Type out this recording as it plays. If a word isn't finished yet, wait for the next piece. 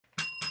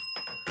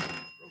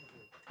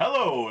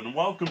Hello and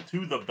welcome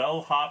to the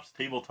Bellhop's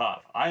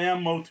Tabletop. I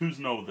am Mo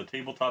Tuzno, the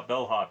Tabletop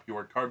Bellhop,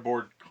 your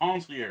cardboard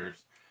concierge,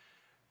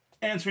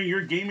 answering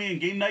your gaming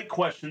and game night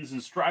questions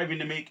and striving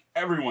to make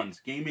everyone's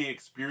gaming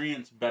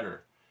experience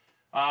better.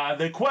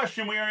 The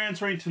question we are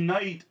answering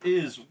tonight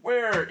is,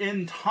 where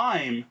in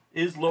time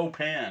is Lo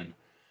Pan?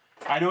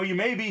 I know you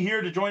may be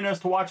here to join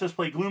us to watch us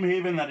play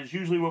Gloomhaven. That is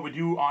usually what we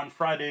do on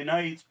Friday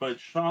nights, but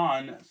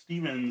Sean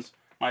Stevens,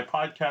 my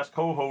podcast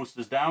co-host,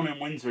 is down in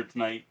Windsor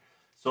tonight.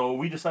 So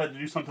we decided to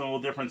do something a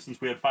little different since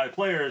we had 5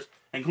 players,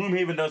 and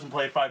Gloomhaven doesn't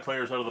play 5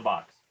 players out of the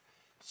box.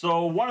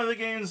 So one of the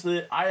games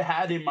that I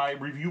had in my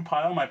review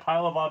pile, my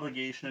pile of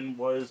obligation,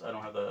 was, I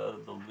don't have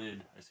the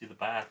lid. I see the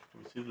back. Do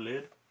we see the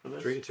lid for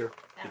this? It's here.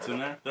 It's in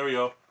there? There we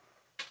go.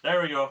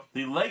 There we go.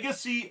 The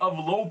Legacy of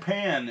Lo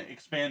Pan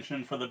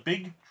expansion for the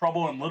Big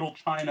Trouble in Little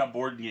China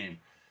board game.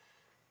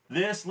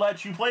 This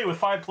lets you play with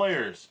 5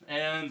 players,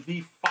 and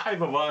the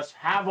 5 of us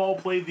have all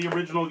played the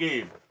original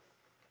game.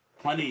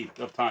 Plenty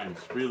of times,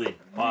 really,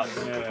 lots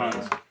of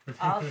times.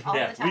 All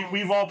yeah, the time.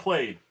 we've all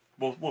played.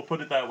 We'll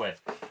put it that way.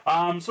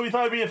 So we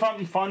thought it'd be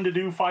something fun to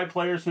do. 5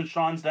 players since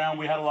Sean's down.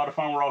 We had a lot of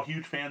fun. We're all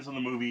huge fans of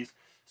the movies.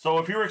 So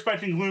if you're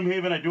expecting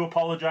Gloomhaven, I do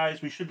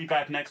apologize. We should be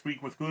back next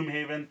week with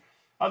Gloomhaven.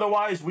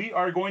 Otherwise, we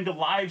are going to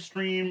live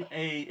stream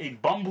a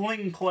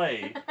bumbling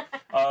play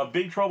of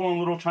Big Trouble in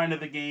Little China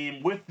the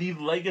game with the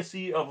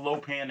Legacy of Lo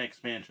Pan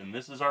expansion.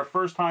 This is our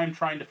first time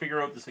trying to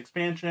figure out this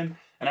expansion,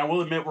 and I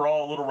will admit we're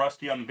all a little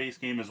rusty on the base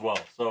game as well.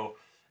 So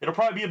it'll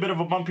probably be a bit of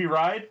a bumpy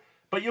ride,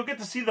 but you'll get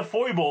to see the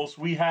foibles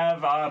we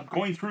have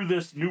going through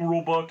this new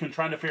rule book and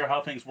trying to figure out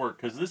how things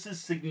work, because this is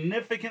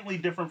significantly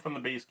different from the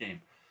base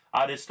game.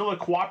 It is still a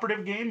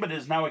cooperative game, but it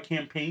is now a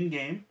campaign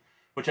game,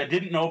 which I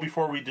didn't know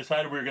before we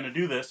decided we were going to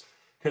do this.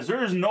 Because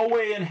there is no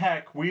way in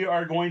heck we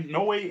are going,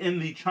 no way in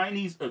the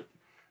Chinese,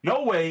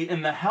 no way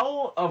in the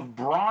hell of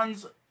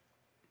bronze,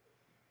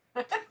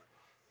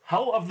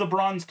 hell of the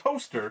bronze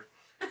toaster,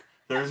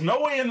 there's no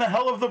way in the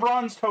hell of the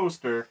bronze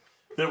toaster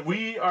that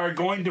we are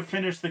going to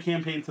finish the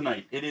campaign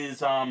tonight. It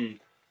is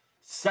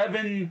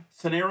 7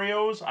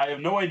 scenarios. I have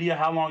no idea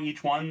how long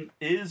each one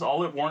is.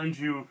 All it warns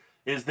you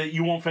is that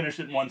you won't finish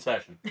it in one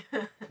session.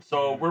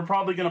 So we're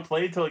probably going to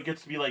play till it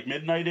gets to be like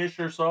midnight-ish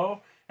or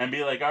so. And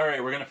be like, all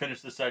right, we're going to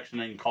finish this section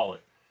and call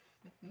it.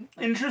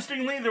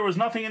 Interestingly, there was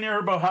nothing in here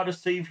about how to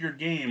save your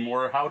game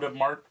or how to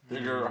mark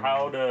or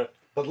how to...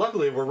 But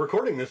luckily, we're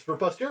recording this for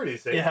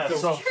posterity's sake. Yeah,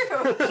 so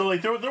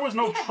like there was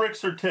no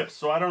tricks or tips.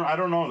 So I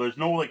don't know. There's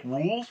no like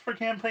rules for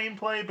campaign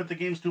play, but the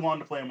game's too long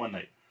to play in one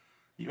night.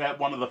 You had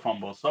one of the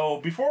fumbles.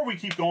 So before we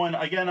keep going,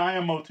 again, I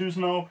am Mo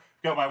Tuzno.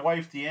 Got my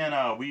wife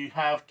Deanna. We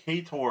have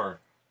Kator,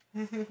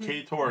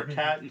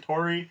 Kat and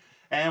Tori,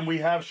 and we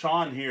have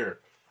Sean here.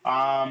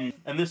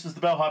 And this is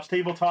the Bellhop's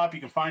Tabletop. You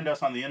can find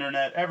us on the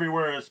internet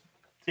everywhere as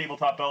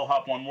Tabletop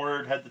Bellhop, one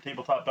word. Head to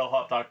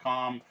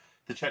tabletopbellhop.com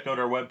to check out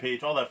our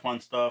webpage, all that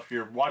fun stuff.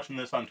 You're watching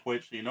this on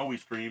Twitch, so you know we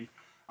stream.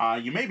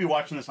 You may be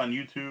watching this on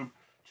YouTube.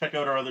 Check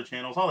out our other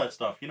channels, all that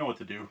stuff. You know what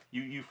to do.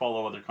 You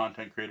follow other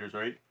content creators,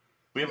 right?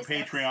 We have a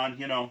Patreon,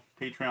 you know,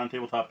 Patreon,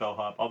 Tabletop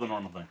Bellhop, all the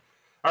normal thing.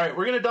 All right,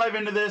 we're going to dive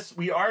into this.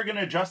 We are going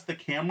to adjust the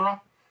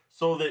camera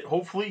so that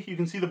hopefully you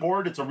can see the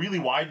board. It's a really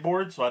wide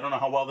board, so I don't know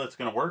how well that's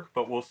going to work,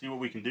 but we'll see what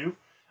we can do.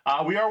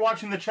 We are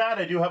watching the chat.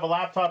 I do have a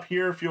laptop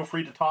here. Feel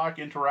free to talk,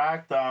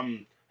 interact.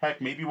 Heck,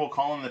 maybe we'll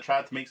call in the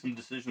chat to make some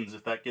decisions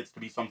if that gets to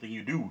be something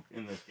you do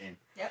in this game.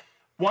 Yep.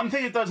 One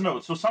thing it does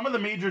note, so some of the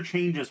major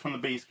changes from the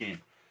base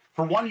game.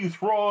 For one, you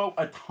throw out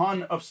a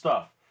ton of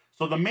stuff.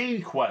 So the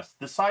main quest,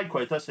 the side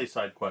quest, it does say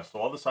side quest, so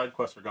all the side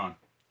quests are gone.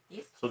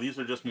 Yes. So these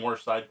are just more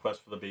side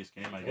quests for the base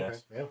game, I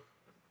guess. Okay, yeah.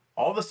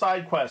 All the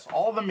side quests,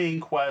 all the main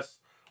quests,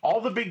 all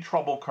the Big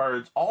Trouble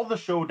cards, all the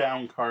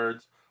Showdown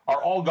cards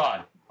are all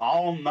gone.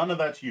 None of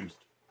that's used.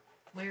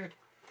 Weird.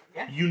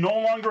 Yeah. You no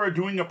longer are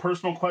doing a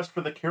personal quest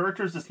for the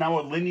characters. It's now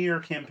a linear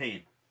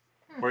campaign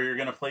where you're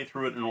going to play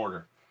through it in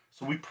order.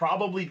 So we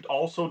probably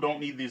also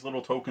don't need these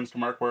little tokens to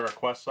mark where our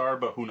quests are,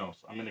 but who knows?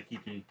 I'm going to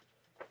keep them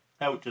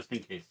out just in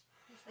case.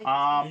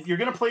 You're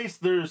going to place,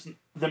 there's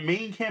the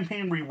main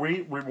campaign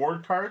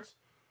reward cards.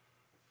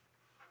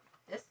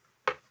 This?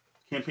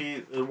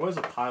 Campaign, there was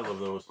a pile of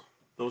those.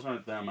 Those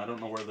aren't them. I don't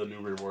know where the new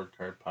reward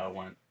card pile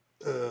went.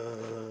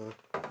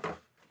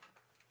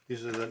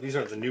 These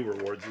aren't the new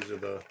rewards. These are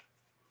the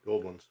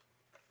old ones.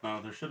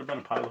 No, there should have been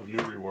a pile of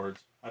new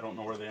rewards. I don't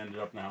know where they ended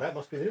up now. That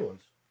must be the new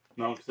ones.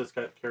 No, because it's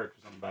got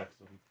characters on the back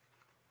of them.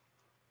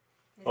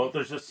 Oh,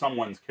 there's just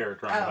someone's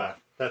character on the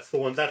back. That's the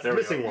one. That's the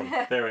missing one.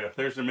 There we go.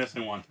 There's the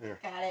missing one. There.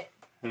 Got it.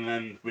 And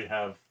then we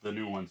have the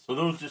new ones. So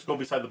those just go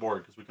beside the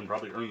board because we can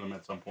probably earn them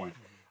at some point.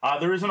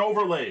 There is an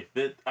overlay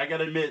that I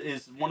gotta admit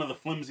is one of the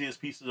flimsiest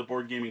pieces of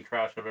board gaming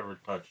trash I've ever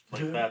touched.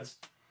 Like that's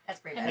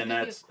pretty bad. and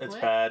it's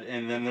bad.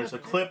 And then there's a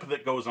clip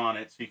that goes on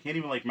it, so you can't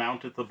even like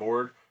mount it to the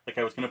board. Like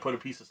I was gonna put a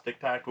piece of stick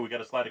tack, but we got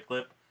to slide a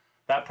clip.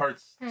 That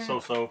part's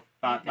so-so.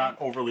 Not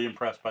overly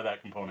impressed by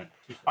that component.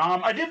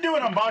 I did do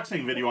an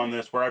unboxing video on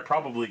this where I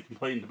probably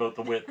complained about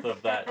the width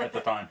of that at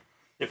the time.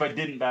 If I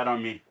didn't, bad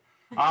on me.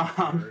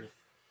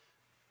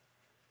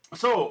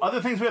 So,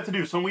 other things we have to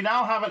do. So we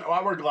now have an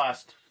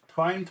hourglass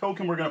time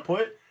token we're going to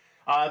put.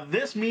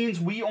 This means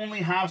we only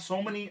have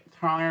so many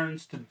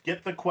turns to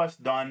get the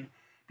quest done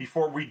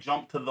before we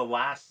jump to the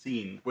last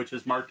scene, which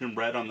is marked in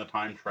red on the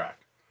time track.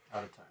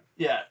 Out of time.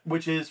 Yeah,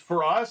 which is,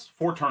 for us,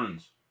 4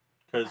 turns.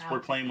 Because Wow. we're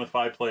playing with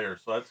 5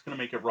 players, so that's going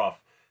to make it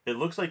rough. It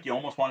looks like you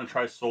almost want to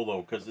try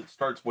solo, because it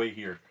starts way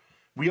here.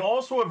 We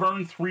also have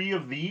earned 3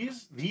 of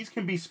these. These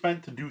can be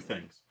spent to do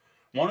things.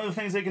 One of the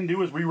things they can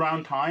do is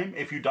reround time.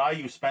 If you die,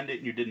 you spend it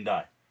and you didn't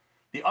die.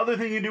 The other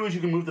thing you do is you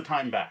can move the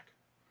time back.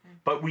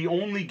 But we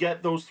only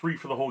get those 3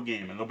 for the whole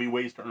game, and there'll be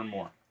ways to earn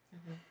more.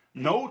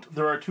 Note,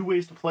 there are 2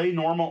 ways to play,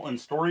 normal and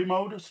story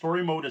mode.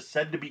 Story mode is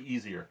said to be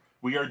easier.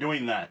 We are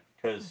doing that,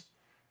 because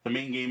the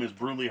main game is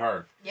brutally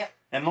hard. Yep.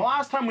 And the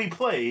last time we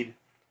played,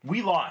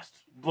 we lost.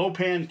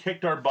 Lopan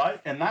kicked our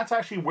butt, and that's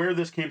actually where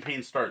this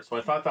campaign starts. So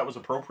I thought that was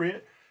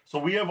appropriate. So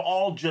we have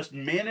all just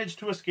managed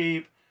to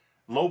escape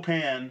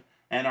Lopan,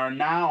 and are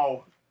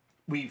now,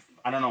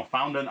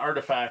 found an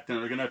artifact, and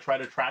are going to try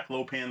to track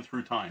Lopan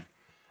through time.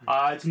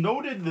 It's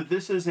noted that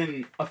this is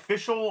an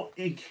official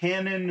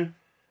canon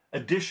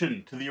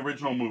addition to the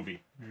original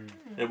movie.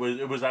 It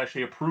was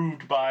actually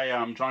approved by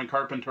John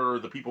Carpenter, or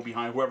the people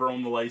behind, whoever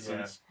owned the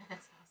license.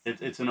 That's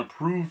awesome. It's an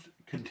approved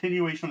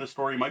continuation of the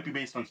story. It might be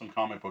based on some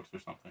comic books or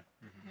something.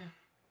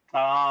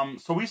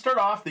 So we start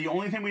off. The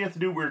only thing we have to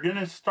do, we're going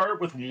to start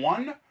with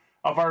one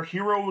of our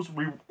heroes'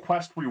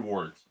 quest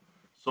rewards.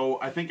 So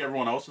I think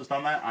everyone else has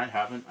done that. I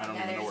haven't. I don't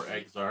even know where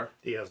eggs are.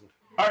 He hasn't.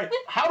 All right,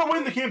 how to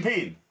win the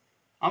campaign.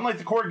 Unlike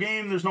the core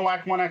game, there's no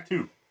Act 1, Act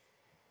 2.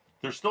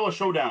 There's still a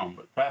showdown,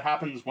 but that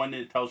happens when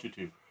it tells you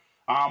to.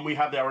 We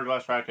have the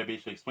hourglass track. I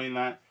basically explained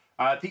that.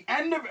 At the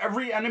end of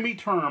every enemy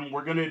turn,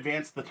 we're going to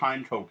advance the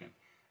time token.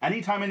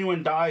 Anytime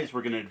anyone dies,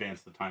 we're going to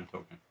advance the time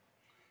token.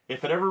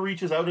 If it ever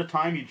reaches out of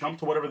time, you jump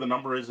to whatever the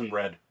number is in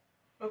red.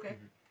 Okay.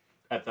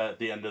 At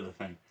the end of the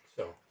thing.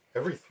 So,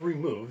 every 3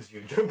 moves,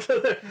 you jump to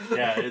there.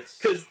 Yeah, it's...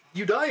 Because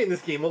you die in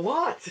this game a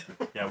lot.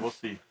 Yeah, we'll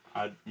see.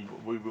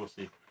 We will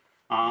see.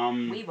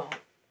 We won't.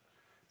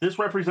 This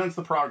represents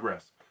the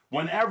progress.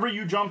 Whenever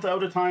you jump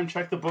out of time,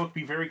 check the book.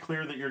 Be very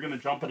clear that you're going to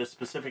jump at a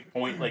specific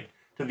point, like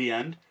to the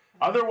end.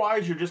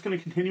 Otherwise, you're just going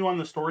to continue on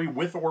the story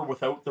with or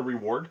without the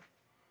reward.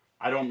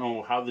 I don't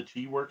know how the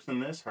chi works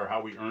in this, or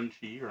how we earn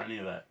chi, or any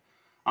of that.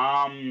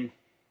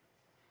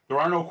 There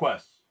are no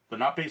quests. They're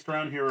not based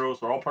around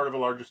heroes. They're all part of a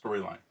larger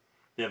storyline.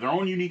 They have their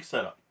own unique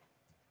setup.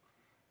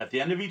 At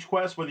the end of each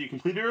quest, whether you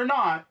complete it or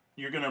not,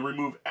 you're going to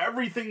remove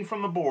everything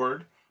from the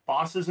board,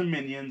 bosses and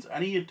minions,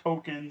 any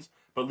tokens,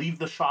 but leave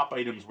the shop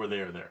items where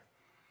they are there.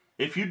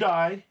 If you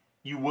die,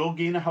 you will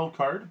gain a health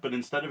card, but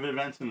instead of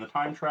advancing the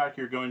time track,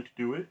 you're going to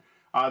do it.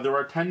 There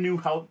are 10 new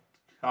health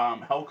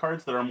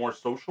cards that are more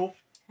social.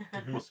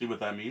 We'll see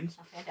what that means.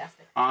 Oh,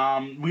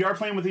 fantastic. We are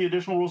playing with the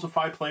additional rules of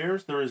 5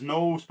 players. There is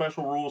no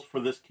special rules for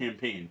this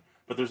campaign,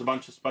 but there's a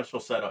bunch of special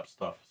setup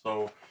stuff.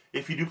 So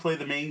if you do play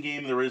the main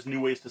game, there is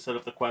new ways to set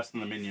up the quest in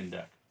the minion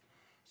deck.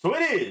 So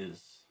it is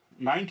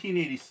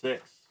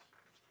 1986.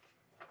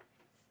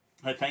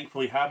 I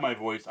thankfully have my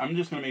voice. I'm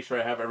just going to make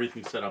sure I have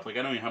everything set up. Like,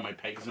 I don't even have my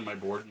pegs in my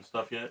board and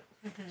stuff yet.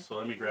 So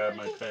let me grab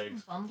my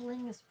pegs.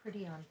 Bumbling is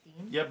pretty on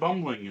theme. Yeah,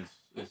 bumbling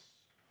is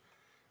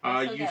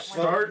Also you get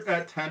start one.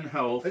 at 10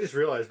 health. I just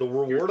realized the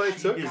reward I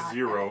took Is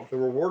 0. The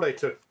reward I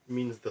took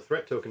means the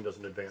threat token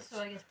doesn't advance. So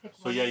I guess pick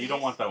So one yeah, of you don't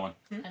these, want that one.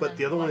 and But then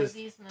the other one of is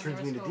these, and then turns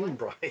the me into rest go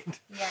Demon away. Bride.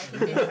 Yeah, I think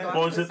they go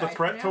Well, to is it the side.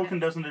 threat Yeah. token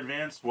doesn't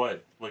advance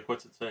what? Like,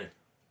 what's it say?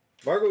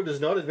 Margo does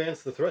not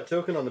advance the threat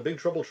token on the Big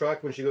Trouble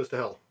track when she goes to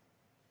hell.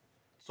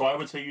 So I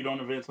would say you don't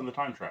advance on the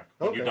time track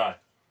when you Okay. die.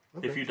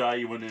 Okay. If you die,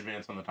 you wouldn't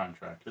advance on the time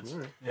track. It's,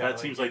 Alright. that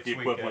seems like the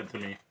tweak equivalent it.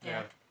 to me.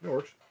 Yeah. That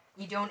works.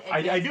 You don't. I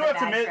advance do the have to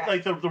bad admit, track.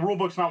 like, the rule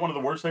book's not one of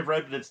the worst I've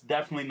read, but it's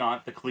definitely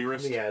not the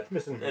clearest. Yeah, it's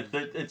missing.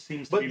 It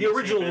seems to But be the missing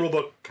original a bit.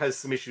 rulebook has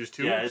some issues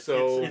too. Yeah,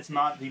 so it's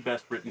not the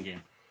best written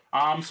game.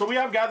 So we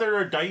have gathered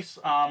our dice.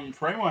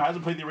 For anyone who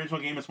hasn't played the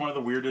original game, it's one of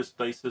the weirdest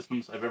dice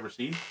systems I've ever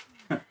seen.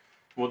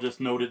 We'll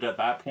just note it at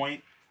that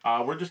point.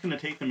 We're just going to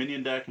take the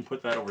minion deck and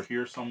put that over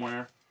here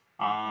somewhere.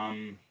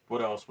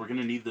 What else? We're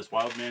going to need this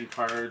wild man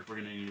card. We're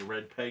going to need a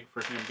red peg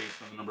for him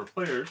based on the number of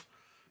players.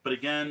 But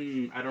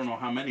again, I don't know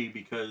how many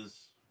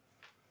because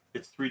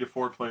it's 3 to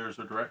 4 players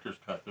or director's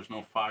cut. There's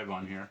no 5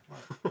 on here.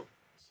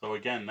 So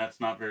again, that's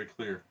not very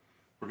clear.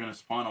 We're going to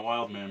spawn a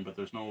wild man, but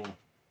there's no...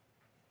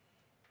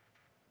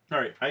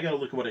 Alright, I gotta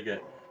look at what I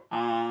get.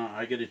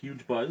 I get a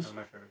huge buzz. That's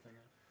my favorite thing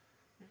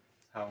is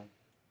how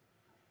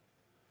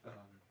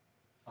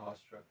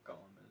awestruck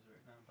Gollum is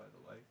right now by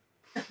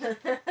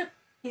the light.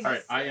 He's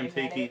Alright, just I am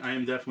staring at taking it. I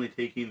am definitely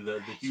taking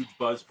the huge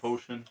buzz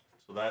potion,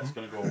 so that's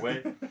gonna go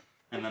away.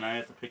 And then I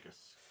have to pick a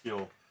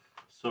skill.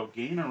 So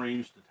gain a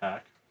ranged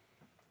attack.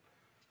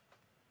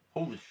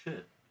 Holy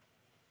shit.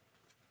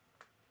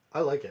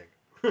 I like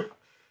egg.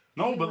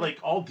 No, but like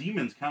all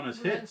demons count as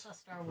We went hits. and saw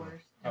Star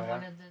Wars Oh, and yeah?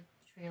 one of the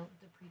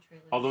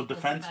pre-trailers. Although was the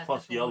defense fact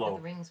plus that the Lord of yellow.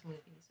 The Rings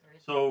movies are in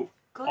So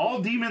Go all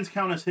ahead. demons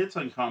count as hits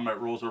on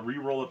combat rolls or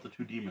re-roll up to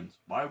 2 demons.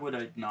 Why would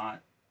I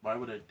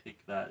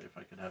take that if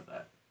I could have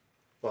that?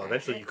 Well,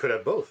 eventually you could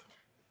have both.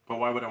 But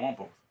why would I want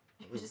both?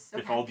 I'm just so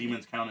If all happy.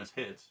 demons count as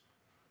hits.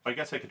 I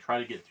guess I could try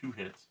to get 2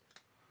 hits.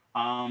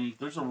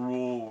 There's a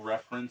rule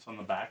reference on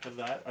the back of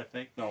that, I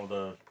think. No,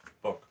 the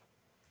book.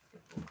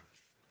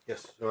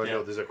 Yes. Oh, Yeah.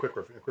 no, there's a quick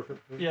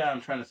reference. Yeah,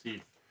 I'm trying to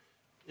see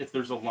if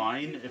there's a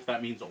line, if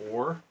that means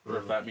or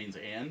if that means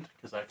and,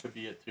 because that could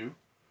be it too.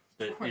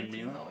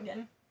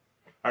 Again.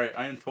 Alright,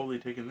 I am totally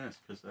taking this,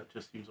 because that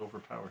just seems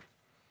overpowered.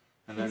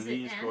 And then Is it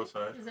these go and?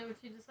 aside. Is that what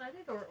you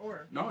decided,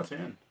 or? No, it's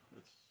and.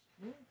 It's...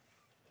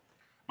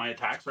 My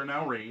attacks are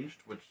now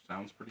ranged, which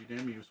sounds pretty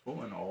damn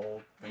useful, and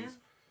all things...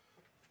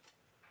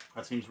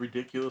 That seems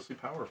ridiculously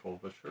powerful,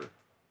 but sure.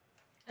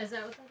 Is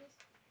that what that is?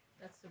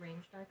 That's the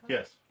ranged icon?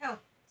 Yes. Oh,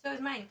 so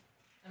is mine.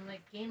 I'm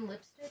like, gain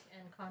lipstick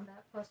and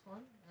combat +1. I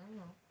don't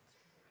know.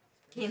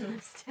 Game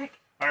lipstick.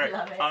 Alright.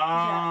 Love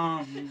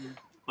it.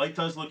 Light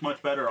does look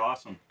much better.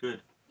 Awesome.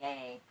 Good.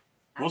 Yay.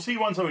 We'll see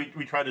once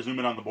we try to zoom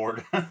in on the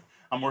board.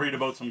 I'm worried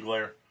about some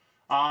glare.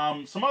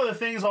 Some other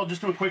things, I'll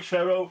just do a quick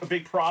shout out. A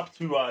big prop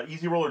to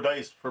Easy Roller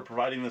Dice for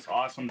providing this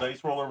awesome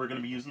dice roller we're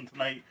going to be using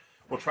tonight.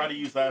 We'll try to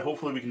use that.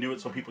 Hopefully we can do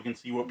it so people can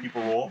see what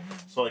people roll.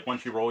 So like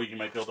once you roll, you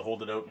might be able to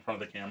hold it out in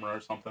front of the camera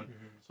or something.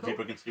 So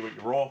people can see what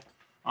you roll.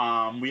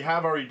 We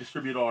have already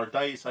distributed all our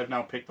dice. I've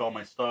now picked all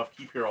my stuff.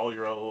 Keep all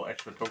your little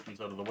extra tokens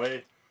out of the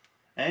way.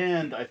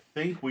 And I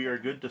think we are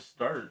good to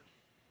start.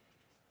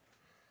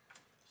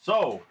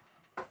 So,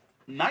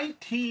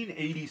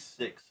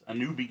 1986, A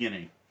New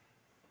Beginning.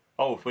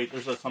 Oh, wait,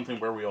 there's something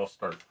where we all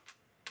start.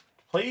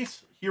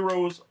 Place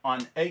heroes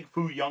on Egg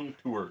Foo Young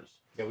tours.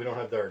 Yeah, we don't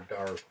have our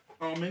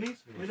Oh, minis?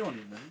 We don't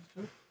need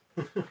minis,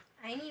 too.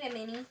 I need a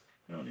mini.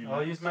 We don't need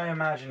I'll minis. use my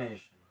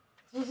imagination.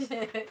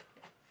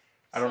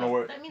 I don't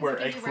know That means where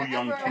we Egg can Foo do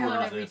Young wherever I want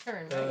tours every is.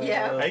 turn, right?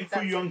 Yeah. Egg Foo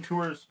That's Young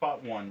tours,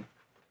 spot 1.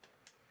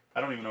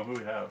 I don't even know who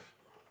we have.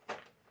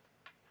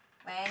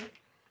 Wang,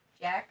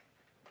 Jack,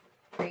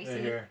 Gracie.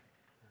 Right here.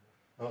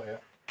 Oh, yeah.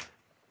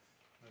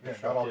 Yeah,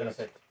 Shop not all is-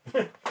 gonna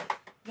fit.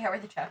 Yeah, where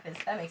the trap is.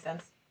 That makes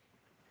sense.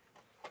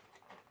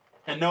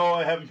 And no,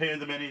 I haven't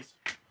painted the minis.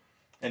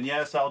 And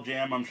yes, I'll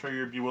jam. I'm sure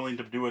you'd be willing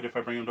to do it if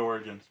I bring them to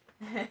Origins.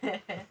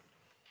 They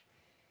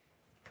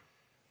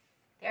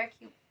are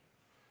cute.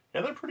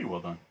 Yeah, they're pretty well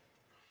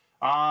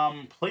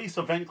done. Place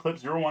event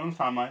clip 01 on the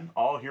timeline.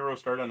 All heroes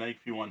start on Egg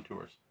Foo 1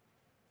 tours.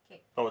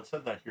 Okay. Oh, it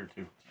said that here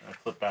too. I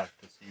flipped back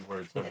to see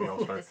where it said we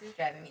all start. This is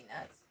driving me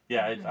nuts.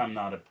 Yeah, I'm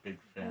not a big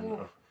fan Ooh.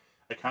 of...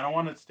 I kind of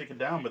wanted to stick it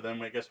down, but then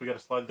I guess we got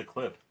to slide the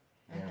clip.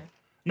 Yeah.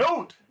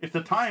 Note! If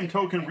the time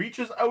token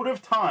reaches out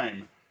of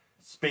time,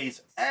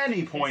 space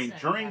any point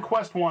during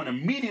Quest 1,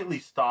 immediately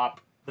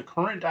stop the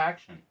current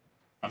action.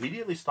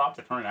 Immediately stop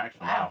the current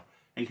action. Wow.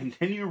 And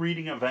continue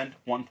reading event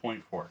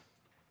 1.4.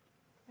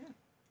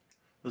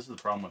 This is the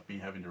problem with me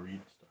having to read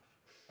stuff.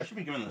 I should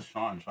be giving this to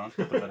Sean. Sean's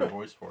got the better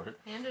voice for it.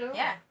 Hand it over.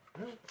 Yeah.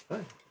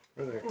 Fine.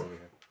 Where the heck are we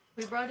here?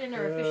 We brought in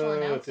our official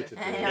announcer.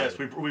 Yes,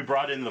 we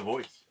brought in the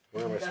voice.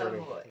 Where am I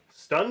starting? boy.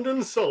 Stunned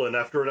and sullen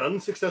after an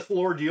unsuccessful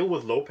ordeal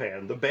with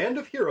Lopan, the band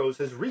of heroes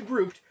has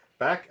regrouped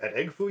back at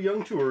Egg Foo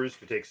Young Tours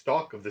to take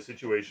stock of the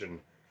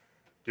situation.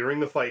 During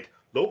the fight,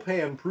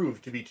 Lopan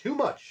proved to be too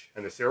much,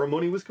 and the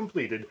ceremony was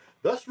completed,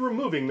 thus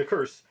removing the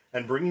curse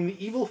and bringing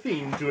the evil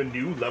fiend to a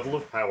new level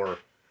of power.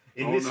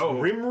 In this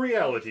grim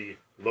reality,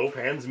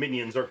 Lopan's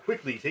minions are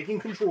quickly taking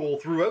control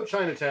throughout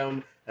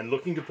Chinatown and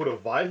looking to put a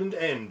violent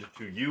end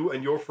to you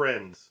and your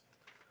friends.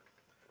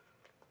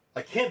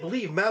 I can't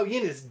believe Mao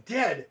Yin is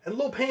dead and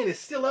Lopan is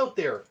still out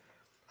there.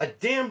 A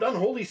damned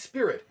unholy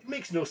spirit. It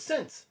makes no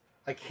sense.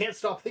 I can't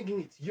stop thinking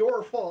it's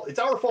your fault. It's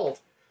our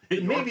fault.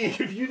 Maybe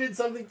if you did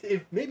something,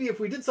 if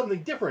we did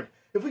something different,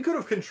 if we could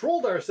have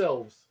controlled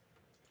ourselves.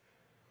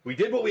 We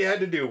did what we had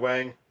to do,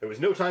 Wang. There was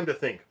no time to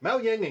think. Mao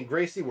Yang and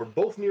Gracie were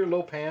both near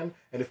Lopan,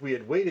 and if we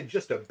had waited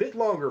just a bit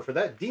longer for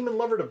that demon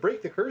lover to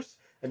break the curse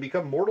and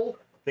become mortal,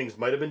 things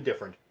might have been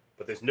different.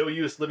 But there's no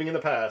use living in the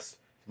past.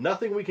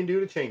 Nothing we can do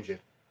to change it.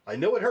 I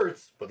know it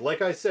hurts, but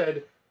like I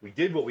said, we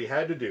did what we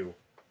had to do.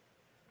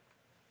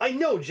 I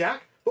know,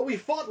 Jack, but we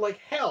fought like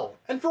hell.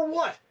 And for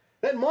what?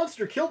 That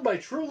monster killed my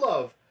true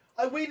love.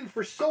 I waited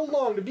for so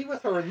long to be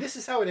with her, and this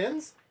is how it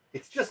ends?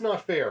 It's just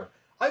not fair.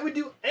 I would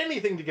do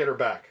anything to get her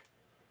back.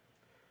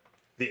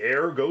 The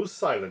air goes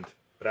silent,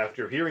 but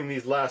after hearing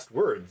these last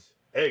words,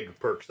 Egg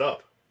perks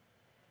up.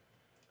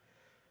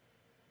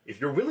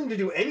 If you're willing to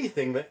do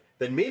anything,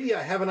 then maybe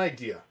I have an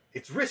idea.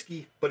 It's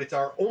risky, but it's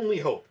our only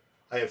hope.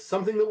 I have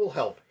something that will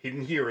help,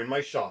 hidden here in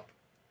my shop.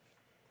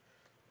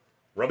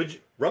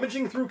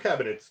 Rummaging through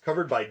cabinets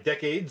covered by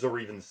decades or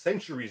even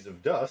centuries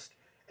of dust,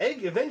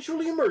 Egg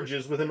eventually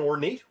emerges with an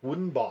ornate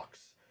wooden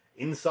box.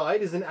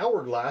 Inside is an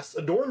hourglass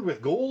adorned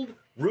with gold,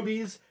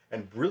 rubies,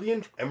 and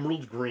brilliant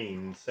emerald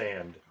green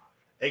sand.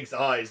 Egg's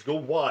eyes go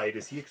wide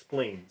as he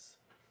explains.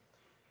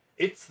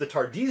 It's the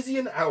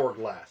Tardesian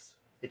hourglass.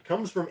 It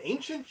comes from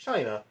ancient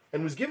China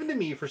and was given to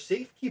me for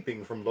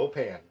safekeeping from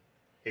Lopan.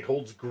 It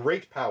holds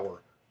great power,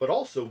 but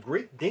also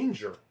great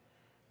danger.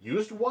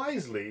 Used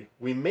wisely,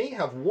 we may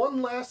have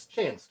one last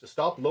chance to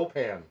stop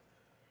Lopan.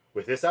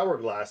 With this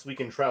hourglass, we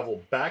can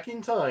travel back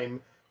in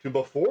time to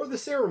before the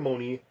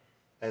ceremony,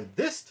 and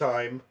this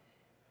time...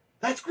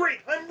 That's great!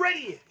 I'm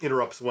ready!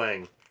 Interrupts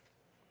Wang.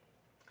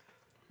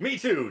 Me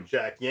too!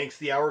 Jack yanks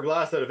the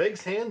hourglass out of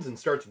Egg's hands and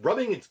starts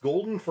rubbing its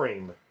golden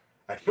frame.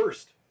 At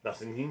first,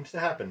 nothing seems to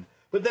happen,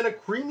 but then a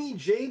creamy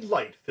jade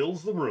light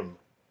fills the room.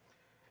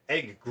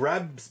 Egg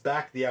grabs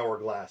back the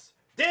hourglass.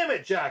 Damn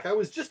it, Jack! I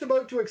was just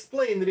about to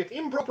explain that if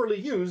improperly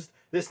used,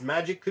 this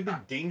magic could be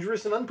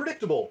dangerous and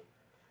unpredictable.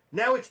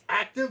 Now it's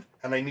active,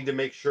 and I need to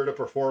make sure to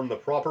perform the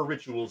proper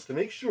rituals to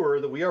make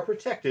sure that we are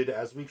protected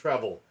as we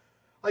travel.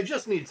 I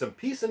just need some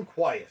peace and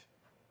quiet.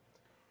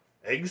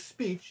 Egg's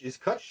speech is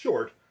cut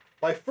short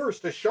by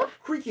first a sharp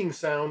creaking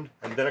sound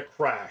and then a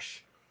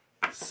crash.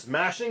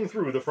 Smashing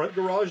through the front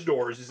garage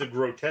doors is a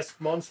grotesque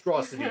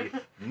monstrosity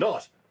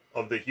not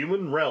of the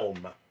human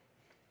realm.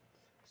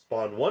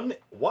 Spawn 1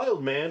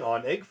 Wild Man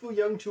on Egg Foo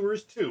Young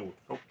Tours 2.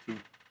 Oh, 2.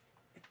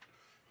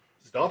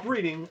 Stop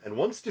reading, and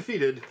once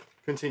defeated,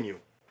 continue.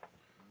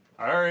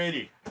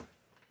 Alrighty.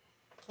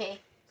 Okay.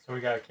 So we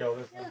gotta kill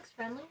this He one. looks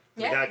friendly.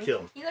 We gotta kill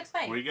him. He looks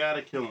fine. We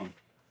gotta kill him.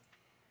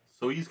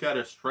 So he's got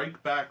a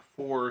strike back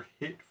 4,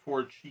 hit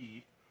 4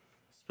 chi.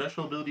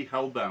 Special ability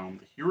Hellbound.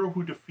 The hero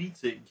who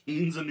defeats it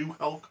gains a new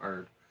Hell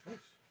card.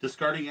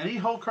 Discarding any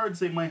Hell cards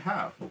they might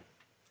have.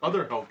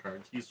 Other Hell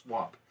cards, he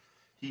swap.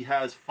 He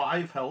has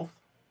 5 health.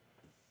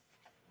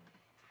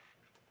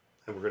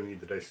 And we're gonna need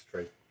the dice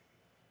straight.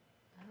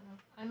 I don't know.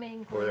 I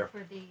may Over there. go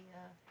for the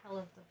hell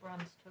of the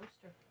bronze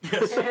toaster.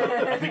 Yes,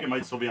 I think it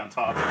might still be on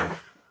top.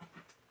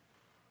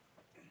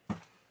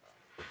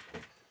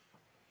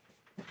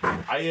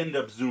 I end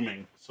up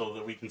zooming so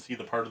that we can see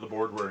the part of the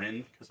board we're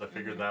in, because I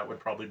figured that would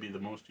probably be the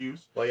most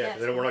use. Well, yeah, Yeah,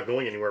 then we're not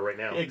going anywhere right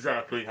now.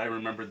 Exactly, I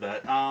remembered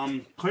that.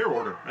 Clear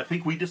order. I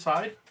think we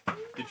decide.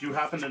 Did you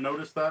happen to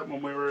notice that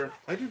when we were...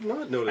 I did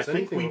not I notice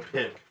think anything. we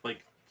pick.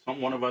 Like,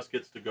 one of us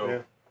gets to go.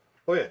 Yeah.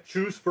 Oh yeah,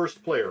 choose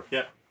first player.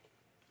 Yeah.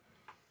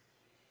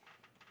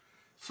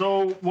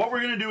 So what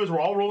we're going to do is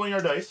we're all rolling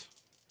our dice.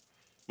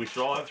 We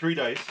should all have 3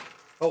 dice.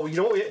 Oh, you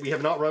know what? We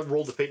have not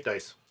rolled the fate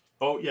dice.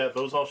 Oh, yeah,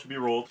 those all should be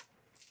rolled.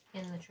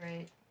 In the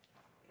trade.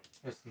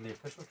 It's in the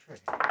official trade.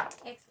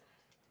 Excellent.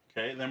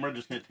 Okay, then we're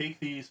just going to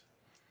take these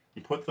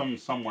and put them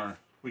somewhere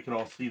we can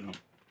all see them.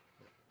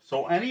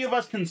 So any of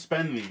us can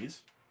spend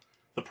these.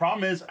 The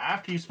problem is,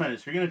 after you spend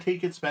it, so you're going to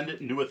take it, spend it,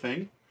 and do a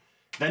thing.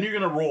 Then you're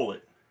going to roll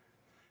it.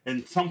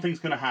 And something's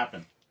going to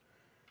happen.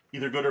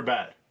 Either good or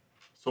bad.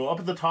 So up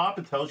at the top,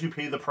 it tells you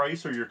pay the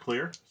price or you're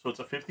clear. So it's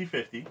a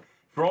 50-50. If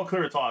you're all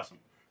clear, it's awesome.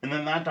 And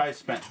then that die's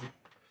spent.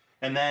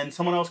 And then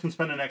someone else can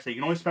spend the next day. You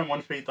can only spend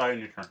 1 fate die on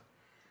your turn.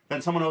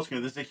 Then someone else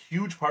can. This is a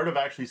huge part of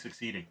actually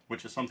succeeding,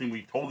 which is something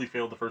we totally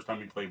failed the first time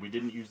we played. We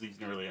didn't use these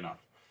nearly enough.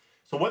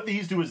 So what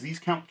these do is these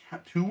count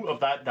 2 of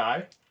that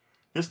die.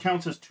 This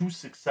counts as 2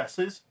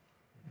 successes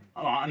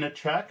on a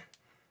check.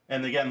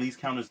 And again, these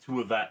count as 2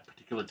 of that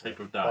particular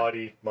type of die.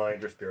 Body,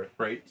 mind, or spirit.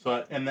 Right.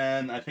 So, and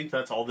then I think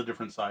that's all the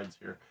different sides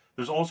here.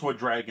 There's also a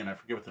dragon. I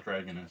forget what the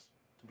dragon is.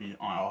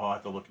 I'll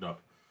have to look it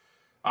up.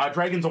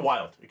 Dragon's a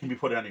wild. It can be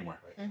put anywhere.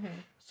 Right.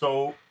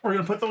 So we're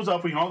going to put those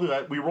up. We can all do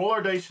that. We roll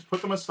our dice, just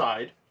put them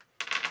aside.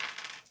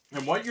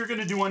 And what you're going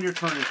to do on your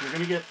turn is you're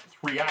going to get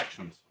 3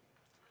 actions.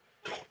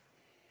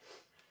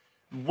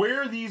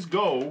 Where these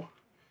go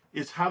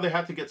is how they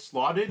have to get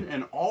slotted.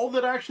 And all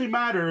that actually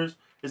matters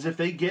is if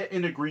they get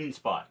in a green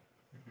spot.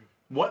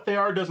 What they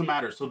are doesn't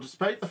matter. So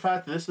despite the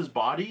fact that this is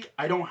body,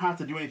 I don't have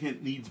to do anything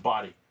that needs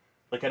body.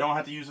 Like, I don't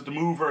have to use it to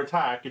move or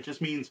attack. It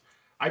just means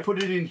I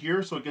put it in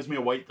here, so it gives me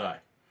a white die.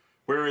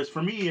 Whereas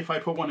for me, if I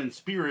put one in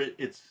spirit,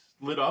 it's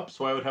lit up,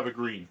 so I would have a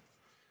green.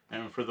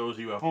 And for those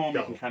of you at home,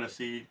 you can kind of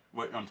see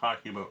what I'm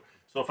talking about.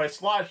 So if I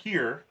slot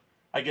here,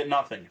 I get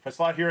nothing. If I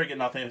slot here, I get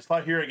nothing. If I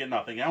slot here, I get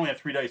nothing. I only have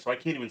 3 dice, so I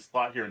can't even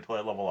slot here until I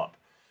level up.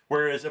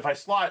 Whereas if I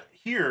slot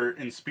here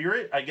in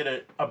spirit, I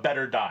get a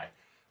better die,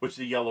 which is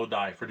a yellow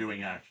die for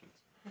doing actions.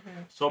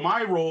 So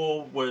my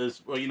roll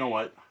was, well, you know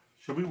what?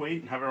 Should we wait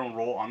and have everyone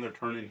roll on their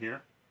turn in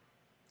here?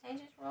 I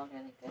just rolled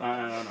really good.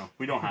 No.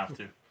 We don't have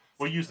to.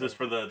 We'll use this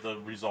for the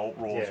result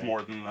rolls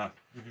more than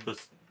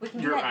We can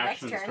do your that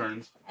next actions turn.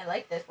 turns. I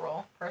like this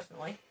roll,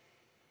 personally.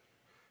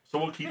 So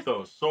we'll keep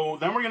those. So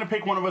then we're going to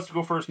pick one of us to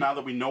go first now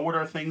that we know what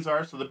our things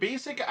are. So the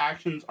basic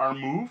actions are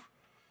move.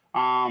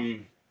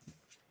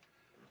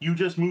 You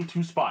just move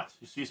 2 spots.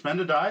 So you spend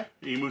a die,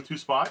 you move 2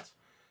 spots.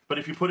 But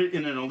if you put it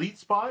in an elite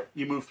spot,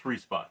 you move 3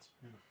 spots.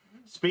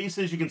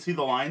 Spaces, you can see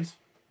the lines.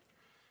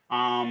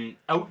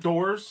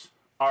 Outdoors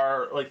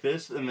are like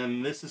this, and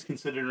then this is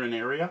considered an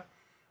area.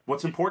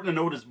 What's important to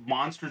note is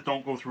monsters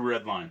don't go through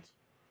red lines.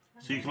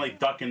 So you can like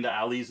duck into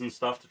alleys and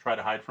stuff to try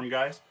to hide from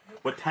guys.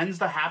 What tends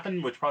to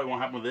happen, which probably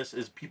won't happen with this,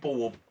 is people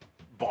will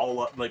ball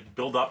up, like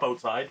build up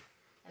outside.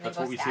 That's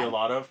what we see a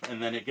lot of,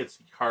 and then it gets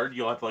hard.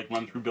 You'll have to like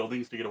run through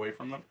buildings to get away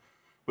from them,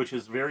 which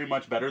is very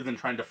much better than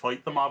trying to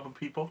fight the mob of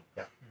people.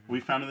 Yeah. We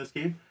found in this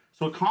game.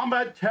 So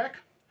combat tech,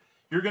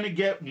 you're going to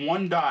get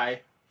 1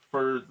 die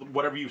for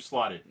whatever you've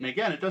slotted. And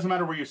again, it doesn't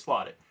matter where you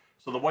slot it.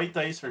 So the white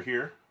dice are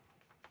here.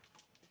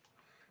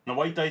 And the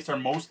white dice are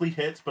mostly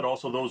hits, but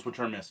also those which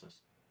are misses.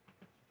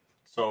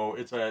 So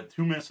it's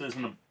 2 misses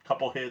and a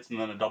couple hits and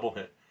then a double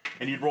hit.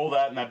 And you'd roll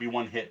that and that'd be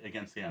 1 hit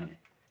against the enemy.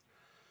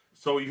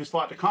 So you can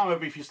slot to combat,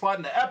 but if you slot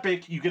into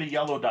epic, you get a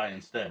yellow die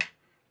instead.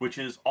 which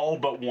is all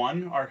but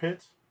one are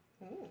hits.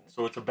 Ooh.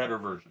 So it's a better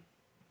version.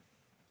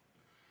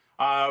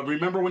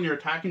 Remember when you're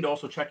attacking to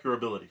also check your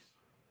abilities.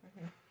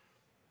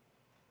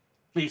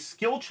 A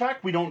skill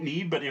check we don't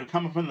need, but it'll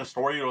come up in the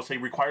story. It'll say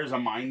requires a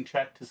mind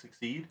check to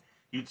succeed.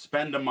 You'd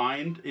spend a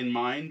mind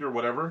or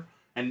whatever,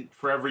 and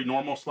for every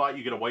normal slot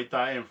you get a white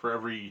die, and for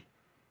every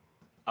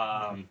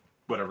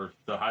whatever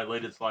the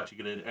highlighted slot you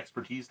get an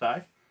expertise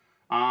die.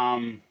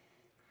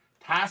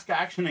 Task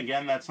action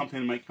again. That's something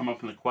that might come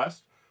up in the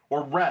quest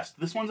or rest.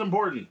 This one's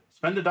important.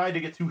 Spend a die to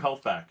get 2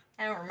 health back.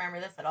 I don't remember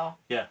this at all.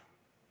 Yeah.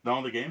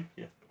 No, the game.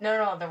 Yeah.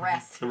 No, the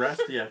rest. The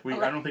rest. Yeah.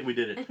 I don't think we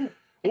did it.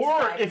 It's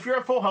Or fine. if you're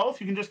at full health,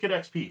 you can just get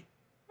XP.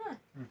 Huh.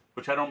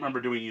 Which I don't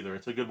remember doing either.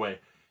 It's a good way.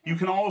 You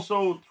can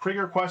also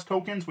trigger quest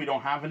tokens. We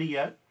don't have any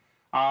yet.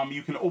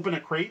 You can open a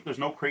crate. There's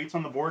no crates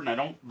on the board,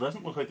 and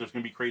doesn't look like there's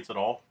going to be crates at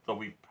all. So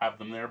we have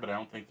them there, but I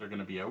don't think they're going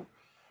to be out.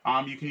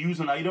 You can use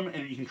an item,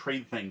 and you can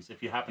trade things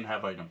if you happen to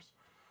have items.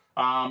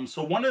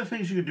 So one of the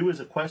things you can do as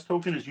a quest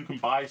token is you can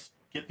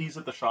get these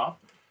at the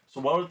shop. So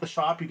while at the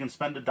shop, you can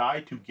spend a die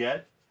to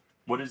get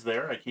what is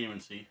there. I can't even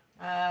see.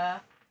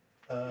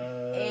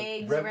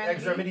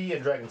 Eggs Remedy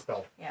and Dragon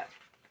Spell. Yeah.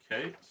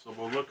 Okay, so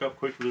we'll look up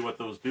quickly what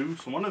those do.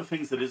 So one of the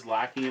things that is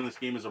lacking in this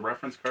game is a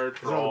reference card Is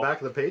for it on all. the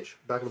back of the page?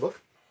 Back of the book?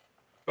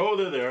 Oh,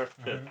 there they are.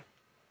 Okay.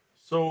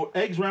 So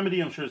Eggs Remedy,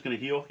 I'm sure is going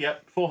to heal.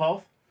 Yep, full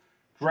health.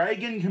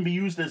 Dragon can be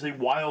used as a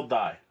wild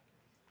die.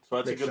 So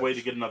that's Makes a good way to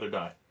sense. get another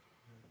die.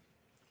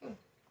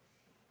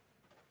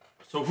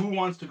 So who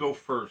wants to go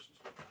first?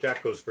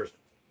 Jack goes first.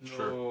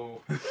 Sure.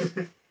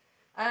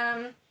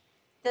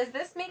 Does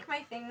this make my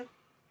thing?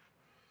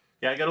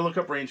 Yeah, I got to look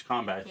up range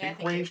combat. I Yeah, think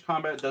thank range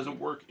combat doesn't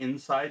work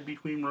inside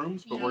between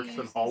rooms, but You works use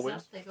in these hallways.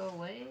 up, they go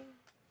away.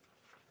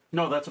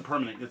 No, that's a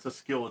permanent. It's a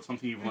skill. It's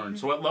something you've learned.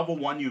 So at level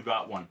 1, you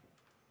got one.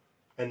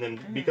 And then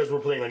because we're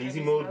playing on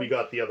easy mode, we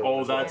got the other one.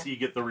 Oh, as well. that's you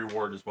get the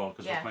reward as well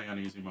because Yeah. we're playing on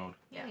easy mode.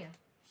 Yeah. Yeah.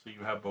 So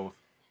you have both.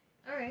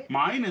 All right.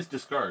 Mine is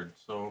discard,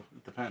 so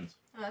it depends.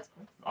 Oh, that's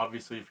cool.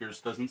 Obviously, if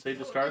yours doesn't say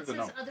Well, discard, it then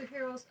no. says other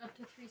heroes up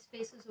to 3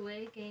 spaces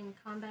away gain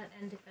combat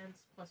and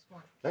defense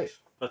 +1. Nice.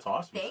 That's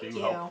awesome. Thank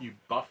so you. you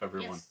buff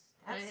everyone. Yes.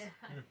 I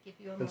give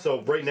you a And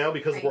so right now,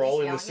 because we're all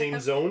in the same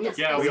zone, Yes.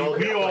 Yeah, we all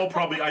we all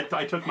probably.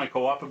 I took my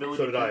co-op ability.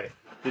 So did I.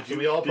 Did So you?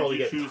 we all did probably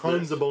you get choose tons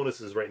this? of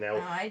bonuses right now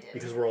No, I did.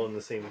 because we're all in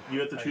the same. You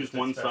have to I choose used it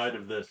one special. side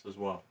of this as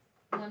well.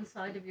 one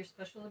side of your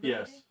special ability.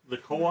 Yes, the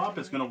co-op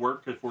is going to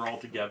work if we're all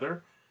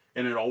together,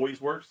 and it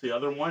always works. The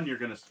other one, you're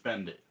going to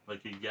spend it.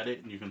 Like you get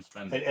it and you can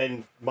spend it.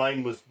 And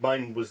mine was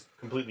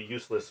completely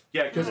useless.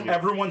 Yeah, because No.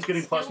 everyone's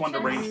getting Skill +1 to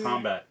range checks.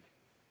 combat.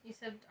 You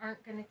said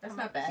aren't going to come That's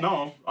not up. bad.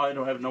 No, I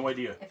don't have no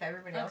idea. If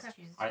everybody else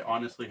Okay. chooses. I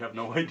honestly have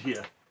no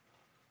idea.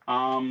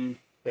 Yeah,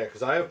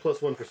 because I have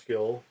 +1 for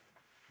skill.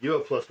 You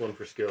have +1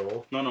 for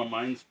skill. No,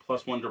 mine's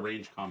 +1 to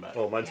range combat.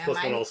 Oh, mine's Yeah,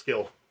 +1 mine- all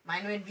skill.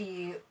 Mine would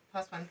be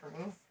 +1 for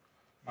move.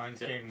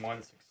 Mine's Yeah. gained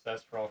 1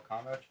 success for all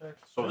combat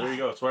checks. So there you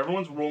go. So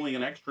everyone's rolling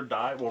an extra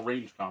die. Well,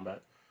 range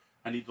combat.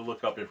 I need to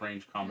look up if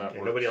range combat Yeah,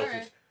 works. nobody else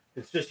Alright. is.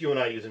 It's just you and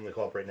I using the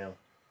co-op right now.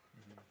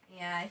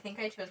 Yeah, I think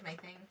I chose my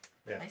thing.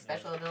 Yeah. My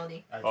special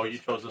ability. Oh, you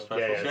chose the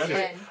special. Yeah, See, it's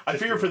I, just- I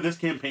figured for this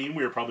campaign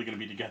we were probably going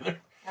to be together,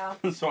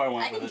 Oh. so I I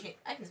went can, with it.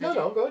 I can switch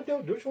No, it. go ahead, do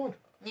what you want.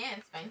 Yeah,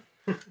 it's fine.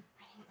 I didn't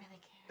really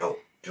care. No,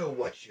 do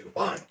what you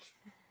want.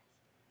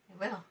 I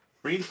will.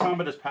 Range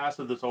combat is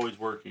passive that's always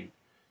working.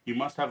 You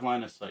must have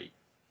line of sight.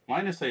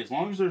 Line of sight, as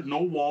long as there's no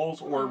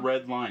walls or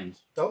red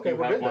lines, Okay, you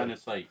we're have good line then. of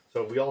sight.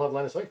 So we all have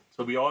line of sight.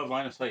 So we all have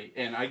line of sight,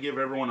 and I give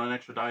everyone an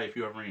extra die if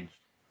you have range.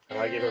 And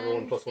I give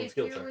everyone +1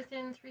 skill If check. you're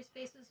within 3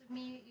 spaces of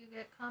me, you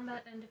get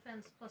combat and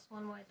defense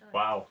 +1 white die.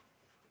 Wow,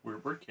 we're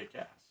kick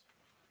ass.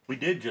 We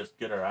did just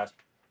get our ass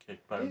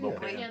kicked by Yeah.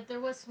 Lopan. Yeah, there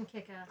was some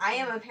kick-ass. I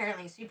am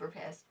apparently super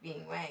pissed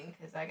being Wang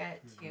because I got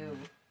two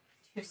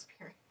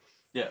spirits.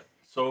 Yeah.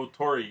 So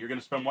Tori, you're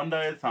gonna spend 1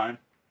 die at a time.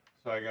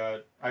 So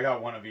I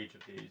got one of each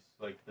of these,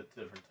 like the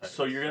different types.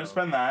 So you're gonna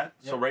spend that.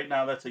 So Yep. right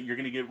now that's it. You're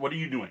gonna get. What are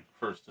you doing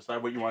first?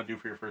 Decide what you want to do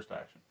for your first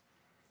action.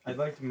 I'd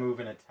like to move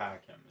and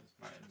attack him. Is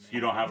my. So you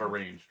don't have a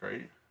ranged,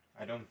 right?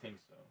 I don't think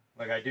so.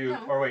 Like I do.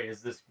 No. Or wait,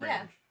 is this range?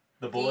 Yeah.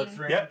 The bullets Gain.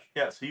 range. Yep.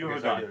 Yeah. So you have a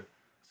Because I gun. do.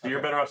 So you're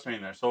Okay. better off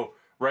staying there. So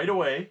right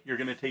away you're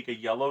gonna take a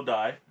yellow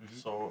die. Mhm.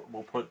 So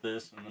we'll put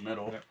this in the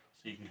middle, Yep.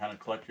 so you can kind of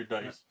collect your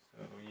dice.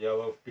 So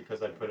yellow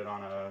because I put it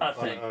on a. I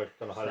think.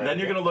 On a high And then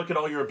you're level. gonna look at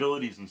all your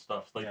abilities and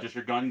stuff. Like Yeah. does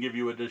your gun give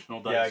you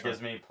additional dice? Yeah, it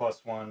gives me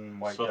 +1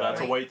 white So die.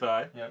 that's a white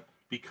die. Yep.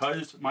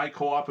 Because my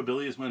co-op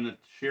ability is when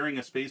sharing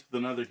a space with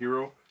another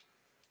hero.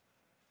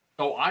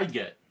 Oh, I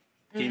get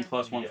gain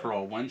 +1 for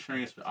all. When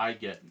sharing a space, I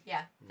get.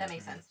 Yeah, that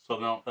makes sense. So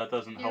no, that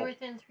doesn't If you're help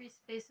within 3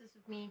 spaces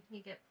of me,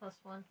 you get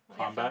 +1 white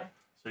combat. die.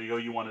 So you go.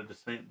 You want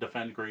to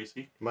defend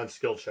Gracie. Mine's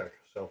skill check.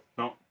 So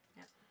No.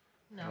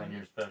 And then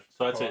your special.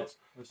 So that's co-op. it.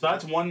 So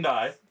that's 1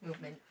 die.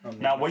 Movement.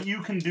 Now, what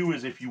you can do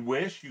is, if you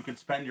wish, you can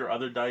spend your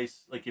other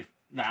dice, like if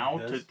now,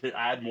 This? to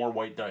add more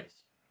white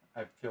dice,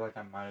 I feel like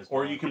I might as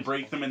well. or you can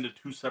break them into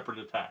 2 separate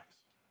attacks,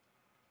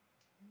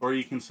 or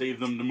you can save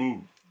them to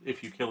move.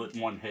 if you kill it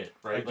in one hit,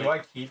 right?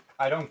 Like,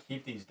 I don't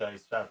keep these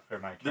dice after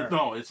my turn.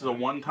 No, it's a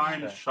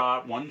one-time Okay.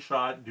 shot, one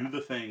shot, do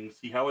the thing,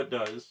 see how it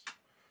does,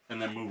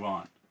 and then move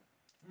on.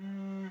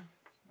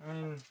 I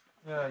mean,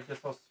 yeah, I guess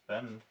I'll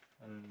spend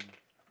and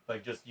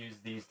like just use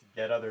these to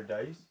get other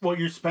dice. Well,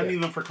 you're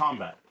spending them for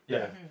combat.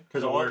 Yeah.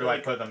 Because So where do I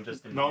put them?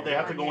 Just in No, here? they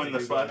have to go in the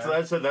slots.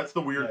 That's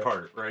the weird Yeah.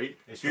 part, right?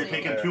 They So you're stay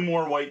taking there. 2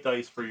 more white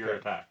dice for your Okay.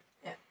 attack.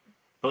 Yeah.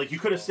 But like you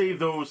could have saved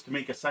those to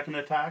make a second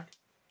attack.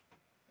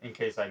 In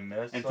case I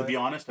miss. And to be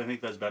honest, I think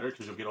that's better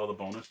because you'll get all the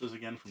bonuses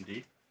again from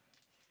D.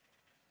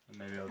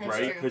 Maybe I'll That's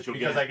Right? true. Because you'll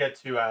because get I get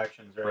 2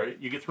 actions, right? right.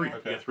 You get 3. Yeah.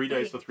 You get 3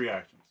 dice, so 3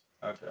 actions.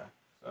 Okay.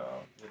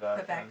 So do that.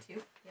 Put back then.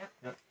 2.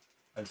 Yep.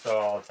 And so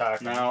I'll attack.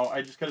 him. Now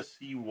I just gotta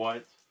see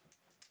what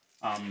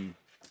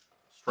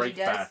strike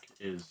does? back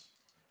is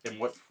and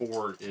what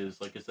 4 is.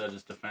 Like is that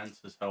his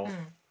defense, his health?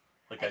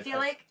 Like I feel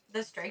like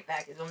the strike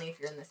back is only if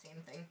you're in the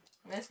same thing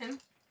as him.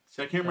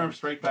 See, I can't remember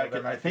strike No, back.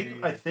 there I might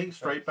think be-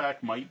 strike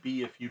back might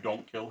be if you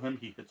don't kill him,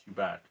 he hits you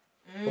back.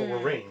 But we're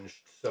ranged,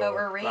 so But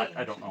we're ranged.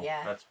 I don't know.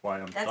 Yeah. That's why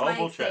I'm That's my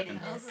double checking.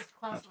 excitedness.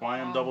 That's why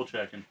I'm double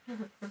checking.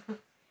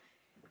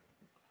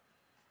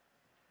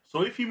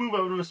 So if you move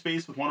out of a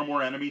space with 1 or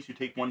more enemies, you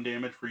take 1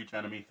 damage for each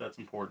enemy. That's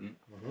important.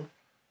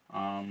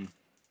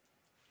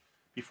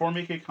 Before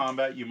making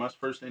combat, you must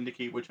first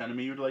indicate which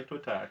enemy you would like to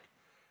attack.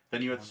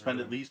 Then you have to spend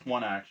at least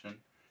 1 action.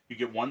 You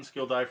get 1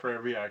 skill die for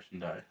every action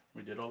die.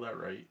 We did all that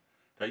right.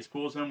 Dice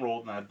pool is then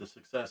rolled and add the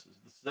successes.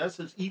 The success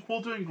is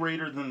equal to and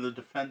greater than the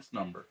defense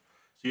number.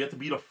 So you have to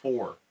beat a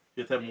 4.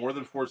 You have to have more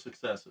than 4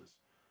 successes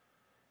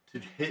to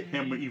hit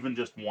him even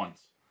just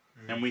once.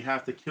 And we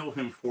have to kill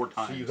him 4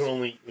 times.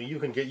 so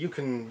you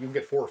can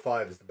get 4 or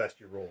 5 is the best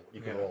you roll.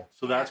 You can roll.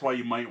 So that's why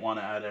you might want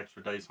to add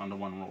extra dice onto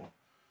 1 roll.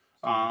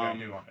 I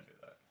do want to do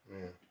that.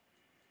 Yeah.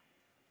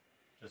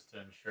 Just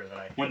to ensure that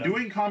I hit When him.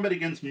 doing combat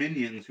against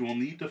minions, you will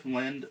need to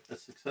land a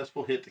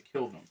successful hit to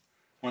kill them.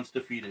 Once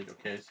defeated,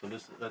 okay, so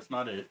that's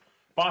not it.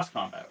 Boss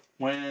combat.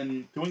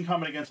 When doing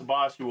combat against a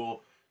boss, you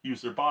will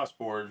use their boss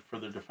board for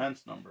their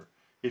defense number.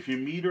 If you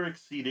meet or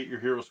exceed it, your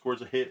hero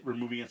scores a hit,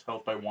 removing its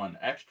health by 1.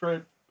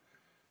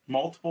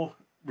 Multiple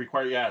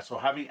require, so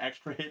having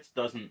extra hits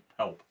doesn't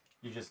help.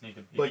 You just need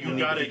to beat. But You need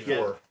gotta to beat get,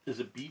 4. is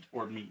it beat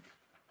or meet?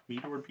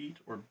 Meet or beat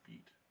or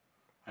beat?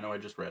 I know I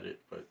just read it,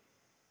 but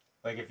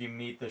like if you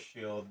meet the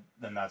shield,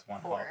 then that's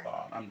 1 4. health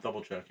off. I'm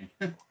double checking.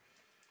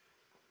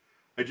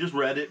 I just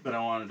read it, but I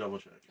want to double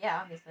check. Yeah,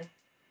 obviously.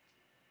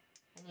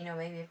 And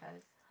maybe if I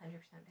was 100%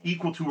 paid.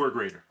 Equal to or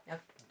greater.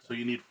 Yep. So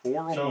you need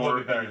 4 or So it more,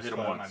 would be better and to you hit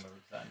split him my once.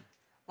 moves then.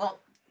 Well,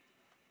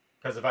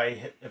 Because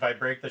if I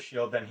break the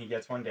shield, then he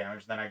gets 1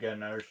 damage, then I get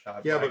another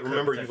shot. Yeah, I but could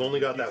remember, you've only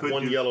got You that could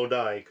 1 do- yellow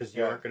die because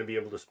you Yeah. aren't going to be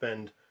able to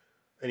spend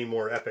any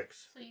more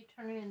epics. So you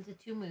turn it into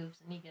 2 moves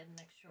and you get an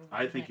extra one.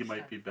 I think you next might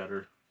time. be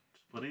better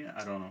splitting it.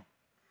 I don't know.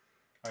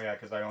 Oh yeah,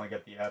 because I only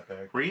get the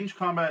epic. Range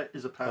combat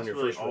is a On passive your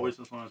ability first roll. always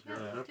as long as you're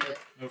Yeah, up. do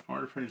it.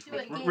 Harder to finish. Do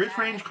it, Rich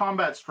yeah. range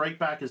combat strike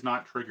back is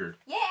not triggered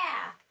yeah.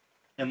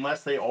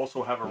 unless they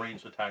also have a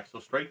ranged attack. So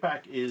strike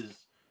back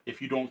is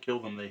if you don't kill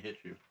them, they hit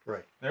you.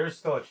 There's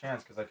still a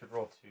chance because I could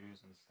roll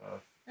 2s and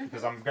stuff.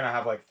 Because I'm gonna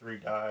have like 3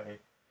 die.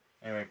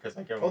 Anyway, because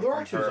I get Oh, one there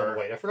are from 2s on her. the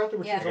way. I forgot there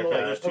were 2s Yeah. on the Okay,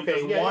 way. there's 2. Okay,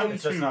 There's yeah, 1,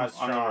 It's 2 just not on the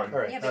strong. right.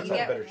 Alright, Yeah, but that's you a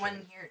better get 1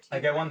 chance. here too. I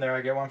get 1 there, I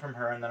get 1 from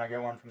her, and then I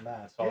get 1 from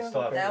that. So I'll Yeah,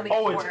 still have. that'll be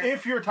Oh, 4. it's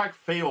if your attack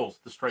fails,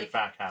 the strike If-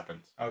 back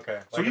happens.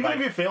 Okay. So like even if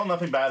if you fail,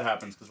 nothing bad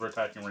happens because we're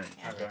attacking range.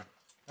 Yeah. Okay.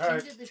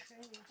 Alright. Into the trade.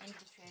 Into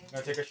trade. I'm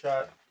gonna take a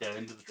shot. Yeah,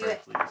 into the Do tray,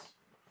 it. please.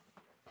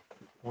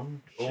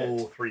 1,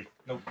 Shit. 3.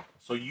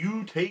 So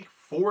you take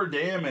 4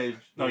 damage.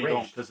 No, you don't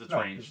Ranged. because it's No,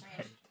 ranged.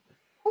 Range.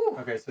 Whew.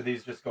 Okay, so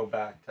these just go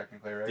back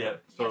technically, right? Yeah.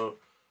 So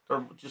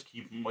or just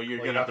keep them. Well, you're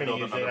Well, gonna have to you're not build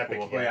gonna use another an epic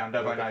pool. yet. Well, yeah, I'm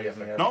definitely not Okay,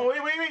 using yeah. it. No,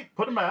 wait.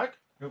 Put them back.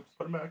 Oops.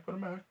 Put them back. Put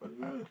them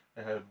back.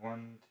 I had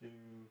 1, 2.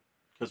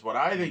 Because what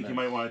I think you Nice.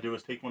 might want to do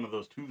is take one of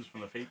those 2s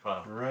from the fate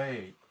pile.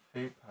 Right.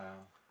 Fate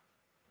pile.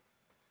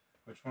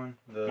 Which one?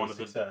 The One of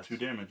the success. 2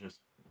 damages.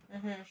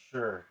 Mhm.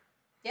 Sure.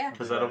 Yeah.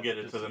 Because that'll get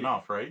it Just to the keep-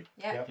 enough, right?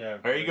 Yeah. Yep. Yeah.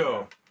 There you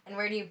go. And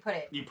where do you put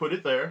it? You put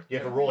it there. You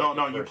have to roll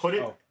No, it you first. put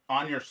it Oh.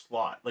 on your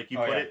slot. Like you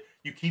Oh, put yeah. it.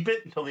 You keep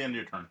it until the end of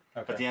your turn.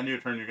 Okay. At the end of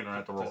your turn, you're gonna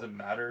have to roll. Does it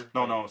matter?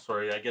 No,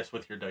 sorry. I guess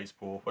with your dice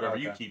pool, whatever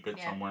you Okay. keep it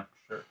Yeah. somewhere.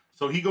 Sure.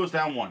 So he goes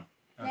down 1.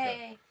 Okay.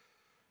 Hey.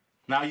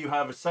 Now you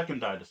have a second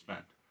die to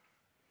spend.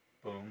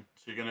 Boom.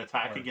 So you're gonna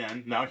attack Right.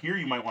 again. Now here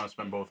you might want to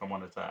spend both on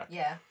 1 attack.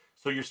 Yeah.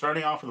 So you're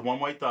starting off with 1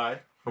 white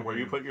die for where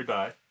you Mhm. put your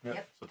die.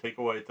 Yep. So take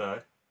a white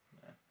die,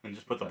 Yeah. and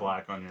just put the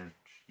black on your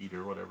sheet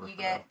or whatever. You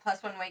for get now.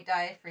 +1 white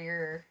die for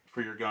your.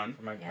 for your gun,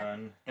 For my Yeah.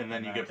 gun. and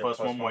then you I get plus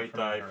 1 white from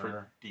die her.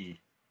 for D.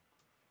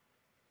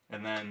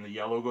 And then the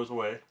yellow goes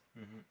away,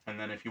 Mhm. and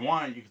then if you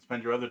want, you can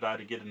spend your other die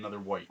to get another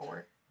white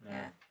 4.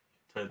 Yeah.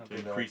 to I'll do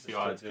that increase the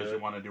just to odds do because you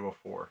it. want to do a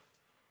 4.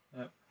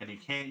 Yep. And you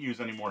can't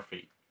use any more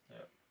fate.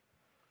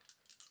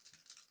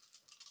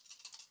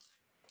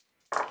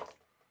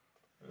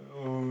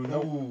 Oh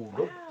no. Ooh,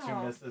 nope. 2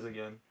 misses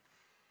again.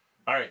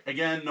 All right,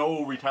 again,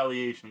 no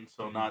retaliation,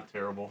 so not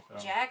terrible. So,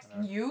 Jack's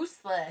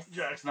useless.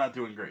 Jack's not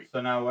doing great.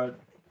 So now what?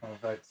 Oh,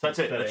 So that's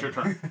it. That's your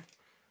turn.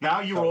 Now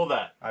you So- roll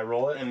that, I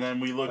roll it. and then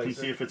we look and Place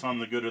see it. if it's on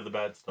the good or the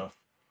bad stuff.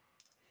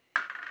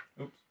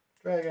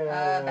 Dragon.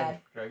 Bad.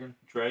 Dragon.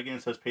 Dragon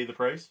says pay the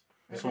price.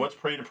 So what's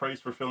pay the price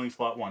for filling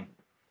slot 1?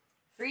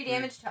 3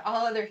 damage to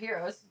all other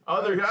heroes.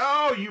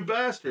 Oh, you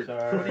bastard!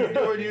 Sorry. What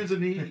are you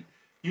doing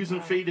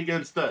using fate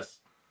against us?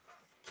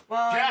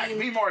 Well, Jack, I mean,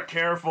 be more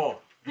careful.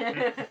 you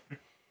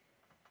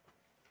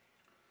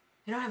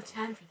don't have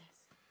time for this.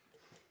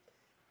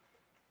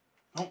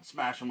 Don't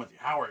smash him with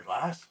your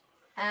hourglass.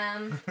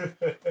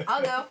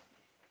 I'll go.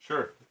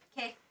 Sure.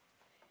 Okay.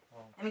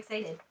 I'm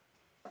excited.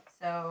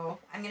 So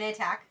I'm gonna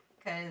attack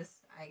because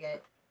I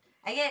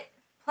get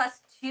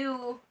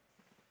 +2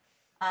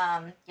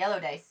 yellow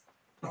dice.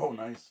 Oh,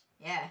 nice.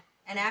 Yeah.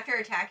 And after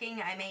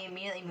attacking, I may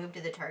immediately move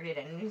to the target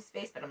enemy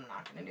space, but I'm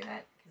not gonna do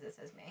that because it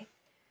says may.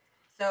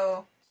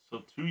 So So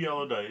 2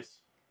 yellow dice,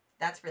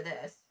 that's for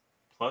this.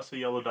 plus a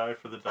yellow die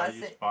for the die Plus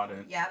you it- spot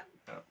in. Yep.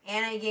 Yep.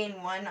 And I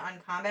gain 1 on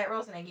combat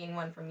rolls, and I gain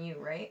 1 from you,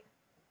 right?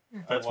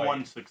 That's White.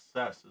 1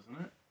 success,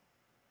 isn't it?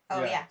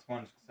 Oh yeah. It's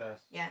 1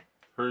 success.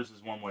 Hers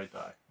is 1 white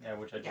die. Yeah,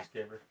 which I just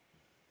gave her.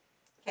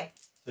 'Kay.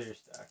 So you're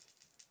stacked.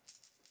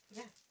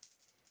 Yeah.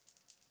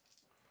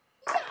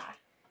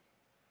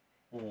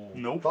 Ooh.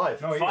 Nope.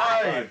 5. No, you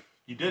 5!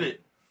 You did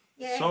it.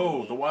 Yay.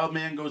 So, the wild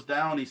man goes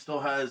down. He still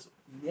has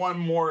 1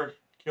 more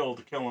kill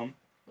to kill him.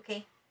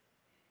 Okay.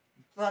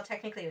 Well,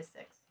 technically it was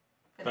 6.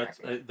 For the That's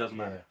record. It doesn't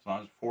matter. As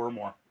long as 4 or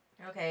more.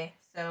 Okay,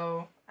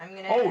 so I'm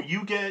gonna. Oh,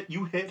 you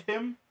hit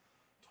him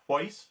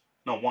twice?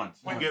 No, once.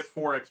 Once. You get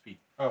 4 XP.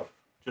 Oh.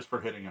 Just for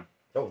hitting him.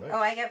 Oh, nice. Oh,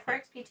 I get 4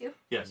 XP too.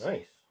 Yes.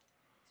 Nice.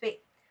 Sweet.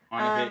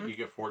 On a hit, Um, you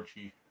get 4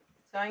 chi.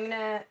 So I'm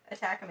gonna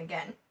attack him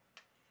again.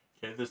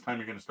 Okay, this time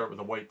you're going to start with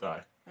a white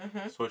die.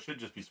 Mm-hmm. So it should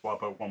just be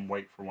swap out 1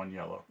 white for 1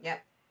 yellow.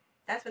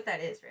 That's what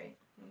that is, right?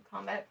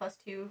 Combat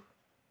 +2.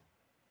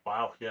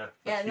 Wow, yeah. Yeah,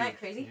 That's isn't that huge.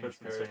 crazy? That's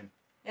Huge insane.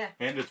 Yeah.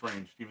 And it's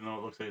ranged, even though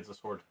it looks like it's a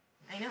sword.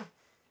 I know.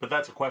 But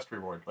that's a quest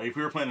reward. Like, if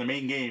we were playing the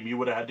main game, you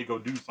would have had to go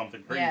do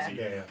something crazy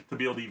Yeah. to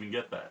be able to even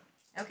get that.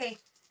 Okay,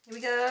 here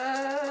we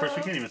go. Of course,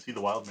 we can't even see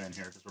the wild man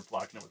here because we're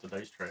blocking it with the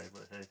dice tray,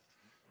 but hey.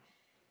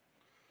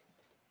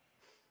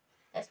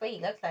 That's what he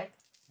looks like.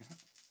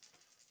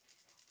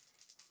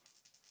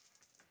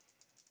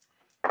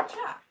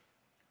 Cha.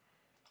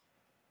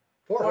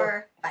 4.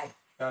 4, 5.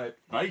 Got it.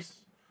 Nice.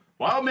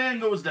 Wild man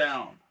goes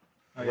down.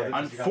 Oh, yeah,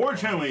 because you got the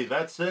Unfortunately,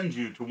 that sends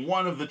you to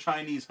one of the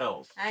Chinese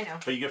hells. I know.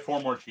 But you get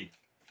 4 more chi.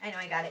 I know.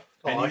 I got it.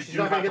 And Oh, you she's do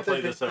not have gonna to get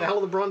play the this out. hell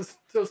of the bronze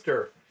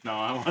toaster. No,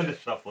 I wanted to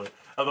shuffle it.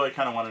 Although I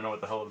kind of want to know what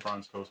the hell the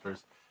bronze toaster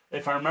is.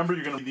 If I remember,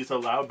 you're going to read these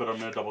out loud, but I'm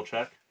going to double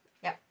check.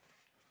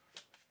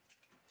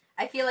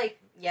 I feel like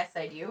yes,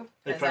 I do.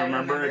 'Cause If I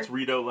remember, it's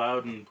read out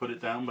loud and put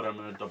it down, but I'm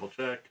going to double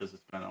check because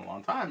it's been a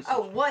long time.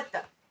 Oh, what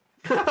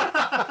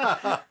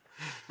the?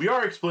 We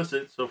are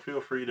explicit, so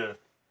feel free to...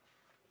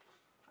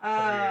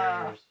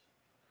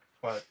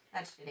 What?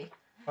 That's shitty.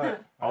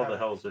 What? All the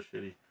hells are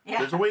shitty. Yeah,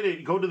 There's a way to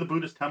go to the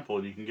Buddhist temple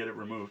and you can get it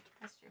removed.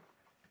 that's true.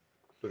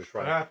 Buddhist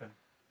What shrine. happened?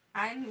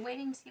 I'm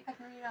waiting to see if I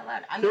can read it out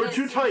loud. I'm There are gonna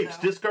 2 assume types,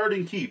 so. discard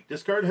and keep.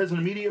 Discard has an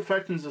immediate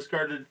effect and is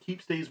discarded.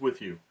 Keep stays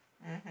with you.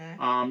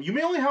 Mm-hmm. You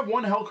may only have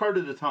 1 hell card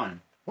at a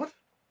time.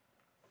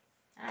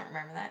 I don't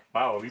remember that.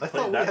 Wow, we I played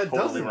thought we that had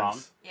totally dozens. wrong.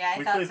 Yeah, I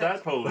We thought played so.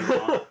 that totally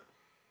wrong.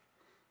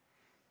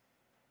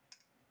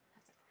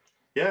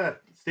 Yeah,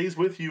 it stays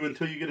with you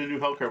until you get a new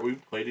hell card. We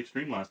played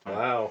Extreme last time.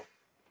 Wow.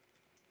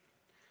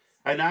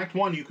 In Act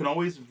 1, you can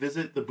always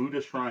visit the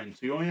Buddha shrine,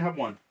 so you only have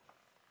 1.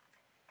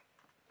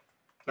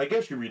 I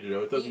guess you read it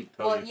out. It doesn't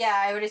tell Well, you.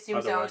 yeah, I would assume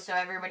Otherwise. so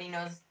everybody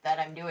knows that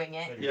I'm doing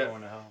it. That Yeah. you're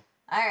going to hell.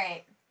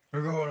 Alright.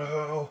 We're going to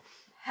hell.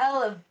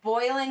 Hell of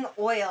boiling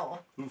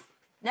oil. Oof.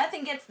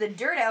 Nothing gets the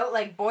dirt out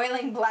like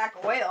boiling black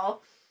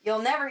oil.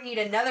 You'll never eat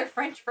another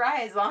French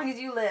fry as long as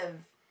you live.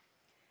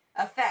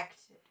 Effect.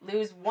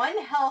 Lose 1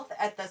 health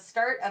at the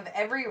start of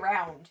every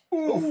round.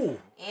 Ooh.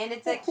 And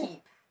it's a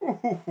keep.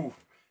 Ooh.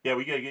 Yeah,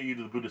 we gotta get you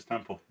to the Buddhist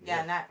temple.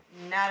 Yeah, not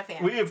a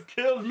fan. We have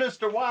killed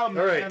Mr.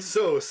 Wildman. All right,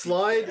 so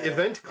slide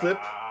event clip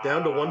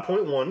down to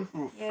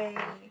 1.1. Yay.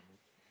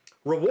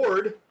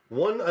 Reward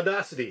 1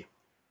 audacity.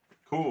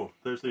 Cool.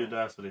 There's the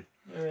audacity.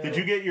 Did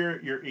you get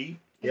your 8?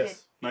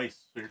 Yes. Nice.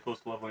 So you're close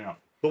to leveling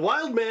up. The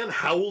wild man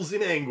howls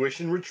in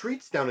anguish and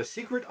retreats down a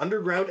secret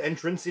underground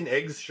entrance in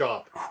Egg's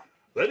shop.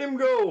 Let him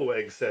go,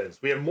 Egg says.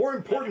 We have more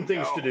important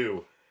things to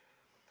do.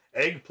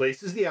 Egg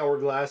places the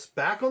hourglass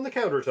back on the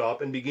countertop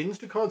and begins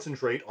to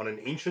concentrate on an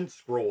ancient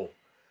scroll.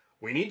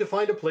 We need to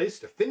find a place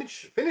to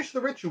finish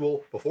the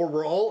ritual before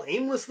we're all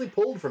aimlessly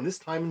pulled from this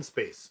time and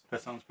space.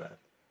 That sounds bad.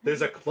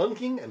 There's a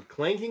clunking and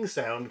clanking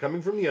sound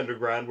coming from the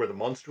underground where the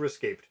monster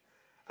escaped.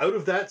 Out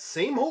of that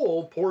same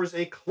hole pours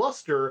a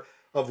cluster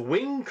of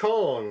Wing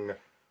Kong.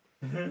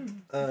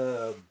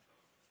 Where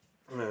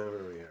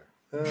are we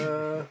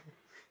here?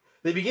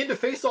 They begin to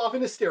face off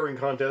in a staring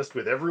contest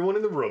with everyone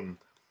in the room.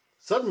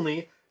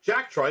 Suddenly,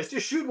 Jack tries to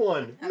shoot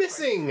one,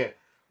 missing,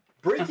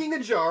 breaking a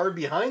jar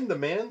behind the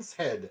man's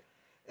head.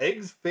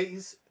 Egg's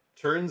face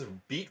turns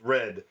beet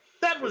red.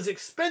 That was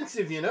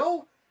expensive, you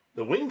know?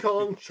 The Wing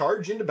Kong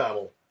charge into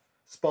battle.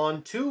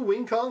 Spawn 2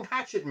 Wing Kong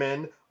Hatchet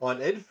Men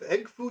on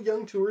Egg Foo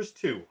Young Tours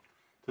 2.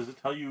 Does it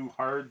tell you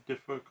hard,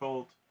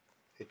 difficult?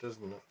 It does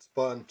not.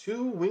 Spawn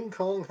 2 Wing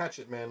Kong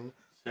Hatchet Men.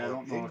 See, I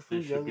don't know if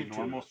they should be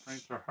normal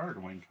strength or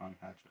hard Wing Kong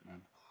Hatchet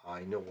Men.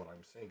 I know what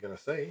I'm gonna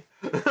say.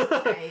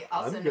 I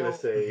also I'm gonna know-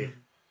 say.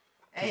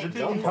 Hey, It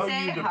didn't tell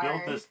you to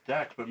hard. build this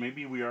deck, but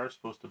maybe we are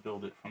supposed to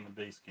build it from the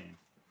base game.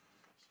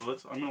 So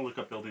I'm gonna look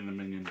up building the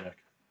minion deck.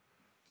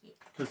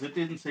 Because it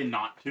didn't say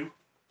not to.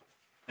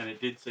 And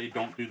it did say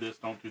don't do this,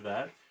 don't do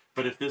that.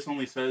 But if this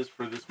only says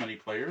for this many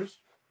players,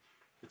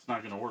 it's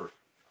not gonna work.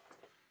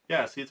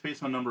 Yeah, see, it's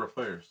based on number of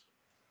players.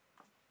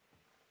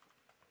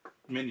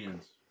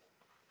 Minions.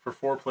 For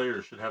 4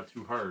 players should have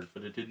 2 hard,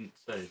 but it didn't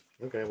say.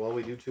 Okay, well,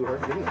 we do 2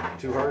 hard. Give it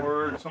 2 hard.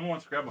 Or someone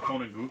wants to grab a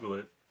phone and Google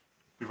it.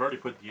 We've already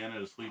put Deanna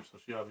to sleep, so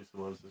she obviously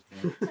loves this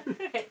game.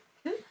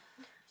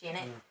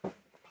 Janet.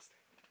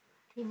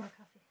 Need more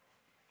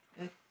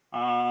coffee.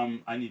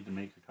 I need to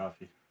make a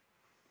coffee.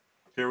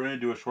 Okay, we're going to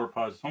do a short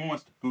pause. Someone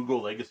wants to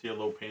Google Legacy of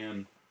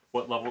Lopan,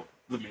 what level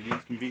the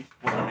minions can be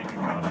while they're making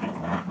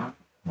coffee.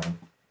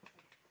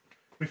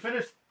 We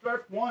finished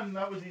Dark 1.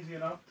 That was easy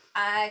enough.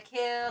 I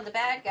killed the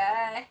bad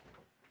guy.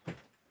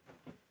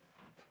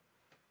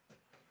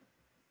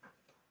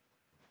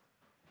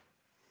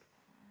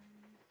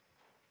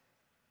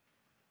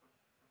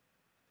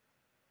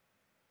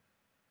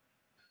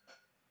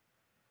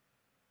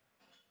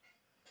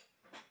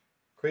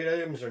 Crate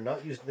items are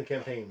not used in the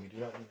campaign. You do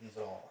not need these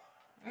at all.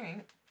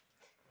 Alright.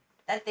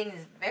 That thing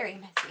is very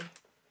messy.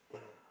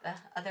 The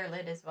other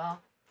lid as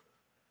well.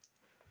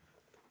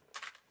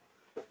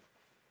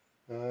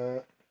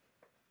 The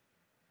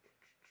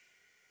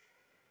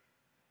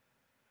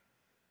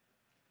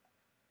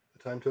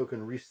time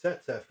token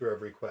resets after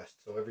every quest,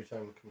 so every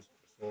time it comes.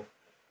 So,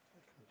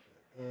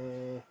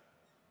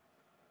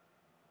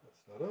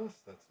 that's not us.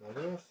 That's not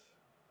us.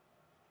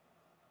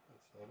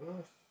 That's not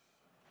us.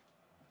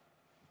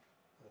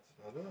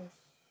 That's not us.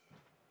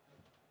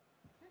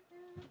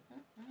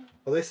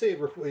 Well, they say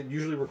it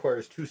usually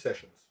requires 2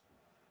 sessions.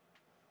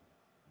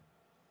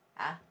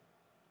 Ah.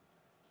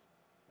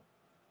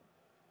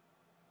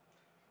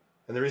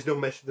 And there is no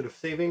method of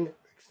saving.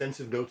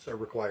 Extensive notes are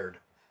required.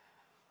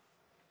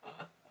 Yeah,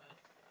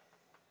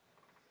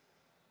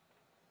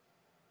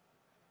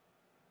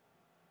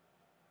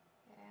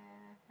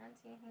 I don't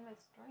see anything but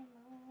story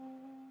mode.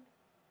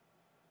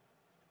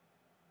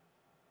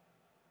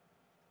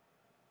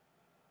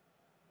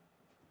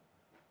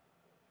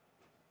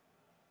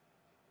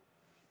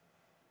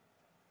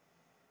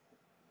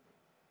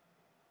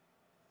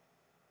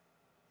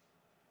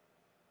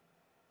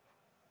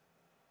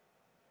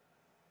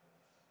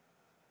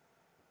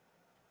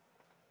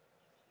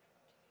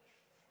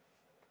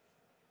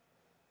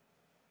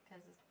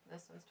 Because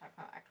this one's talking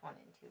about Act 1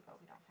 and 2, but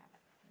we don't have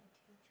Act 1 and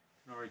 2.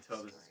 I can already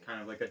tell this is kind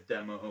of like a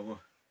demo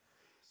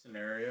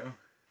scenario.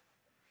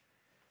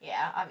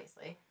 Yeah,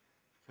 obviously.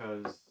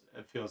 Because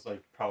it feels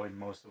like probably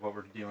most of what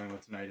we're dealing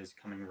with tonight is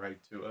coming right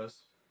to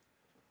us.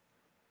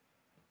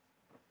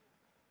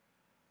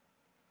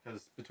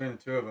 Because between the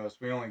 2 of us,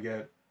 we only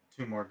get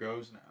 2 more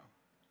goes now.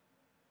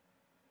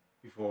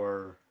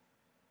 Before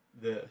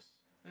this.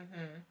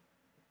 Mm-hmm.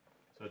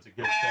 So it's a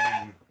good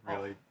thing,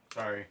 really,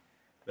 sorry,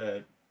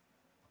 that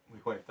we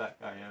wiped that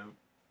guy out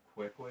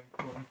quickly,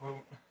 quote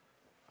unquote.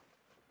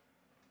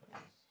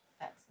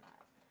 That's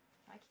not.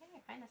 Why can't I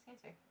find this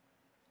answer?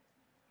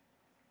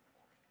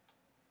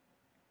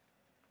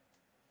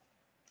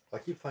 I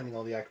keep finding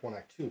all the Act 1,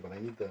 Act 2, but I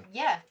need the...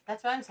 Yeah,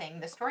 that's what I'm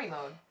saying. The story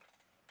mode.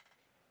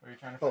 What are you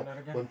trying to Oh, find out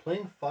again? when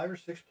playing 5 or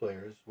 6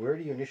 players, where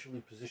do you initially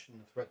position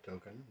the threat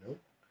token?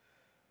 Nope.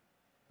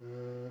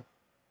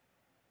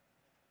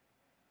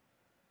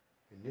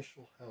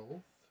 Initial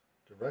health,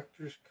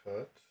 director's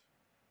cut.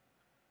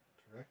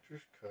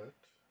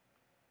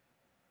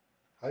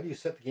 How do you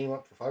set the game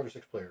up for 5 or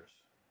 6 players?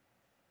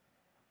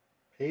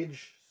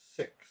 Page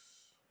 6.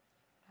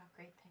 Oh,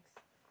 great,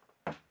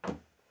 thanks.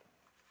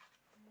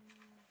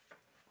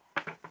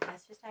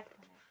 That's just Act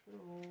 1, Act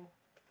 2.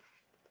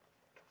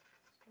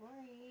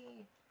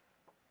 Story.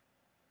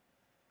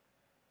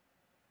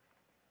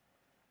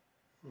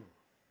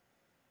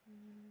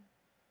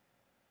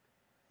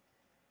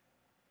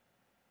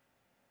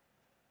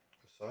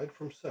 Aside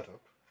from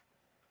setup,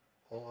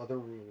 all other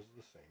rules are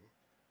the same.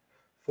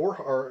 4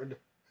 hard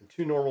and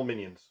 2 normal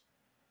minions.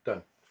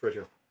 Done. It's right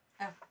here.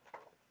 Oh.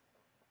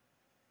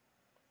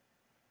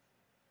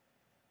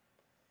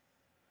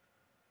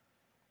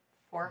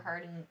 Four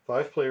hard and...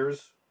 5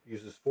 players,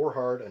 uses 4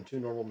 hard and 2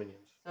 normal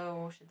minions.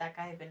 So, should that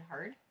guy have been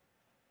hard?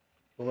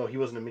 Well, no, he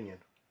wasn't a minion.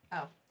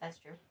 Oh, that's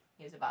true.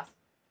 He was a boss.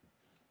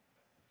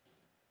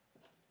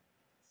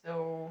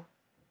 So...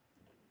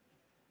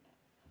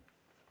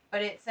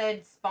 But it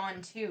said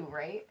spawn 2,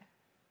 right?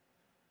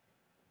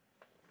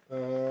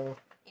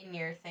 In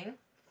your thing?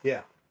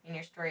 Yeah. In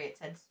your story it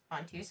said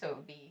spawn 2, so it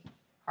would be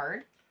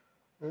hard?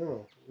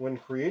 Oh. When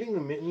creating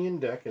a minion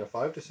deck in a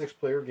 5 to 6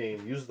 player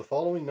game, use the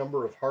following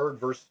number of hard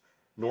versus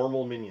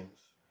normal minions.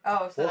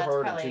 Oh, so 4 that's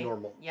hard probably... and 2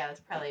 normal. Yeah, that's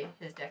probably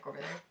his deck over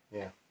there.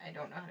 Yeah. I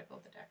don't know how to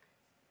build the deck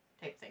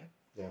type thing.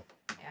 Yeah.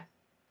 Yeah.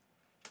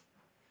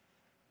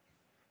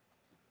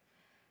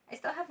 I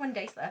still have 1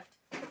 dice left.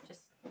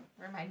 Just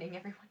reminding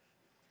everyone.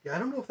 Yeah, I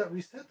don't know if that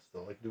resets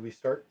though. Like, do we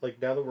start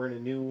like now that we're in a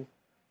new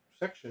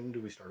section? Do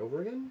we start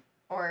over again?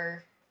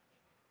 Or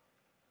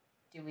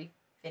do we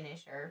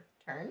finish our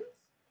turns?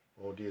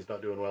 Oh, Dia's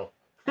not doing well.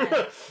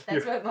 That's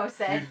You- what Mo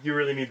said. You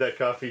really need that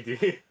coffee, Dia.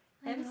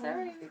 I I'm know,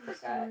 sorry, we I'm forgot.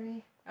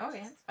 sorry. Oh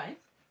yeah, it's fine.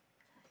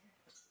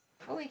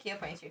 Holy key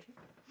points your turn.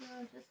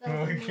 No, just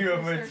Wake after you up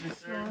we when start you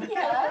start. snoring.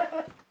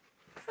 Yeah.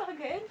 It's all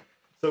good.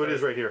 So it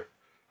is right here.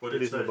 What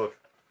It is in the book.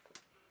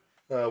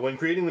 When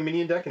creating the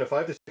minion deck in a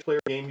 5 to 6 player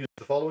game, use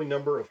the following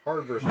number of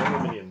hard versus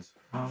normal minions: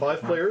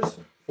 5 players,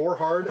 4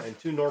 hard, and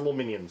 2 normal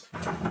minions.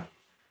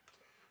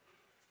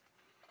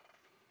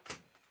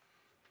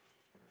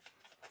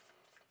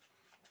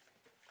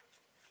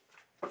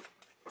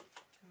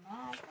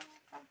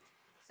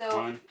 So,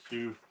 1,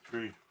 2,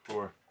 3,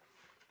 4.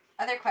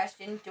 other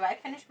question: do I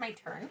finish my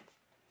turn?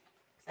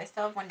 Because I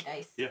still have 1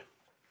 dice. Yeah.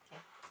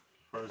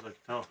 As far as I can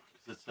tell,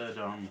 because it said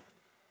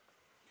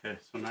Okay,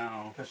 so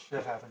now Because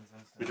shit happens we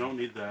instantly. don't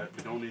need that.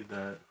 We don't need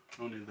that. We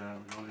don't need that.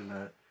 We don't need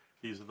that.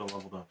 These are the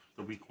leveled up,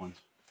 the weak ones.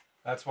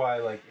 That's why,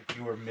 like, if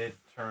you were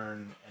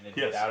mid-turn and it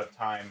hit Yes. out of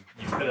time,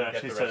 you It wouldn't get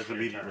actually the says rest of your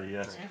immediately. turn.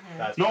 Yes. Mhm.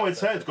 That's No, what it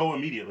says go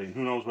immediately.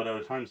 Who knows what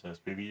out of time says?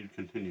 Maybe you'd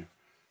continue.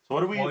 So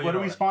what are we? Well, you what are know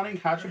we what I spawning?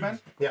 Hatchetmen.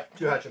 Yeah,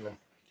 2 hatchetmen.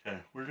 Okay,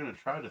 we're gonna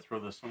try to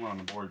throw this somewhere on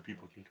the board.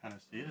 People can kind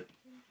of see it.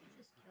 Didn't you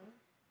just kill it?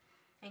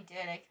 I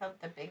did. I killed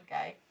the big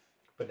guy.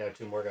 But now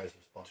 2 more guys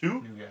have spawned.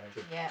 2. New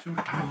guys. Yeah. 2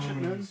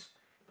 hatchetmen.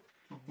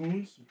 2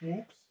 goons.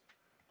 Mooks.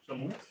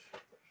 Shamooks.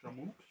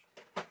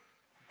 Shamooks.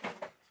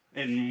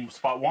 In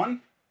spot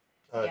 1.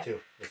 Yeah.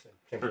 2. The same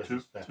Or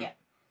places. 2. Yeah.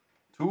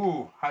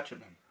 2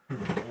 hatchetmen.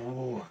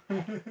 Ooh.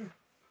 That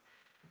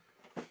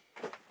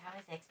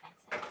was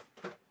expensive.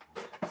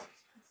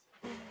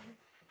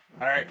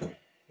 All right.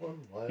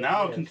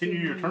 Now continue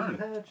your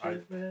turn.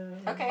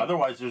 Okay.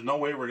 Otherwise, there's no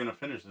way we're gonna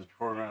finish this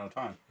before we run out of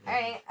time.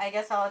 Alright, I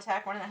guess I'll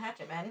attack one of the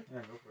hatchet men. Yeah,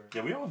 go for it.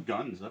 Yeah, we all have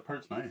guns. That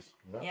part's nice.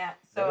 Yeah,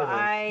 so Better than-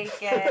 I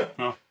get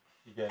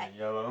You get a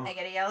yellow. I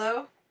get a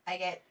yellow, I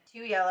get 2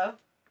 yellow,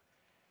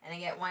 and I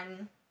get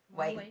 1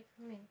 white. Away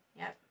from me.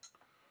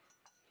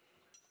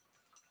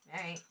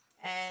 Alright,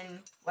 and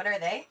what are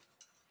they?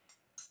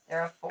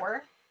 They're a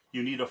 4.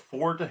 You need a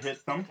 4 to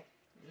hit them.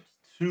 It's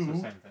the 2.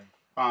 same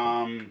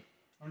thing.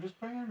 I'm just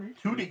playing on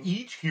reach. 2 to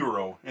each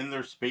hero in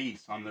their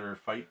space on their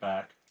fight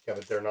back. Yeah,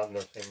 but they're not in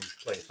the same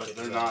place. But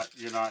they're not.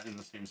 You're not in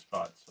the same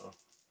spot. So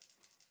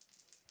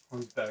All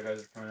these bad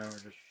guys are coming out. We're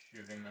just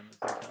shooting them as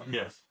they come.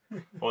 yes.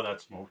 Oh,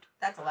 that's smoked.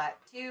 That's a lot.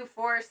 2,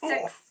 4, 6.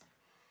 Oh.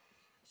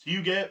 So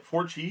you get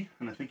 4 chi,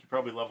 and I think you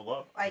probably level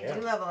up. I Yeah.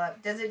 do level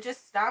up. Does it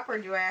just stop or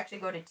do I actually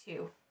go to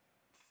 2?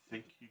 I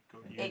think you go.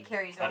 It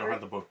carries I don't over.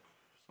 have the book.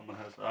 Someone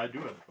has. I do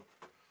have the book.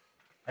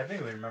 I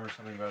think we remember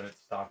something about it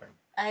stopping.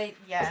 I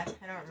don't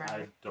remember.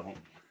 I don't.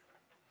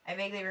 I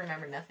vaguely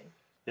remember nothing.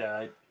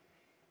 Yeah.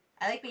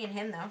 I like being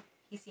him though.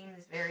 He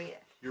seems very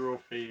Hero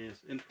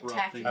phase interrupting.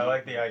 Attacking. I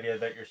like the idea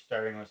that you're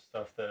starting with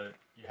stuff that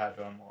you had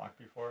to unlock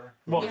before.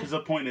 Well, Yeah. because the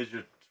point is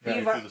you're figuring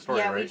You've- through the story,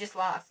 yeah, right? we just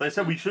lost. So I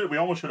said we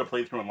almost should have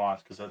played through and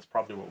lost because that's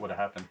probably what would have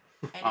happened.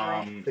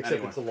 Anyway. Except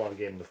Anyway. it's a long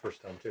game the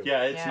first time, too.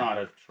 Yeah, it's Yeah. not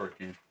a short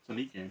game. It's a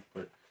neat game,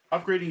 but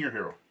upgrading your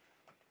hero.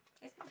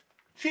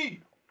 Chi.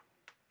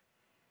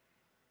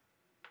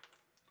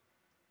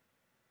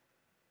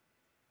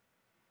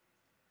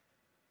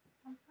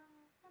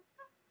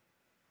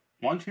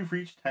 Once you've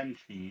reached 10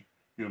 chi,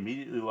 you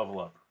immediately level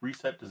up.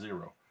 Reset to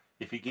 0.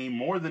 If you gain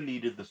more than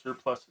needed, the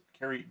surplus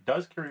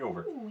does carry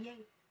over. Ooh, yay.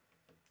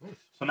 Nice.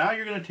 So now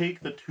you're going to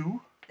take the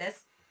 2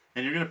 This.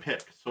 and you're going to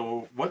pick.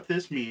 So what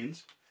this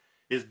means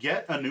is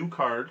get a new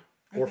card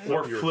Or Mhm.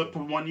 or flip, flip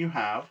one you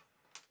have,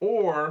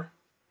 or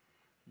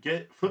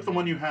flip the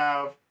one you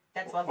have.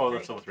 That's level 3.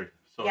 That's level 3.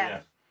 So Yeah. yeah.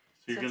 So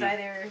So you're it's gonna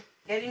either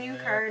get a new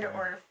Yeah, card okay.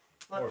 or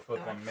flip. Or flip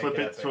the one. one. Make flip it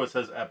it so epic. it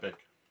says epic.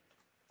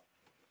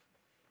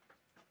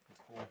 That's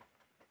cool.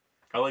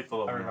 I like the I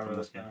level remember in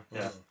this this game. now.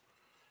 Yeah. Mhm.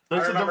 I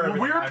This is remember the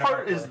everything. weird I know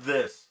part how is to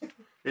this.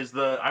 Is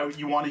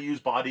you want to use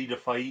body to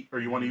fight, or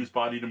you want to use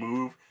body to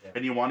move, Yeah.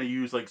 and you want to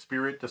use like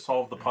spirit to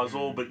solve the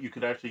puzzle, Mhm. but you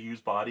could actually use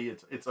body.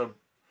 It's a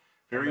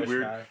very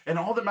weird. Mishmash. And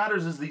all that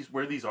matters is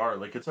where these are.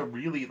 Like it's a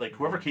really like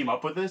whoever came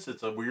up with this,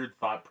 it's a weird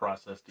thought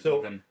process to So-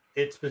 even.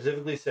 It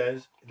specifically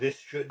says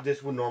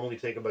this would normally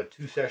take about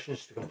 2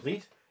 sessions to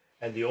complete,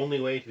 and the only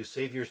way to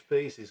save your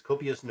space is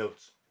copious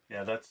notes.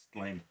 Yeah, that's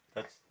lame.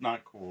 That's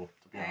not cool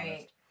to be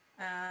honest.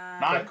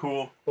 Alright. Not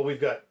cool. But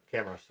we've got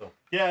cameras, so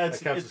Yeah, it's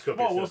That counts it's as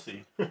well, copious we'll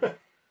see.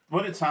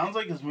 What it sounds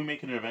like is we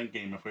make an event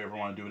game if we ever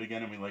want to do it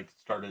again, and we like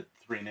start at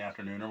 3 in the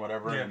afternoon or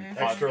whatever. Yeah. And Mhm.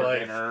 pause extra for life.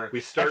 dinner.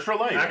 We start Extra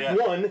life. Act Yeah.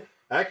 1,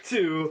 Act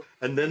 2,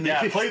 and then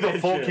Yeah, play the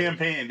full expansion.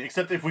 campaign.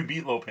 Except if we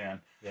beat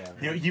Lopan, Yeah.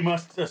 you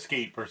must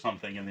escape or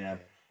something in the end.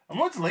 And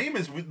what's lame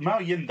is Mao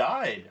Yin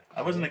died.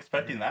 I wasn't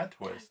expecting that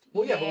twist.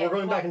 Well, yeah, but we're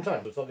going back well, in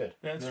time, so it's all good.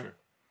 Yeah, that's Yeah. true.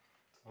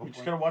 We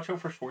just gotta watch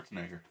out for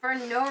Schwarzenegger. For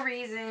no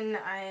reason,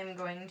 I am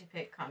going to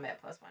pick combat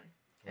 +1.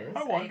 'Cause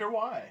I wonder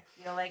why.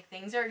 feel like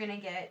things are gonna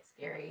get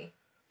scary.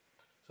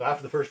 So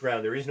after the first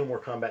round, there is no more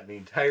combat in the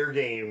entire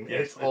game. Yeah,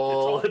 it's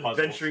all puzzles.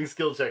 adventuring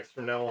skill checks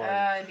from now on.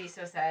 I'd be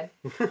so sad.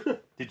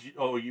 Did you?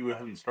 Oh, you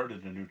haven't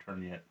started a new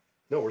turn yet.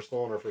 No, we're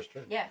still on our first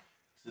turn. Yeah.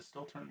 Is it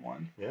still turn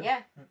 1?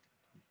 Yeah. So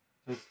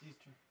it's these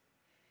two.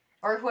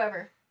 Or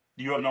whoever.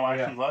 You have no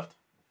actions left?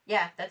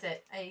 Yeah, that's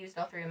it. I used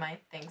all 3 of my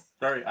things.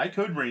 Sorry, I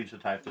could range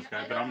attack this guy,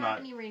 I but don't I'm have not.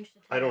 any ranged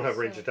attacks, I don't have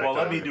ranged so- attack. Well,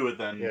 let me either. do it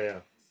then. Yeah.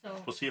 So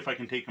We'll see if I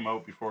can take him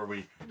out before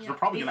we. Because Yeah. we're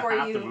probably going Before to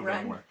have to you move run.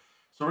 anywhere.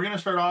 So we're going to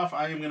start off.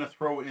 I am going to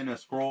throw in a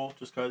scroll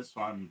just because.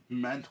 So I'm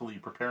mentally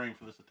preparing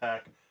for this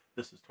attack.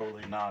 This is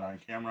totally not on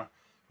camera,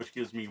 which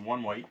gives me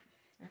 1 white.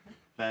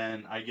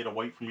 Then I get a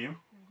white from you.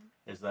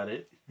 Is that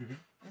it?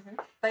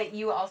 But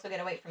you also get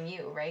a weight from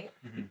you, right?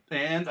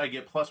 And I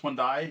get +1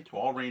 die to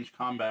all ranged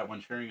combat when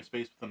sharing a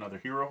space with another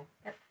hero.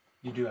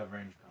 You do have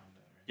range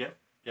combat, right?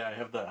 Yeah, I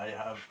have that. I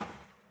have.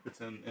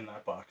 It's in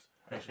that box.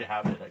 I actually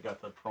have it. I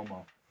got the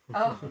promo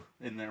Oh.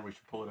 in there. We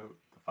should pull it out.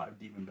 The 5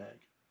 demon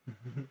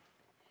bag.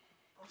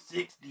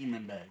 6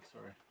 demon bags.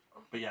 Sorry,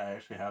 but yeah, I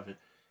actually have it.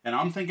 And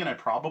I'm thinking I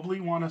probably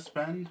want to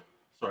spend.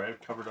 Sorry, I've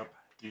covered up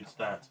dude's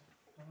stats.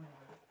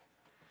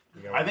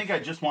 I think I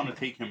just want to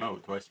take him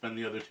out. Do I spend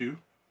the other 2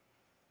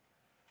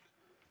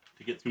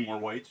 to get 2 more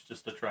whites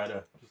just to try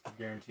to? Just to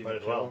guarantee Might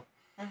the as well.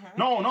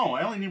 No,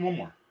 I only need 1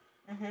 more.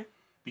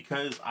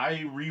 Because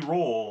I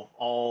re-roll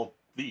all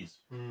these.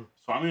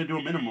 So I'm going to do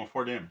a minimum of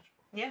 4 damage.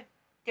 Yeah.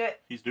 Do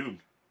it. He's doomed.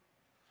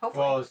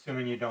 Hopefully. Well,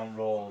 assuming you don't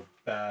roll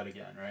bad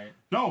again, right?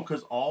 No,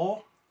 because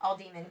all all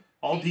demon.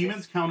 faces.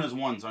 demons count as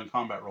 1s on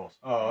combat rolls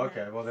Oh,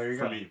 okay. Well, there you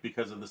for go. me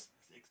because of this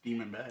 6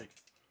 demon bag.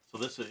 So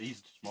this is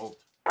he's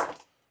smoked.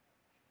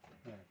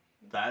 Yeah.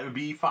 That would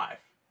be 5.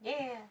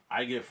 Yeah.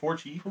 I get 4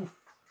 chi, Good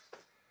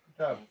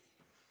job.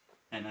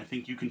 and I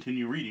think you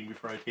continue reading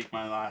before I take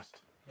my last.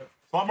 Yep.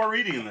 There's a lot more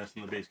reading in this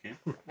in the base game.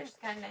 Which is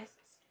kind of nice.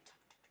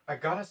 I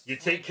gotta. You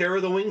take care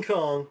of the Wing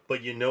Kong,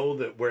 but you know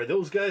that where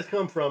those guys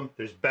come from,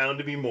 there's bound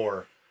to be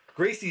more.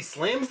 Gracie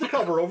slams the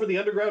cover over the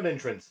underground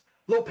entrance.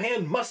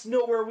 Lopan must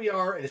know where we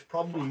are and is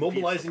probably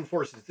mobilizing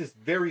forces this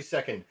very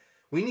second.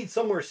 We need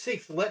somewhere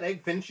safe to let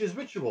Egg finish his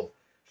ritual.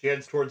 She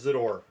heads towards the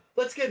door.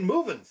 Let's get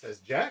moving, says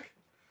Jack.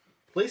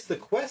 Place the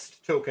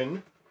quest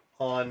token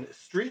on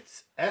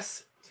streets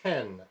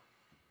S10.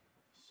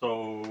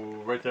 So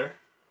right there.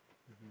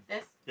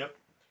 This. Yep.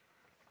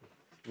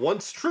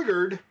 Once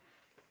triggered,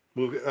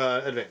 move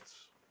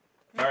advance.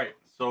 All right.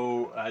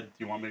 So do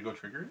you want me to go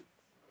trigger it?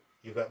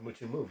 You've got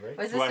to move, right?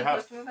 Was Do this I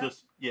have supposed to move up?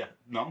 this? Yeah.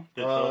 No.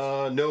 Did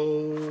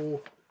those-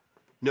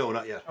 No,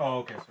 not yet. Oh,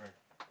 okay. Sorry.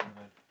 My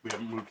bad. we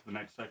haven't moved to the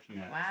next section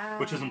yet, Wow.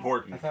 which is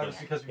important I thought it was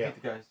because because we Yeah.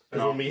 beat the guys. Because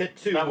No, when we hit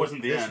 2, that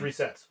wasn't the this end.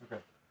 resets.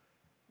 Okay.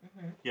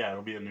 yeah,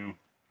 it'll be a new.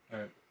 All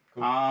right.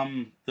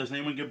 Cool. Does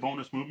anyone get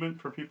bonus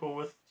movement for people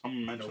with?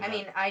 Someone mentioned I that.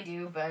 mean, I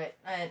do, but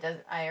it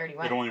doesn't. I already It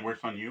went. only works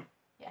on you?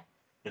 Yeah.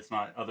 It's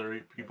not other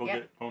people Yep.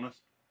 get bonus?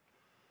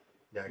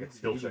 Yeah, I got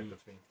skill check.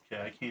 That's me.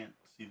 Okay, I can't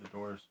see the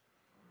doors.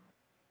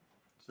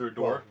 Is there a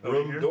door? Well, out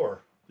of room here?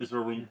 door. Is there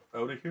a room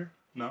out of here?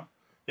 No?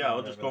 Yeah, No,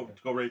 I'll no, just no,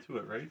 go right to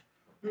it, right?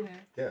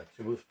 Yeah,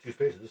 to move 2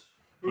 spaces.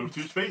 Move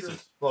 2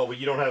 spaces. Well, but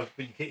you don't have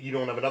you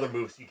don't have another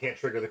move, so you can't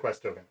trigger the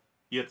quest token.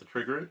 You have to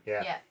trigger it?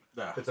 Yeah. Yeah.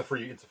 Yeah. It's a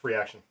free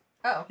action.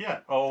 Oh. Yeah.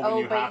 Oh, when Oh,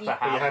 you but have you- to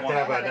But you have have one. to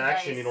have Have an a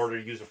action dice. in order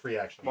to use a free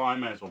action. Well, I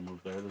might as well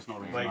move there. There's no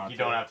reason not Like you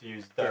to. don't have to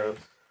use Fair those.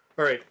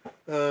 All right.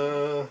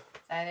 It's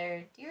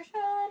either do or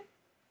Sean.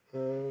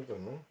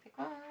 Don't know. Pick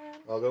one.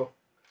 I'll go.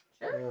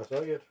 Sure.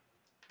 So I get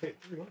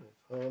 3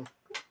 lines.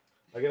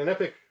 I get an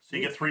epic. So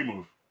you get 3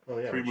 move. Oh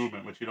yeah. 3 which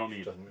movement, which you don't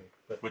need. doesn't make.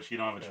 But Which you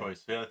don't have a Yeah.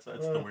 choice. Yeah, that's the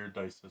Well, weird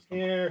dice system.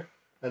 here,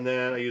 and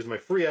then I use my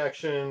free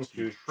action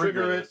to You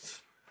trigger trigger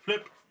it.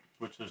 Flip,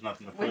 which there's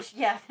nothing to flip. Which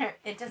it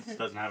It doesn't.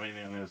 doesn't have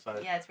anything on the other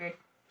side. Yeah, it's weird.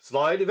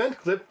 Slide event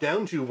clip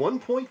down to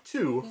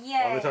 1.2 on the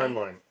Yay.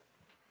 timeline.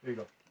 There you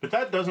go. But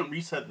that doesn't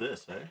reset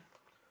this, eh?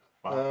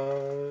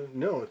 Wow.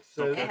 No, it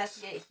says. It has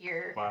to get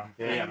here. Wow.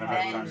 Yeah, Yeah, and that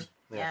then, makes sense.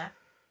 yeah.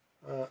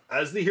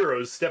 As the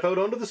heroes step out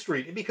onto the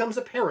street, it becomes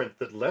apparent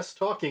that less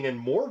talking and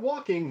more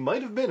walking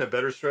might have been a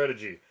better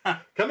strategy.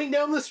 Coming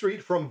down the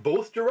street from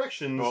both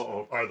directions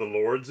Uh-oh. are the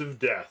Lords of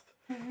Death.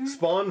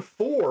 Spawn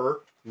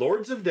 4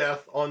 Lords of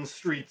Death on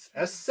streets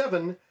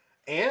S7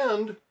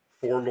 and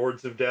 4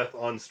 Lords of Death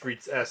on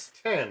streets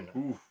S10.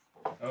 Oof.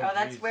 Oh,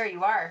 that's geez. where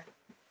you are.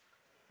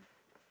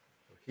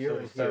 Here So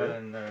and 7 here.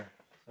 in there.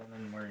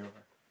 7 where you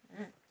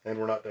were. And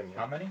we're not done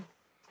How yet. many?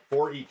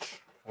 4 each.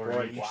 Four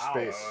Four on each. each Wow.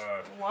 space.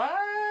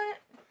 What?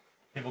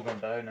 People gonna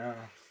die now.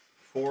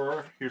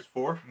 4. Here's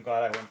 4. I'm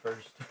glad I went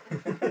first.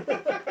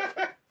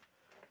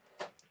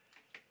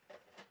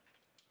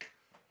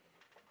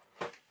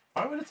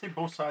 Why would it say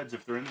both sides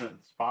if they're in the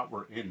spot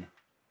we're in?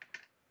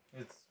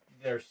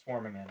 They're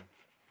swarming in.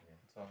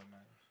 That's all that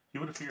matters. You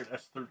would have figured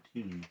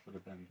S13 would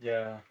have been.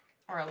 Yeah.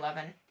 Or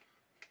 11.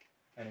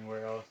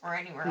 Anywhere else. Or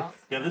anywhere else.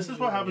 Yeah, this is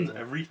what happens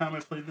every time I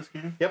play this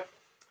game. Yep.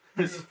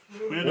 We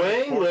had to Wang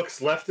record-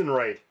 looks left and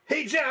right.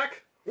 Hey,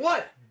 Jack!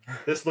 What?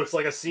 This looks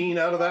like a scene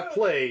out of that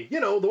play. You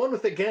know, the one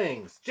with the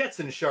gangs, jets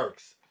and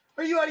sharks.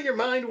 Are you out of your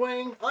mind,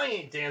 Wang? I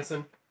ain't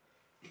dancing.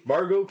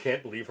 Margo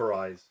can't believe her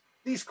eyes.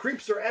 These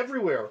creeps are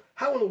everywhere.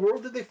 How in the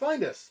world did they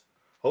find us?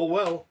 Oh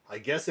well, I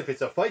guess if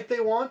it's a fight they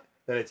want,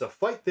 then it's a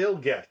fight they'll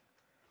get.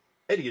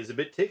 Eddie is a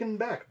bit taken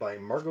back by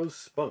Margo's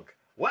spunk.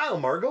 Wow,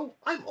 Margo,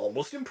 I'm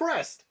almost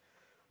impressed.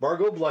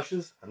 Margo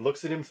blushes and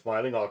looks at him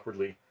smiling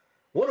awkwardly.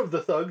 One of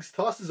the thugs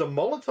tosses a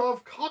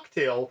Molotov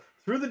cocktail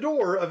through the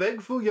door of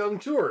Egg Foo Young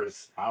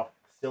Tours. Wow.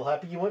 Still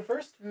happy you went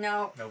first?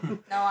 No. Nope.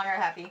 No longer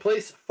happy.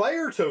 Place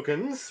fire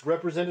tokens,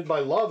 represented by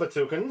lava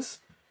tokens,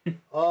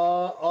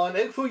 on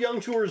Egg Foo Young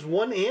Tours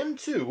 1 and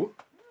 2.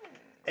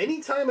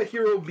 Anytime a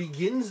hero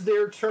begins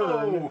their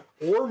turn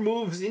or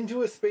moves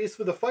into a space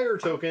with a fire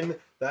token,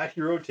 that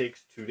hero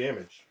takes 2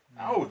 damage.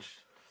 Ouch.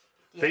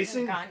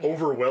 Facing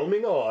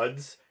overwhelming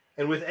odds,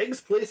 and with eggs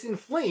placed in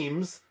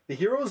flames, the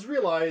heroes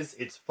realize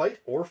it's fight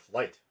or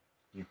flight.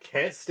 You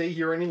can't stay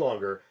here any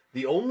longer.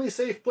 The only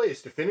safe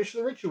place to finish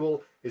the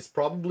ritual is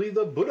probably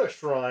the Buddha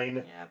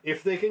Shrine,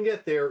 if they can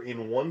get there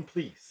in one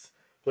piece.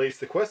 Place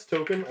the quest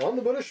token on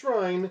the Buddha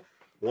Shrine.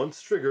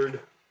 Once triggered,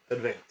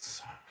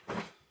 advance.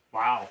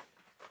 Wow.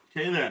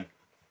 Okay then.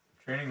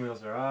 Training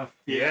wheels are off.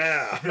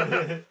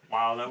 Yeah.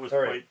 Wow, that was All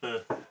right. quite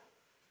the...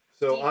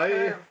 So Deep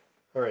curve.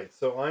 Alright,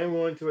 so I'm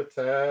going to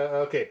attack...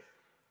 Okay.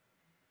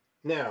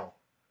 Now,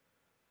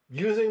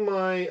 using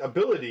my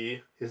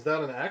ability, is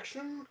that an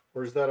action?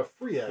 Or is that a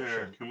free action?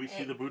 There. Can we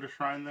see the Buddha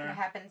Shrine It there?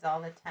 happens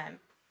all the time.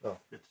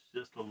 It's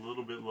just a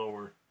little bit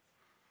lower.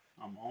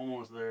 I'm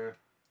almost there.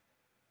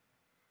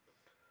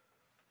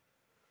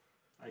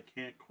 I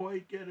can't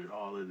quite get it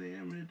all in the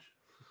image.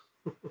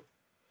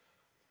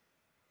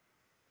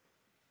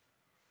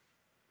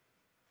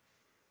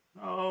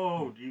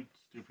 Oh, you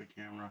stupid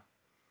camera.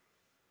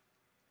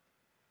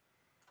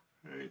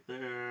 Right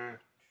there.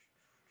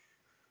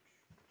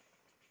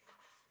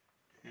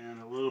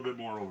 And a little bit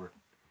more over.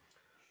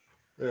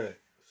 Alright,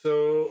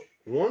 so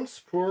once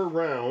per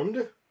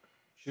round,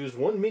 choose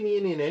one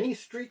minion in any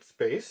street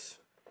space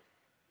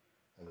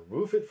and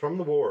remove it from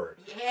the board.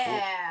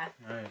 Yeah.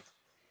 Nice.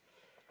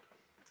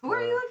 Who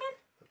are you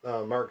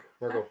again? Margo.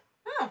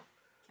 Oh,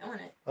 killing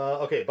it.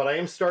 Okay, but I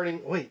am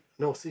starting... Wait,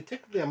 no, see,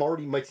 technically I'm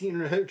already... My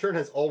turn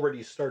has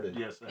already started.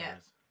 Yes, it Yeah.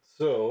 is.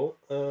 So,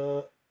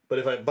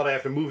 but I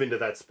have to move into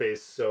that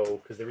space, so...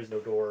 Because there is no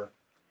door.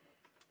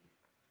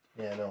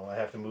 Yeah, no, I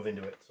have to move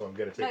into it, so I'm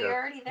going to No, take you're that.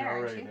 already there, You're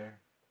aren't already you? there.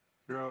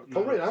 You're out.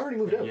 Oh, right, I already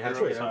moved out. You That's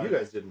have right, to you decide.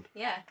 guys didn't.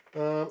 Yeah.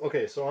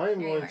 Okay, so I am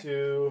There you going are.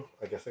 to...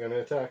 I guess I'm going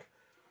to attack.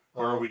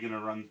 Or are we going to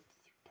run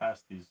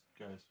past these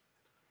guys?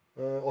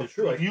 Well, If,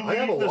 true. if you I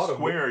have a leave the lot of...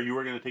 square, you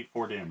are going to take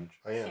 4 damage.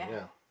 I am, Yeah.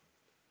 yeah.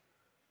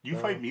 You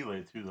fight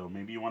melee too, though.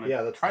 Maybe you want to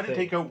Yeah, that's try the to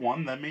thing. take out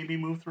one, then maybe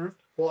move through.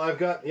 Well, I've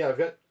got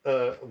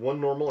one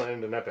normal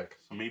and an epic.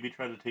 So maybe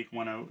try to take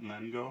one out and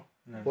then go.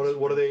 And then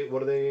What are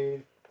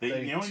they?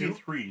 They you only two? need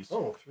 3s.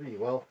 Oh, 3.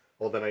 Well,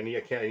 then I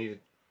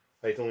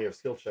only have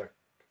skill check.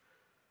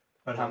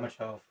 But how much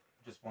health?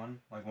 Just one?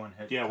 Like one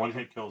hit? Yeah, one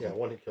hit kills Yeah, them.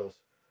 1 hit kills.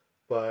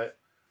 But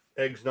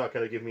Egg's not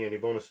going to give me any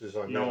bonuses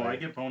on No, that. I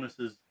get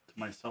bonuses to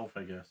myself,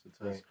 I guess. It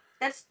says Right.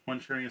 That's when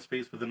sharing a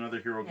space with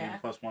another hero, gain Yeah.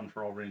 +1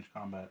 for all ranged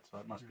combat. So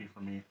it must be for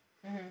me.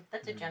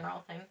 that's a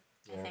general thing,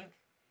 I Yeah. think.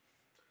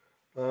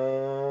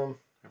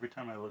 Every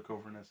time I look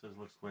over and it says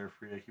looks glare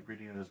free, I keep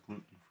reading it as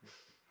gluten free.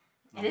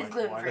 It is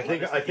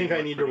gluten-free. I think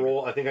I need to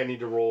roll. I think I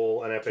need to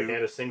roll an epic 2.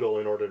 and a single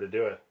in order to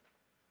do it.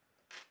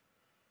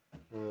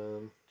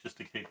 Just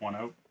to take one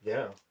out.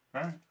 Yeah.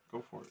 All right,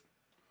 go for it.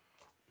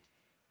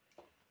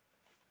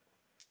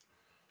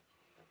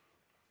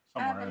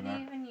 Somewhere in there.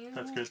 believe in you.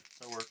 That's good.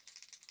 That works.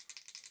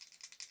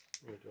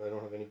 I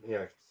don't have any.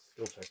 Yeah,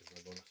 skill check is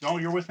my bonus. No,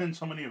 you're within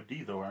so many of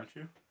D though, aren't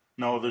you?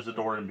 No, there's a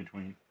door in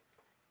between.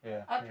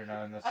 Yeah, Up- you're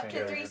not in the Up same to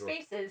Yeah, 3 I do.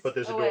 spaces. But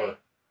there's a away. door.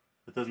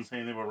 It doesn't say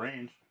anything about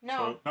range.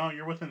 No. So, no,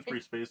 you're within 3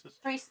 spaces.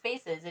 3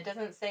 spaces. It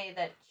doesn't say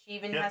that she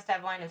even Yeah. has to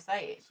have line of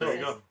sight. So It there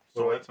you says go.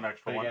 So Wait. that's an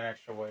extra But you one. get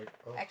extra weight.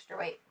 extra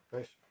weight.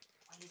 Nice.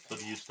 So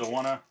do you still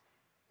want to?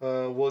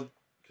 Well,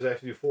 because I have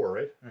to do 4,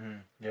 right? Mm-hmm.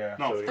 Yeah.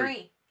 No, So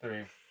 3.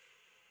 3.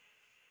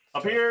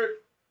 Up here.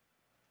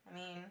 I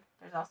mean,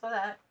 there's also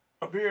that.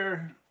 Up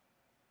here.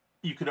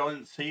 You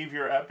could save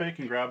your epic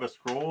and grab a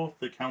scroll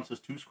that counts as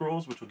 2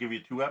 scrolls, which will give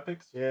you 2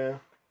 epics. Yeah.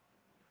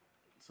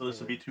 So this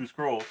would be 2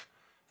 scrolls.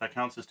 That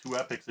counts as 2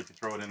 epics if you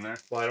throw it in there.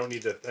 Well, I don't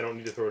need to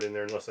throw it in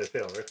there unless I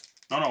fail, right?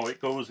 No,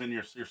 it goes in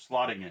you're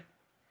slotting it.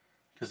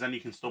 Because then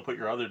you can still put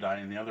your other die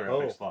in the other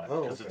epic slot.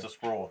 Because okay. it's a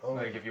scroll. Oh,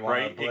 Like if you want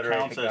Right? to It obliterate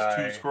counts the as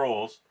guy. 2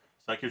 scrolls.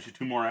 So that gives you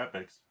 2 more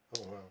epics.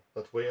 oh wow,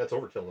 that's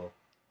overkill though.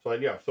 So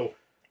so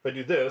if I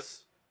do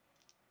this,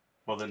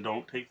 Well, then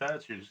don't take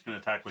that. So you're just going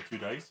to attack with 2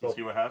 dice and Well,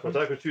 see what so happens.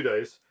 attack with 2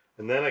 dice,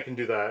 and then I can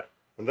do that,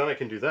 and then I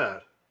can do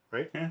that,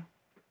 right? Yeah.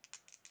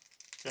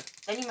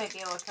 Then you might be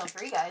able to kill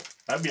 3 guys.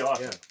 That'd be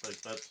awesome. Yeah.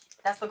 Like,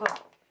 That's the goal.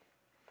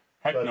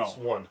 heck That's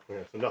no. 1.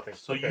 Yeah, so nothing.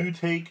 So Okay. you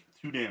take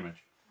 2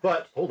 damage.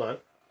 But hold on.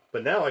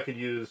 But now I could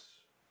use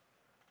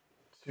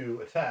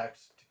 2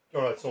 attacks.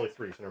 Oh, no, it's only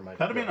 3, so never mind.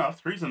 That'd be No.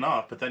 enough. 3's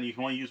enough, but then you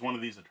can only use one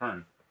of these a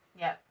turn.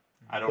 Yep.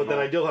 I don't But know. then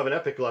I still have an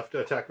epic left to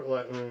attack. I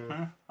don't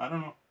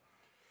know.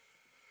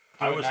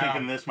 Do I it was now.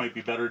 thinking this might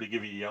be better to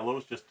give you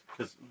yellows just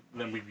because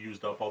then we've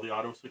used up all the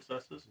auto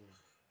successes.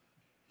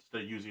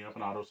 instead of using up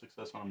an auto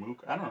success on a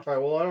mook. I don't know. All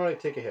right. Well, I don't want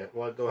to take a hit.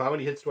 Well, how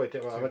many hits do I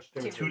take? How much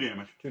damage? 2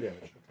 damage. 2 damage.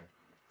 Okay.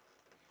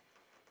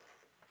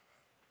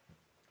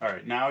 All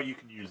right, now you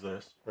could use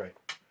this. Right.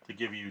 To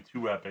give you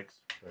 2 epics.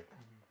 Right.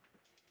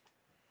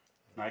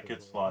 That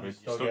gets slotted. You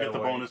still still get get the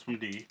white. bonus from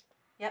D.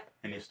 Yep.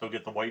 And you still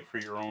get the white for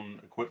your own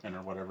equipment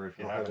or whatever if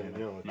you have it. it.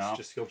 No, it's No?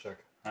 just skill check.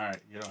 All right,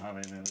 you don't have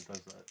anything that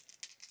does that.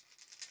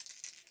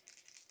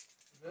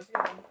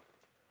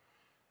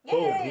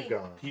 Boom, Yay! he's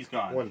gone. He's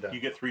gone. 1 down. You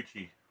get 3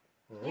 chi.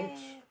 All right.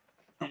 Yay.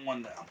 And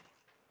 1 down.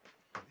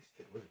 These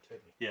fit really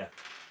tightly. Yeah.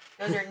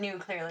 Those are new,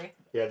 clearly.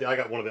 Yeah, I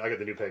got one of the. I got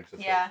the new pegs.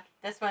 That's Yeah,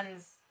 this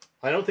one's.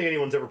 right. I don't think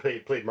anyone's ever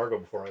played Margo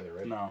before either,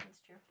 right? No. That's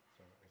true.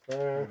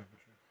 There.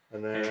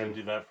 And And you can then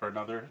do that for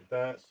another.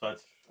 that So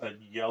that's a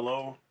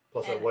yellow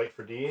plus a And- white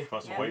for D.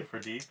 plus Yeah. a white for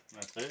D.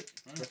 That's it.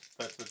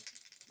 That's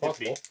a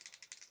Possible.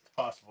 It's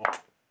possible.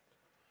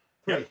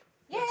 3. Yep.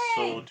 Yay!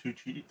 So 2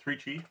 chi, 3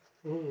 chi.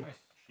 Ooh. Nice.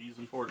 She's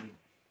important.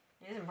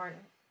 It is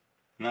important.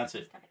 And that's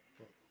it.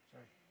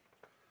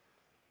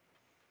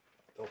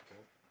 Okay.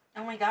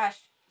 Oh my gosh.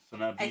 So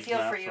now I B's feel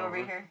for nap's you over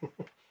here.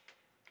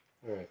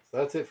 All right. So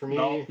that's it for me.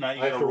 No, now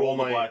you I have gotta to roll roll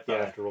the my black Yeah, I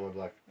die. have to roll my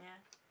black. Yeah.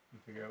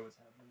 Figure out what's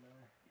happening there.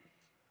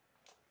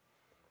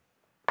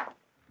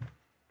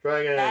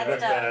 Dragon. That's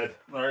That's bad.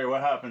 All right,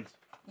 what happens?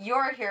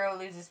 Your hero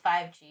loses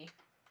 5 chi.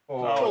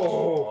 Oh.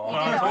 Oh, You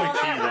did it's all only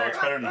that chi though. It's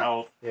work. better than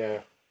health. Yeah.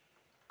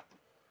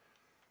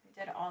 You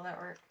did all that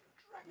work.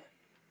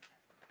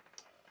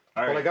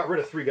 All Well, I right, got rid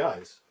of 3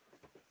 guys.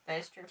 That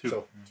is true. 2.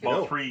 So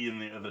Well, no. 3 in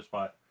the other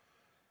spot.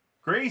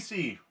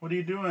 Gracie, what are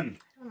you doing?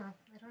 I don't know.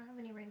 I don't have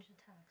any ranged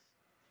attacks.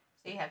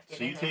 So you have to get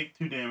So in you there. take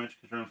 2 damage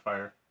because you're on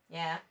fire.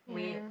 Yeah,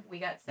 we got You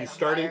set on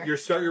starting. fire. You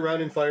start your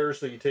round in fire,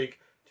 so you take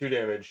 2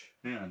 damage,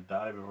 You're gonna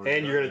die before.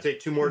 and you you're die. gonna take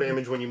 2 more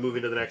damage when you move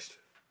into the next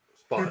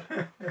spot.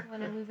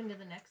 When I move into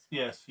the next.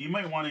 Yes, you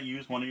might want to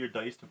use one of your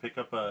dice to pick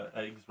up a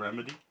Egg's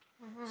Remedy,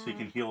 Mm-hmm. so you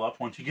can heal up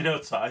once you get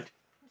outside.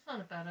 It's not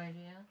a bad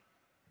idea.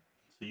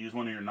 So use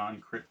one of your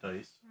non-crit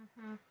dice,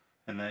 Mm-hmm.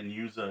 and then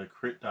use a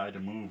crit die to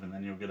move, and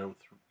then you'll get out.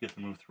 Get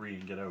to move 3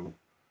 and get out.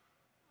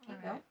 There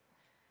you go. Alright.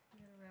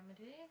 Get a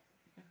remedy.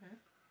 Mm-hmm.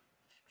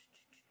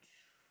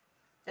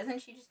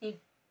 Doesn't she just need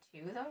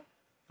 2 though?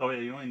 Oh yeah,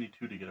 you only need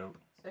 2 to get out.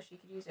 So she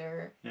could use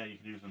her. Yeah, you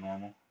could use a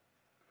normal.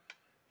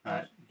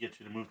 That get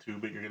you to move 2,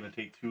 but you're gonna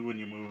take 2 when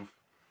you move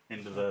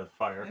into the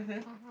fire. Mm-hmm.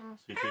 Mm-hmm.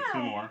 So you take 2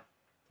 more,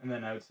 And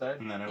then outside.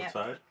 and then Yep.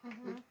 outside.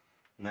 Mm-hmm.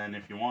 And then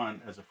if you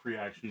want, as a free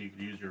action, you could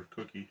use your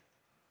cookie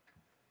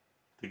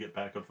to get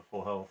back up to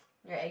full health.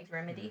 Your eggs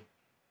remedy.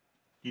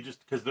 You just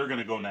because they're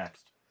gonna go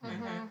next,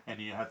 Mm-hmm.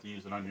 and you have to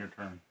use it on your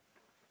turn.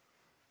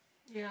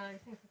 Yeah, I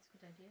think that's a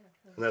good idea.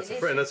 'cause- And that's It a is.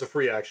 free, and that's a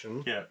free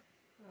action. Yeah,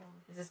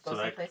 Does this so go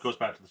that someplace? goes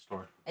back to the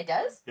store. It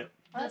does? Yep.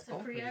 Oh, that's That's a cool.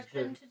 free Which is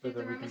action good, to so do that the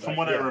we can remedy. From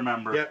what I Yeah.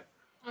 remember. Yeah.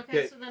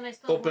 Okay, Yeah. so then I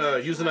still have Hope,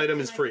 one use an action item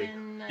left is and free.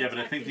 can Yeah, but I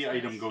attack think the these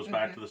item guys. goes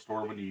back to the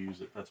store when you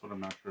use it. That's what I'm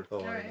not sure. Oh,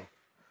 I Alright. know.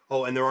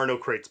 Oh, and there are no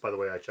crates, by the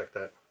way. I checked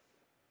that.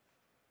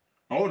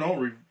 Oh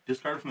no,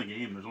 discard from the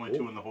game. There's only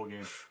 2 in the whole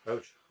game.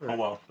 Ouch. Oh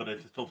well, but I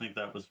still think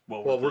that was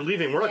well. Well, worth we're it.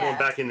 leaving. We're not Yeah, going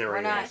back in there we're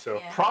anyway. not, So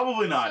yeah.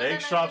 Probably not. So then Egg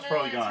I'm shop's gonna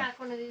probably gone. attack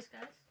one of these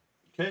guys.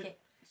 Okay,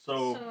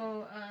 so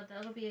So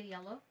that'll be a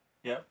yellow.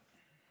 Yep.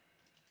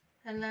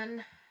 And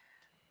then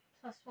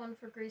 +1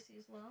 for Gracie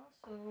as well,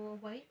 so a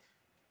white.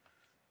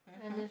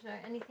 And Mhm. is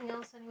there anything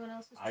else anyone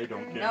else is I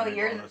don't triggering? get No, any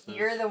you're bonuses.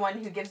 you're the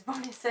one who gives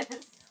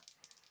bonuses.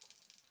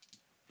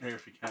 here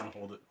if you can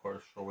hold it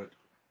or show it.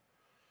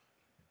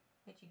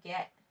 What'd you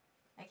get?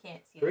 I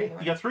can't see 3. the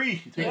other You got 3.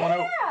 You take one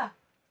out. Yeah.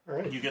 all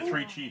right. You get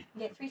 3 chi. You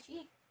get 3 chi.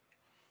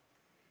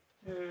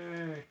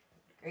 Yay.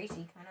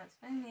 Gracie coming out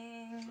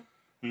spending.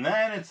 And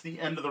then it's the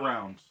end of the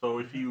round. So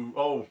if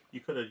you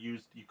you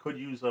could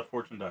use a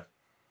fortune die.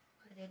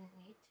 I didn't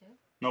need to.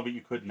 No, but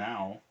you could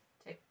now.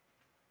 Kill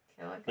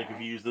a guy. Like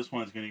if you use this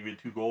one, it's going to give you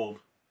 2 gold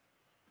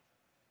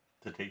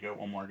to take out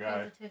one more I guy.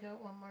 had to take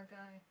out one more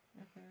guy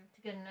Mhm.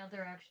 to get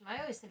another action. I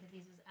always think of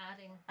these as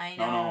adding. I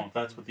know. No,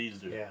 that's what these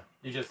do. Yeah.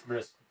 You just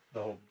risk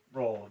the whole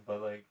roll, but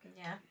like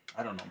Yeah.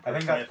 I don't know. I think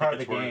Personally, that's part of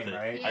the it's worth game, it.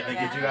 right? I think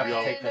Yeah. you do have to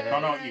have take the No,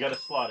 hit. no, you got to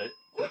slot it.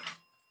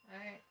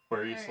 Alright.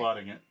 Where are you Alright.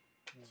 slotting it?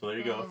 So there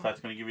you go. Boom.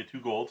 That's going to give you 2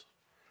 gold. So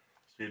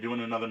you're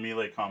doing another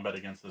melee combat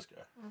against this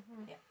guy.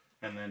 Mm-hmm.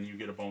 And then you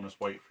get a bonus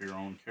white for your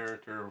own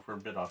character for a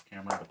bit off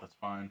camera, but that's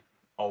fine.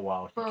 Oh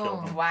wow, you killed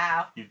Boom. him.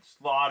 Wow. You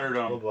slaughtered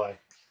Oh him. boy.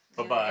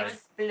 Bye You bye.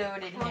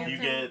 exploded him. You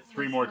get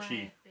 3 more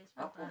chi.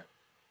 Oh, cool.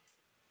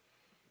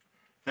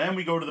 Then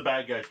we go to the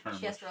bad guy's turn.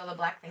 She has to roll the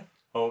black thing.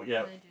 Oh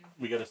yeah, They do.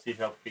 we got to see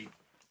how fate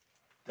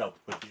dealt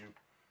with you.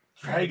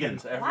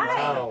 Dragons every Why?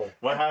 time. Wow.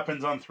 What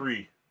happens on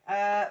 3?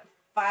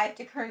 5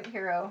 to current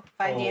hero.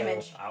 5 Oh.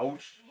 damage.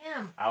 Ouch.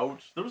 Damn.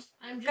 Ouch. There was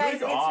I'm just Guys,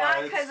 it's not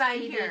odds. because I'm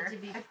Needed here. to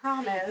be I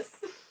promise.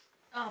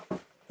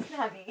 up. It's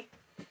not me.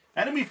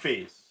 enemy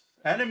phase.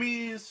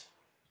 Enemies.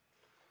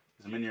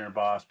 Is a minion or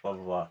boss. Blah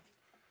blah blah.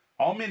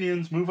 All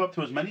minions move up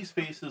to as many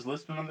spaces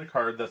listed on the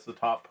card. That's the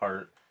top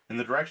part. In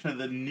the direction of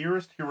the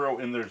nearest hero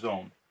in their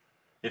zone.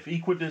 If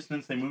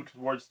equidistant, they move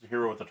towards the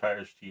hero with the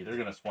highest chi. They're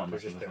gonna swarm They're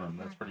us in just this there. room.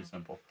 That's pretty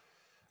simple.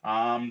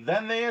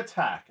 Then they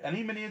attack.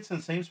 Any minions in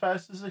the same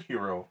space as a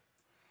hero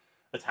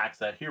attacks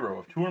that hero.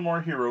 If 2 or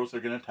more heroes are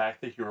going to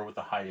attack the hero with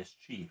the highest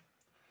chi.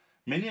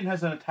 Minion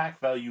has an attack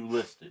value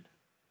listed.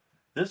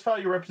 This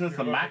value represents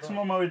the maximum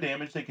amount of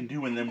damage they can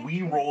do, and then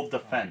we roll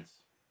defense.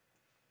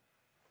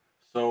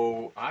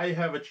 So I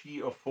have a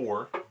chi of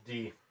 4.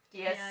 D.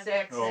 He has Yeah,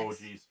 6. Oh,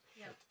 jeez.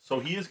 Yep. So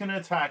he is going to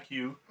attack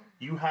you.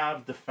 You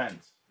have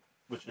defense,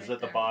 which is Right at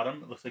the there.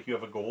 bottom. It looks like you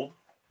have a gold.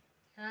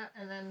 Yeah,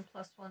 and then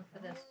 +1 for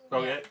this.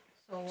 Okay.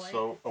 So white.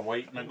 So a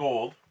white and a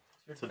gold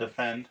It's to your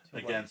defend Two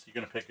white. against. You're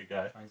going to pick a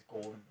guy. Mine's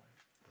gold and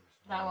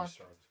white. That one.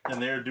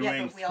 And they're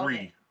doing but we all 3.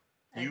 did.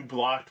 You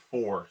blocked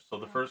 4. So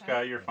the first Okay.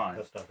 guy, you're fine.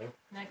 That's nothing.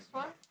 Next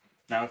one.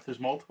 Now, if there's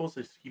multiples,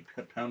 they just keep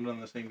pounding on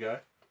the same guy.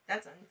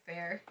 That's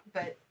unfair,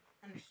 but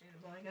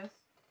understandable, I guess.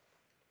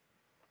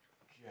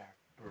 Jack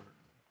Burton.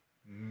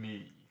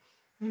 Me.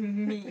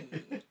 Me.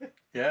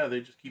 Yeah, they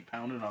just keep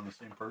pounding on the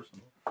same person.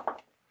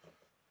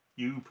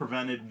 You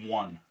prevented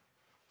 1.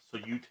 So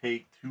you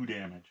take 2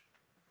 damage.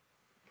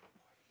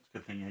 It's a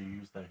good thing you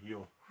used that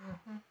heal.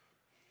 Mm-hmm.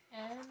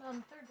 And on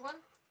the third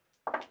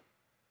one.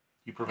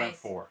 You prevent Nice.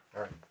 4.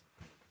 Alright.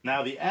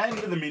 Now, the end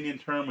of the minion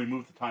turn, we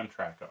move the time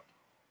track up.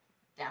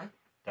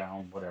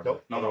 Down. Whatever.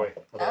 Nope. No, Other no. way.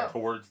 Other way. Oh.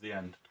 Towards the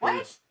end.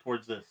 What?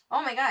 Towards this.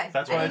 Oh my god.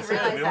 That's why I didn't said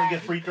realize we only that.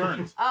 get 3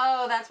 turns.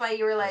 Oh, that's why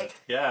you were like,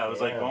 Yeah, I was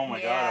like, Yeah. oh my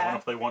god, I want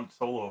to play one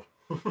solo.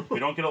 We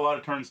don't get a lot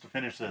of turns to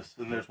finish this.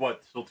 And there's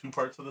what? Still 2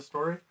 parts of the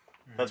story?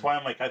 That's why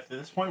I'm like, at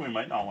this point, we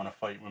might not want to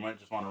fight. We might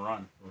just want to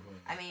run.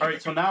 I mean,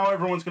 Alright, so now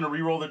everyone's going to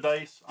re-roll their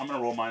dice. I'm going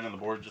to roll mine on the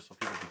board just so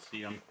people can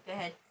see them. go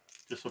ahead.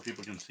 Just so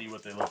people can see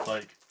what they look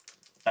like.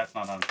 That's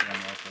not on camera.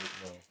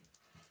 No.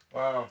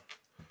 Wow.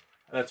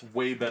 That's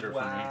way better for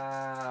me.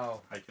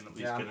 Wow. I can at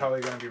least Yeah, I'm get it. probably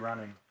going to be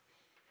running.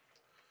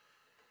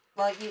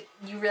 Well,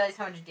 you realize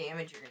how much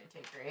damage you're gonna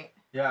take, right?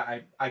 Yeah,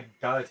 I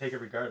gotta take it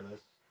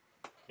regardless.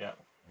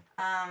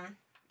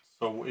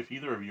 So if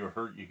either of you are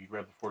hurt, you can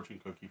grab the fortune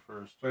cookie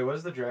first. Wait, what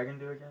does the dragon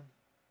do again?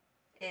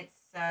 It's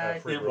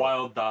Free It roll.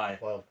 wild die.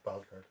 Wild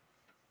card.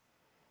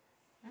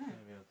 Maybe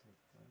I'll take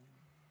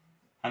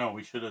I know,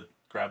 we should have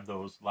grabbed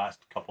those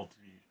last couple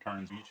 3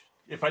 turns each.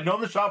 If I know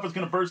the shop was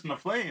going to burst into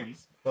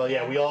flames, Well,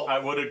 yeah, we all I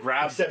would have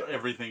grabbed Except-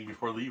 everything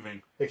before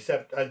leaving.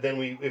 except then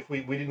we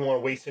didn't want to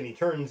waste any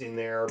turns in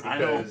there I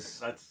know, because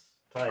that's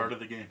time. part of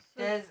the game.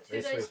 So Does- 2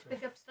 Race, dice race, to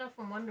pick up stuff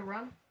and 1 to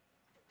run.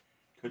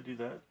 Could do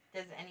that.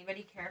 Does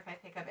anybody care if I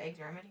pick up Eggs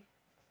Remedy?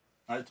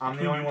 It's I'm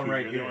the between only you one two.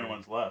 right You're the here. only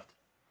ones left.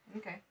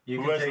 Okay. You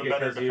Who can has take the it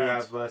better because you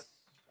defense? have less.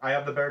 I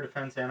have the better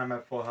defense and I'm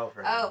at full health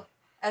right Oh,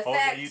 effect. Oh,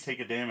 yeah, you take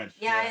a damage.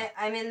 Yeah,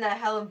 I'm in the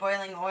hell of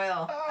boiling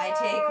oil. I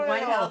take 1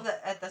 health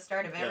at the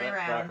start of Yeah, every that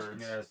round. hurts.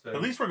 now. Yeah, so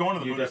At least we're going to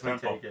the you Buddhist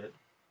definitely temple. take it.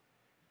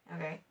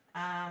 Okay.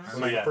 This So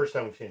is like yeah. the first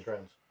time we've changed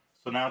rounds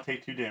So now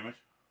take 2 damage.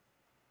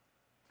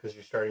 because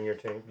you're starting your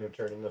turn. You're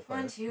turning the fire.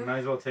 1, You 2. might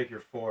as well take your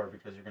 4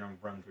 because you're gonna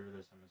run through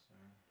this. I'm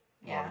assuming.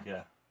 Yeah. Well,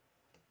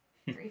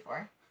 yeah. 3,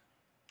 4.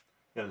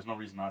 Yeah, there's no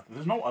reason not to.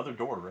 There's no other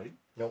door, right?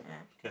 Nope.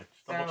 Yeah. Okay,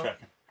 just double So-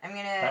 checking. I'm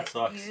That gonna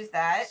sucks. use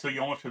that. So you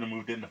almost should have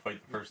moved in to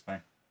fight the first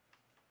thing.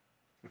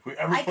 If we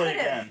ever I play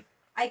could've. again,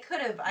 I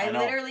could have. I I know.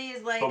 literally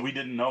is like but we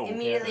didn't know.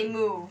 immediately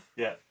move.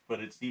 Yeah, but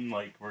it seemed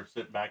like we're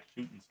sitting back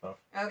shooting stuff.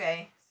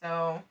 Okay,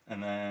 so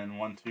And then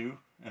 1, 2,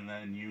 and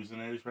then use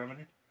an A's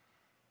remedy.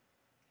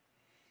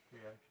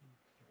 Reaction.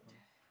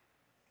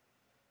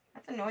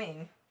 that's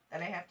annoying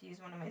that I have to use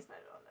one of my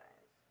special dice.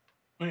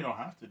 Well, you don't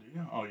have to, do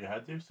you? Oh, you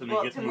had to? So then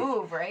Well, you get to to move.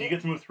 move, right? You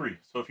get to move 3.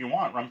 So if you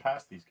want, run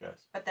past these guys.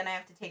 But then I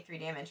have to take 3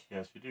 damage.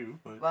 Yes, you do,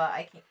 but Well,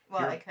 I can't.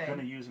 Well, you're I could. going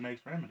to use an A's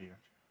remedy, aren't you?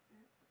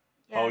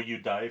 Yeah. Oh, you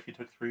die if you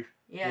took 3?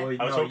 Yeah. Well,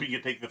 I was no, hoping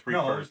you'd take the 3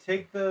 no, first.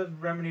 take the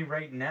remedy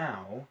right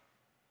now,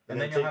 and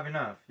then you'll take- have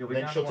enough. You'll be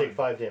Then down she'll to take 1.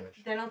 5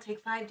 damage. Then I'll take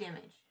 5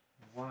 damage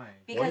Why?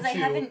 because 1, I 2,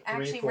 haven't 3,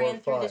 actually 4, ran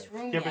through this 5.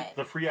 room Yeah, yet. but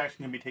the free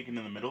action can be taken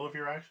in the middle of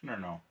your action, or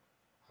no?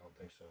 I don't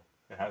think so.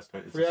 It has to.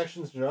 It's Free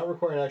actions do not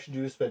require an action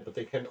due to spent, but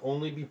they can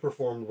only be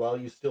performed while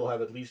you still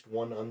have at least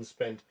 1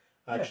 unspent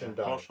action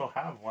die. Well, she'll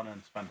have 1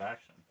 unspent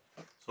action.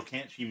 So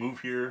can't she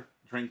move here,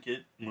 drink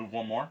it, move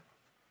 1 more?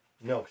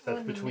 No, because that's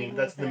Wouldn't between. make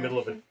That's in the an middle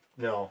of it. action.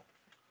 No.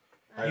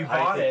 You I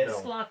bought think it.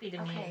 no. Sloppy to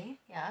me. Okay.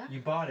 Yeah. You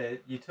bought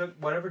it. You took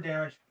whatever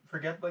damage.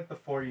 Forget like the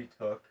 4 you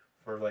took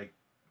for like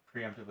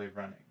preemptively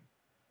running.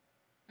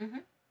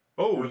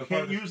 Oh, Or you the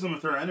can't farthest- use them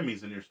if there are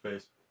enemies in your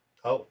space.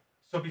 Oh,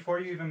 So before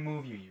you even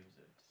move, you use it.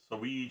 So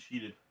we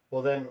cheated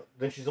well then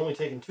she's only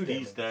taking 2 damage.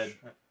 He's dead.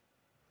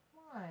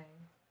 Why?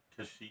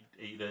 because she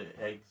ate an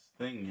egg's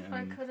thing. I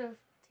And could have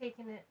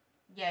taken it.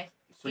 Yeah.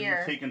 so here.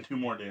 you've taken 2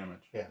 more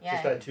damage. Yeah, Yeah.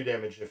 just add 2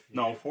 damage if you...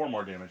 No, 4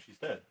 more damage. She's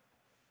dead.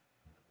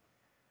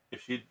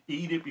 If she'd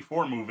eat it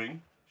before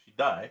moving, she'd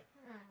die.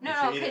 No, if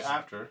no, she ate it because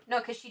after. no,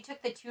 because she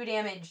took the 2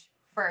 damage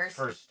first.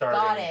 For starting.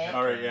 Got it.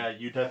 All right, yeah,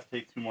 you'd have to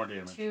take 2 more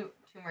damage. Two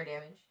more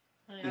damage.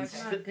 It's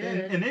Okay. not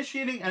good.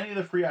 Initiating any of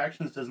the free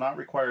actions does not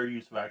require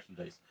use of action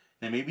dice.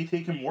 They may be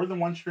taken more than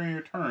once during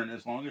your turn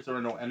as long as there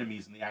are no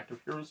enemies in the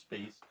active hero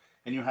space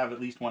and you have at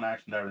least 1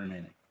 action die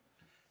remaining.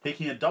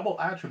 Taking a double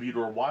attribute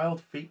or wild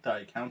fate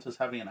die counts as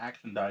having an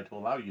action die to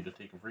allow you to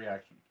take a free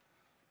action.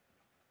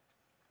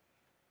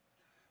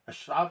 A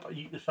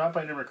shop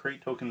item or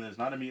crate token that is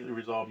not immediately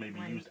resolved may be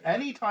Mine used too.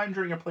 any time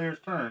during a player's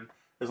turn,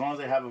 as long as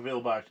they have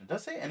available action. It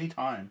does say any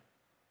time.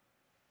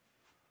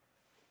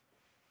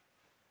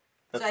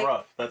 That's So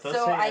rough. That does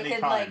So say I any could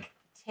time. like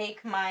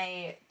take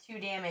my 2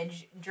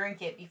 damage,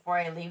 drink it before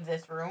I leave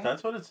this room.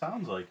 That's what it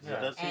sounds like. 'Cause Yeah.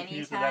 It does say you can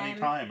use it any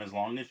Anytime. time, as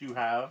long as you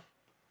have.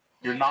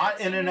 You're Yeah, not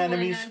that's in an when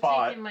enemy I'm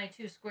spot. taking my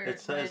 2 squares. It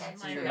says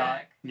That's my true.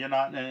 back. you're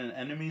not in an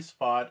enemy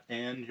spot,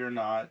 and you're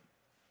not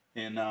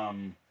in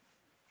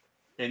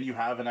and you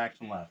have an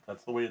action left.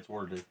 That's the way it's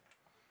worded.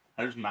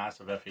 There's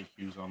massive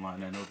FAQs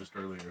online. I noticed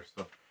earlier.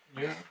 So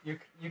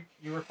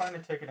You were fine to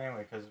take it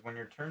anyway, because when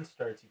your turn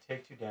starts, you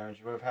take 2 damage.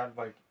 You would have had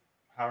like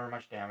however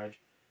much damage.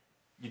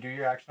 You do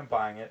your action of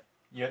buying it,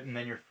 and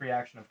then your free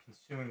action of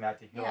consuming that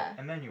to heal, Yeah.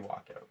 and then you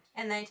walk out.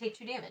 And then I take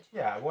 2 damage.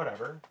 Yeah,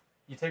 whatever.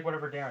 You take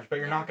whatever damage, but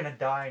you're Yeah. not gonna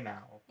die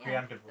now Yeah,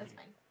 preemptively. that's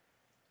fine.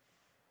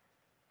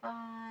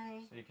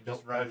 Bye. So you can Just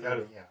just run out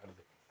of the.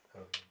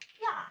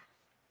 Yeah.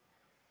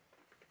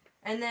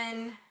 And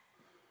then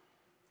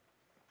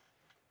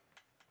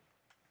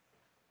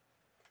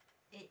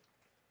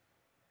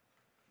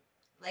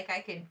like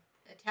I could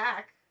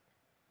attack.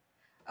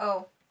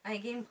 Oh, I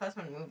gain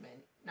 +1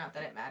 movement. Not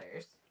that it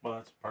matters, well,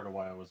 that's part of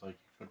why I was like,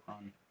 you could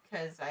run.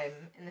 because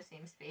I'm in the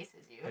same space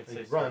as you. I'd So say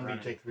you start run, but you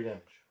running. take 3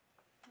 damage.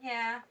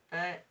 Yeah,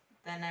 but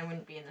then I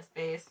wouldn't be in the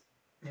space,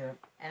 Yeah,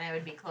 and I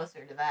would be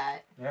closer to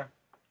that. because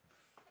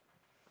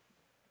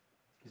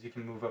you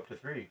can move up to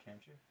 3,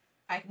 can't you?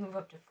 I can move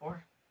up to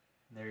 4.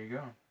 There you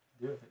go.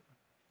 Do it.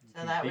 You So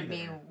can that would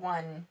be there.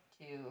 1,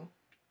 2,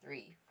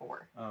 3,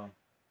 4 Oh,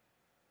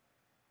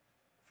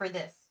 for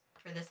this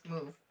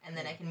move, and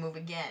then I can move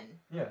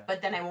again. yeah.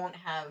 But then I won't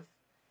have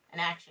an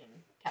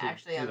action to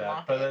actually do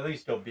unlock that. But it. at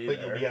least you'll be But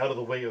there. you'll be out of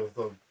the way of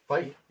the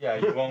fight. Yeah,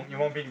 you won't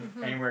be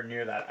Mhm. anywhere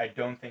near that. I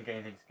don't think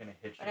anything's gonna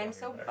hit you. But I'm while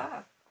so you're there.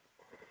 buff.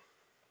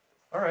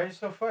 Alright,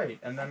 so fight,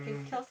 and I could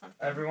then kill something.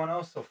 everyone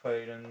else will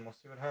fight, and we'll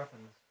see what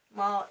happens.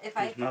 Well, if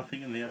There's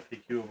nothing in the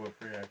FAQ about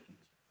free actions.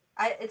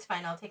 it's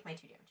fine. I'll take my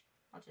 2 damage.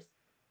 I'll just.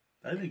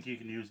 I think you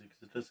can use it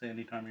because it does say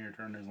any time of your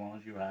turn, as long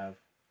as you have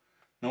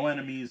no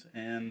enemies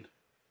and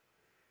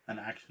an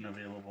action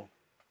available.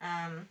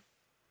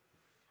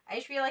 I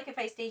just feel like if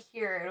I stay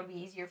here, it'll be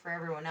easier for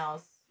everyone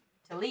else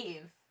to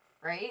leave,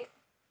 right?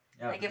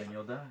 Yeah, Like but if- then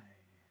you'll die.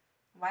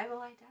 Why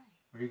will I die?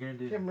 What are you gonna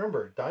do? Yeah,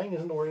 remember, dying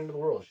isn't the word into the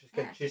world.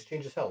 Yeah. She just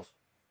changes cells.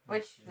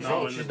 Which No, No,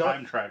 and the she's not-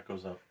 time track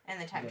goes up.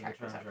 and the time Yeah, track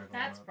the goes time up. track will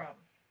That's a go up.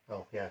 problem.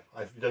 Oh, yeah.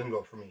 It doesn't go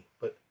up for me.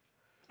 But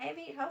I have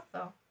 8 health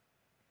though.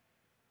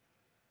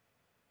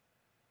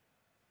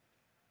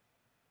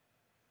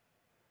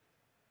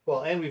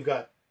 well, and we've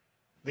got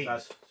these,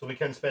 That's- so we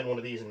can spend one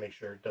of these and make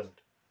sure it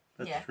doesn't.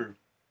 That's Yeah. true.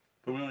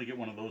 But we only get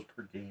one of those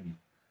per game.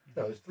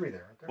 No, there's 3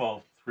 there, aren't there?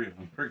 Well, 3 of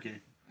them per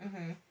game.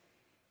 Mm-hmm. It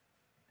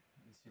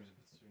seems a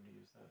bit soon to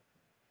use that.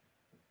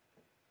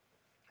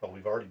 Well,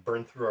 we've already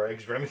burned through our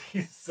eggs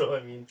remedies, so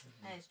I mean,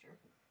 That is true.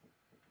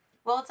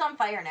 Well, it's on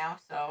fire now,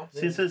 so.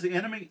 See, it says the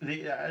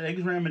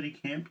Eggs remedy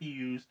can't be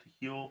used to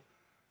heal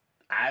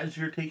as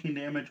you're taking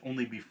damage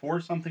only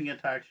before something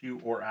attacks you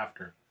or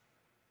after.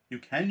 You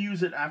can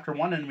use it after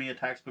one enemy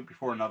attacks, but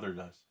before another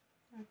does.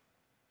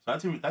 So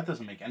that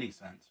doesn't make any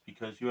sense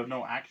because you have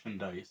no action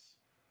dice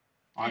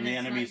on And the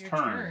it's not enemy's your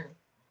turn.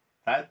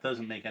 That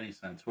doesn't make any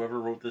sense. Whoever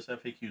wrote this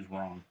FAQ is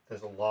wrong.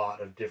 there's a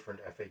lot of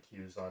different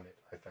FAQs on it,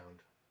 I found.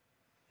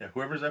 Yeah,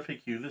 whoever's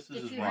FAQ, this If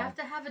is you wrong. have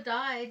to have a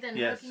die, then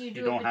Yes, how can you you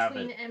do don't it have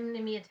between it.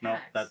 enemy attacks? No,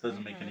 that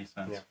doesn't make Mhm. any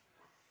sense. Yeah.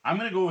 I'm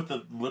going to go with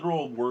the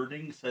literal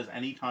wording says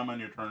anytime on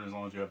your turn as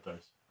long as you have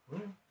dice.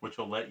 Mm. Which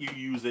will let you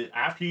use it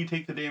after you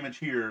take the damage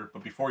here,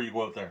 but before you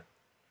go out there.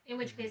 In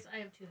which case, I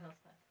have 2 health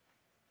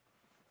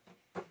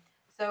left.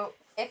 So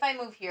if I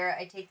move here,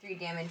 I take 3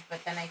 damage,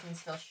 but then I can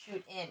still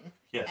shoot in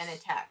Yes. and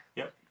attack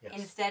Yes.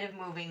 instead of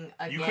moving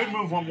again. You could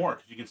move one more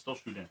because you can still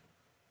shoot in.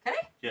 Can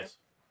I? Yes.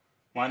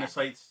 Line of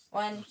sight's...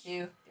 1,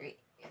 2, 3.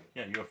 Yeah,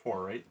 Yeah, you have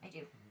 4, right? I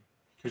do.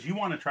 Because you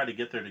want to try to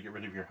get there to get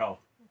rid of your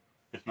health,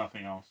 if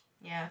nothing else.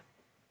 Yeah.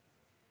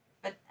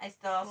 But I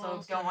still also Well,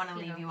 don't so, want to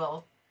you leave know. you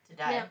all to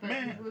die. Yeah, but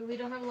Meh. we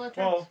don't have a lot of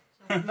Well,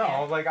 turns. No, Yeah.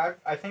 like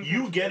I think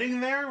You getting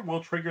there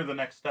will trigger the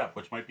next step,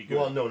 which might be good.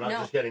 Well, no, not No.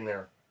 just getting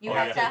there. You Oh,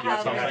 have yeah, to you have have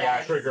to Something have a an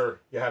dice.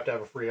 trigger. You have to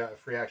have a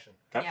free action.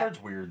 That Yeah. part's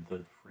weird,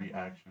 the free Mhm.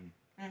 action.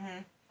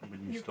 Mm-hmm.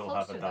 When you You're still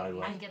have closer, a die though. You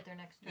left. can get there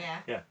next turn.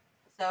 Yeah. Yeah.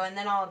 So, and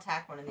then I'll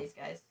attack one of these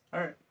guys.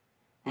 Alright.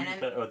 And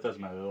It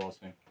doesn't matter, they'll all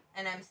sink.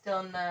 And I'm still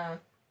in the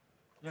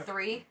Yep.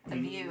 3 of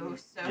you,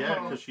 so... Yeah,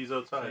 because she's so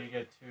outside. you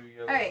get 2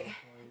 yellow. Alright.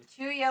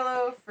 2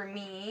 yellow for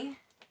me.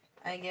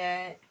 I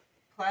get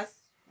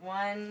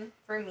 +1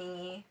 for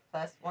me,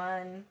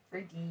 +1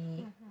 for D.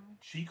 Mhm.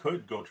 She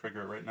could go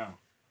trigger it right now.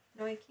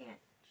 No, I can't.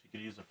 She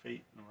could use a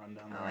fate and run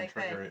down there Oh, I and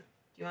trigger could. it.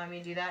 Do you want me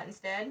to do that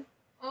instead?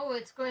 Oh,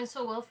 it's going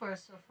so well for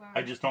us so far.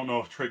 I just don't know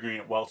if triggering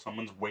it while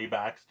someone's way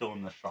back still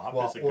in the shop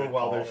Well, is a or good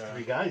while call. there's Yeah.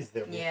 3 guys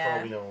there, we Yeah.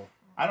 probably know.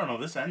 I don't know,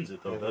 this ends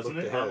it though, Yeah, we doesn't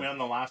looked it? Aren't ahead. we on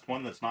the last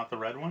one that's not the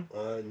red one?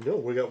 No,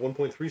 we got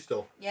 1.3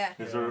 still. Yeah.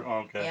 Is Yeah. there? Oh,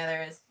 okay. Yeah,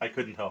 there is. I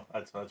couldn't tell.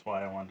 That's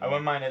why I wanted to I know.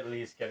 wouldn't mind at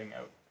least getting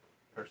out,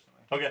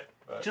 personally. Okay.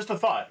 But- Just a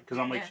thought, because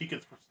I'm like, Yeah. she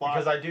could slot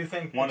Because I do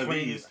think one between,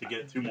 of these to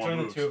get 2 more between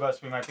moves. the two of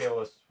us, we might be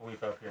able to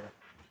sweep up here. And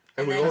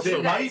And we've then also you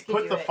It guys might can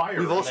put do the it. fire.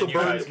 We've out. also Then you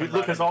guys burned. can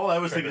Because all I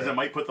was thinking is trigger it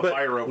might put the But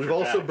fire out. we've for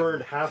also Jack.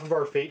 burned half of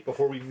our fate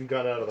before we even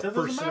got out of the That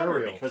first doesn't matter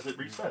scenario. because it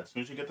resets. As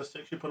soon as you get the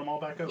 6, you put them all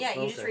back out. Yeah,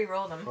 you just Okay.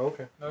 re-roll them.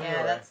 Okay. No, you're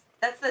Yeah, right.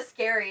 that's the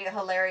scary,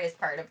 hilarious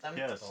part of them.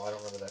 Yes. Oh, I don't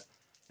remember that.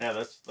 Yeah,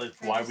 that's Or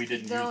why just we keep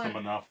didn't use going. them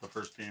enough the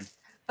first game.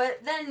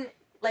 But then,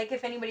 like,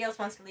 if anybody else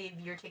wants to leave,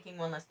 you're taking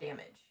 1 less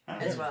damage Yeah,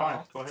 as that's well.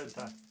 fine. Go ahead and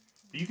attack.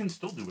 But you can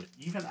still do it.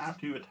 Even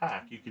after you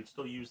attack, you can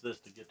still use this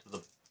to get to the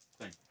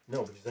thing.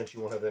 No, because then she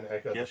won't have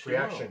the Yes, free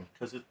action.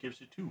 Because it gives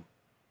you 2.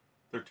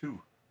 They're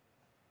 2.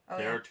 Oh,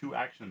 There yeah. are 2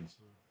 actions.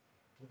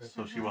 Okay.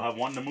 So she will have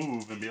 1 to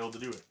move and be able to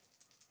do it.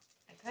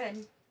 I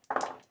could.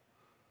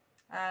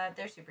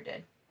 They're super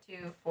dead.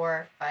 2,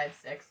 4, 5,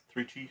 6.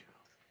 3 chi.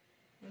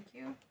 Thank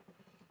you.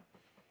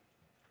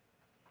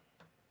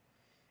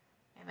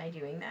 Am I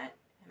doing that?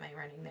 Am I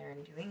running there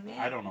and doing that?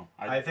 I don't know.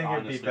 I think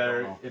it'd be honestly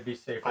better. don't know. It'd be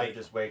safer I- to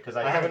just wait because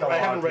I think haven't a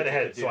lot of read people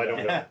ahead, could do so I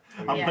don't that.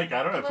 know. I'm Yeah. like,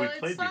 I don't know if Well, we it's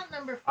played not these.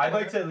 number 4. I'd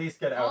like to at least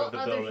get out All of the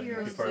other building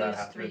heroes before that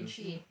lose 3 happens.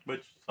 chi.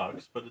 Which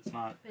sucks, but it's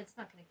not. But it's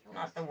not going to kill us.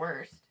 Not the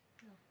worst.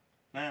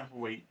 Nah,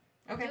 we'll wait.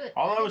 Okay. Do it.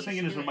 All I think was you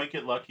thinking should is do we it. might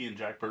get lucky and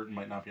Jack Burton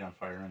might not be on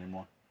fire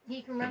anymore.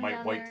 He can It run might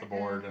down wipe there the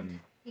board and and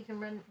he can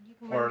run. You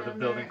can Or run the down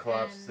building there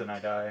collapses and I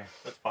die.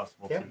 that's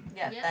possible Yeah. too.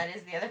 Yeah, Yeah. that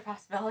is the other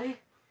possibility.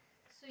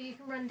 So you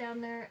can run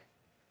down there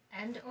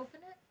and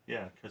open it.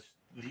 Yeah, because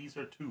these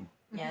are 2.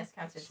 Yeah, it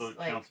counts as So it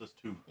like counts as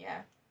 2.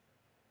 yeah.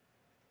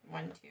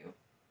 1, 2.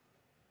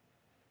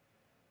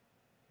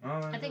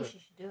 Well, then I think do it. she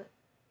should do it.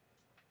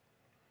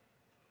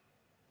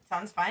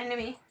 Sounds fine to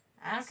me.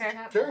 I don't Ask the care.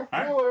 chat Sure. room.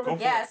 Alright, Yeah, whatever. go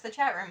for Yeah, it. it's the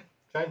chat room.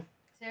 Fine. Is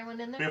everyone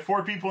in We there? have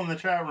 4 people in the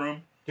chat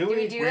room. Do Do we?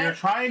 we do We're it?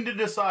 trying to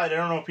decide. I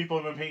don't know if people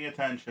have been paying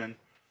attention.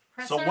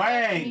 Press So our luck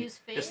and Wang use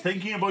fate. is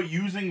thinking about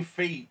using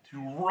fate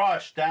to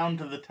rush down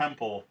to the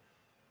temple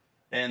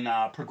and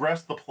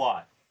progress the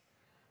plot.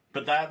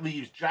 But that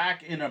leaves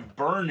Jack in a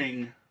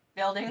burning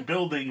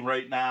Building.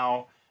 right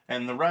now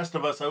and the rest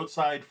of us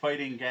outside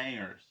fighting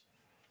gangers.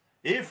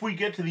 If we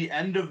get to the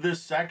end of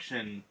this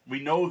section, we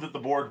know that the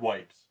board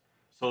wipes.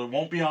 So it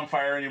won't be on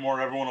fire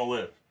anymore, everyone will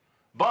live.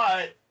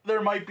 But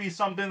there might be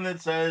something that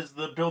says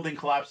the building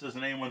collapses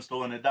and anyone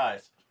still in it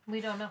dies.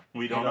 We don't know.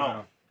 We don't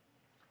know.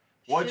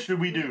 What should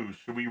we do?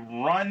 Should we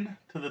run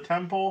to the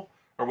temple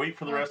or wait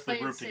for the Or rest of the play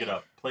it group to get safe.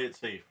 up? Play it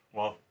safe.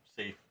 Well,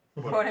 safe.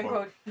 Quote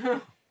unquote.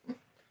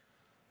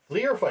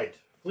 Flee or fight?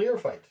 Flee or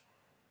fight?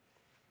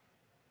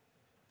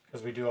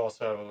 Because we do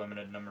also have a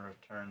limited number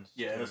of turns.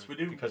 Yes, too, we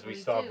do. Because we We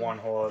still have do. one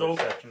whole other So-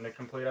 section to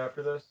complete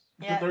after this.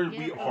 Yeah.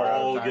 We Yeah.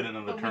 all Before get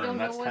another But we turn. don't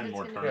know That's what 10 it's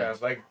more gonna turns.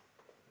 be. Yeah, like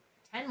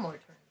 10 more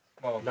turns.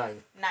 well,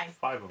 9. 9.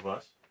 5 of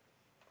us.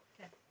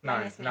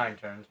 Minus me. 9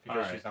 turns because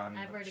Alright. she's on.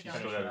 I've already she's gone. So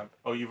finishing that- up.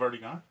 oh, you've already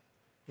gone?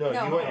 No,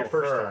 No. you went your Oh,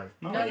 first her. turn.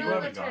 No, No, you no,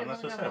 haven't that's right, gone. I've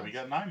That's what I only said. gone We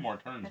got 9 more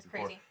turns That's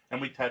before. crazy.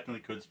 And we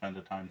technically could spend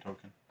a time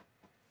token.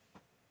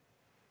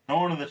 No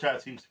one in the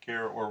chat seems to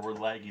care or we're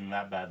lagging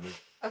that badly.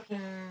 Okay.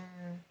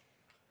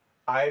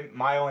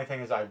 My only thing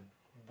is I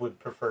would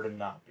prefer to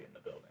not be in the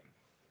building.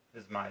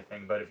 Is my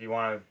thing, but if you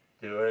want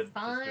to do it, just do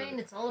Fine, it.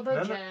 it's all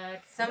about No, no.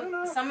 Jack.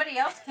 Somebody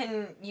else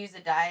can use a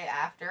die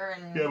after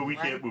and Yeah, but we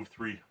run. can't move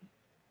 3.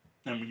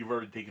 And you've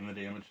already taken the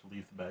damage to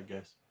leave the bad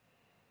guys.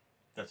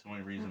 That's the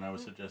only reason I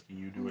was suggesting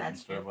you do it That's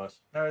instead of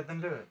us. Alright,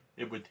 then do it.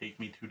 It would take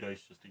me 2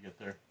 dice just to get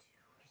there.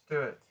 Just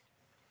do it.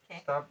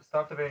 Okay.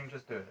 Stop debating.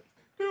 Just do it.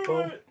 Do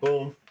Boom. it!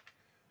 Boom.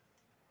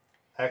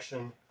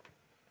 Action.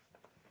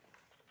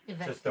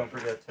 Event. Just don't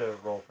forget to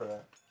roll for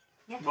that.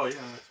 Well, yeah,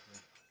 that's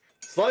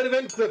good. Slide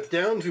event clip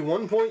down to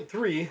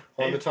 1.3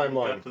 on Hey, the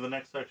timeline. Got to the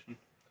next section.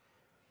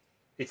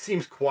 It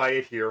seems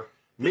quiet here.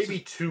 This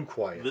Maybe is- too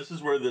quiet. This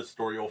is where this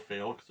story will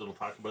fail because it'll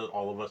talk about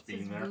all of us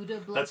being there.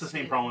 That's the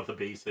same problem with the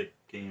basic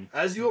game.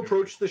 As you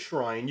approach the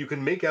shrine, you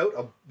can make out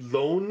a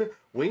lone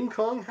Wing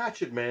Kong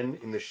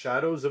hatchetman in the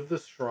shadows of the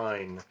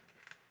shrine.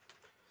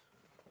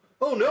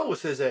 Oh no,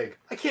 says Egg.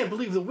 I can't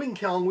believe the Wing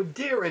Kong would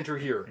dare enter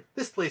here.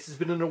 This place has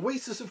been an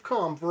oasis of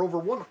calm for over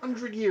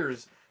 100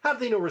 years. Have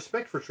they no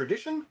respect for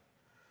tradition?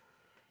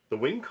 The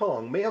Wing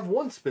Kong may have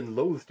once been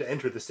loath to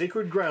enter the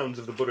sacred grounds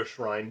of the Buddha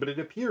shrine, but it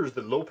appears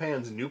that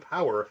Lopan's new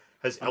power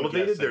has I'm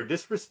elevated guessing. their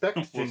disrespect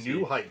to We'll new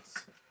see.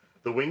 heights.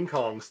 The Wing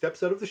Kong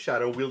steps out of the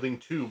shadow wielding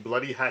 2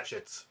 bloody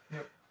hatchets.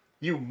 Yep.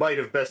 You might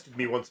have bested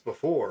me once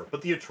before,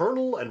 but the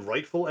eternal and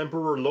rightful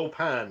Emperor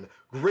Lopan,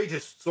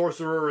 greatest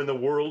sorcerer in the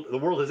world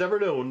has ever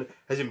known,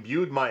 has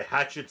imbued my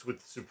hatchets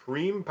with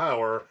supreme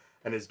power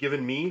and has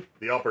given me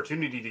the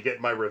opportunity to get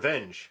my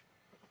revenge.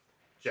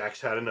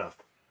 Jack's had enough.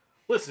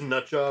 Listen,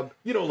 nutjob,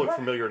 you don't look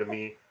familiar to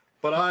me,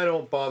 but I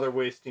don't bother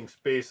wasting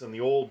space on the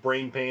old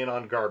brain pan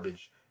on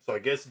garbage, so I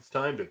guess it's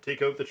time to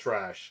take out the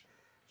trash.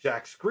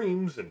 Jack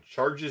screams and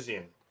charges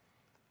in.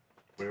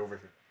 Way over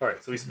here.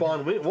 Alright, so we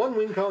spawn one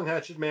Wing Kong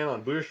Hatchet Man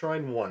on Buddha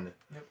Shrine 1.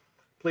 Yep.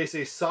 Place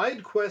a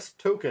side quest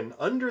token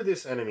under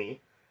this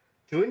enemy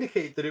to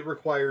indicate that it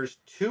requires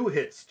 2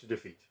 hits to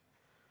defeat.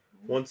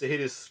 Once a hit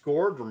is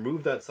scored,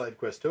 remove that side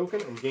quest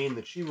token and gain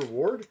the Chi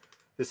reward.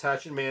 This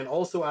Hatchet Man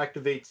also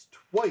activates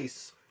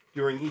twice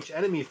during each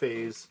enemy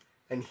phase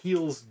and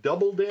heals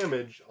double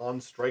damage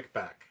on strike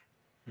back.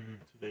 Do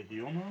they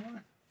heal normally?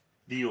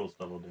 Deals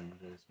double damage,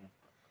 I assume.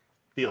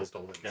 Deals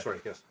double damage. Yeah. Sorry,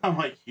 yes. I'm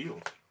like,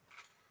 heals.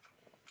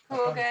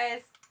 Cool,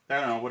 guys. I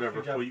don't know,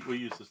 whatever. Good job. We'll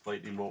use this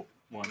lightning bolt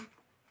one,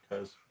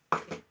 because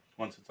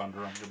once it's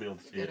under him, you'll be able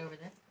to see Good it. over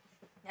there.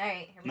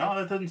 Alright, here we No, go.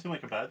 that doesn't seem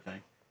like a bad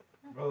thing.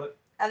 Roll it.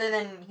 Other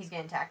than he's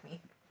going to attack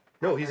me.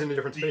 No, he's in a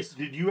different space.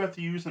 Did you have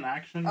to use an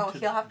action Oh,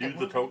 he'll have to to do the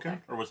move and token,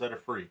 attack. or was that a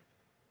free?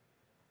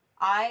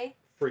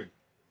 Free.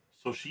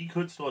 So she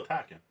could still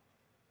attack him,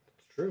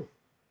 It's true.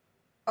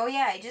 Oh,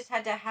 yeah, I just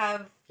had to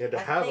have. You had to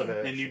a have thing.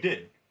 an and you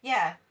did.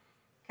 Yeah,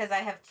 because I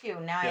have 2.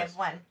 Now I Yes. have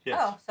 1. Yes.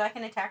 Oh, so I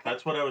can attack him?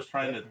 That's what I was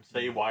trying to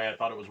say. Why I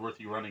thought it was worth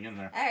you running in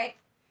there. Alright.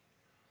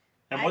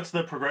 And what's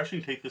the progression?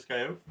 You take this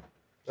guy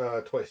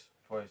out. Twice.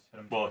 Twice. Hit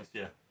him Well, twice.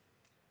 yeah. So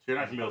you're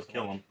not gonna be able to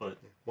kill him, but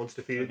Once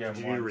defeated, Again,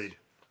 continue to once.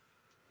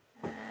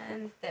 read.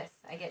 And this.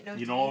 I get no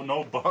you tea. know,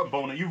 no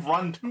Bona. You've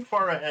run too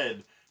far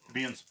ahead to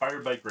be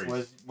inspired by Grace.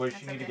 Was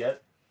she That's need to okay.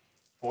 get?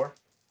 4?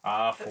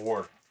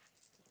 4.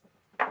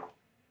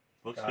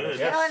 Looks Got it. good.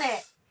 Yes. Killing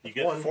it. You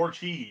get One. 4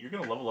 chi. You're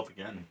gonna level up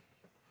again.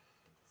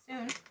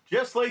 Soon.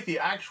 Just like the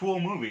actual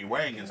movie,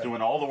 Wang is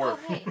doing all the Oh, work.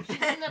 hey,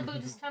 she's in the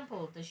Buddhist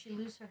temple. Does she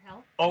lose her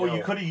health? Oh, No.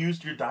 you could have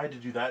used your die to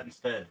do that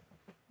instead.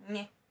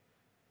 Yeah.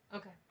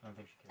 Okay. I don't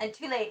think she can. And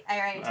too late. I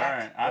already All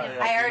attacked. right.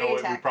 I you already know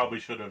what? We attacked. probably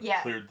should have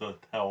Yeah. cleared the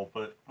hell,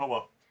 but oh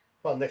well.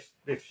 Well, next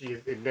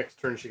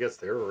turn she gets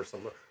there or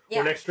something.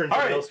 Yeah. Or next turn All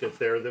somebody right. else gets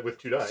there with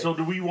 2 die. So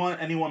do we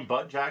want anyone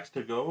but Jax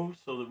to go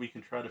so that we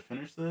can try to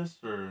finish this,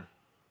 or?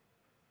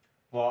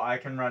 Well, I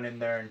can run in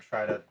there and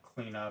try to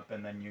clean up,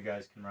 and then you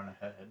guys can run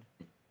ahead.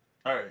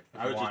 All right. If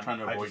I you was just want, trying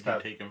to I avoid just you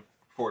have- taking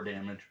 4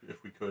 damage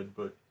if we could,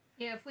 but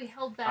Yeah, if we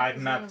held back. I'm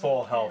as long at as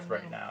full we health can,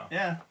 right then- now.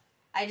 yeah.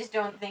 I just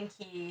don't think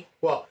he.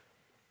 Well,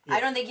 I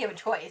don't think you have a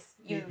choice.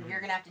 You're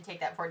gonna have to take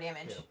that 4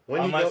 damage. yeah.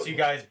 When Unless go- you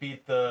guys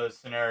beat the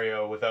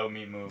scenario without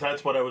me moving.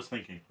 That's what I was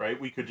thinking, right?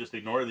 We could just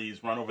ignore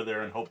these, run over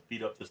there, and hope to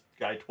beat up this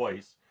guy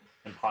twice,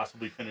 and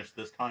possibly finish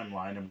this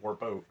timeline and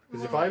warp out.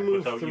 Because if I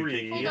move Without you 3,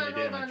 taking Hold any on,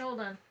 hold on, damage. hold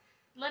on.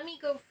 Let me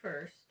go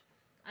first.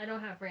 I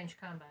don't have range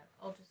combat.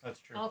 I'll just. That's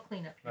true. I'll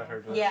clean up here. Let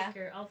her do I'll it. Yeah. take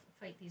care- I'll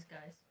fight these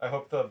guys. I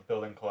hope the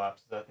building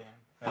collapses at the end.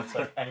 And it's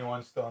like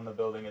anyone still in the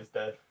building is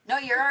dead. No,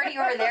 you're already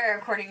over there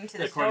according to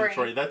the According to story.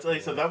 Story, that's like I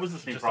said. That was the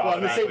same Just well,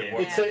 problem. I'm in saying, that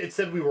game. Yeah. it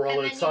said we were all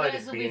And then outside you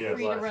guys at will the be beginning of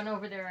free to last. run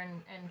over there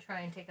and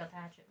try and take out the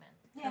hatchet man.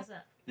 Yeah. How's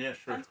that? Yeah,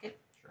 sure. Sounds good.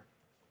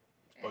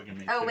 Bugging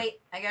me Oh too. wait,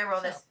 I gotta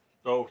roll this.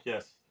 Oh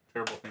yes,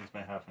 terrible things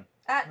may happen.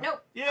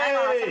 Nope. Yay!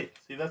 I'm awesome.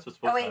 See, that's what's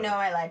supposed Oh wait, to no,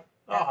 happen. I lied.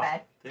 That's Ah,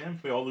 bad. Damn,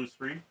 we all lose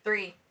 3.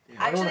 3.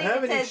 Damn. I don't Actually,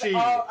 have it any says chi.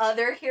 all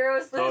other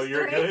heroes lose Oh,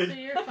 you're 3. good. So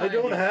you're fine. I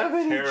don't have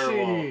any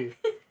Terrible.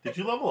 chi. Did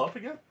you level up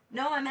again?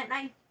 No, I'm at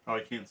 9. Oh, I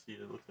can't see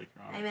it. It looks like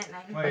you're on. I'm at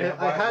 9. Wait,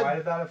 I had- why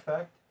did that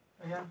affect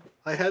again?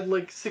 I had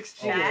like 6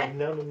 chi Chat. and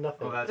now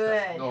nothing. Oh, that's Good.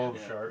 right. Oh,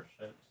 Yeah. sharp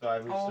shit. So I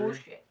lose Oh 3.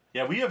 shit.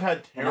 Yeah, we have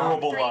had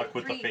terrible three- luck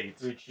with the three.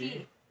 fates. 3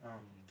 chi.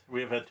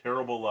 We have had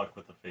terrible luck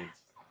with the fates.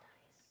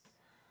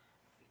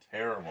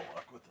 Terrible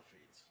luck with the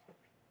fates.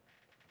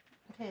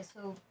 Okay,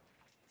 so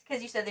It's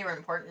because you said they were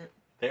important.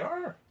 They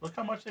are. Look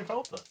how much they've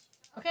helped us.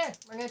 okay,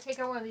 we're gonna take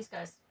out one of these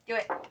guys. Do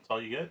it. That's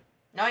all you get.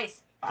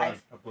 Nice. 5. Done.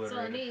 That's all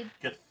I Obliterated. need.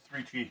 Get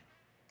 3 chi.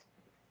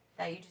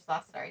 That you just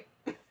lost. Sorry.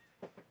 Sorry.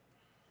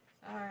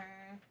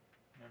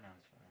 No, sorry.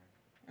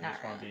 I Not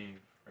just want to really. be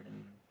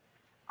friggin'.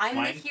 I'm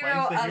the Wang's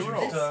hero the of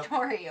hero. the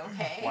story,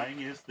 okay?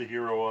 Wang is the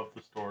hero of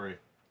the story.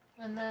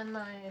 And then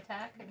I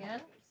attack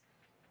again.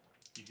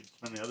 You could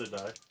spend the other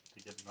die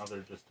to get another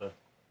just to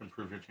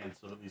improve your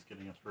chance of at least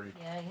getting a 3.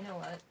 Yeah, you know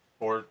what?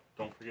 Or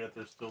don't forget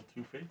there's still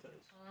 2 fate dice.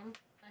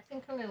 I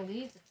think I'm gonna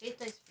leave the fate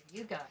dice for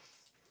you guys.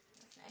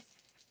 That's nice.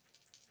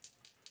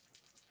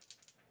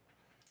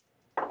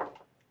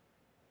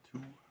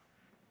 2.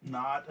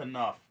 Not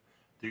enough.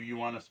 Do you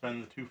want to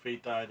spend the 2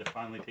 fate die to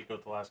finally take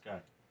out the last guy?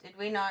 Did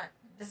we not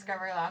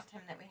discover last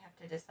time that we have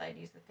to decide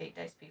to use the fate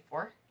dice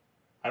before?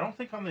 I don't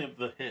think on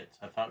the hits.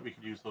 I thought we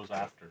could use those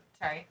after.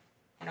 Sorry.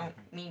 I don't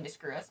mean to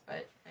screw us,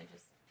 but I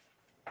just...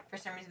 For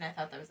some reason, I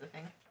thought that was the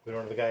thing. We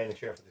don't have the guy in the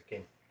chair for this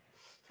game.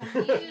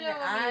 You know,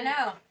 I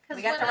know. Because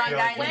We got the when wrong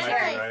guy in the when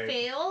chair. I Right.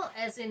 fail,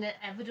 as in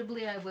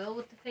inevitably I will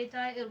with the fate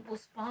die, it will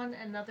spawn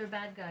another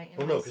bad guy in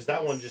Well, my no, because that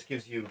space. one just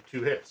gives you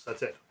 2 hits.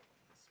 That's it.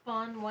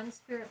 Spawn one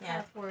spirit Yeah.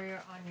 path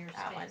warrior on your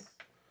That one. space.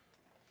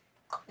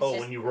 It's Oh,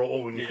 just- when you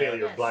roll, when you Yeah. fail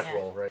your Yes. black Yeah.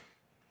 roll, right?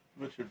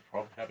 Which would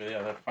probably happen.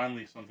 Yeah, that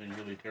finally something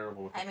really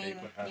terrible with the I fate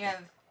mean, would happen. you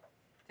have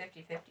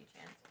 50-50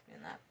 chance of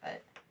doing that,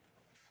 but...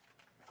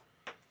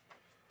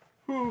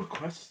 Ooh,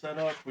 quest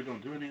setup. We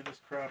don't do any of this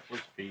crap.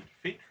 Where's fate?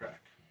 Fate track.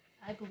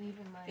 I believe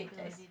in my Fate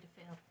ability dice.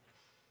 to fail.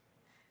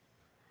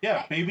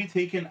 Yeah, maybe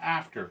taken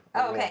after the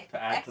Oh, roll okay.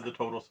 to add Excellent. to the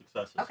total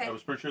successes. Okay. I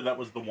was pretty sure that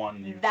was the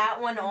one. You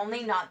That one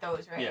only, not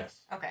those, right?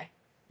 Yes. Okay.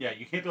 Yeah,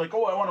 you can't be like,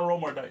 oh, I want to roll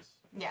more dice.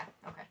 Yeah,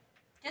 okay.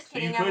 Just So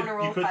you kidding, I want to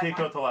roll could 5 take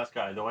more. out the last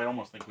guy, though I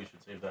almost think we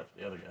should save that for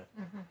the other guy.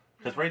 Mm-hmm.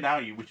 Because right now,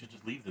 we should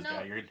just leave this No.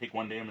 guy. You're going to take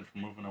 1 damage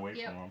from moving away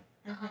Yep. from him.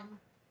 Mhm.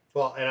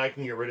 Well, and I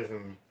can get rid of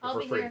him I'll for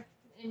be free. here.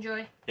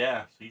 Enjoy.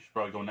 Yeah, so you should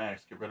probably go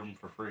next. Get rid of him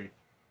for free.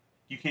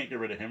 You can't get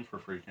rid of him for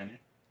free, can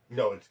you?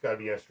 No, it's got to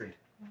be a street.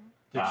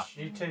 Did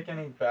she take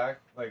any back?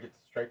 Like it's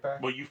strike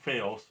back? Well, you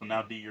fail, so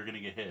now D, you're gonna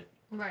get hit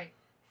Right.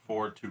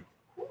 for 2.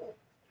 Cool.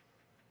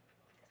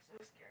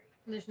 So scary.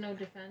 There's no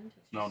defend.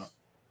 It's No,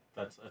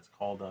 just- It's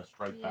called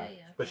strike Yeah, back.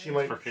 yeah. But she okay.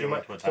 might. For She failing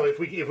might. to So attack. if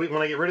we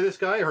when I get rid of this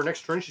guy, her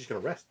next turn she's gonna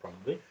rest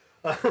probably.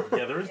 Yeah,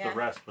 there is Yeah. the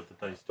rest with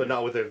the dice. But too.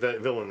 not with the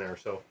villain there,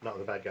 so not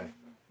with the bad guy.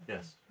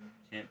 Yes.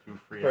 Can't do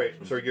free All right,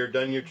 actions. so you're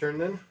done your turn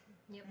then?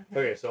 Yep.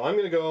 Okay, so I'm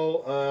gonna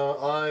go.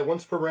 I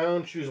once per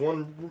round choose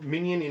one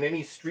minion in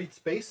any street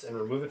space and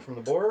remove it from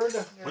the board.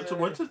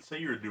 What's it say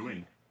you're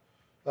doing?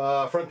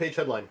 Front page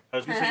headline. I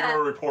was gonna say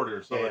you're a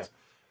reporter, so Yeah, it's.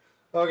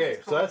 Okay,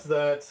 That's so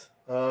that's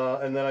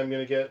that. And then I'm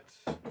gonna get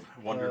I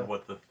wondered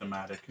what the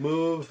thematic.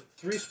 move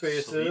 3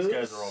 spaces. So these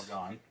guys are all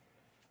gone.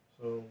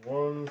 So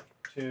 1,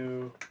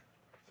 2,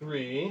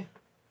 3,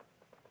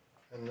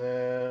 and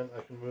then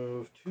I can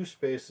move 2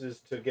 spaces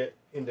to get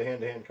into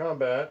hand-to-hand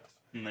combat.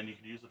 And then you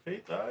can use a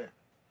fate die.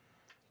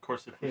 Of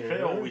course, if we Here.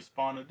 fail, we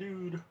spawn a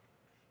dude.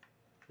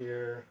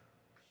 Here,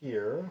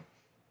 here,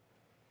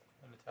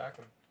 And attack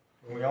him.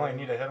 We only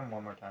need to hit him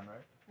one more time,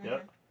 right?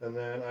 Yep. and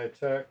then I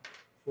attack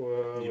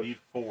for. You need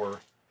 4.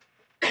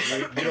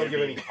 You don't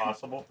give any.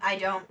 Possible. I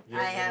don't. You I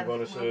don't give have any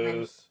bonuses.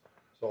 movement.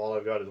 So all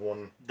I've got is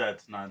 1.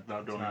 That's not.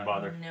 Don't even not-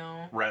 bother.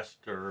 No.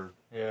 Rest or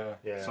Yeah.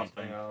 Yeah.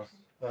 something. Something else.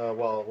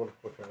 Well,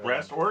 what can I-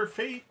 Rest or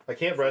fate. I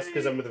can't rest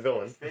because I'm with the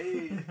villain.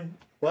 Fate.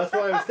 Well, that's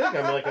why I was thinking.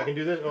 I'm like, I can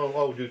do this.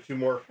 Do 2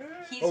 more.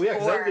 He's Oh yeah,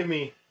 because that 4. would give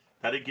me.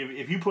 That'd give.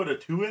 If you put a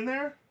 2 in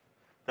there,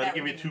 that'd That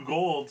give would you be- 2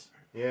 golds.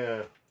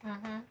 Yeah.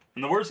 Mm-hmm.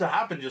 And the worst that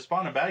happens, you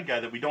spawn a bad guy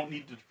that we don't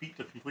need to defeat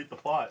to complete the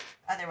plot.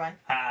 Other one.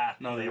 Ah,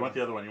 no, you want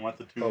the other one. You want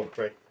the 2. Oh,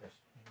 right. Yes.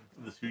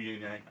 The 2 yin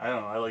yang. I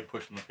don't know. I like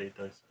pushing the fate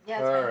dice. Yeah,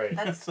 that's All fine. right.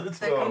 That's It's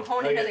the So,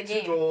 component I of the get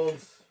 2 game.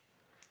 golds.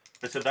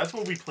 I said that's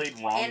what we played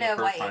wrong And the a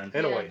first white. time.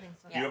 And a Yeah, I white. think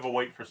so. Yeah. You have a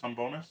white for some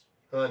bonus?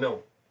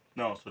 No.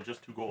 No, so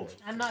just 2 golds,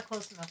 I'm not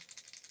close enough.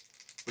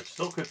 which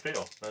still could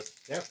fail. That's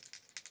Yep.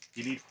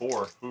 You need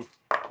 4. Oof.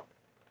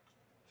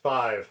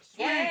 5.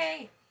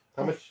 Yay!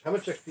 How much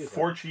XP is that?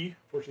 4 chi,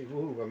 4 chi.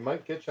 Ooh, I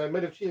might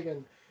have chi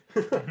again.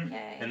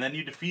 Yay. and then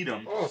you defeat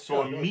him. Oh, so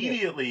God, okay.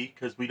 immediately,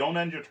 because we don't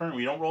end your turn,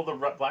 we don't roll the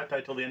black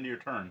die till the end of your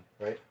turn.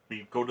 Right.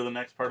 We go to the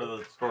next part of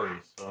the story.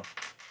 So,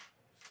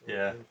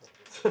 yeah.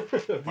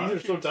 These are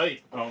so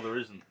tight. Oh, there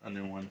isn't a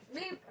new one.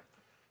 Meep.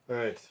 All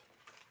right.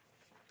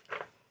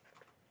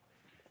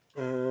 Did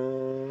you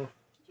turn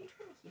the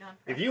heat on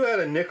If you had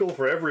a nickel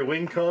for every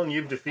Wing Kong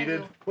you've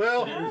defeated,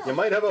 well, It is. you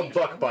might have a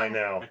buck by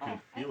now. I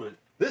can feel it.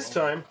 This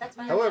time, That's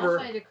fine. However,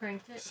 I just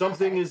cranked it.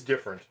 something is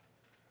different.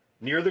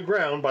 Near the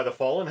ground, by the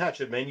fallen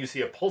hatchet man, you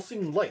see a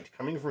pulsing light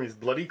coming from his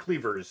bloody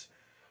cleavers.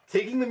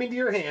 Taking them into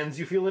your hands,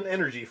 you feel an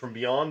energy from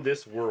beyond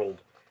this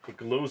world. It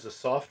glows a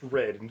soft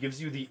red and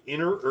gives you the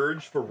inner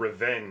urge for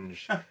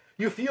revenge.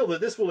 You feel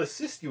that this will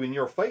assist you in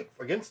your fight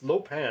against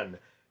Lopan.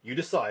 You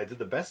decide that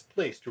the best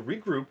place to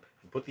regroup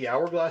and put the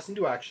hourglass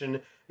into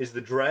action is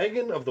the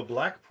Dragon of the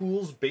Black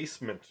Pool's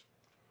basement.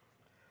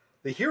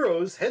 The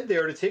heroes head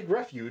there to take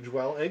refuge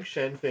while Egg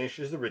Shen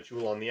finishes the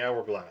ritual on the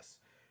hourglass.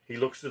 He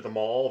looks at them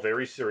all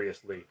very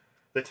seriously.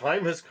 The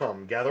time has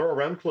come. Gather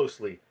around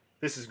closely.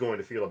 This is going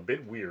to feel a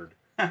bit weird.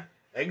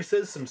 Egg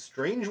says some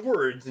strange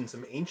words in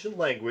some ancient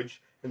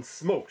language, and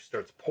smoke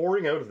starts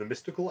pouring out of the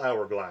mystical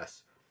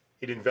hourglass.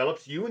 It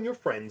envelops you and your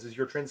friends as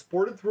you're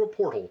transported through a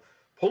portal,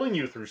 pulling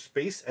you through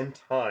space and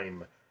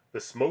time.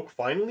 The smoke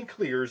finally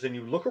clears, and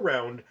you look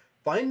around,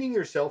 finding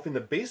yourself in the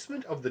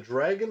basement of the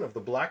Dragon of the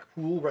Black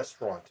Pool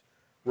restaurant.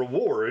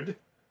 Reward,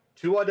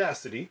 2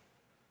 audacity,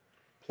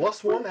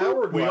 +1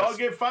 hourglass. We all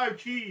get 5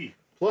 chi.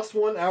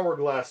 +1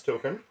 hourglass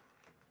token.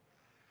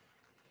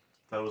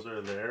 Those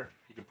are there.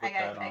 You can put I got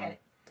that it. on. I got it.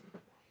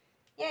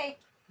 Yay!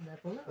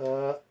 Level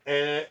up.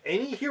 And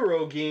any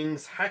hero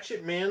gains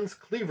Hatchet Man's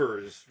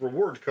Cleavers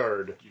reward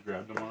card. You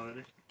grabbed them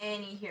already?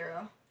 Any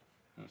hero.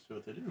 Let's see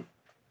what they do.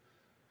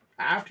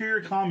 After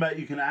your combat,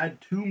 you can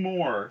add 2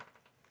 more.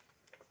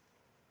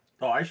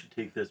 Oh, I should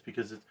take this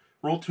because it's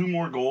roll 2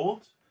 more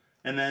golds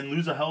and then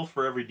lose a health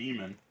for every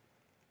demon.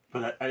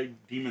 But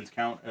demons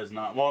count as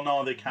not. Well,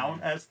 no, they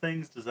count as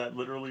things. Does that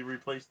literally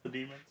replace the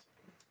demons?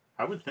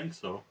 I would think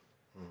so.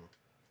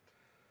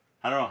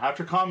 I don't know.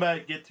 After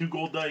combat, get 2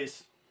 gold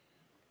dice.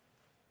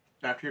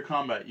 After your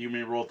combat, you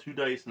may roll 2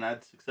 dice and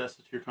add successes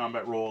to your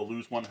combat roll.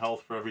 Lose 1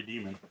 health for every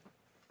demon.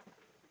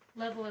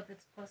 Level up,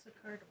 it's plus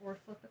a card or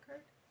flip a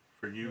card.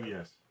 For you,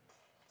 yes.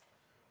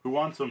 Who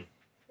wants them?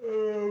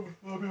 Whoa.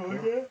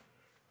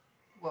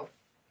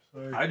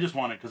 I just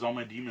want it because all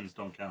my demons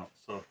don't count,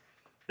 so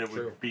it would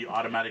True. be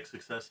automatic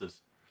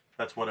successes.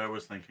 That's what I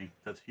was thinking.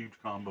 That's a huge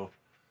combo.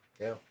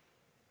 Yeah.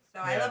 So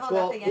I Yeah. leveled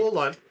Well, up again. hold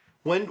on.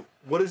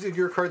 What does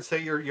your card say?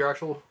 Your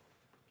actual?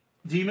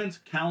 Demons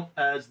count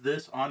as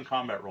this on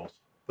combat rolls.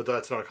 But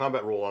that's not a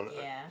combat roll on.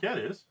 Yeah. Yeah,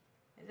 it is.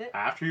 Is it?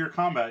 After your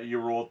combat, you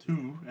roll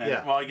 2. And,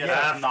 Yeah. Well, I guess Yeah,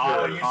 that's after.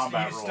 not you a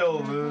combat you roll. still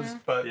lose,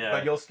 but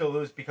Yeah. you'll still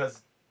lose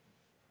because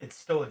it's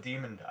still a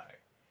demon die.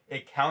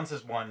 It counts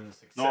as 1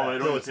 success. No,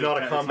 No, it's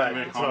not a combat-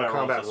 even it's not a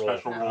combat It's a roll.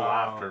 special roll Oh.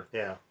 after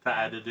Yeah. to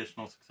add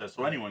additional success.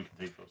 So anyone can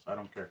take those. I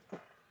don't care.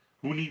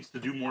 Who needs to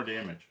do more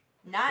damage?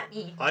 Not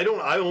me. I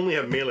only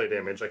have melee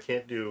damage. I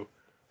can't do...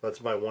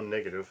 That's my one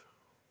negative.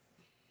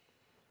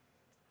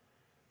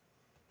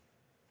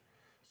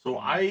 So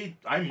I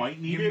might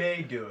need You it.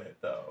 may do it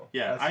though.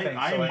 Yeah, That's the thing.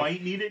 I So, like,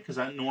 might need it because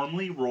I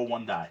normally roll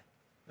 1 die.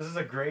 This is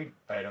a great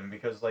item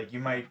because like you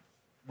might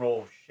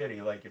roll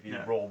shitty, like if you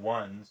Yeah. roll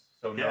ones,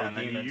 so Yeah, no and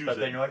then you demons, use but it.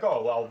 then you're like,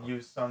 oh, well, I'll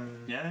use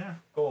some Yeah.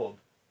 gold.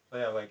 So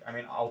yeah, like I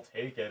mean, I'll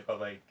take it, but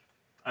like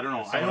I don't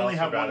know. If I someone only else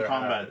have would 1 rather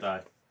combat have it.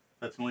 die.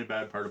 That's the only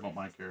bad part about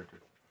my character.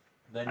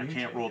 then I you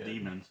can't take roll it.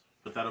 demons,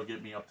 but that'll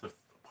get me up to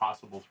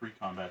possible 3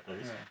 combat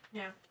dice.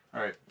 Yeah. Yeah.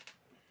 All right.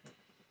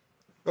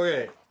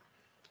 Okay.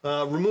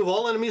 Remove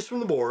all enemies from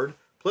the board.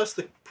 Place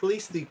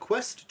the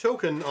quest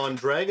token on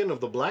Dragon of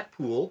the Black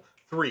Pool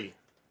 3.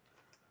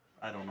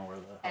 I don't know where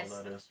the hell Yes.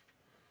 that is. Is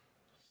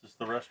this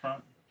the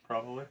restaurant?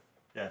 Probably.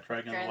 Yeah,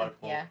 Dragon Dragon- Black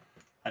Pool. yeah.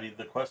 I need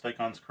the quest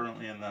icons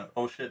currently in the...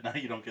 Oh shit, now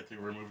you don't get to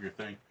remove your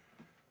thing.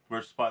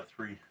 Where's spot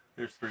 3?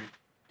 There's 3.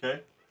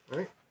 Okay?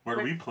 Alright. Where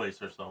do we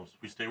place ourselves?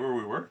 We stay where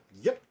we were?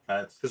 Yep.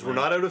 That's... Because we're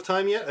not out of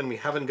time yet, and we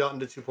haven't gotten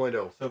to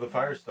 2.0. So the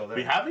fire's still there.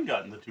 We haven't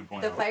gotten to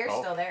 2.0. The fire's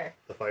oh. still there.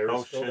 The fire is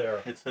Oh still shit.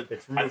 there. It's a...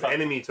 It's I remove thought-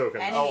 enemy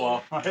tokens. Enemy.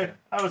 Oh well.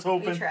 I was We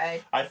hoping.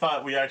 tried. I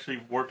thought we actually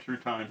warped through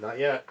time. Not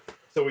yet.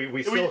 So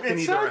we still can It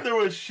either... said there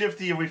was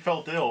shifty and we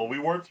felt ill. We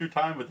warped through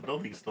time, but the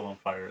building's still on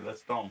fire.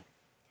 That's dumb.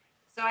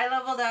 So I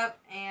leveled up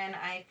and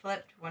I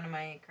flipped one of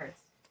my cards.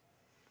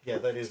 Yeah,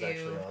 that is to-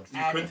 actually odd. You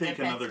Add could a take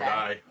defense another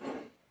die. die.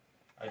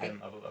 I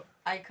didn't level up.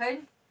 I could.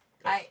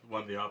 That's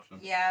one of the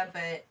options. Yeah,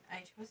 but I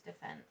chose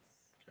defense.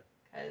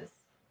 Because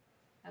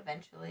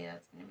eventually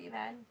that's going to be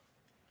bad.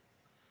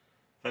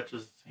 That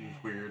just seems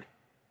weird.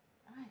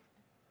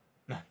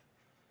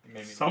 You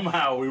made me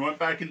Somehow we went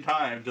back in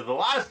time to the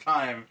last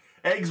time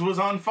Eggs was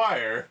on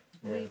fire.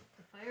 Yeah. The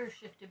fire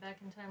shifted back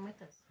in time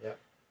with us.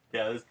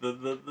 Yeah, it's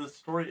the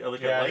story.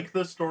 Like Yeah. I like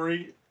the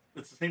story.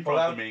 It's the same Well,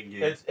 problem that- with the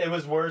main game. it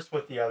was worse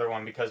with the other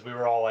one because we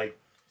were all like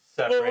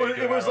separated. Well, it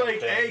doing was our own like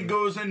thing. Egg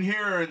goes in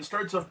here and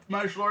starts a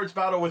martial arts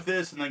battle with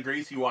this, and then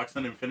Gracie walks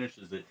in and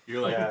finishes it.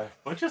 You're like, Yeah.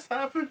 what just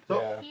happened?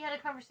 Yeah. He had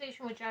a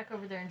conversation with Jack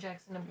over there, and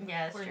Jackson.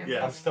 Yeah, that's true.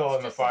 Yeah. I'm still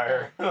in the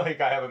fire.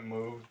 Like I haven't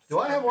moved. Do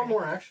I have one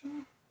more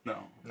action? No.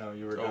 No,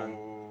 you were done.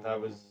 Oh. That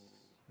was.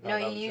 No,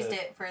 that you was used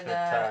it for To the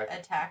attack.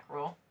 attack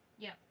roll.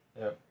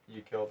 Yep,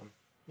 you killed him.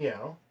 Yeah.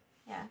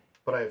 Yeah.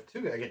 But I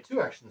get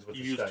 2 actions with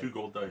You this used die. 2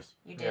 gold dice,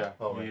 You did. Yeah,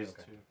 Oh, you right, used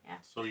okay. two.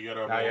 so you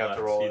gotta Now roll you have that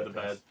to roll see it, the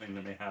bad yes. thing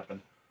that may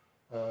happen.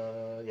 Yeah.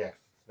 It's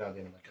now the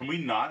end of my Can we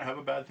not have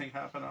a bad thing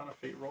happen on a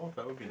fate roll?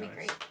 That would be That'd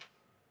be nice.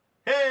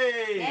 great.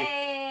 Hey!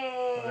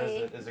 Yay! What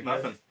is it? Is it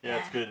Nothing. good? Yeah,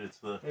 it's Yeah. good. It's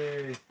the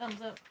Hey.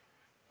 Thumbs up.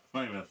 it's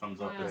not even a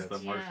thumbs up. Wow, It's the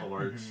yeah. martial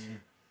arts. Mhm.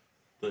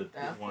 The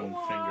The one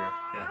finger.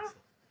 Yeah.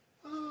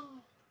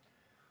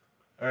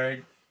 All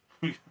right.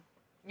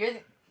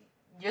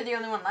 You're the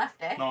only one left,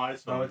 eh? No, I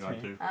still No, haven't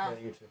it's gone me. to. Oh. Yeah,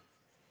 you too.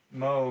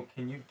 Mo,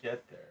 can you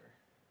get there?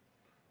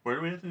 Where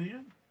do we have to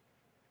begin?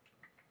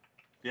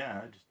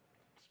 Yeah, I just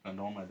spend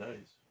all my dice.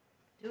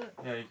 Do it.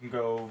 Yeah, you can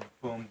go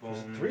boom, boom.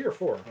 Is it 3 or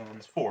 4? Boom.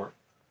 It's 4.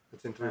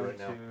 It's in 3 One, right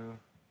now. 2,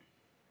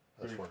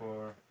 That's 3, 4.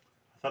 4.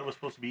 I thought it was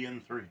supposed to be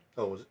in 3.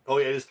 Oh, was it? Oh,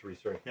 yeah, it is 3.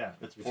 Sorry. Yeah,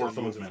 it's You 4 said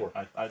someone's in movement.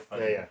 4. I'd fight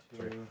Yeah, it. yeah.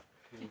 Sorry. 2,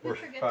 Did We're we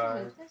forget to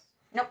five. move this?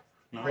 No,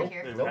 Right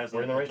here. it Nope, hasn't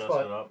we're in the right adjusted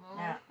spot. up. Oh,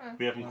 Yeah. okay.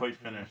 We haven't quite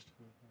finished.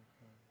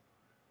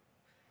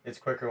 It's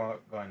quicker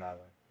going that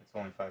way. It's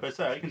only 5. But I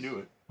said I can do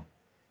it.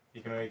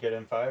 You can make it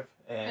in 5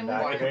 and And Well,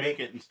 I can activate make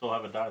it and still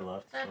have a die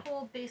left. That So.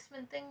 whole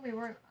basement thing, we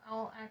weren't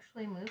all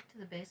actually moved to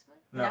the basement?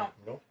 No,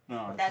 Nope.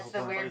 No, That's the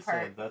what weird I said.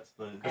 part. That's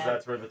the. because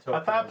that's where the token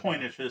At that is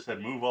point, now. it should have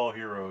said move all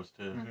heroes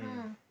to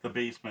Mm-hmm. the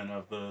basement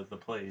of the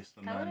place,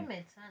 and That would have then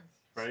made sense.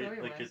 right,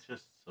 Story-wise. like it's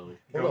just silly.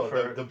 Well, Go no,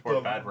 for the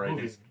or bad writing.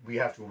 movies we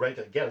have to write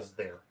it again is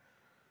there.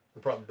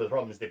 The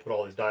problem is they put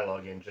all this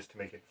dialogue in just to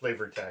make it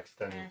flavor text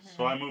and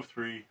So I move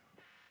 3,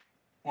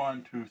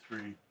 1, 2,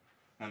 3,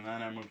 and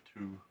then I move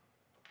 2,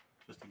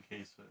 just in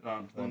case.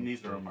 One,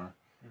 Neither two. of them are,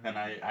 and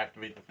I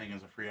activate the thing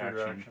as a free Free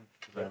action action.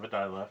 because I have a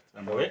die left.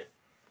 And Oh, yeah.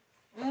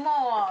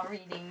 More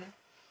reading.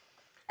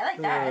 I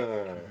like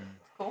that.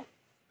 Cool.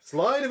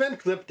 Slide event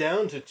clip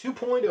down to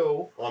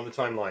 2.0 on the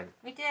timeline.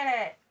 We did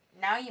it.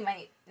 Now you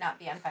might not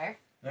be on fire.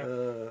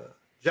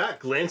 Jack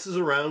glances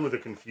around with a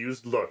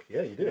confused look.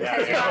 Yeah, you did. Yeah,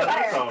 Because you're on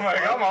fire. so- I'm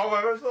like, I'm all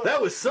by myself.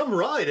 That was some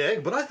ride,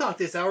 Egg, but I thought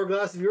this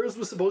hourglass of yours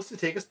was supposed to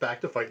take us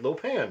back to fight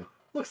Lopan.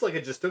 Looks like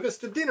it just took us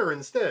to dinner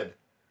instead.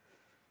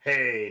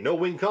 Hey, no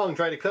Wing Kong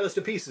tried to cut us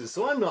to pieces,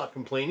 so I'm not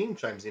complaining,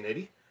 chimes in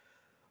Eddie.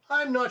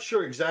 I'm not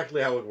sure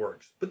exactly how it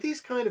works, but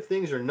these kind of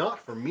things are not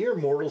for mere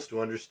mortals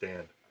to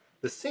understand.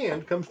 The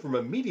sand comes from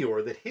a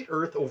meteor that hit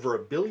Earth over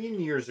 1 billion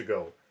years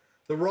ago.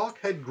 The rock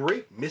had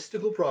great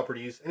mystical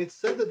properties, and it's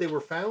said that they were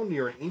found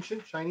near an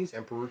ancient Chinese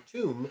emperor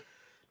tomb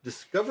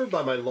discovered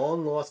by my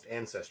long-lost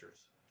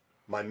ancestors.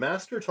 My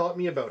master taught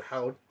me about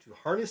how to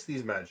harness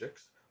these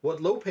magics, what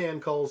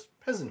Lopan calls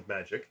peasant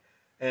magic,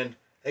 and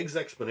Egg's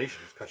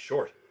explanation is cut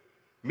short.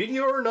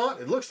 Meteor or not,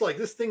 it looks like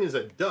this thing is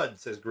a dud,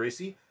 says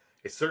Gracie.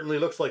 It certainly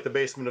looks like the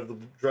basement of the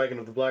Dragon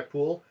of the Black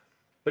Pool,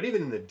 but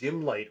even in the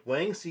dim light,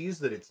 Wang sees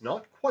that it's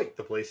not quite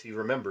the place he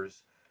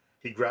remembers.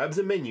 He grabs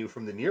a menu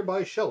from the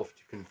nearby shelf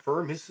to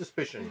confirm his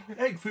suspicion.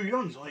 Egg foo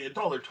young's only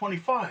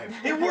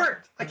 $1.25. It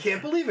worked! I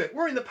can't believe it.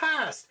 We're in the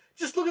past.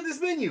 Just look at this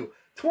menu.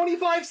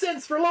 25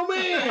 cents for lo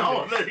mein.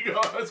 Oh, there you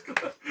go. That's good.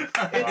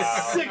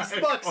 It's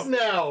 $6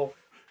 now.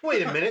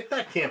 Wait a minute.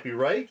 That can't be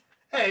right.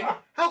 Egg,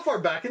 how far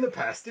back in the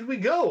past did we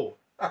go?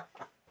 That's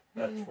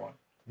fun.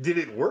 Did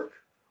it work?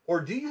 Or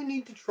do you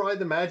need to try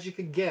the magic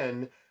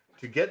again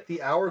to get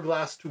the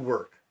hourglass to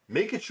work?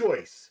 Make a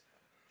choice.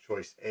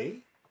 Choice A,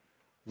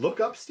 look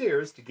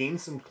upstairs to gain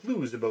some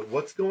clues about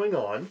what's going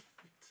on.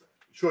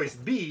 Choice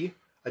B,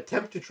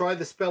 attempt to try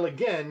the spell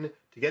again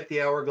to get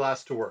the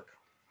hourglass to work.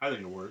 I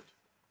think it worked.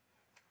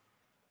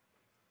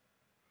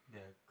 Yeah,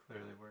 it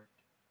clearly worked.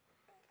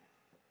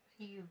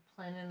 Are you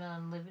planning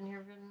on living here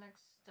for the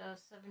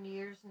next 70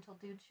 years until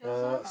dude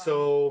shows up?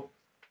 So,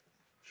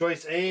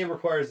 choice A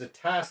requires a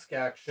task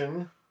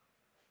action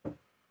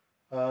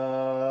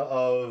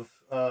of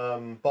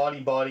body,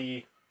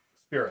 body,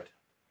 spirit.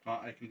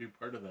 I can do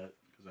part of that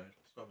because I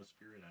still have a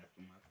spirit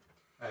action left.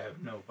 I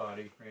have no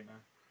body right now.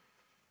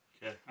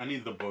 Okay, I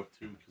need the book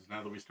too because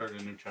now that we started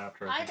a new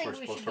chapter, I I think we're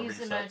think we supposed should to use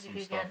the reset magic some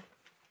again. stuff.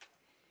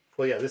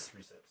 Well, yeah, this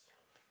resets.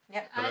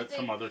 Yep. But that's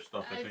some other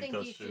stuff I think you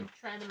does should too.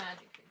 try the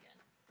magic again.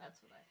 That's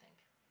what I think.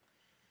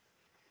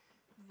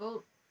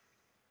 Vote.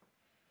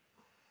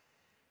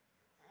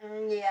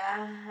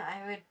 Yeah,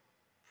 I would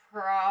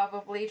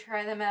probably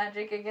try the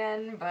magic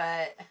again,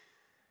 but...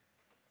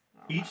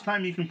 Each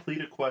time you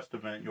complete a quest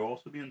event, you'll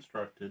also be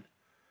instructed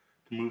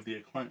to move the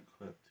account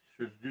clip.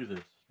 Sure to do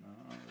this.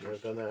 No,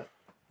 I've done that.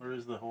 where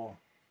is the hole?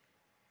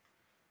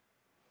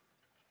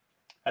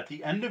 At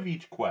the end of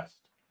each quest.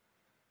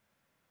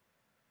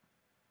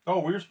 Oh,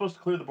 we were supposed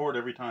to clear the board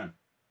every time.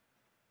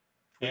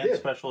 We And did.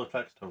 special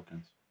effects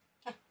tokens.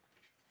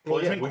 Well,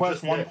 yeah, isn't we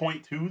quest just did.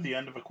 1.2 the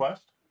end of a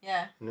quest?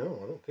 Yeah. No,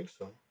 I don't think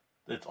so.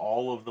 It's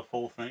all of the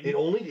full thing?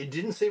 It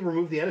didn't say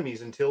remove the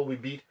enemies until we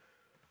beat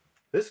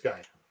this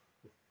guy.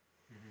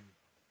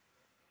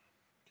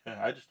 Okay,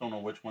 I just don't know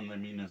which one they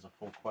mean is a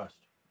full quest.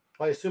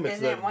 I assume it's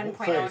Isn't the it 1.0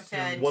 full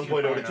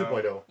to 1.0 to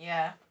 2.0.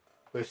 Yeah.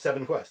 There's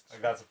 7 quests.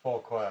 Like, that's a full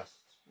quest.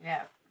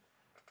 Yeah.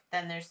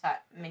 Then there's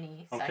that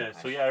mini side Okay,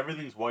 quest. so yeah,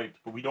 everything's wiped,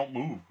 but we don't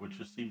move, which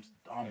just seems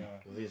dumb. Yeah.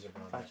 Well, these are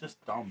not. That's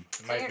just dumb.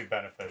 It might be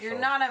beneficial. You're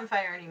not on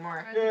fire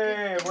anymore. Are the Yay,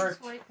 good it things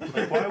worked. wiped?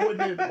 Like, why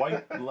wouldn't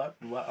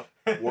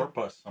it warp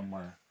us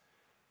somewhere?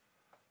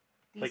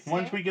 These Like,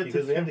 once stay? we get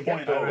Because we have to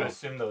get I would 2.0,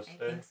 assume those I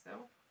stay. think so.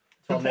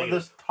 all 2.0 negative.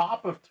 this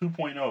top of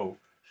 2.0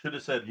 should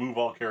have said move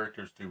all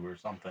characters to or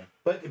something.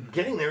 But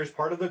getting there is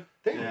part of the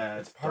thing. Yeah,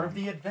 It's part of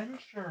the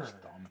adventure. It's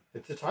dumb.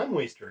 It's a time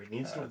waster. It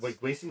needs to, That's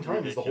like, wasting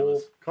time is the whole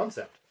ridiculous.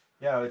 concept.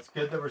 Yeah, it's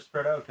good that we're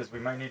spread out because we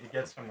might need to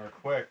get somewhere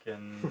quick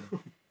and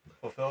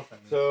fulfill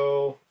things.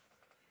 So,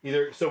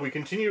 we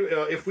continue,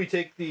 if we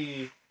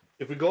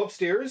go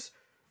upstairs,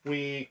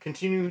 we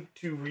continue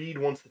to read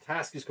once the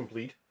task is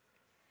complete,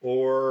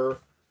 or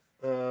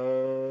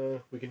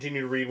we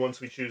continue to read once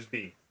we choose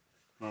B.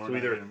 No, So we're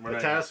either not a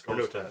even task or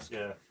no supposed to- task.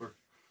 Yeah, we're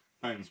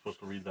not even supposed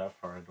to read that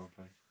far, I don't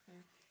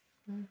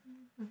think.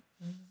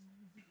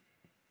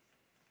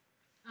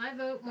 I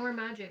vote more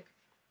magic.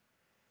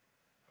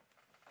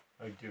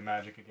 Like, do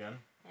magic again?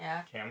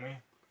 Yeah. Can we?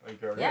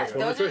 Like, already Yeah, that's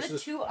one of those the are the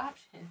choices. 2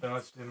 options. Then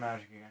let's do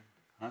magic again.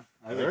 Huh?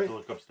 I think Alright. to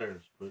look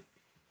upstairs, but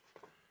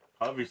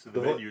obviously the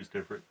The vo- venue's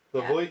different.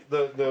 The Yeah.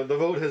 the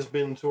vote has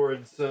been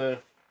towards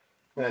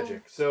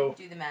magic. So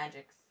Do the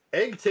magics.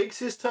 Egg takes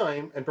his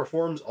time and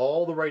performs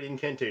all the right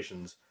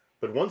incantations,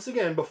 but once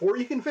again, before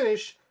he can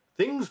finish,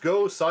 things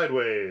go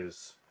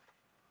sideways.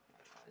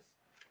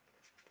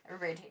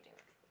 Everybody take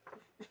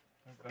it.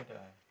 If I die.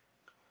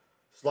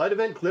 Slide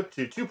event clip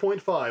to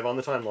 2.5 on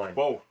the timeline.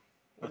 Whoa,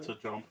 that's a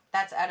jump.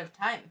 That's out of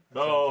time.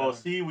 Oh,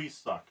 see, we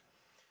suck.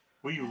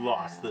 We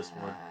lost this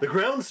one. The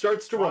ground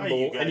starts to Why, rumble,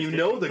 you guys and you did-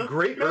 know the the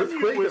great venue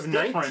earthquake was of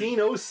different.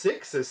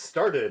 1906 has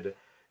started.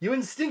 You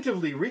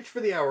instinctively reach for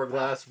the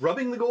hourglass,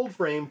 rubbing the gold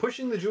frame,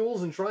 pushing the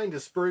jewels, and trying to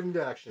spur it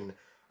into action.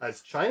 As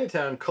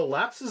Chinatown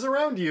collapses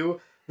around you,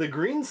 the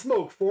green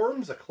smoke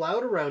forms a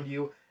cloud around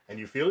you, and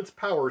you feel its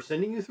power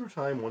sending you through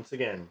time once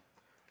again.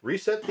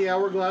 Reset the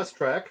hourglass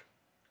track,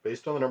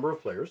 based on the number of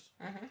players.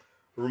 Mhm.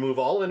 Remove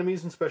all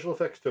enemies and special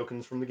effects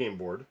tokens from the game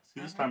board.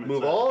 See, this time it's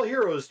Move all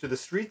heroes to the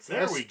streets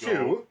There we S2.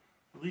 go.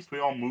 At least we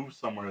all moved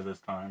somewhere this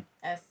time.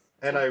 S.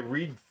 And I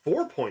read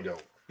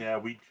 4.0. Yeah,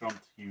 we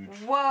jumped huge.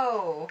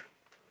 Whoa.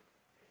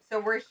 So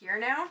we're here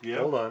now? Yeah.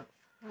 Hold on.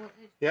 Well,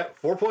 Yeah,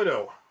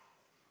 4.0.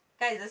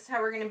 Guys, this is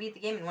how we're going to beat the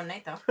game in one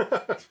night, though.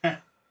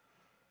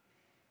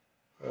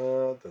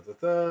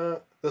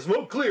 The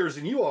smoke clears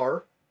and you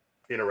are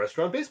in a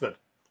restaurant basement.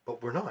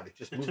 But we're not. It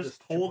just It moved just us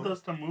to told 2.0.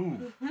 us to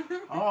move.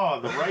 Oh,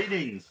 the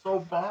writing, so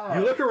bad.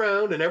 You look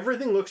around and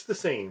everything looks the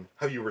same.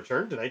 Have you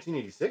returned to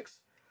 1986?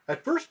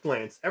 At first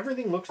glance,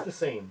 everything looks the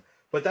same.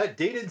 But that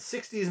dated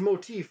 60s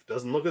motif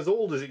doesn't look as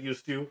old as it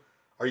used to.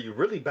 Are you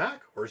really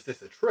back, or is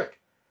this a trick?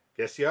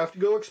 Guess you have to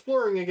go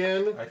exploring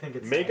again. I think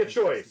it's Make a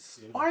choice.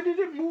 Why did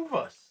it move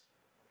us?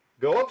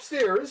 Go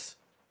upstairs,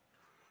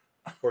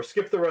 or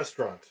skip the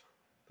restaurant.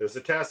 There's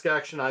a task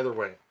action either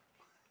way.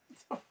 What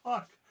the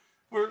fuck?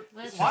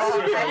 Let's Why just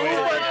did we go lose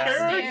our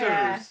upstairs.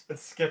 characters?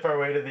 Let's skip our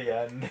way to the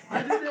end.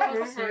 Why did we Go lose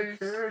our upstairs.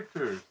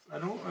 characters? I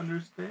don't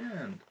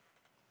understand.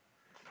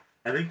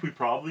 I think we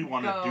probably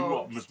want to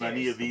Go do as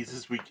many upstairs. of these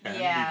as we can.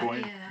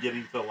 Yeah.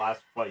 Getting to the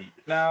last fight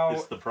Now,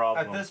 is the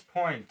problem. at this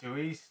point, do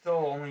we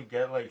still only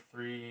get like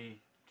 3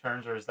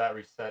 turns, or is that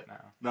reset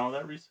now? No,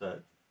 that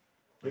reset.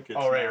 Like, it's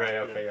Oh, right,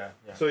 now- okay,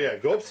 yeah. So yeah,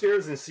 go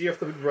upstairs and see if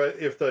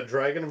the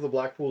Dragon of the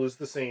Black Pool is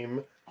the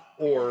same,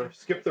 or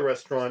skip the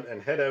restaurant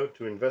and head out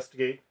to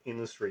investigate in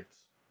the streets.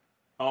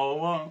 Oh,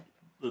 well,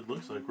 it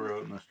looks like we're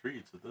out in the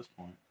streets at this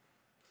point.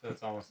 So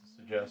it's almost a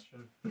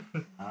suggestion.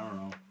 I don't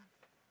know.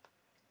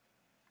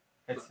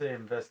 I'd say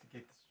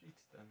investigate the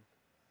streets then.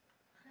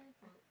 I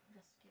will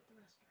investigate the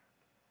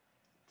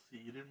restaurant. See,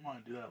 you didn't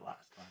want to do that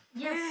last time.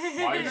 Yes.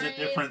 Why is it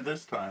different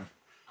this time?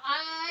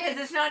 Because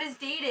it's not as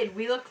dated.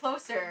 We look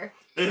closer.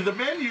 The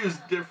menu is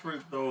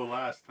different, though,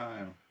 last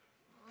time.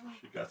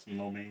 She got some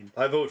lo mein.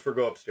 I vote for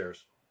go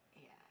upstairs.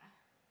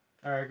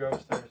 Yeah. Alright, go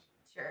upstairs.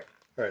 Sure.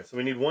 All right, so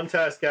we need one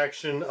task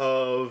action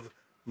of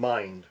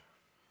mind.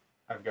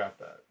 I've got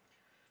that.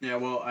 Yeah,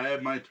 well, I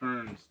have my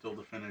turn still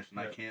to finish, and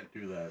I Yep. can't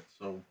do that,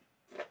 so...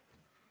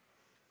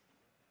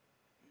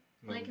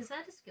 Like, is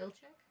that a skill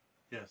check?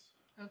 Yes.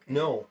 Okay.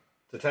 No,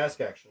 it's a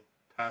task action.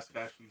 Task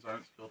actions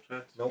aren't skill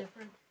checks? Nope.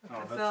 Different. Oh, Okay.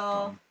 that's So-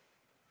 dumb.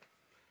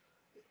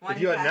 One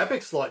If you had an task.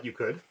 epic slot, you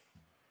could.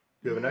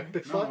 Do you have an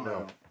epic slot? No.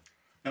 No.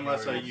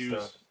 Unless I Already use...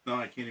 stuff. No,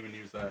 I can't even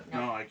use that.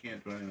 No. No, I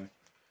can't do anything.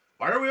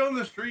 Why are we on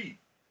the street?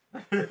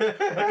 Like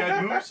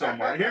I moved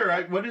somewhere.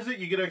 Here, what is it?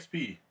 You get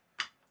XP.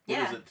 What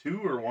is Yeah. it,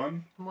 2 or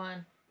 1?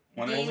 1.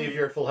 1 Gain- Only XP? if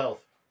you're at full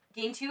health.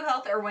 Gain 2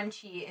 health or 1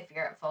 chi if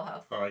you're at full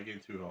health. Oh, I gain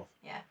 2 health.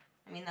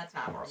 I mean, that's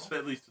not horrible. So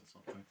at least it's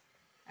something.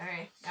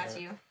 Alright, that's So-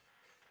 you.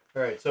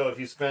 All right, so if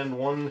you spend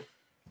one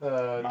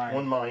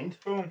mind.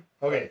 Boom.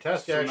 Okay,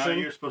 task So now action.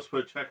 you're supposed to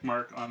put a check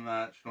mark on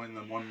that, showing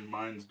them one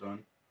mine's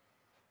done.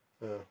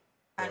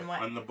 On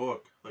what? On the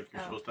book. Like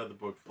you're Oh. supposed to have the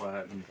book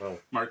flat and Oh.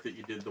 mark that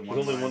you did the one. There's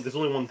only mine. one. There's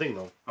only one thing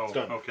though. Oh, It's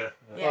done. okay.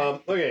 Yeah.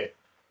 Okay.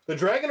 The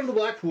Dragon of the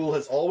Black Pool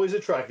has always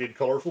attracted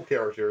colorful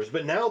characters,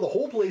 but now the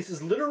whole place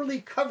is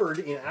literally covered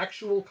in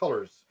actual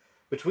colors.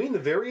 Between the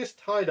various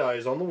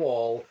tie-dyes on the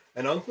wall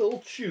and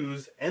Uncle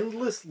Chu's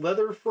endless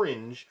leather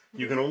fringe,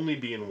 you can only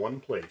be in one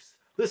place.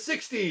 The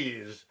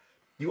 60s!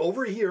 You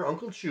overhear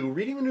Uncle Chu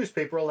reading the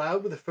newspaper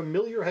aloud with a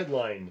familiar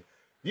headline.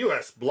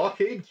 U.S.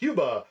 blockade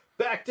Cuba!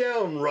 Back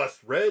down,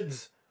 Rust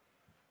Reds!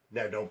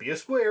 Now don't be a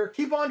square,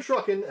 keep on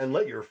trucking, and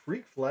let your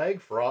freak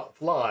flag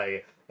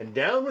fly. And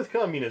down with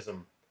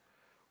communism.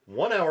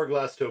 1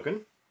 hourglass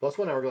token, plus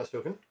 1 hourglass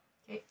token.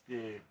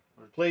 Yeah.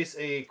 Place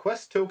a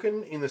quest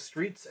token in the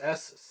streets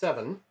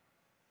S7.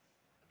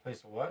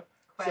 Place what?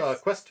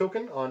 Quest. Quest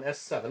token on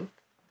S7.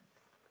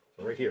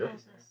 So right here.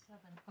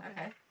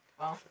 Okay.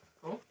 Well,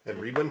 cool. And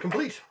read when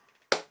complete.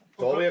 So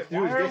all we have to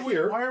do is get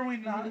here. Why are we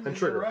not in the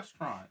trigger.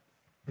 restaurant?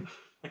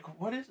 Like,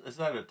 what is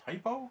that a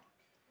typo?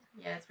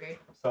 Yeah, it's weird.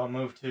 So I'll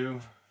move to,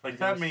 Like,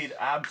 that made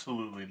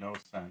absolutely no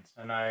sense.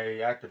 and I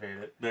activate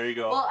it. There you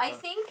go. Well, I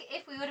think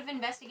if we would have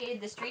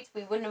investigated the streets,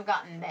 we wouldn't have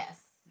gotten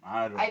this.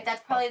 I don't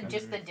That's probably fucking-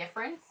 just the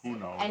difference. Who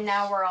knows? And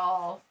now we're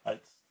all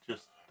That's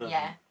just... doesn't-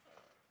 yeah.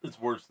 It's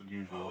worse than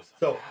usual.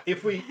 So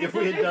if we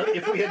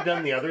had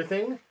done the other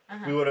thing,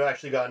 Uh-huh. we would have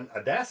actually gotten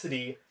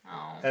Audacity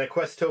Oh. and a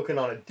quest token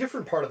on a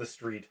different part of the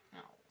street.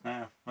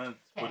 Yeah, that's Okay.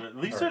 what at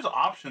least Alright. there's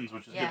options,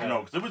 which is good Yeah. to know,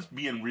 because it was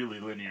being really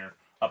linear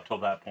up till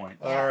that point.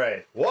 Yeah. All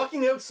right,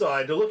 walking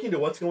outside to look into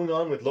what's going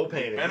on with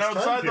Lopan in And this time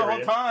outside the whole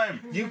period,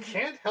 time. you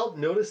can't help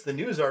notice the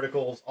news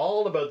articles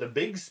all about the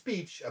big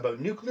speech about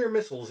nuclear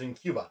missiles in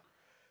Cuba.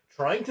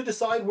 Trying to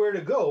decide where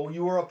to go,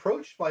 you are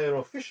approached by an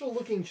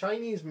official-looking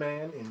Chinese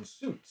man in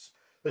suits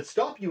that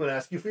stop you and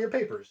ask you for your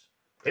papers.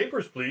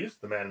 Papers, please,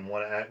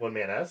 one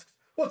man asks.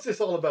 What's this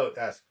all about?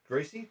 Asked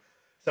Gracie.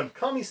 Some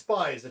commie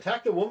spies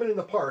attacked a woman in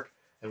the park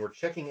and were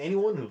checking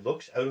anyone who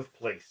looks out of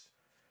place.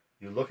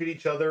 You look at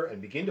each other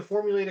and begin to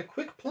formulate a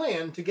quick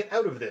plan to get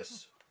out of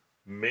this.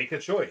 Make a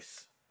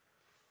choice.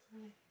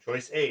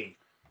 Choice A,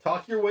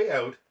 talk your way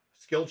out,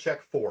 skill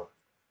check 4.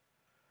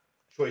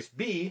 Choice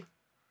B,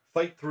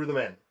 fight through the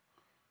men.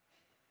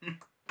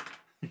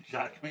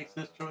 Jack makes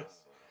this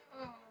choice.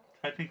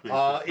 Technically,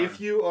 it's his If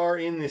turn. you are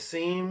in the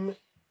same...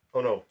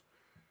 Oh, no.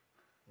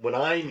 When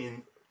I'm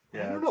in... I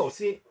Yeah, don't know.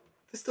 See,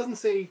 this doesn't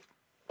say...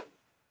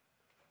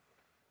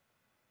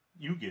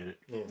 you get it.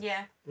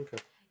 Yeah. Okay.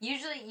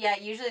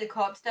 Usually the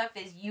co-op stuff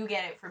is you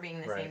get it for being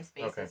in the Right, same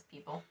space okay. as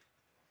people.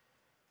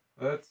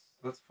 Let's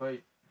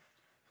fight.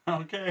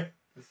 Okay.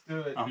 Let's do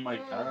it. I'm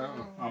like, I don't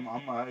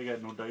know. I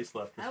got no dice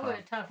left this I would time.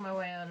 have talked my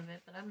way out of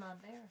it, but I'm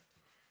not there.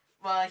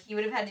 Well, he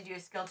would have had to do a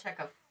skill check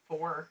of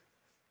 4.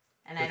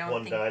 And I With don't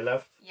one think... die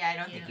left. Yeah, I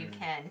don't think Yeah. you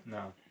can.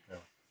 No. No.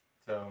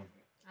 So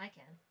I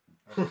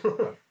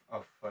can.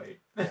 I'll fight.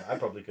 Yeah, I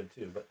probably could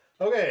too, but...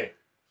 Okay.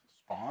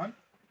 Spawn?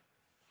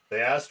 They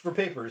asked for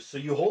papers, so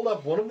you hold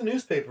up one of the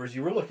newspapers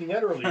you were looking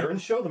at earlier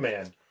and show the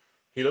man.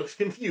 He looks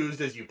confused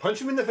as you punch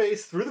him in the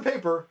face through the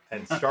paper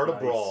and start a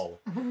Nice. brawl.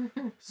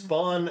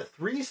 Spawn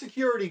 3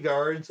 security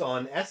guards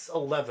on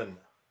S11.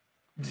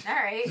 All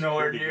right.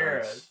 Nowhere Security near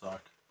guards us.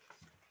 suck.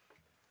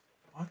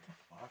 What the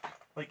fuck?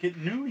 Like, it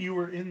knew you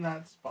were in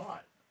that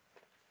spot.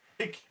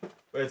 Like,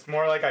 But it's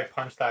more like I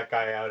punched that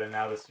guy out, and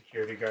now the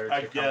security guards I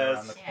are coming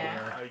around guess. the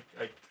Yeah. corner.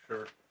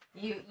 Sure.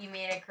 You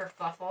made a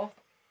kerfuffle.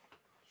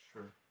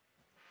 Sure.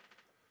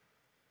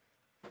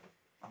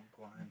 I'm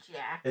blind.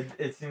 Yeah.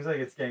 It seems like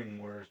it's getting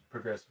worse,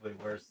 progressively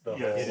worse. The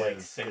Yes, whole it like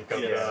is. sync of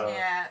Yeah.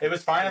 Yeah. It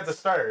was fine at the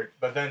start,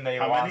 but then they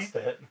How lost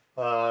many? it.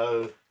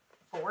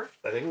 4.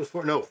 I think it was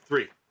 4. No,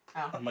 3.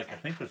 Oh. I'm like, I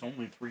think there's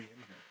only 3 in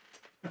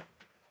here.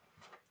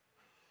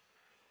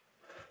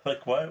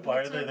 Like, what? Why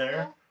are What's they our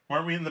there? goal?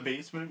 Weren't we in the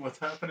basement? What's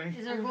happening?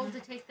 Is our goal to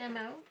take them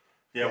out?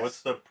 Yeah, Yes.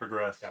 what's the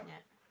progress?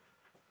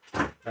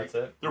 Yeah. That's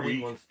it. They're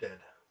weak. One's dead.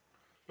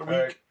 They're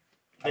Alright. weak.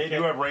 They I do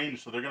can't- have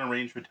range, so they're going to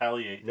range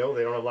retaliate. No,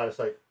 they don't have line of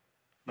sight.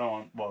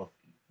 No, well,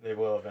 They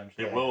will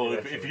eventually. they Yeah, will.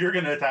 If eventually. you're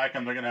going to attack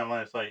them, they're going to have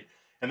line of sight.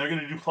 And they're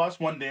going to do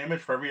 +1 damage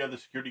for every other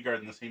security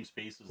guard in the same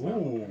space as them.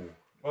 Ooh.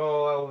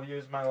 Well, I will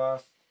use my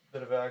last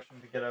bit of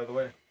action to get out of the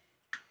way.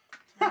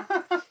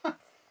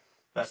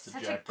 That's a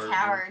Such Jack a Burton.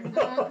 coward.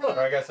 Or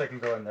I guess I can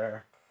go in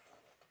there.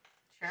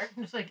 Sure.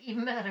 It's like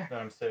even better. Then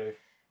I'm safe.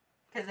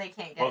 Because they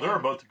can't get Well, they're in.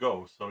 about to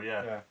go, so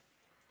yeah. Yeah.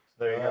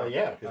 So there you go.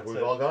 Yeah, because That's we've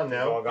it. all gone We've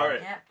now. all gone. All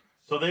right. Yeah.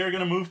 So they are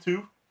going to move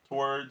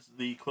towards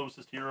the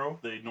closest hero.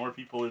 They ignore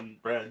people in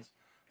breads.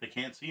 They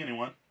can't see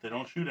anyone. They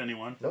don't shoot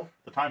anyone. Nope.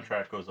 The time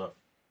track goes up.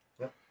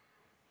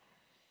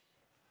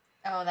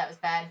 Oh, that was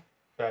bad.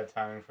 Bad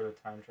timing for the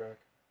time track.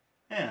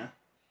 Yeah.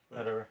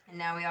 Whatever. And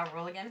now we all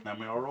roll again. Now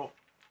we all roll.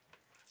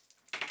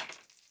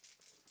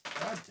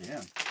 God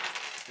damn.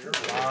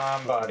 Come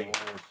on, buddy.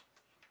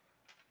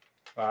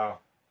 Wow.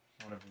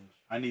 One of each.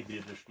 I need the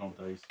additional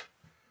dice.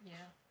 Yeah.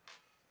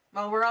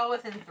 Well, we're all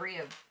within 3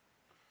 of.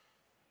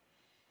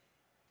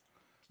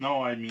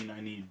 No, I mean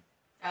I need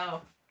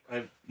Oh.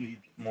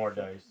 need More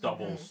dice.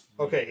 doubles.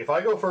 Okay, if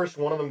I go first,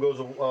 one of them goes.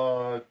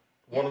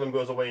 One of them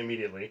goes away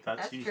immediately. That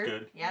That's seems true.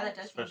 good. Yeah, that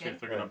does seem Especially good. if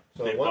they're gonna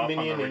So they one buff on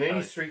minion the in right any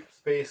dice. street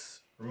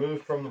space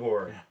removed from the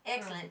board.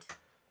 Excellent.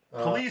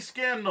 Police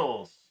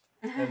scandals.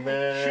 And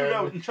then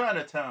Shootout in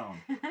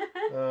Chinatown.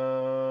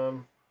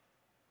 Oh,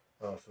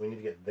 so we need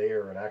to get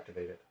there and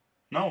activate it.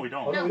 No, we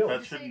don't. No, we don't. That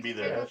You shouldn't say be to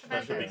take there. out the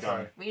That should be bad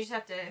gone. We just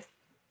have to.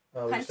 We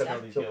Punch just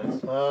have these to- guys.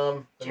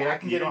 I mean, I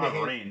can You get don't in have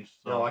hand. range,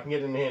 so No, I can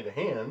get in hand to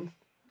hand.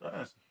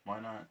 why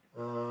not?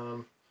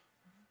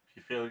 If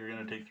you fail, you're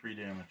gonna take 3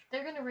 damage.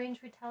 They're gonna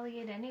range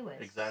retaliate anyways.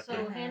 Exactly.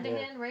 So hand to Yeah.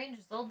 hand range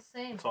is all the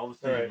same. It's all the All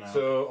same right, now.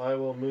 so I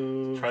will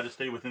move Try to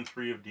stay within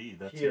 3 of D.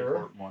 That's Here. the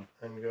important one.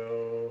 and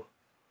go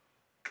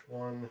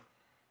 1,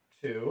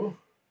 2,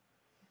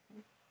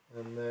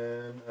 and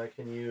then I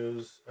can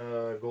use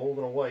gold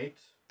and a white.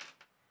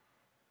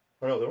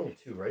 Oh no, they're only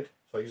 2, right?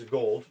 So I use a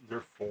gold.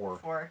 They're 4.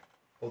 4.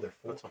 Oh, they're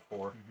 4. That's a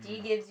 4. D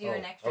gives you Oh,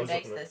 an I extra was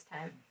dice looking at- this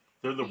time.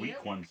 They're the Yep.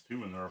 weak ones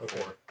too, and they're a Okay.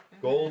 4.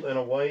 Gold and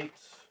a white.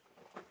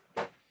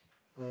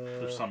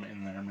 There's some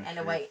in there. And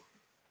a white.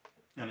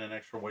 And an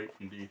extra white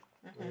from D.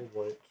 Gold,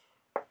 white,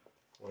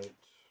 white.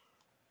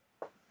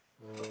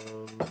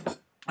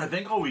 I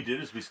think all we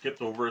did is we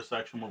skipped over a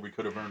section where we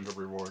could have earned a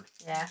reward.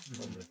 Yeah.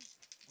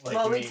 Like,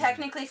 Well, you we mean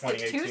technically skipped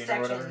 2 2018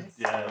 or whatever? sections.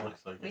 Yeah, it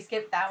looks like We it.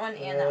 skipped that one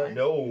and that one.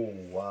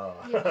 No.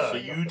 Yeah. So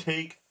you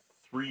take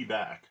 3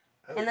 back.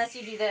 Unless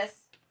you do this.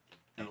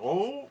 And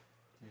Use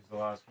the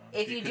last one.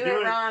 If You you could do do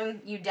it it.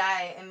 wrong, you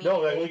die No,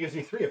 immediately. that only gives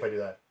me 3 if I do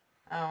that.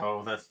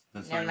 Oh. that's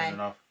Never not even mind.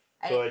 enough.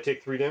 So I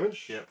take 3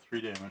 damage? Yep,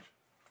 3 damage.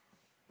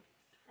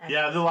 Okay.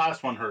 Yeah, the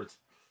last one hurts.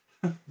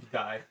 You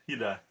die. You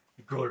die.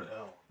 You go to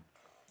hell.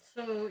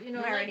 So you know,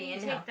 I'm let already me in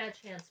take hell. that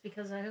chance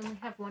because I only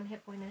have 1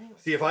 hit point anyway.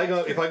 See, if I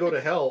go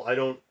to hell, I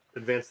don't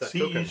advance that See,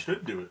 token. you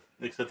should do it.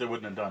 Except they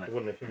wouldn't have done It it.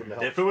 wouldn't have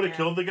If it would have Yeah.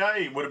 killed the guy,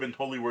 it would have been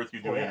totally worth you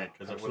Oh, doing yeah, it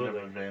because it wouldn't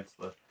have absolutely. advanced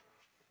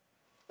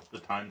the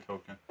time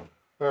token.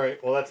 All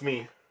right, well, that's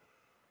me.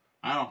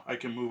 I don't know. I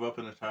can move up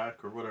and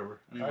attack or whatever.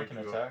 Anyone I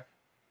can go. attack.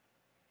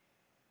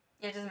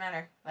 Yeah, it doesn't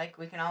matter. Like,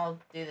 we can all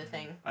do the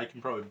thing. I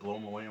can probably blow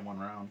him away in 1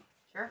 round.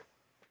 Sure.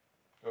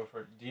 Go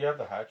for it. Do you have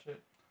the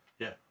hatchet?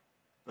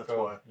 That's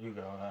Go. why. You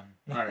go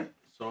then. Alright,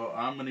 so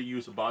I'm going to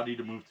use a body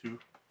to move to.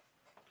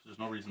 Because there's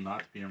no reason not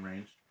to be in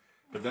range.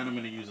 But then I'm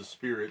going to use a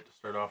spirit to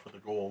start off with a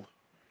gold.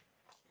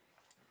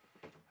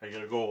 I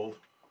get a gold.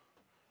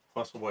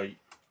 Plus a white.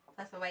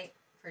 That's a white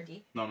for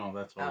D. No,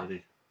 that's Oh.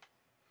 already.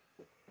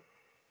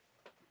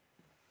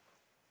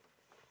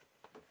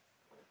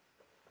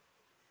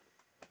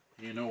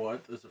 You know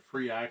what? There's a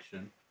free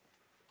action.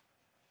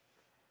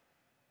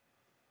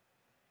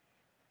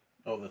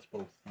 Oh, that's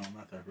both. No, I'm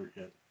not that hurt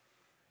yet.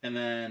 And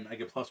then I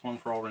get +1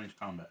 for all range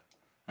combat.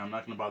 Now, I'm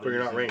not going to bother But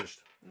you're not using- ranged.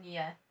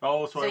 Yeah.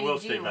 Oh, so I you will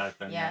stay do. back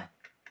then. Yeah.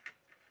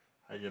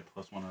 I get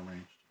 +1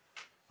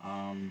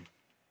 unranged.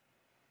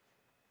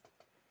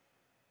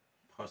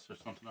 Plus,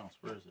 there's something else.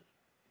 Where is it?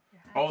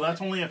 Oh,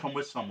 that's only if I'm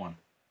with someone,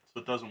 so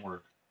it doesn't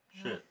work.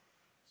 Shit.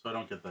 So I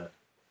don't get that.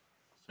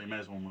 So you might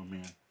as well move me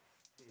in.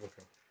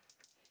 Okay.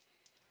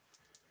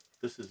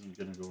 This isn't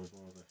gonna go as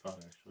well as I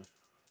thought, actually.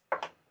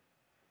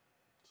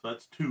 So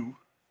that's 2.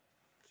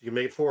 So you can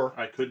make it 4.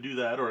 I could do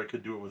that, or I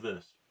could do it with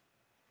this.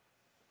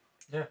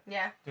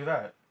 Yeah. Do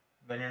that.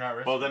 Then you're not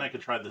risking. Well, then I could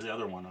try the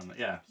other one on the.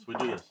 Yeah, so we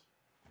do this.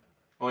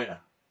 Oh, yeah.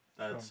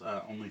 That's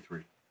only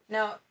 3.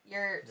 No,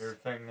 your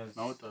thing is.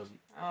 No, it doesn't.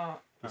 Oh,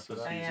 This After is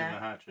that. using Yeah. the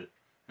hatchet,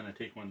 and I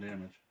take 1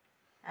 damage.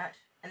 ouch.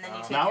 And then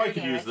you take Now your I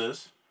could use damage.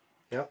 this.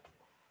 Yep.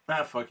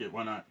 Ah, fuck it.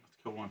 Why not? Let's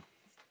kill 1.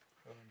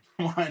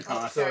 Why Oh,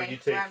 not? So sorry, you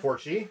take Ron. 4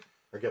 chi,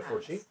 or get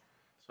 4 chi.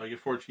 So I get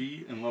 4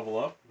 chi and level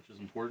up, which is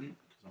important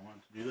because I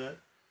wanted to do that.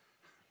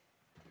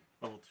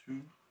 Level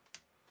 2.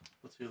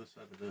 What's the other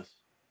side of this?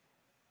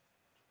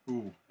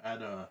 Ooh,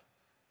 add a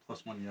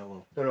 +1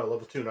 yellow. No,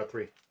 level 2, not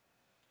 3.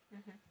 I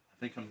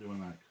think I'm doing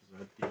that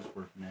because these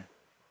work now.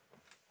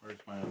 Where's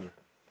my other?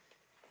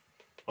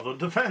 Although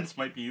defense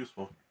might be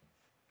useful.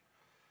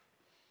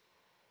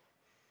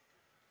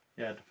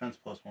 Yeah, defense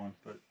 +1,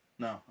 but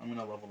no, I'm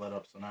gonna level that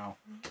up. So now,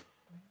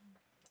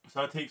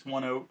 so that takes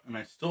 1 out, and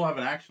I still have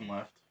an action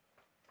left,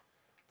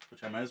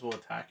 which I might as well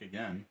attack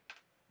again.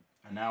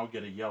 I now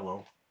get a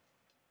yellow.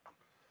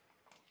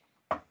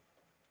 I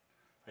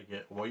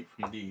get white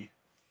from D.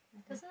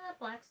 Doesn't that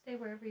black stay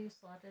wherever you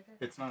slotted it?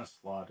 It's not a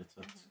slot; it's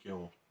a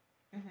skill.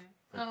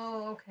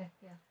 Oh, okay.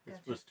 Yeah. It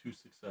Gotcha. was 2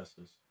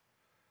 successes.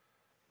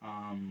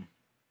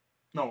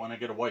 No, and I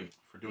get a white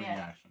for doing the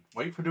action.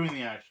 White for doing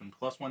the action,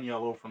 +1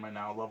 yellow for my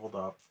now leveled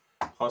up,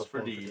 plus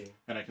for D,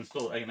 and I can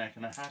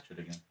hatch it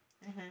again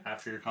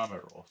after your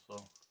combat roll.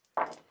 So,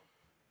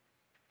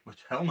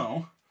 which hell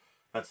no,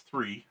 that's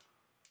 3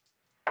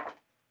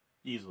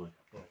 easily,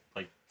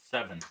 like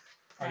 7.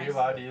 Are you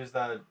allowed to use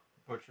that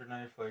butcher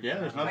knife? Like Yeah,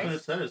 there's nothing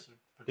that says.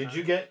 Did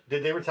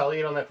they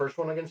retaliate on that first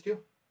one agast you?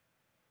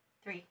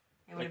 3.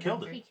 I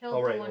killed it, He killed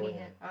Oh, right, the one oh, he yeah.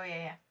 hit. Oh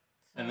yeah.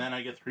 and then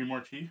I get 3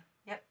 more chi.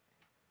 Yep.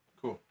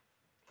 Cool.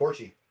 4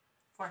 chi.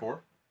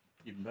 4,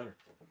 even better.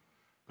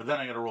 But then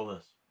I got to roll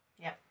this.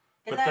 Yep.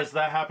 But does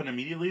that happen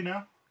immediately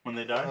now when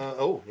they die?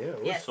 Oh, yeah.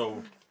 Yes.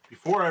 So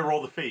before I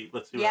roll the fate,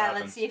 let's see what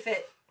happens. Let's see if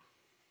it.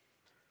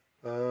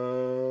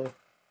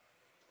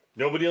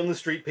 Nobody on the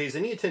street pays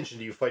any attention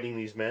to you fighting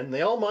these men.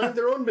 They all mind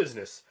their own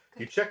business.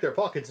 You check their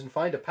pockets and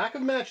find a pack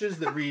of matches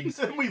that reads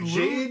Then we lose.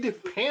 Jade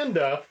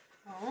Panda.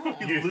 Oh.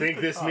 You loot think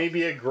the this may cops.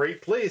 be a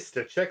great place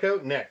to check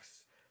out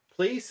next.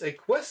 Place a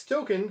quest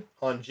token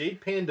on Jade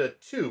Panda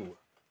 2.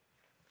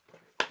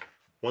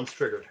 Once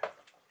triggered.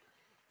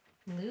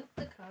 Loot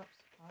the cops'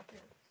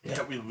 pockets.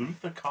 Yeah, we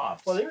loot the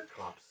cops. Well, they're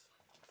cops.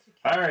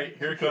 All right,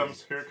 here it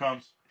comes. Here it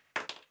comes.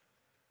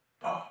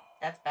 Oh,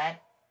 That's bad.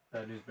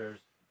 Bad news bears.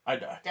 I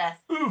die.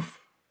 Death. Oof.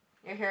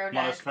 Your hero Want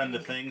dies. to spend a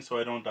thing so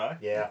I don't die?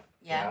 Yeah.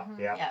 Yeah.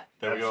 Yeah. Yeah.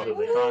 There Absolutely.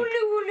 we go.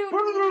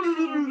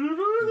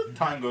 Woo-loo-loo-loo. Time.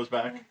 Time goes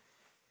back.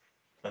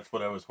 That's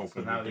what I was So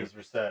hoping now to do. these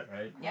reset,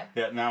 right?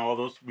 Yeah, now all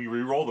those, we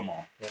re-roll them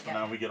all. Yeah. So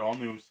now we get all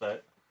new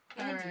set.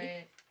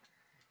 Alright.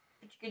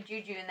 Put your good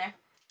juju in there.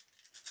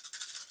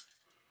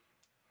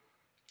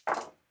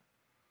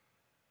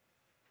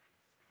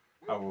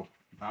 Oh,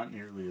 not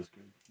nearly as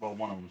good. Well,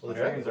 one of them's Well, the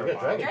not. dragons are wild.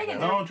 dragons. Dragons.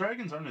 No,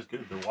 dragons aren't as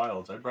good. They're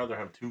wilds. I'd rather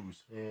have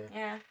 2s. Yeah.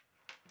 Yeah.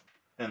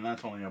 And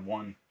that's only a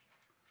 1.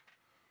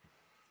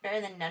 It's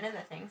better than none of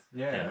the things.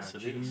 Yeah. Yes,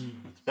 it is. geez.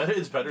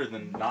 It's better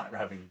than not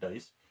having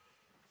dice.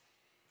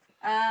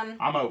 I'm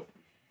I'm out.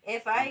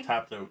 If I'm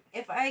tapped out.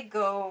 if I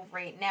go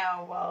right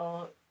now,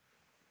 well,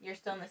 you're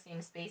still in the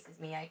same space as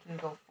me. I can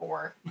go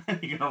 4.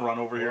 You're gonna run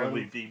over here and 1,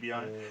 leave D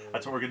behind.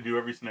 That's what we're gonna do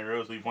every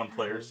scenario. Is leave one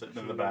player sitting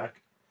in the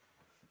back.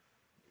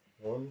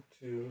 1,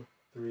 2,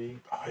 3,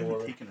 Oh, I haven't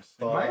 4, taken a Am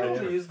single. I 5, able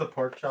to use the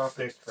pork chop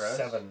 6, express?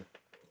 7.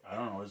 I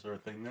don't know. Is there a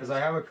thing there? Because I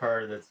have a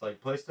card that's like,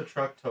 place the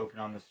truck token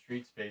on the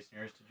street space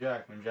nearest to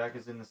Jack. When Jack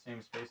is in the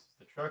same space as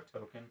the truck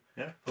token,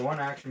 Yeah. for 1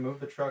 action, move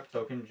the truck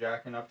token,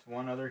 Jack, and up to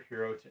 1 other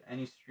hero to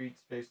any street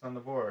space on the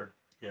board.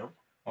 Yep.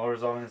 While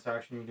resolving this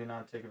action, you do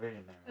not take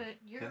evasion damage. But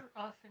you're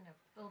off in a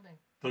building.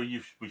 So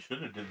we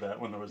should have did that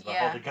when there was all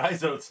Yeah. the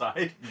guys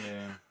outside.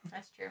 Yeah.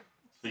 That's true.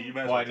 So you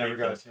might as Well, well I never take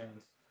got a this.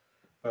 chance.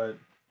 But,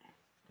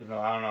 I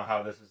don't know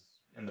how this is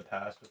in the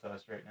past with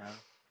us right now.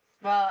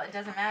 Well, it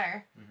doesn't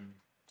matter. Mm-hmm.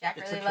 Jack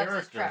It's really a loves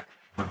his character.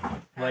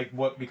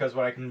 truck. Because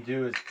what I can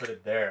do is put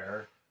it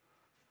there,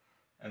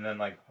 and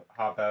then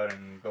hop out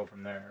and go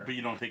from there. But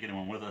you don't take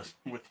anyone with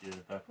you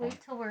at that point.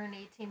 Wait till we're in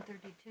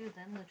 1832,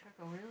 then the truck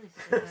will really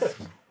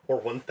stick out. Or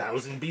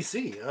 1000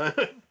 BC.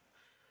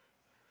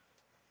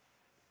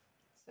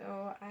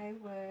 So I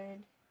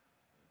would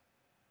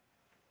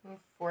move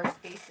 4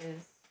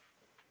 spaces.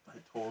 I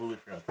totally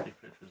forgot to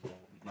take pictures of all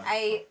of them.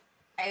 I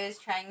was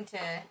trying to,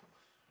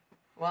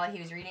 while he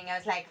was reading, I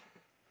was like,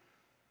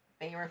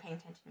 but you weren't paying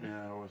attention.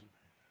 Yeah, I wasn't.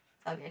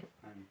 It's all good.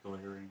 I'm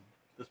glaring.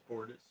 This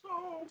board is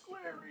so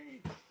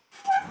glary.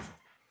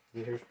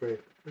 The hairspray.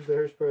 Where's the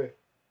hairspray?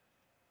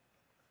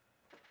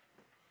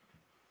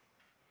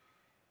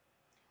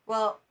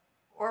 Well,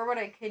 or what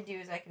I could do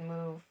is I can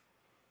move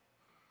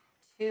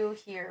 2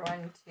 here,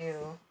 1, 2.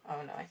 Oh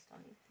no, I still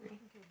need 3.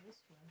 Okay, this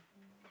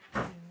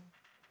one.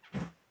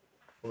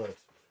 Well,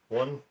 that's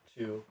 1,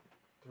 2,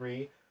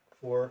 3,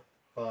 4,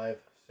 5,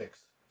 6,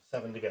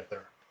 7 to get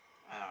there.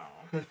 Oh.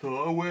 That's a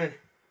long way.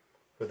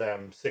 For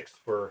them, 6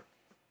 for...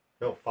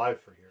 No,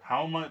 5 for here.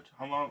 How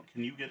long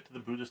can you get to the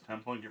Buddhist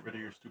temple and get rid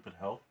of your stupid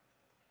health?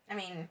 I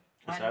mean,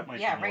 Because one- that might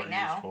yeah, be more right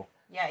now. useful.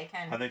 Yeah, you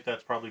can. I think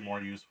that's probably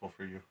more useful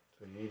for you.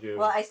 So you do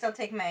Well, I still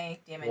take my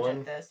damage 1,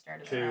 at the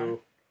start of the round.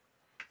 2,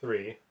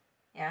 3.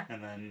 Yeah.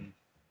 And then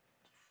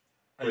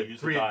Wait, use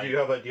 3. the die. Do you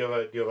have a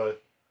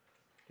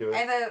I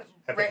have a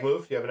epic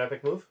move? Do you have an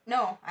epic move?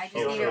 No, I just Oh,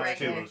 need so a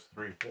she regular. moves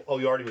 3. Oh,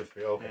 you already moved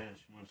 3. Oh, okay. Yeah,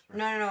 she moves 3.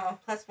 No.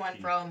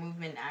 +1 for all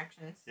movement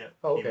actions. Yeah.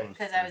 Oh, he okay. moves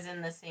Because 3. I was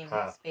in the same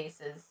space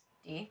as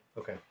D.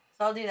 Okay.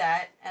 So I'll do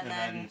that, and And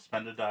then then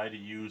spend a die to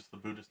use the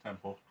Buddhist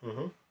temple. Mm-hmm.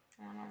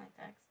 I don't like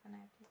that. 'Cause then I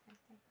have to do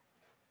something.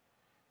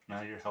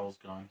 Now your hell's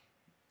gone,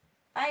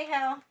 Bye,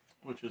 hell.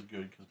 which is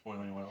good because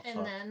boiling oil And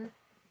sucks. then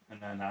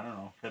And then I don't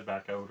know, head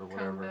back out or come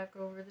whatever. back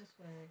over this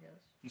way, I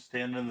guess. And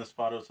stand in the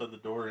spot outside the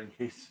door in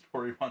case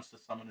Tori wants to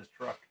summon his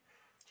truck.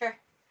 Sure.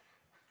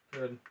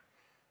 Good.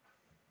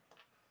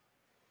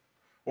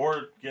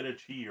 Or get a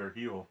chi or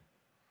heal.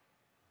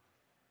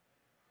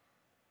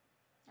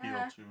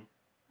 Heal 2.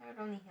 I would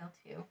only heal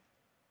 2.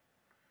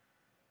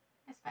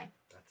 That's fine.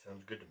 That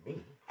sounds good to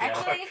me.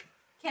 Actually,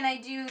 can I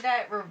do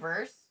that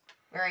reverse?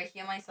 Where I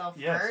heal myself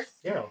Yes. first?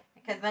 Yeah.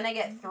 Because then I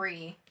get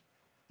 3.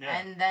 Yeah.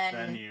 And then...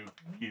 Then you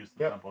use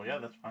the Yep. temple. Yeah,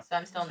 that's fine. So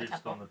I'm still in the you're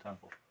still temple. in the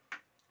temple.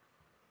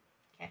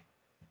 Okay.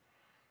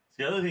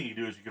 So the other thing you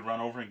do is you can run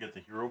over and get the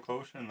hero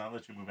potion, and that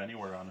lets you move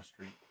anywhere on a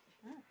street.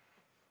 Hmm.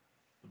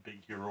 The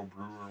big hero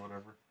brew or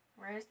whatever.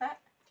 Where is that?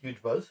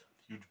 Huge buzz.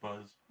 Huge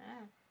buzz.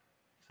 Oh,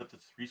 Except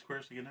it's 3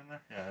 squares to get in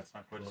there? Yeah, it's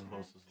not quite as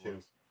close as it 2.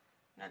 looks.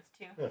 that's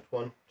 2. Yeah, it's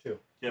 1, 2,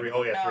 Yeah, 3. but-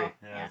 Oh, yeah, No. 3. Yeah,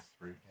 Yeah. it's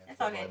 3. Yeah,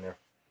 It's all that line good. there.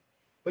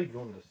 But you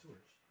go into the sewers.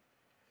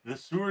 The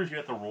sewers, you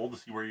have to roll to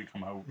see where you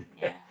come out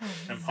Yeah.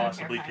 and So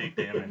possibly terrifying.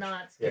 take damage.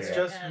 Not Yeah, It's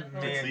scared just at me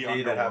all. It's and the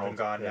D that haven't underworld.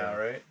 gone now, Yeah.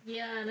 right?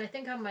 Yeah, and I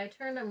think on my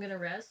turn I'm gonna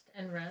rest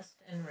and rest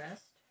and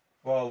rest.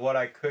 Well, what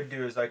I could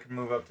do is I could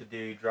move up to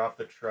D, drop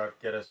the truck,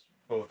 get us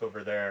both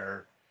over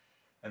there,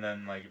 and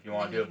then like if you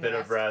want Then to you do a can bit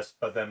of rest,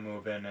 but then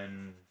move in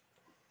and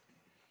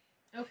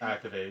Okay.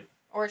 activate.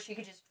 Or she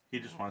could just He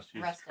just wants to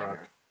use rest the truck.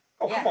 over.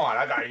 Oh Yeah. come on!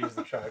 I gotta use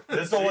the truck.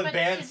 This will But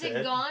advance is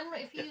it gone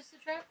if you use the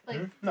truck?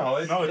 Like,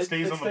 No, No, it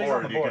stays on the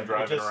board. You can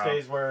drive it it just around.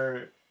 stays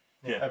wherever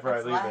Yeah. I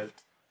What's leave left?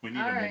 it. We need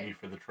a Alright. mini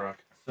for the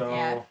truck. So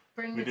Yeah.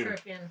 bring We the do.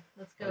 truck in.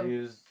 Let's I go.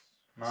 use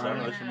So Sorry.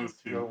 mine. let's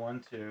move Go 2. 1,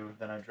 2.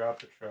 Then I drop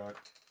the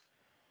truck.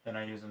 Then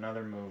I use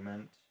another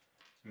movement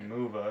to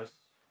move us.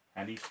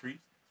 Any street?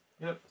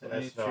 Yep. To To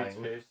any street S9.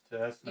 space to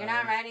S9. You're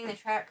not riding the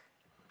truck.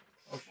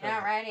 Oh shit. You're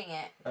not riding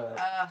it.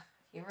 Uh,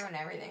 You ruin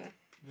everything.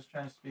 I'm just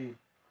trying to speed.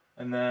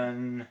 And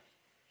then,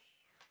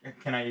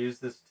 can I use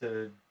this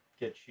to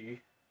get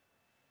chi?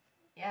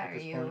 Yeah, At are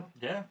this you? point?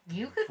 Yeah.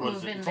 You could What is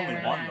move it? in It's there only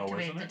and one, though,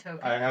 activate isn't the it?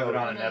 token. I have it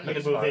on Oh, an no, You epic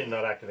can spot. move in,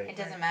 not activate. It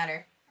doesn't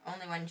matter.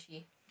 Only 1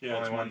 chi. Yeah,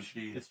 it's Only one chi.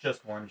 It's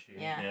just 1 chi.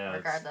 Yeah, Yeah,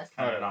 regardless. It's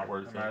kind of Whatever. not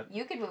worth I'm it. not-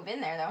 You could move in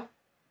there though.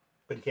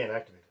 But you can't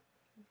activate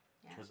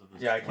it. Because of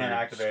this Yeah, I can't weird,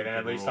 activate it. And at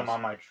stupid least I'm rules.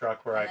 on my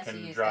truck where Unless I you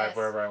can use drive this.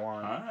 wherever I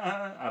want.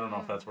 I don't know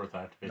if that's worth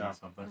activating No.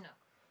 something. No.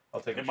 I'll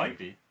take It a might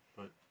chi. be.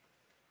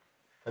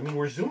 I mean,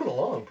 we're zooming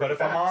along. But pretty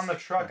if I'm fast. on the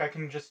truck, I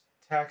can just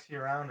taxi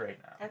around right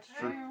now. That's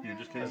True. You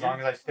just can't. As long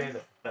as I stay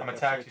there. I'm a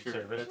taxi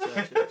service.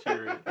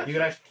 You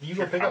can actually, can you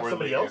go pick up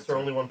somebody else or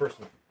only one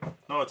person?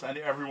 No, it's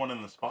everyone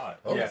in the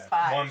spot. Oh. The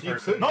spot. One So you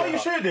person. could- No, you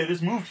should have did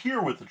is moved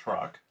here with the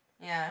truck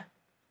Yeah. for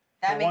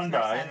That makes one more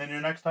die, sense. and then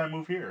your next time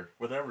move here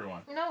with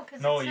everyone. No,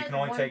 because No, you can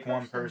only take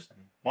one person.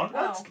 One? No.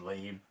 That's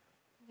lame.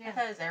 I Yeah.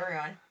 thought it was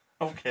everyone.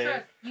 Okay.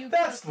 Truck, you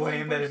That's plus one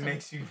lame that it person.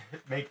 makes you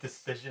make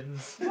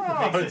decisions. No,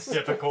 Makes it's- it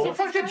difficult. It's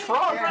a fucking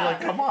truck. Yeah.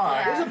 Like, come on.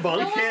 Yeah. There's a bunk.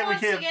 No one we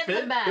wants can't to get fit.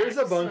 in the back. There's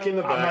a bunk in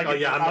the so- back. Oh,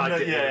 yeah, I'm not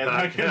getting in the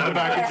not back. getting in the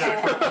back of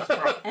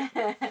Jack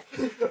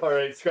Burton's truck. All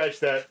right, scratch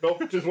that.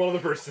 Nope, just one other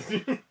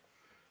person.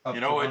 Up You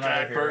to know what one other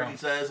Jack hero. Burton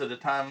says at a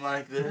time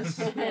like this?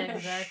 Yeah,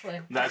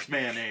 exactly. That's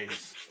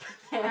mayonnaise.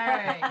 All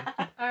right.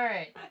 All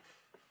right.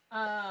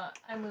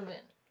 I move in.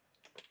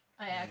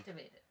 I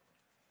activate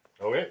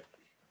it. Okay.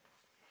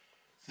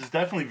 This is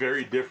definitely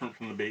very different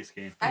from the base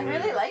game. I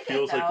really like it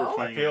Feels though. like we're I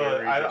playing feel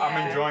very I'm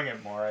Yeah. enjoying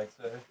it more, I'd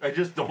say. I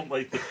just don't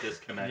like the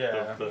disconnect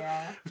Yeah. of the...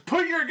 Yeah.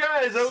 Put your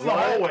guys out in the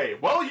Slide. hallway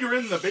while you're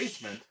in the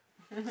basement.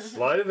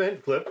 Slide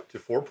event clip to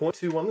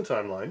 4.2 on the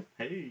timeline.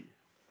 Hey.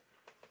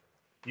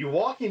 You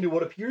walk into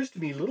what appears to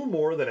be little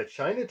more than a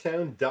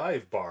Chinatown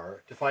dive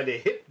bar to find a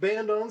hip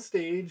band on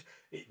stage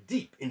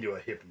deep into a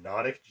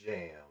hypnotic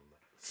jam.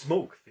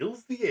 Smoke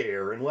fills the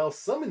air, and while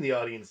some in the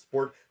audience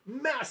sport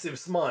massive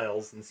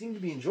smiles and seem to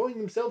be enjoying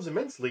themselves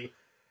immensely,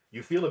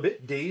 you feel a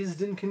bit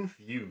dazed and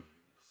confused.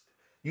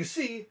 You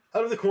see,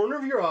 out of the corner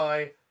of your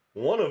eye,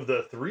 one of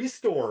the 3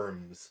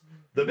 storms.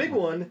 The big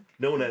one,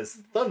 known as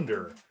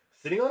Thunder,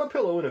 sitting on a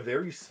pillow in a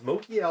very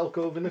smoky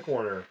alcove in the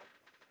corner.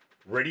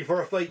 Ready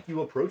for a fight,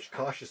 you approach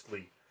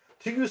cautiously.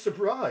 To your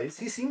surprise,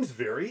 he seems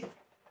very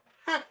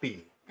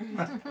happy.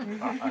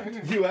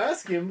 You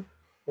ask him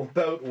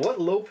about what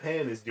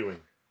Lopan is doing.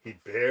 He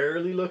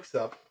barely looks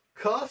up,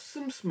 coughs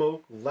some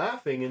smoke,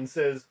 laughing, and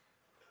says,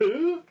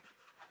 "Who?"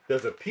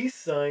 Does a peace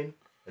sign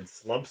and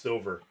slumps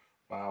over.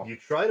 Wow. You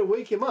try to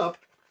wake him up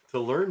to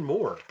learn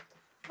more.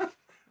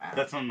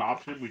 That's not an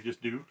option. We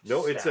just do.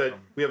 No, it's Stab a. him.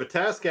 We have a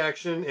task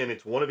action, and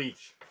it's one of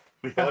each: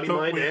 We have body, to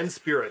mind, wake- and We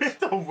spirit. have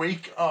to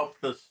wake up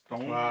the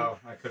stone Wow,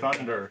 I couldn't.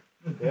 thunder.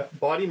 Yeah,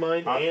 body,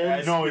 mind, and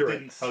I know spirit. it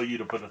didn't tell you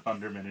to put a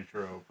thunder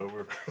miniature out, but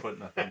we're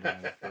putting a thunder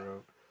miniature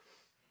out.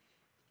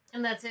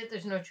 And that's it.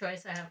 There's no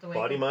choice. I have to wait.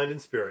 Body, mind,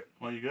 and spirit.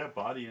 Well, you got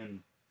body and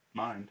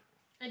mind,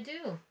 I do.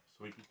 so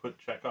we can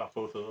check off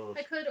both of those.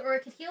 I could, or I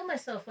could heal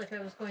myself like I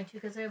was going to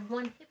because I have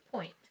 1 hit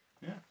point.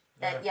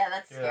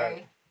 That's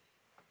scary.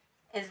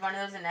 Is one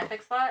of those an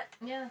epic slot?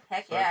 Yeah.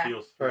 Heck So yeah. it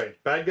feels All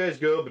right, bad guys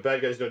go, but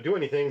bad guys don't do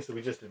anything, so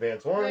we just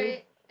advance one.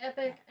 Right.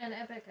 Epic and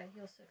epic. I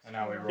heal 6. And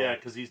now we roll. Yeah,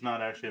 because he's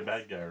not actually a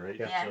bad guy, right?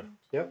 Yeah. Yeah. So-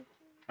 Yep.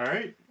 all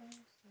right.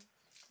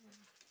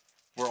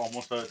 We're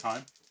almost out of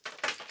time.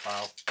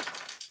 Wow.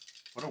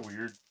 What a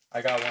weird.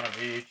 I got one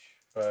of each,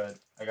 but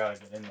I gotta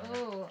get in there.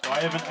 Oh. So I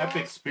have an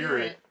epic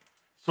spirit.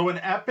 So an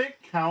epic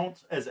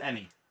counts as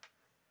any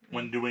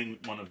when doing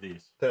one of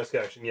these. Task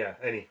action, yeah,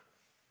 any.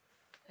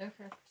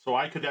 Okay. So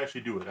I could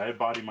actually do it. I have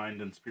body,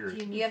 mind, and Do spirit.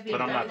 you need You have to be to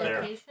But in I'm that not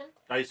there. location?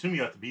 I assume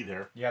you have to be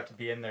there. You have to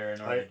be in there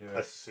in order I to do it.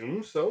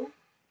 assume so.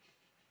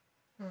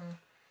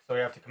 So we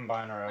have to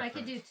combine our I efforts.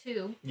 could do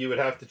 2. You would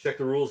have to check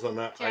the rules on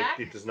that. Jack?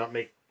 It does not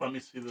make. Let me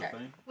see the Sure.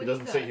 thing. What It do you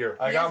doesn't say got? here.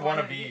 I He got has one one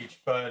of of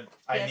each, but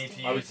I Yes, need he to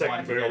does. I would use say one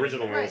to the get in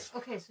original there. rules.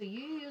 Right. Okay, so you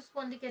use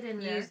one to get in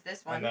there. Use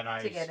this one And then I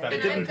to get spend in.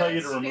 It And didn't I've tell got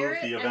you to remove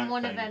spirit the and event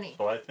one of thing, any.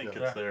 so I think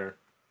Yeah. it's there.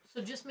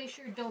 So just make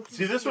sure you don't do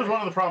See, this was spirit.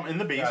 one of the problems in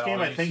the base Yeah, game.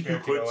 I'll I use think you spirit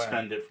to could go in.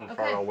 spend it from Okay.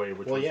 far away,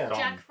 which Well, was yeah. dumb.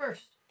 Jack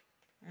first.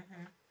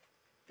 Mhm.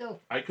 Go.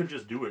 I could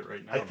just do it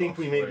right now. I think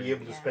though, we may be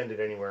able to Yeah. spend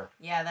it anywhere.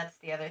 Yeah, that's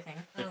the other thing.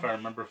 if Oh, I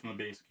remember from the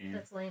base game,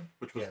 that's lame.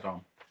 which was Yeah.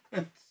 dumb.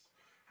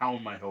 How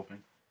am I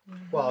helping?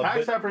 Well,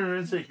 Tax but,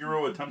 represents a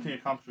hero attempting to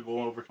accomplish a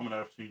goal, overcome an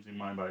obstacle using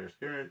mind, body, or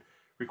spirit.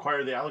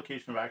 Require the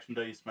allocation of action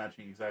dice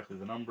matching exactly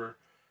the number.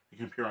 You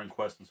can appear on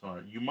quests and so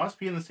on. You must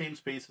be in the same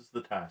space as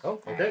the task,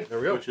 oh, okay, there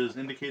we go. which is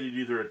indicated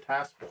either a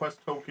task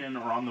quest token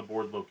or on the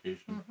board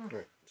location.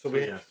 Right. So So we,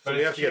 yes. so But we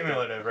have it's to get there.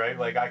 cumulative, right?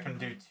 Like I can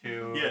do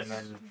 2, Yes. and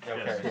then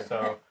Yes. okay.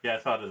 So Yeah, I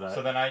thought of that.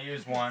 so then I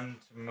use one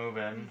to move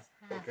in,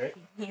 Okay.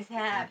 He's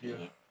happy.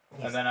 you.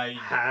 and then I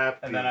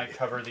Happy.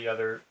 cover the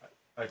other.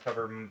 I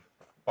cover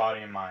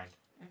body and mind,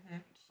 Mm-hmm.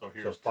 so So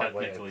here's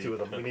spotlight, technically two of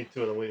them. We need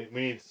 2 of them.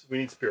 We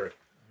need spirit.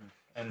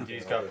 and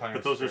D's Okay. got plenty but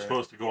of those are spirit.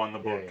 supposed to go on the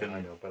Yeah, book. yeah, I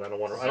and know, but I don't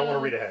want to. I don't want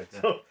to read ahead.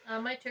 So.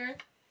 My turn.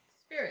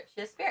 Spirit.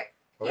 Just spirit.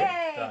 Okay.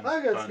 Yay! Done.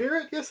 I've got Done.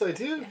 spirit. Yes, I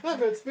do. I've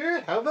got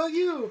spirit. How about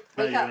you? now Wake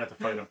you're up. gonna have to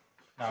fight him.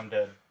 Now I'm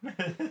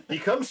dead. He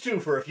comes to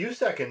for a few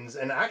seconds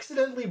and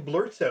accidentally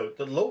blurts out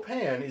that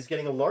Lopan is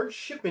getting a large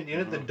shipment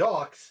in at the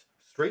docks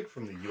straight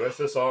from the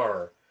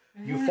USSR.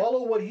 You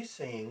follow what he's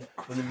saying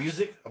when the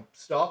music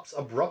stops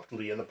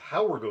abruptly and the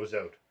power goes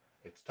out.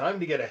 It's time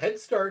to get a head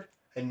start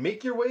and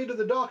make your way to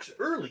the docks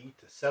early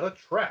to set a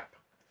trap.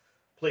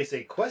 Place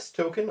a quest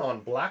token on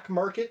Black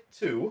Market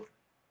 2.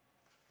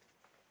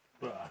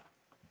 Ah.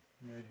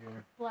 Right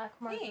here. Black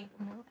market. Hey.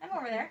 No. I'm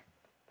over there.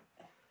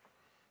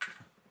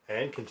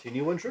 And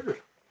continue when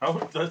triggered.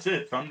 Oh, that's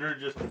it. Thunder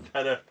just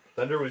had a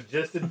Thunder was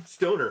just a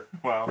stoner.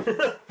 wow.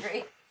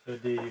 Great. So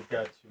D, you've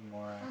got 2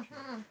 more actions.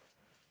 Mhm.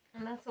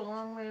 And that's a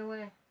long way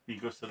away. You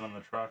go sit on the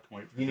truck and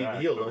wait for You need Jack,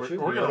 to heal, but don't we're,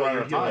 you? We're You gonna know run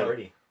you're out of healed time.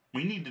 already.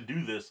 We need to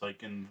do this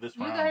like in this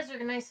You round. guys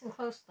are nice and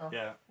close though.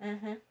 Yeah,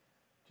 Mm-hmm.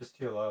 Just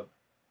heal up.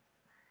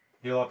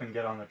 Heal up and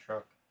get on the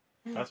truck,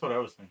 that's what I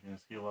was thinking.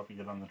 Is heal up and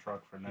get on the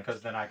truck for next.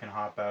 because then I can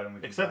hop out and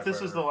we can. Except drive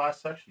this is the wherever.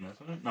 last section,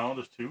 isn't it? No,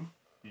 there's 2.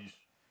 Yeesh.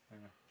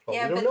 Well,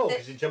 Yeah, we don't but know the-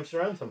 because he jumps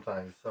around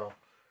sometimes. So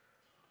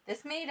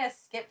This made us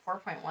skip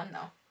 4.1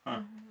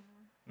 though.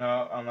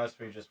 No, unless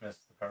we just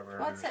missed the part where we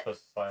were What's it?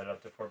 supposed to slide it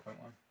up to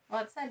 4.1.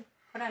 Well, it said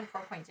put on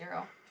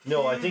 4.0.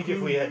 no, I think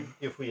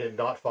if we had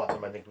not fought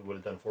them, I think we would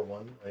have done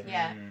 4-1. Right?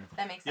 Yeah, Mhm.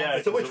 that makes Yeah, sense.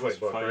 It's a 'cause which it was way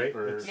book, fight right?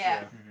 or- It's-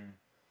 Yeah. Mm-hmm.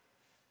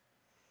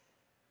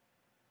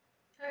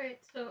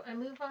 Alright, so I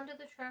move onto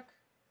the truck.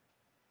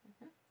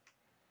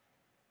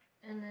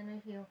 And then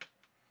I heal.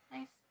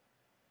 Nice.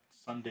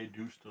 Sunday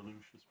douche to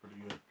douche is pretty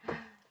good.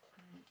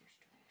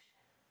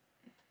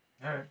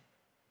 All right.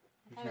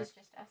 I thought it was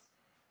just us.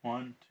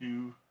 1,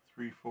 2,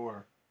 3,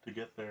 4 to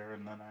get there,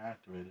 and then I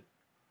activate it.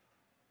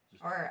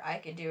 Or I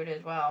could do it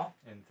as well.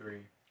 In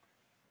 3.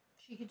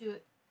 She could do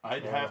it.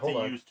 I'd Uh, have hold to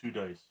on. use 2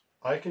 dice.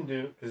 I can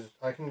do because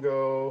I can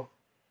go.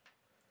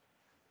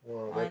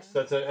 Well, One.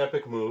 that's an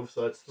epic move,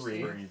 so that's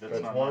 3. Three, that's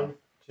That's not 1,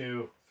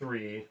 2,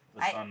 3.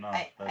 That's not enough.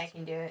 I That's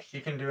can do it.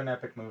 She can do an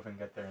epic move and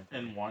get there in 3.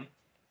 in 1.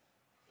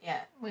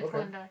 Yeah. With Okay.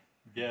 1 die.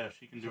 Yeah,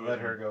 she can So do let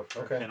it. her go first.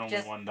 Okay. And only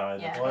Just- 1 die.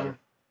 That's yeah. better. 1,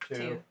 2,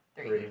 2,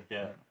 3. 3.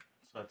 Yeah.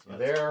 So that's There.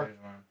 There's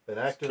one. Then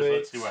Just activate.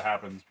 let's see what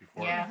happens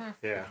before Yeah.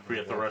 Yeah. if we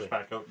have to rush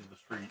back out into the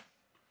street.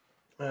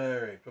 All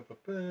right.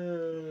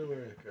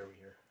 Where are we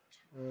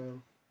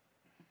here?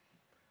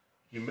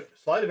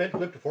 Slide event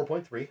clip to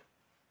 4.3.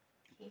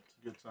 It's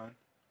a good sign.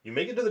 You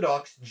make it to the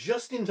docks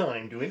just in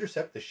time to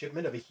intercept the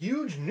shipment of a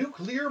huge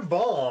nuclear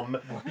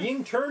bomb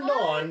being turned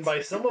on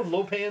by some of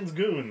Lopan's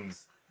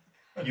goons.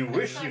 You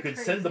wish That's you not could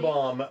send the crazy.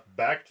 bomb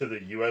back to the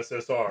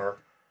USSR,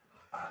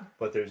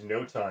 but there's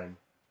no time.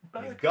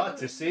 You've got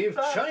to save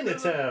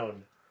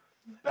Chinatown.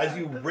 As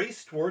you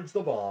race towards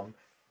the bomb,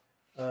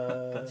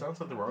 That sounds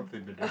like the wrong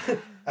thing to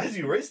do. as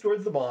you race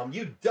towards the bomb,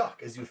 you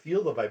duck as you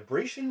feel the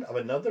vibration of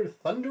another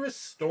thunderous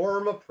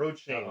storm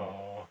approaching.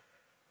 Oh.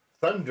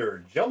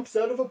 Thunder jumps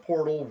out of a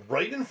portal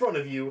right in front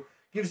of you,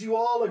 gives you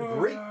all a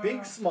great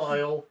big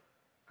smile.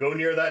 Go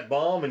near that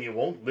bomb and you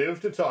won't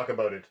live to talk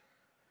about it.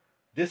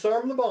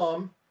 Disarm the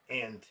bomb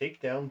and take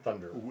down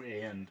Thunder. Ooh,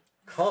 and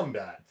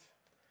Combat.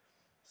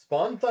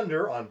 Spawn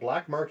Thunder on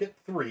Black Market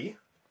 3.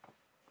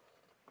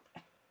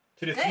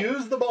 To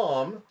defuse the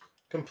bomb,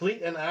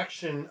 complete an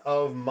action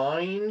of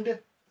Mind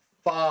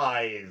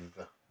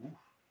 5.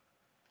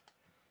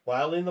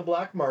 While in the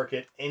Black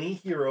Market, any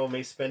hero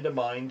may spend a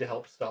mind to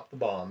help stop the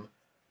bomb.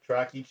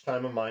 Track each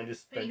time a mind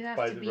is But you spent have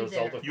by to the be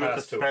result there. of you have to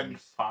past spend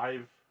tokens.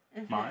 5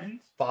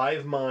 mines?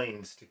 5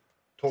 minds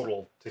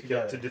total to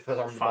Together.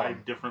 disarm the bomb.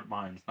 5 different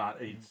mines,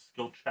 not a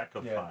skill check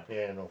of Yeah. 5.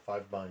 Yeah, no,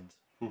 5 minds.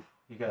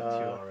 You got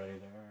 2 already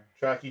there.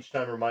 Track each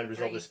time a mind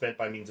result 3. is spent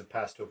by means of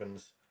past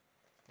tokens.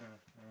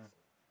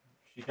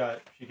 She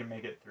can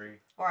make it 3.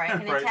 Or I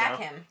can Right attack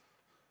now. him.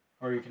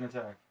 Or you can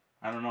attack.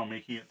 I don't know,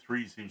 making it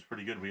 3 seems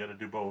pretty good. We gotta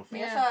do both. We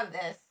Yeah. also have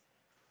this.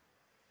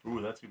 Ooh,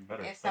 that's even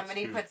better. If That's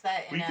somebody 2. puts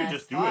that in We a could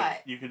just do slot.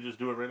 it. You could just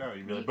do it right now.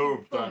 You'd be You like, can-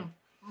 boom, done.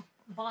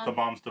 Bomb. The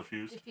bomb's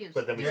diffused. Diffused.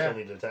 But then we Yeah. still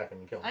need to attack him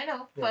and kill him. I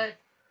know, Yeah. but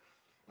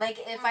Like,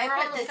 if we're I put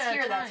almost this out of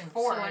here, that's time,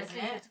 4, so I isn't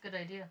think it? it's a good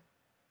idea.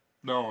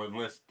 No,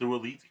 unless do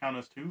elites count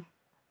as 2?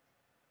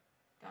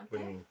 Don't What do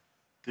you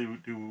they?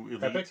 mean? Do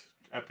elites Epic?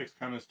 epics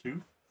count as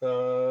 2?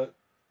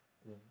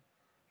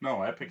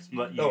 No, Epics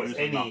let you it's use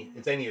them. any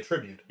it's any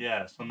attribute.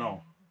 Yeah, so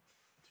no.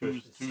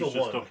 Twos It's twos still should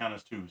one. still count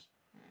as 2s.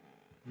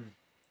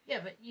 Yeah,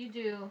 but you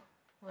do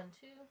 1,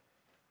 2.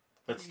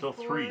 That's 3, still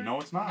 3. 4.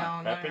 No, it's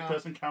not. No, Epic no.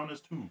 doesn't count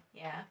as 2.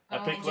 Yeah.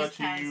 Epic It Oh. lets just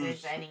you counts use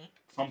as any.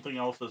 something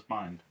else as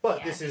mind. But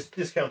Yeah.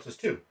 this counts as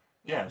 2.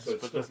 Yes, So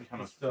it's but it still- doesn't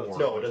count as it's still 4.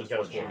 No, it which doesn't is count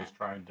what as she 4. was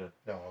trying to.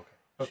 No, okay.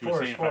 But She was 4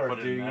 saying is if I 4. put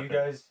it Do in you epic.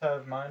 guys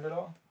have mind at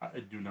all? I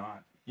do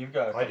not. You've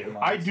got a I couple do.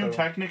 minds, I do so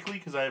technically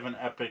because I have an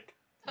epic.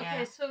 Okay,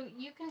 Yeah. so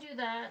you can do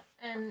that,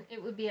 and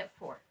it would be at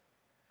 4.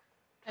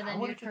 And How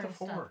then would your it get to turn's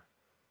 4? done.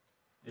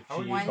 If How she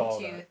would used 1, all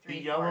 2, that. 3,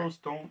 The 4. yellows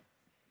don't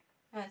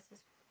No, it's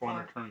just go on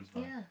 4. their turns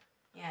done. Yeah.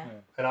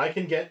 Yeah. And I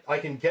can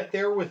get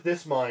there with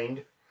this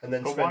mind and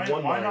then But spend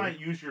one why mind. not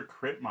use your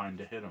crit mind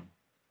to hit him?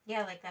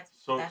 Yeah, like that's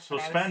So what so I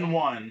was spend saying.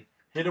 1,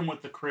 hit him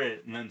with the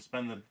crit, and then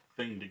spend the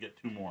thing to get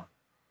 2 more.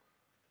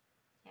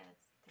 Yeah,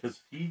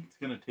 Because he's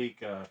gonna take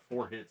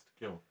 4 hits to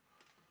kill.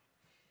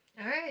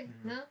 All right.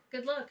 No,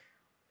 good luck.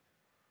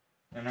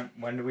 And then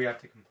when do we have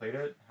to complete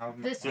it? How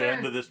This The turn.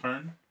 end of this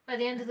turn, By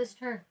the end of this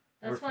turn.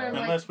 That's We're why I'm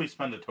fine. unless we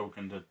spend a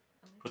token to like.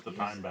 put the Jeez.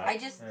 time back. I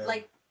just Yeah.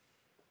 like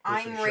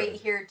Yes, I'm you right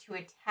should. here to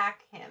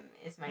attack him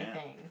is my Yeah,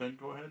 thing. Then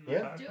go ahead and Yeah.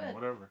 attack Do him, it.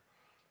 whatever.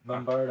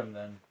 bombard him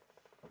then?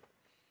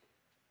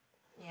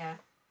 Yeah.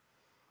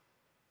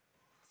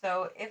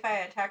 So if I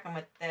attack him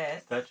with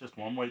this That's just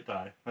 1 white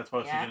die. That's why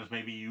I was Yeah. thinking is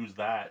maybe use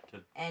that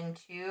to and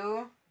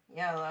 2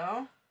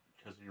 yellow,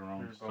 because of your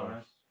own Your stuff.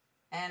 bonus.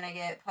 and I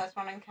get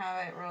 +1 in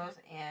combat rolls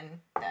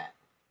and that.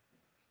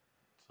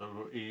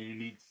 So you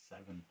need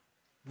 7.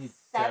 Need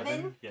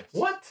 7? Yes.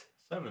 What?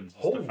 7's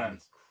just Holy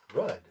defense.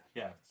 crud.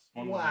 Yeah, it's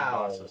one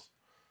Wow. of the bosses.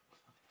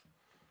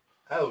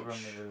 Ouch.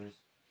 Run the lose.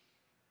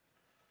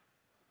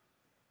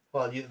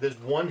 Well, there's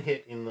 1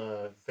 hit in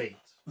the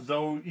fates.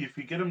 Though if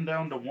you get him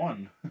down to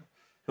 1,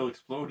 he'll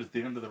explode at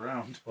the end of the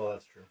round. Well,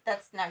 that's true.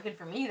 That's not good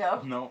for me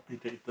though. No, he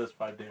does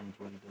 5 damage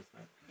when he does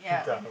that.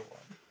 Yeah. Down to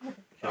 1.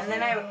 And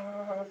then I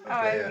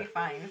I would Yeah. be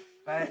fine,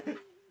 but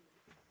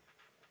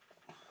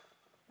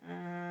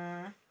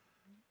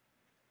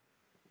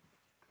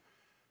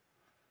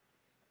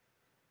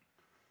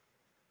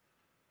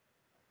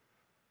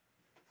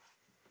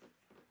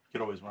You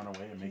could always run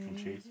away and make him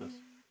chase us.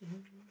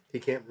 He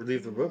can't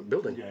leave the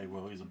building. Yeah, he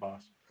will. He's a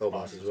boss. Oh,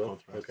 boss as Bosses well? go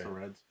threats Okay. to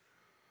reds.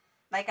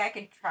 like I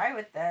could try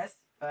with this,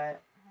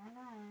 but I don't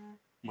know.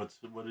 What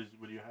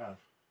do you have?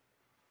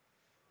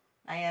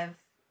 I have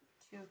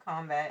 2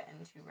 combat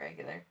and 2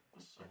 regular.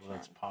 So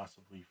that's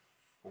possibly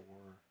 4,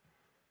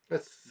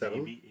 That's 7.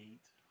 maybe 8,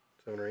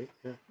 7 or 8,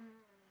 yeah.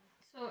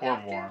 So or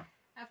more.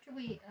 after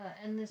we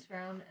end this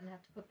round and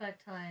have to put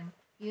back time,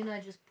 you and I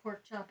just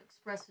pork chop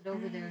express it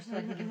over there so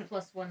I can give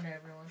 +1 to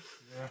everyone.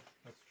 Yeah,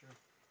 that's true.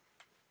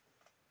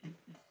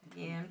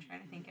 Yeah, I'm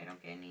trying to think. I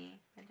don't get any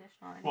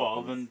additional.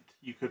 Well, anythings. then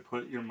you could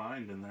put your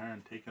mind in there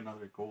and take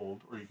another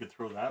gold, or you could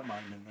throw that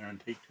mind in there and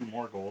take 2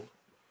 more gold.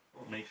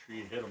 Make sure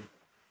you hit them.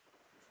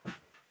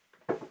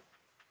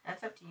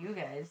 That's up to you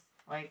guys.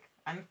 Like,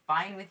 I'm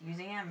fine with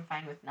using it. I'm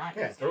fine with not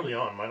Yeah, using it's early it.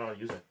 on. Why not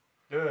use it?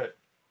 Do it.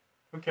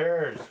 Who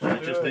cares? I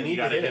Do just it. think you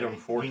gotta hit him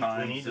 4 we,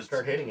 times. We need to It's-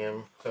 start hitting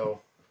him,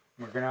 so...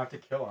 We're gonna have to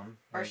kill him.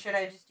 Or should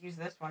I just use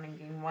this one and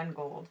gain 1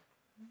 gold?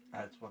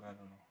 That's what I don't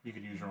know. You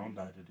could use your own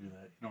die to do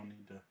that. You don't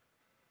need to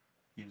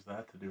use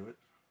that to do it.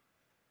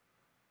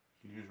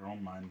 You can use your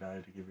own mind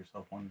die to give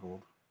yourself 1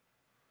 gold.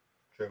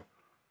 True.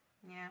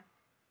 Yeah.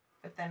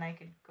 But then I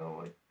could go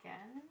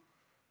again?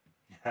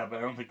 Yeah, but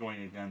I don't think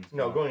going again.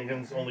 No, going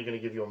again's only going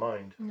to give you a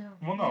mind. No.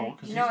 Well, no,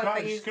 because No, if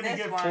I she's use gonna this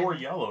get one- 4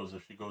 yellows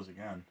if she goes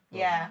again,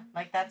 Yeah,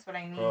 like that's what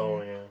I mean.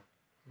 Oh, yeah.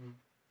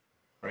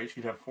 right?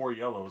 She'd have 4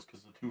 yellows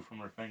because the 2 from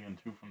her thing and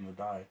 2 from the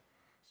die.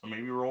 So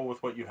maybe roll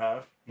with what you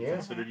have. You Yeah.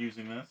 considered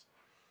using this.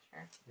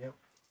 Sure. Yep.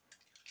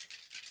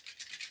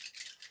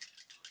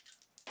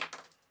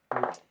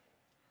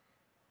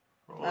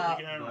 Roll Well,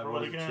 it again. That Roll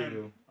was it a again.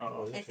 2.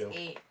 Oh, It's Two.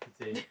 8.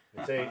 It's 8.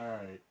 It's 8.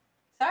 Alright.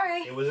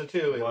 Sorry. It was a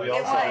 2. We all It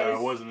was. saw Sorry, it. I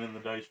wasn't in the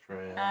dice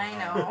tray. I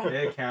know.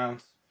 It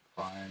counts.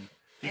 Fine.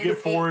 You It get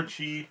is 4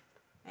 chi.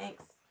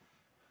 Thanks.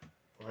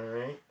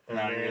 Alright. And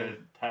Now you're then gonna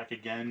attack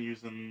again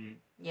using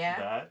Yeah.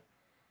 that.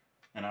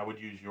 And I would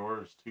use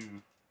yours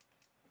too.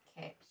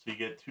 Okay. So you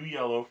get 2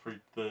 yellow for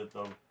the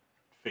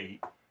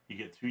fate. You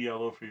get 2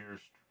 yellow for your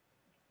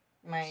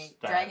My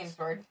Stats. dragon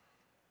sword.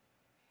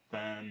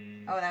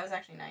 then Oh, that was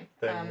actually 9.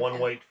 then 1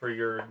 and- white for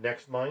your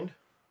next mind.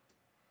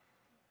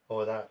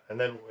 Oh, that. And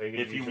then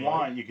if you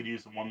want, you could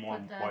use the 1 more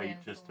Put that in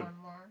white just for to. one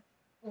more.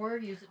 Or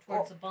use it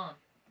towards the bomb.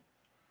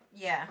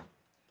 Yeah.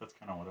 That's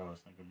kind of what I was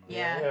thinking. About.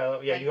 Yeah.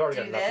 Yeah, Like, you already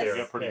do got enough this? You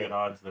there. got pretty Yeah, good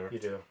odds there. You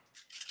do.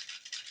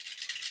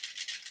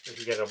 If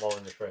you get them all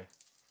in the tray.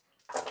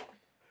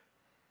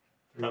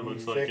 That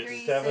looks like 6, it's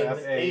 3, 7,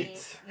 6,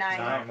 8. 9.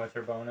 9 with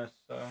her bonus,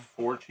 so.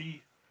 4 chi.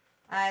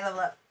 I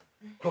level up.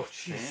 Oh,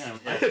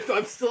 jeez. Damn.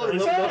 I'm still at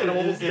It's, level up and I'm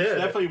it's almost dead.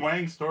 definitely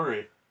Wang's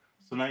story.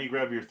 So now you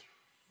grab your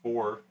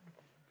 4.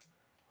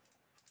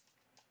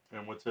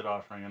 And what's it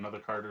offering? Another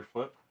card or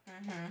flip?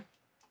 Mm-hmm.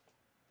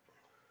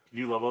 Can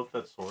you level up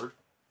that sword?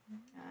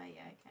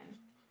 Yeah,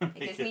 I can. It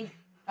gives me...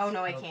 Oh,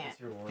 no, I Nope, can't. it's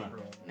your ward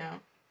roll. No.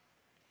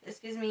 This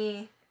gives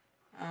me...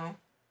 Oh.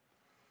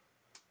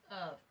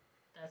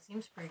 That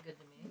seems pretty good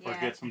to me. Or Yeah.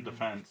 get some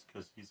defense,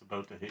 because he's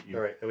about to hit you.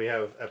 Alright, and we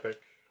have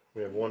epic.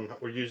 We have 1.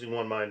 We're using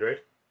 1 mind, right?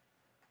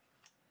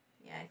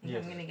 Yeah, I think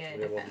Yes. I'm going to get a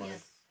We have one defense.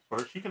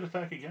 mind. Or she can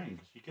attack again,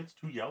 because she gets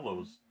 2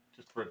 yellows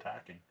just for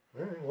attacking.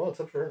 Alright, well, it's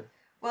up to her.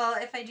 Well,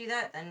 if I do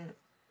that, then...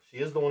 She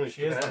is the one who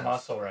She is the ask.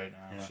 muscle right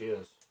now. Yeah. She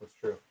is. That's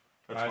true.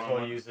 That's Might as why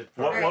well I'm- use it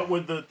for. What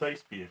would the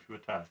dice be if you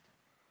attacked?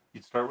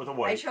 You'd start with a I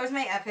white. chose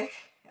my epic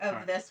of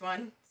Alright. this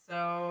one.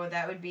 So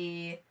that would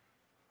be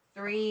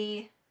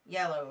 3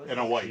 yellows. And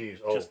a white. Jeez,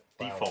 oh, just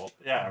wow. default.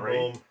 Yeah,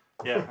 right? Boom.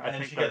 Yeah, I And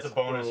think she gets a that's-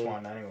 bonus Boom.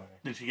 one anyway.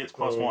 And she gets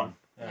plus Boom. 1.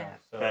 Yeah. Yeah.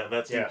 So.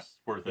 That seems Yeah.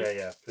 worth Yeah, it.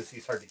 yeah. Because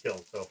he's hard to kill,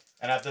 so.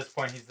 And at this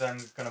point, he's then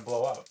gonna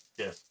blow up.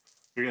 Yes.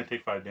 You're going to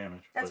take 5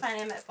 damage. That's but- fine,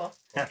 I'm at full.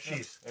 Yeah.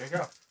 Jeez. There you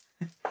go.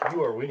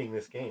 You are winning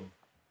this game.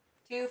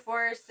 2,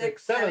 4, 6,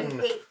 6, 7,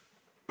 7. 8.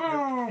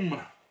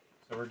 Boom!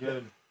 So we're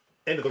good.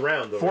 End of the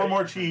round, though. 4 right?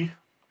 more chi.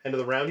 End of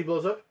the round, he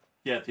blows up?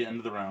 Yeah, at the end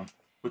of the round.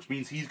 Which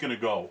means he's going to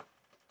go.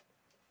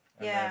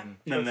 And Yeah. Then, And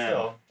but then-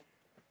 still,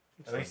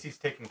 at least he's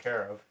taken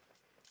care of.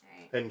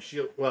 Alright. And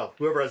she, well,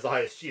 whoever has the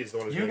highest chi is the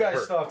one who's You going to get guys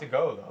hurt. still have to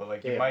go though.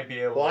 Like Yeah. you might be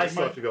able. Well, I to...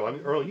 still have to go. I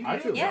mean, Earl, you I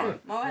do too. yeah.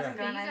 right? Mo hasn't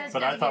But gone you either. guys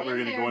But I gotta thought get we were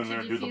in gonna there go in there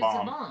and do the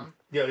defuse bomb.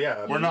 Yeah,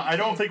 yeah. We're not. need I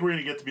don't to. think we're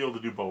going to get to be able to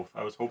do both.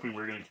 I was hoping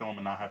we were going to kill him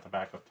and not have to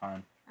back up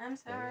time. I'm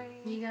sorry.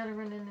 You gotta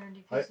run in there and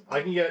defuse the bomb.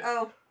 I can get.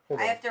 Oh, Hold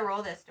I on. have to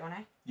roll this, don't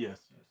I? Yes.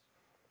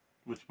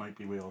 Which might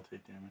be we all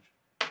take damage.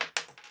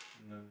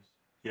 Lose.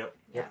 Yep.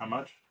 Yeah. How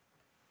much?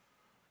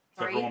 It's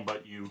 3. everyone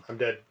but you. I'm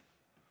dead.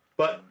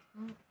 But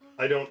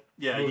I don't.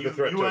 Yeah, Move the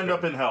threat you end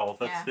token. up in hell.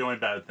 That's Yeah. the only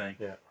bad thing.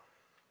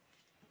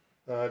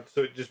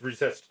 So it just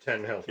resets to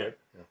 10 health, Yeah. right?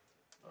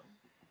 Yeah.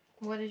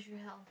 What is your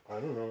health? I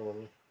don't know.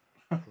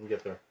 Let me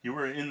get there. You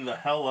were in the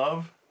hell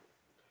of.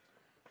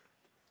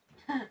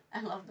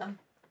 I love them.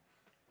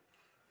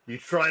 You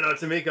try not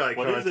to make eye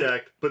What is it?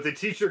 contact, but the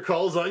teacher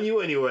calls on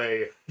you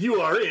anyway. You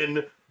are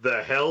in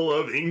the hell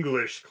of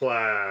English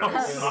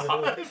class.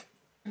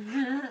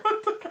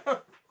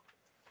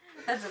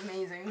 That's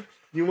amazing.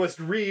 You must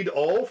read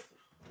all.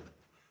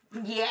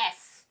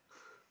 Yes.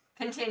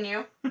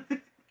 Continue.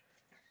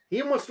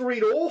 You must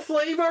read all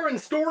flavor and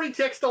story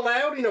text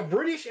aloud in a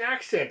British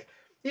accent.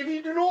 If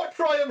you do not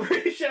try a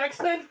British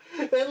accent,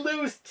 then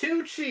lose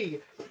 2 chi.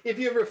 If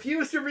you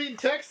refuse to read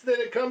text, then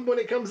when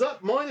it comes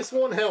up,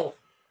 -1 health.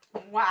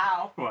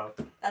 Wow. Wow.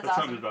 That's That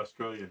awesome. sounded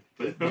Australian.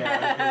 But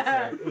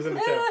Yeah. It was an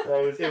attempt.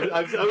 I was rushed. He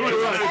I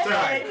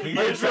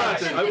did was try.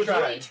 rushed. He I was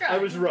tried. rushed. I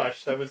was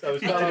rushed. I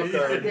was caught off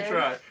guard. didn't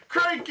try.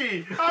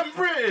 Crikey! I'm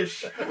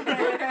British!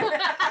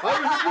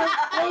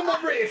 I'm a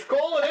British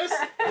colonist.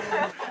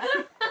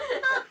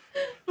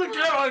 Look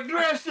how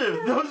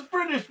aggressive those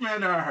British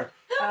men are!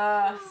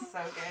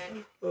 So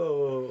good.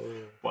 Oh,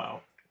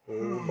 Wow. oh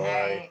my.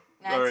 Alright.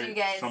 Now All it's right, you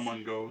guys.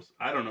 someone goes.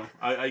 I don't know.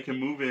 I can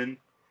move in.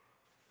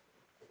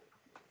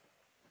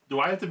 Do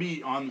I have to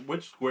be on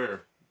which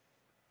square?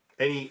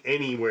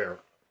 Anywhere.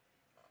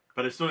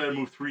 But I still got to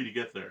move 3 to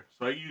get there.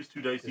 So I use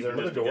 2 dice Is even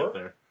there just to another get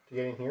door? there. To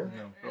get in here?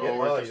 No. Oh, Yeah,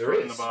 we're oh, just there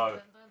throwing is. the bottom.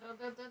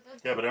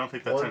 Yeah, but I don't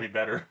think that's One. any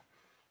better.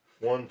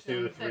 1,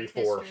 2, 3,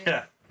 4.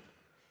 Yeah.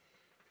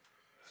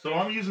 So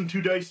I'm using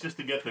 2 dice just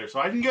to get there. So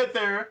I can get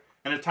there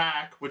and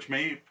attack, which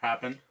may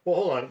happen. Well,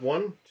 hold on.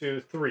 1, 2,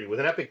 3. With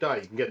an epic die,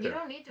 you can get You there.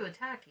 don't need to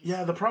attack.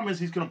 Yeah, the problem is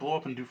he's going to blow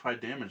up and do 5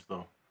 damage,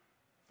 though.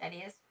 That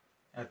is.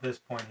 At this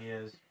point, he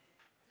is.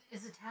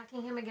 Is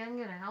attacking him again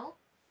gonna help?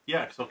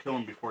 Yeah, because I'll kill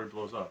him before he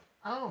blows up.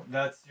 Oh.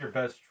 That's your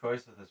best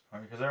choice at this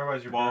point, because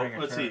otherwise you're Well, burning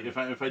a let's turn. see.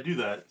 If I do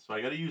that, so I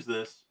got to use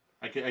this.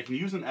 I can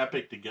use an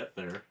epic to get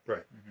there,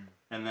 Mhm.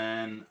 and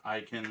then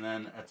I can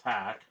then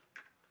attack.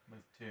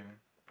 With 2.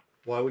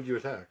 Why would you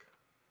attack?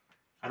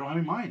 I don't have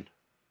any mind.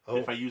 Oh,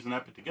 If I use an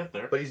epic to get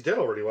there. but he's dead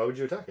already. Why would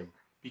you attack him?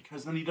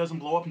 Because then he doesn't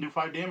blow up and do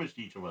 5 damage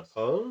to each of us.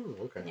 Oh,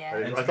 okay. Yeah.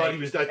 And I to thought make-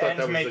 he was. I thought and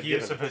that to was a make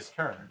use given. of his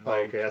turn. Oh,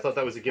 okay, I thought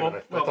that was a given.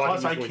 Well, I thought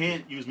plus he was I going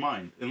can't use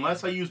mine.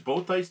 Unless I use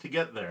both dice to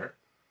get there.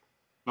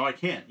 No, I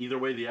can't. Either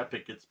way, the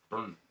epic gets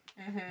burnt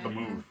to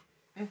move.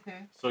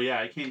 So yeah,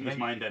 I can't use Then-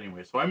 mine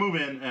anyway. So I move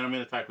in, and I'm going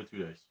to attack with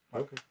 2 dice. To.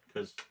 Okay.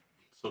 Because,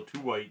 so 2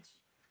 whites.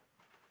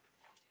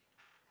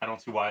 I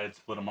don't see why I'd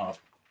split them up.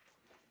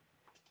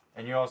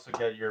 And you also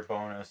get your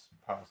bonus,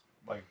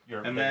 like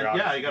your. And then,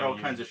 yeah, I got all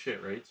kinds of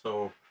shit, right?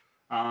 So,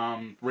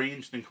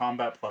 ranged in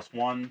combat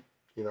 +1.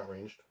 You're not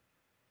ranged.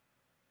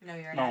 No,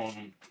 you're No, not.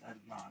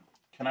 I'm not.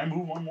 Can I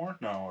move one more?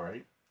 No,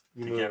 right?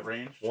 You To move get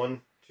ranged?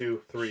 1,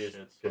 2, 3 is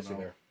Shit, so gets you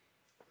no. there.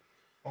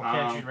 Well,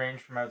 can't you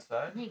range from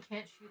outside? He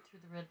can't shoot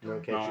through the red No, door.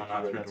 can't No, shoot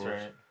not through through red That's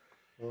doors. right.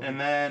 1, And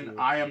then 2,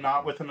 I am 3.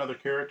 not with another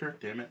character.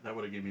 Damn it, that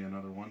would have given me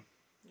another one.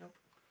 Nope.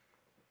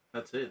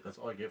 That's it. That's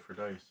all I get for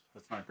dice.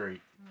 That's not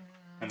great.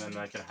 And then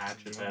I can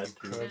hatchet add You to. got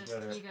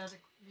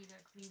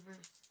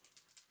cleavers.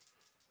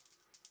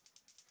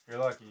 If you're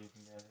lucky, you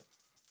can get it.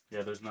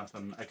 Yeah, there's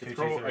nothing. I could 2, 2,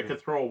 throw. 3. I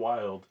could throw a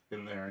wild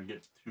in there and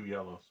get 2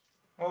 yellows.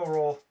 Well,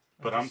 roll.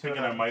 But Let's I'm see what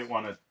thinking I might happens.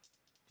 want to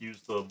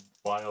use the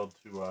wild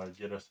to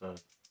get us a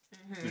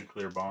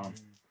nuclear bomb.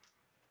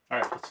 All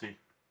right, let's see.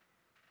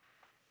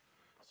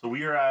 So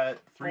we are at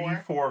 3,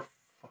 4,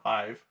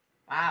 5.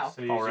 Wow.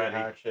 So use Already.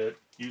 your hatchet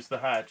Use the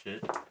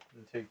hatchet.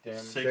 and take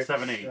damage. 6,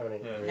 7, 8. Yeah.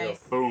 There you Nice.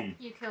 Boom.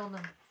 You killed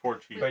him. 4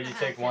 chi. But you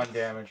take 1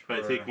 damage. But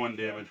I for- take 1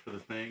 damage for the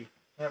thing.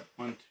 Yep.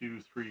 1,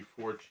 2, 3,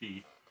 4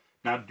 chi.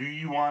 Now, do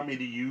you want me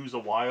to use a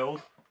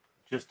wild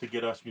just to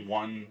get us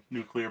 1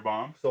 nuclear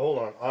bomb? So hold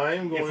on.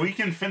 I'm going. If we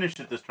can finish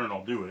it this turn,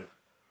 I'll do it.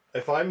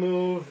 If I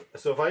move,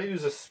 so if I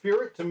use a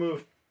spirit to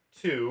move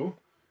 2,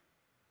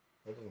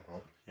 that doesn't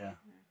help. Yeah.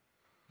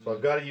 So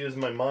I've got to use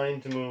my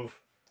mind to move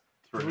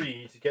 3.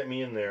 3 to get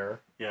me in there,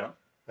 Yeah.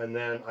 and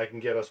then I can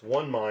get us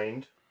 1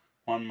 mind,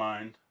 1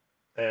 mind,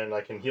 and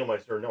I can heal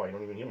myself. Or no, I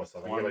don't even heal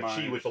myself. I can 1 get a chi,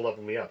 mind. which will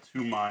level me up.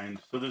 2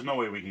 mind. So there's no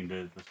way we can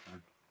do it this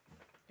turn.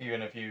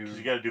 Even if you Because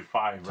you got to do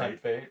 5, right?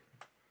 tempt fate,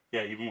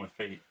 Yeah, even with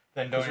fate.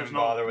 then Because don't there's even no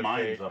bother with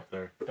minds fate. up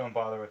there. Don't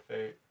bother with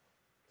fate.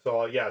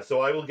 So yeah, so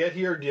I will get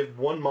here, give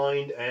 1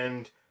 mind,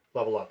 and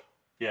level up.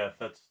 Yeah,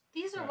 that's...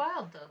 These are Yeah.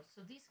 wild though,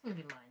 so these can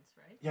be mines,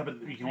 right? Yeah,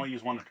 but you can only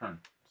use 1 a turn.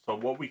 So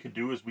what we could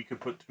do is we could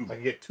put 2. I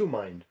can get 2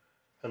 mind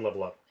and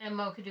level up. And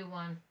Mo could do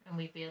 1, and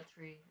we'd be at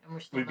 3, and we're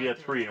still. We'd be not at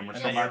doing 3, it. and we're And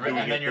still then not you're,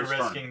 doing and then it you're this turn.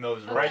 risking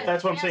those Okay. Right, rolls.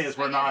 that's what I'm Yes, saying, is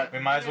I we're get not... it. We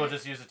might as well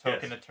just use a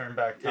token Yes. to turn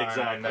back time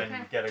Exactly. and then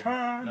Okay. get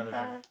another Turn turn.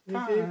 back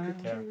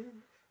Yeah.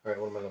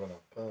 Alright, what am I leveling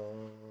up?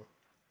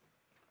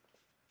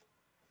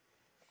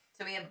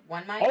 So we have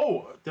 1 mind?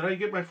 Oh, did I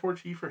get my 4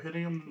 chi for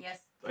hitting him?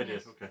 Yes. I did,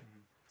 Yes. okay.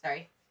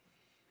 Sorry.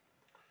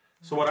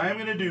 So what I'm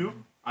going to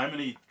do, I'm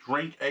going to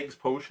drink Egg's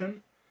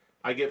potion.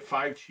 I get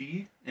 5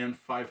 chi and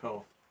 5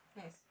 health.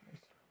 Nice.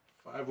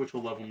 5, which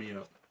will level me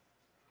up.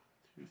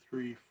 2,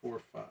 3, 4,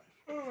 5.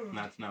 And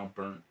that's now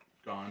burnt.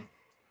 Gone.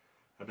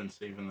 I've been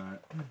saving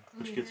that.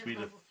 Which You gets hit me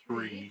to level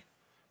 3.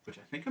 Which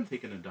I think I'm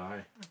taking a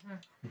die.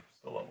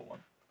 Still level 1.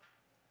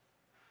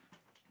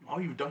 All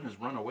you've done is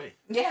run away.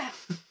 Yeah.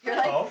 You're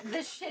like Oh. the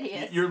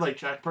shittiest. You're like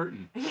Jack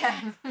Burton.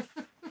 Yeah.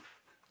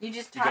 You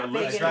just You talk got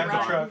big lips and Drive the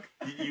run. truck.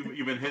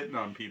 You've been hitting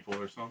on people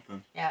or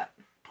something. Yeah.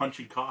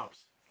 Punching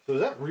cops. So is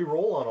that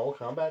reroll on all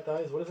combat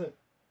dice? What is it?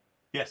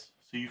 Yes.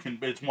 So you can,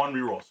 it's 1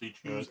 reroll. So you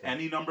choose Okay.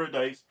 any number of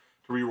dice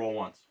to reroll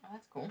once. Oh,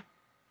 that's cool.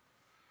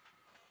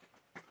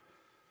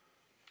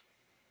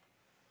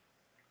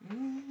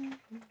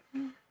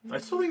 I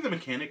still think the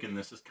mechanic in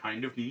this is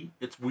kind of neat.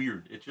 It's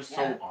weird. It's just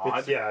Yeah. so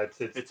odd. It's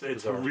It's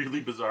bizarre.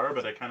 really bizarre,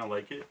 but I kind of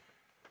like it.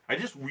 I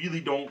just really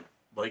don't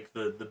like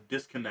the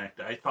disconnect.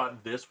 I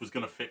thought this was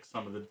gonna fix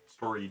some of the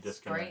story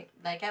disconnect. Story,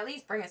 like at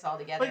least bring us all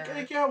together.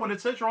 Like yeah, when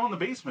it says you're all in the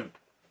basement,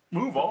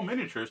 move all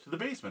miniatures to the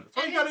basement. That's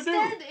all And you gotta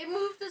instead, do. it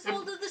moved us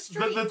all to the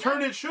street. The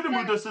turn it should have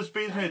moved us to this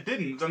basement, it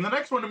didn't. And the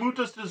next one it moved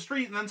us to the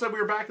street, and then said we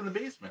were back in the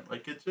basement.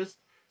 Like it just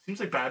seems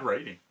like bad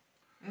writing.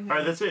 All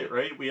right, that's it.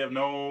 Right? We have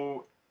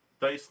no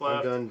dice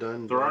left.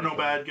 Done. There are no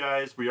bad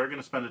guys. We are going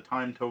to spend a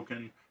time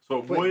token. So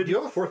it Wait, would. do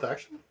you have a 4th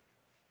action?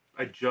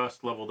 I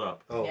just leveled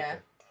up. Oh, Yeah. okay.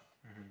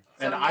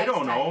 So And I next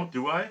don't know. time-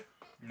 Do I?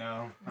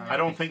 No. I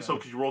don't think so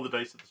because you roll the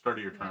dice at the start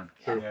of your turn.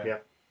 True. Yeah. Yeah.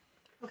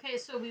 Okay,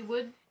 so we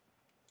would.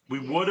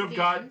 We get would to have the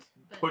got end,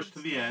 but pushed to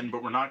the instead- end,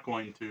 but we're not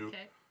going to.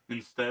 Okay.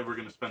 Instead, we're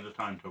going to spend a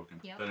time token.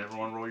 Yep. Then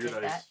everyone roll your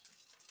Get dice. that.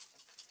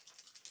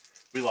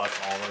 We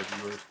lost all our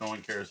viewers. No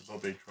one cares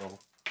about Big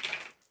Trouble.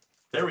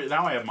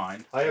 Now I have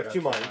mine. I have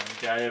 2 mind.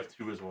 Yeah, I have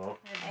 2 as well.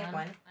 I have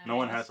one. No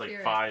one has, like,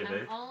 Spirit. 5, I'm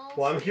eh? all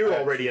Well, I'm here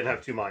spirit. already and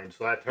have 2 mind,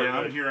 so that's Yeah,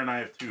 I'm here and I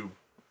have 2.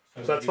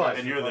 So that's 5.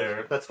 And you're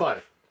there. That's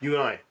 5. You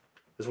and I.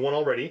 There's 1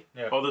 already.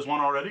 Oh, there's one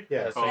already?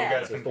 Yeah. So Oh, you yeah.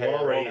 guys There's can the one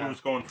pay already. Well, who's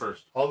going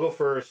first? I'll go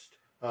first.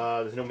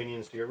 There's no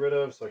minions to get rid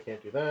of, so I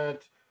can't do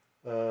that.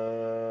 That's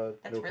No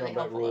really combat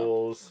helpful, though.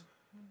 rules.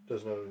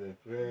 Does no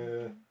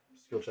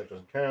skill check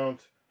doesn't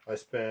count. I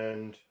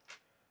spend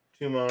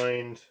 2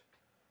 mind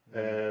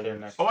Okay, and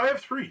next. Oh, I have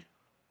 3.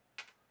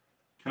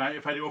 Can I?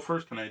 If I go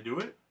first, can I do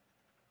it?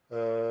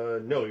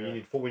 no, you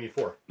need 4. We need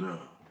 4.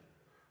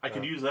 I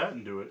could use that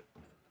and do it.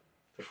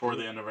 before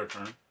the end of our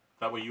turn.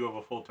 That way you have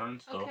a full turn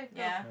still. Okay.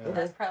 Yeah, Yeah.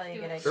 that's probably a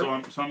Do good it.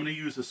 idea. So I'm going to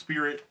use a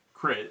spirit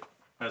crit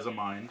as a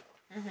mind,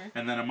 Mm-hmm.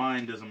 and then a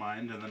mind as a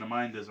mind, and then a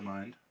mind as a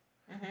mind,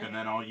 Mm-hmm. and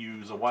then I'll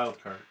use a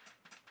wild card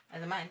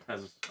As a mind.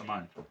 as a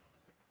mind.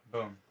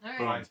 Boom. All right.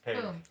 Mine's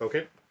paid. Boom.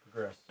 Okay.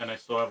 Progress. And I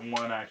still have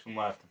one action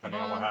left, depending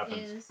on what Bomb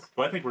happens. is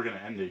So I think we're going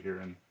to end it here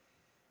and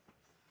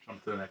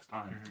jump to the next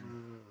time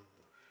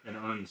Mhm. and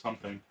earn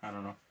something. I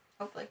don't know.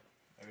 Hopefully.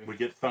 Maybe. We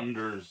get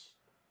Thunder's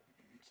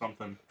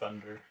something.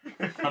 Thunder.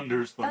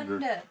 Thunder's thunder.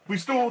 Thunder. We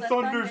stole the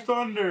Thunder's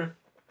thunder.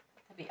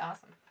 That'd be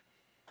awesome.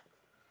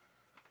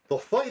 The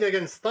fight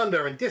against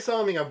Thunder and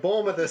disarming a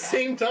bomb at the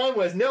same time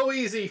was no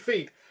easy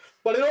feat.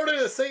 But in order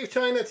to save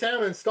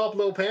Chinatown and stop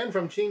Lopan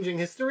from changing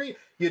history,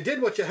 you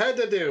did what you had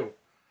to do.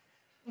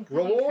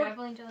 including Reward?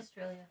 traveling to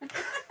Australia.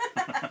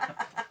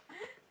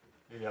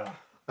 Yeah.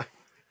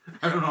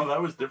 I don't know.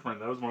 That was different.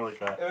 That was more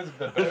like It a was a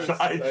bit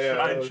better.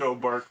 sideshow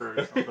Barker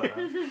or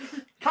something.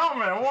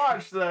 Come and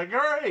watch the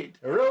great.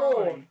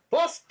 Reward.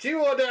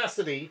 +2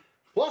 Audacity,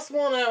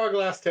 +1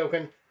 Hourglass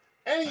token.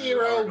 Any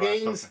hero Hourglass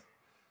gains token.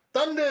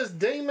 Thunder's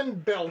Daemon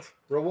Belt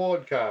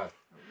reward card.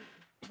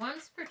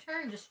 Once per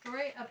turn,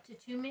 destroy up to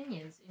 2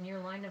 minions in your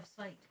line of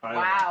sight. I don't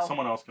Wow. know.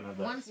 Someone else can have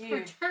that. Once per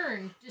Huge.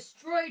 turn,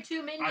 destroy 2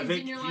 I minions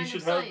think in your he line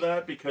should of have sight.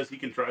 that because he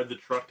can drive the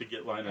truck to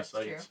get line That's of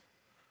sight. true. Let's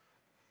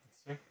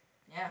see.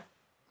 Yeah.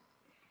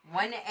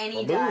 One any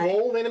Remove die.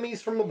 all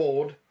enemies from the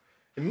board.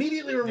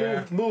 Immediately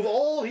move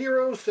all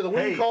heroes to the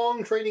Hey. Wing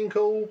Kong Trading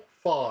Co.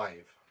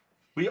 5.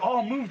 We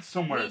all moved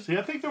somewhere. We- See,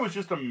 I think there was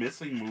just a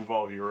missing move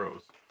all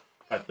heroes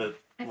at the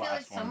I feel like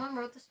last one. someone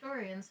wrote the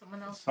story and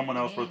someone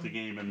else wrote the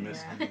game and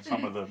missed Yeah.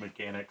 some of the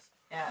mechanics.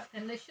 Yeah.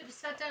 And they should have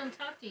sat down and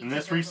talked to each And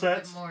other this a little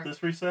bit resets. more. This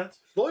resets.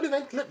 Slide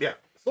event clip, yeah.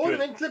 Slide Good.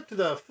 event clip to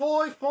the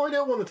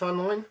 5.0 on the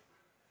timeline.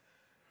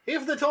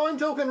 If the time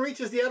token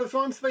reaches the out of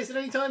time space at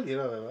any time,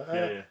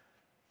 Yeah.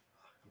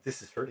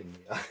 this is hurting me.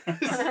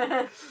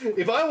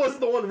 If I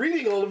wasn't the one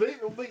reading all of it,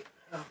 it would be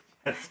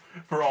Yes.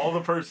 For all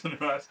the person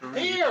who has to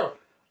read.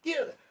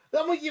 here.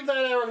 Let me give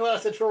that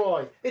hourglass a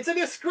try. It's a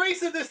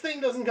disgrace that this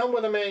thing doesn't come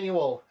with a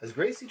manual. As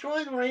Gracie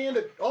tries her hand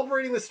at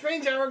operating the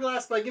strange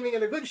hourglass by giving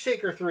it a good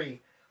shaker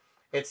 3.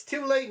 It's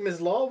too late, Ms.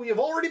 Law. We have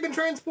already been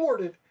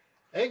transported.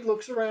 Egg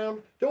looks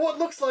around to what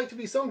looks like to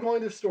be some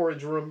kind of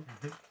storage room.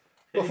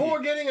 Before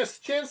getting a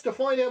chance to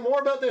find out more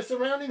about their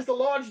surroundings, the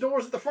large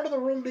doors at the front of the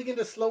room begin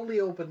to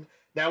slowly open.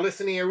 Now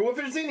listen here,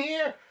 whoever's in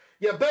here,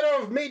 you better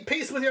have made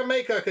peace with your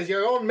maker, because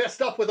you're all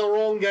messed up with the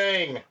wrong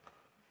gang.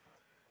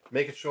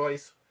 Make a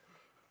choice.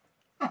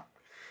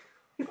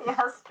 The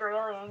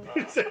Australian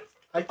game.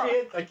 I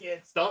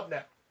can't stop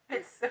now.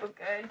 It's so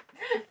good.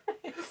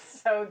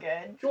 It's so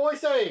good.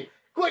 Choice A,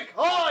 quick,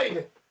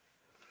 hide!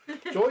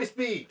 Choice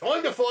B,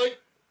 time to fight.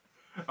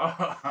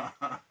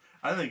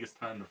 I think it's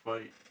time to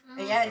fight.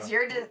 Yeah, it's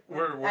your.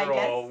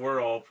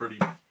 We're all pretty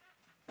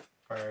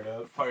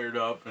Fired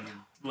up. and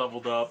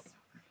leveled up.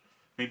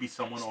 Maybe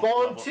someone will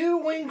Spawn level. 2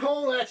 Wing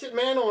Kong Hatchet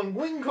Man on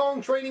Wing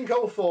Kong Trading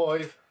Co.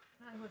 5.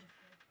 I would've-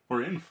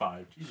 We're in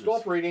 5. Jesus.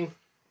 Stop reading.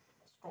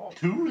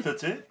 2?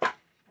 That's it?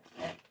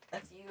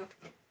 That's you.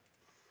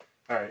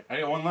 Alright,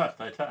 I got one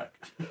left. I attack.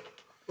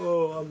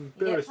 Oh, I'm You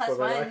get embarrassed by plus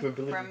my one lack of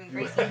ability from to do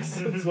Gracie.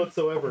 accents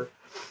whatsoever.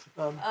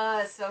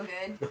 So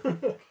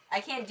good.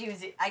 I can't do.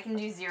 I can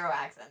do 0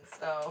 accents.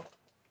 So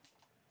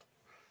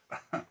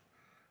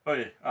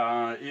Okay,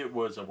 it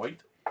was a white.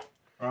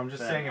 Or I'm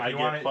just Then saying, if I you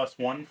get want plus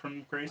 1 from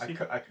I Gracie.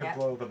 could Yeah.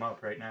 blow them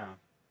up right now.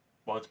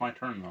 Well, it's my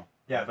turn though.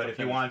 Yeah, but to if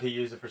you finish. wanted to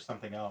use it for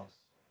something else.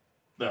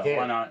 Yeah, can't.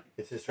 why not?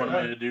 It's his What turn.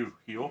 am I to do?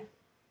 Heal?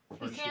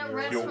 You can't You're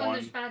rest You're when one.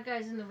 there's bad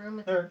guys in the room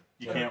with There.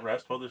 You Yeah. can't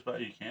rest while there's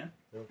bad. You can?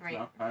 right.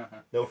 No.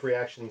 No free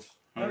actions.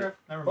 Okay,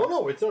 never Oh mind.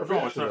 no, it's not a free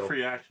No, it's action not a though.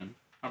 free action.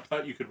 I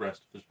thought you could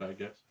rest if there's bad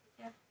guys.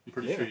 Yeah. I'm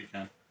pretty Yeah. sure you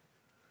can.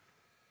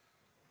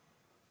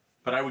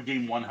 But I would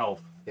gain 1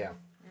 health. Yeah.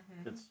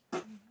 Mm-hmm. It's.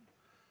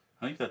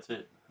 I think that's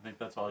it. I think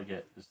that's all I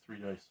get is 3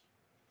 dice.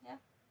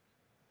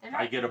 They're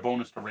I not. get a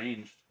bonus to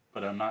ranged,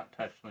 but I'm not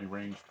technically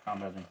ranged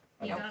combating.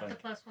 I You don't got the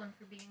think. +1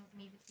 for being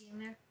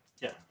there.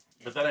 Yeah,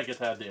 but then I get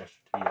to add the extra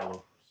 2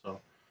 yellow.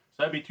 So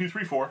that'd be 2,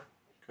 3, 4,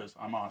 because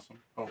I'm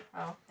awesome. Oh,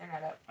 Oh, they're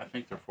not up. I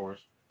think they're 4s.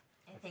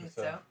 I think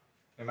so.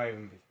 It might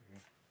even be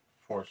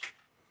 3. 4s.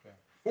 Okay.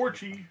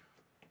 4G.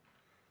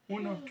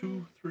 1,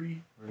 2,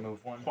 3,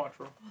 Remove 1.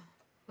 quattro.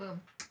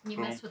 Boom. You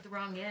Boom. messed with the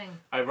wrong gang.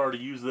 I've already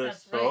used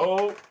this, That's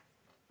so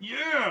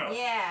yeah,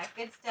 Yeah,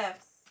 good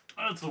stuff.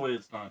 that's the way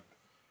it's done.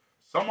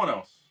 Someone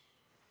else.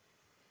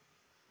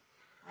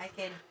 I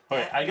could.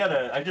 Okay,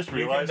 I just can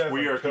realized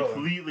we are definitely kill him.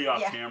 completely off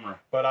Yeah. camera.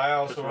 But I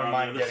also Just wouldn't around the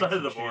mind other getting side some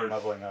of the chi and board.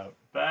 leveling up.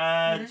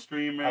 Bad Mhm.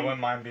 streaming. I wouldn't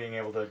mind being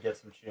able to get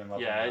some chi and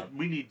leveling Yeah, up.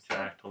 we need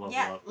Jack to level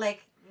Yeah, up.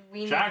 like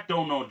we. Jack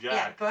don't know Yeah,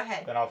 Jack. go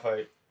ahead. Then I'll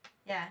fight.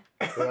 Yeah,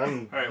 But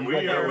I'm, Alright, you we got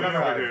are your over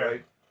five, here.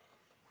 right?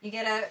 you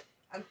get a.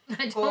 I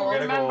don't Gold. Get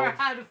a remember gold.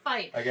 how to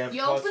fight. I get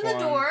You plus open the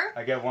 1. door,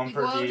 I get 1 You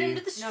per go out D.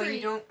 into the No, street.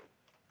 you don't.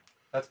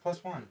 That's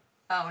plus 1.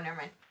 Oh, never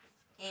mind.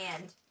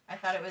 And I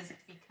thought it was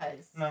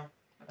because. No,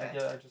 I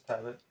just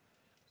have it.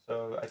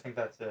 So I think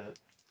that's it.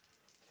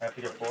 I have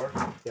to get 4.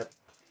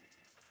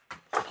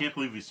 I can't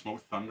believe he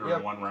smoked Thunder Yep,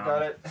 in one round.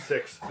 got it.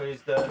 6. So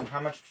he's dead. How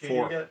much chi do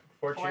 4. you get?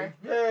 4 chi? Four.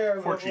 Yeah,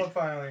 we Four leveled chi. up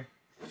finally.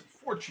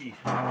 4 chi.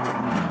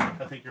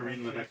 I think you're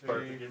reading the next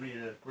part. But give me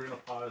a. We're gonna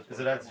pause. Is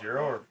it at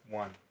 0 or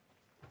 1?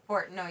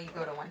 4. No, you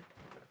go to 1.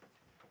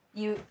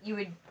 You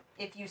would,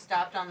 if you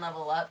stopped on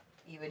level up,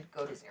 you would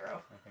go to 0.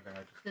 I think I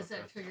might just Does put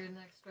that this. trigger the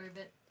next story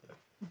bit?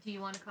 Do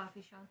you want a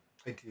coffee, Sean?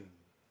 I do. Okay.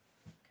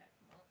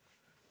 Well,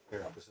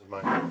 Here, this is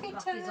my Coffee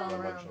coffee's all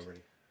time. lunch around. already.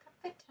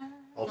 Coffee time.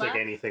 I'll Black?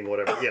 take anything,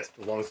 whatever. Yes,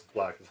 as long as it's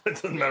black. It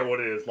doesn't matter what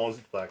it is, as long as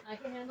it's black. I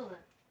can handle that.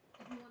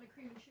 If you want a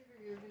cream and sugar,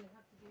 you're gonna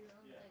have to do your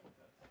own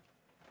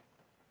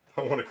thing.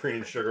 I want a cream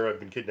and sugar. I've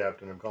been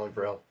kidnapped and I'm calling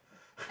for help.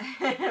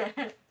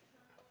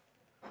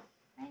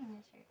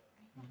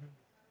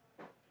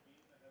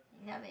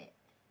 Love it.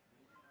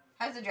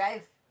 How's the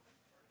drive?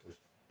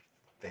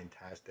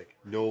 Fantastic.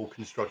 No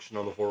construction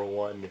on the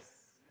 401.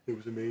 It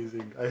was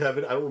amazing. I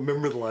don't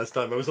remember the last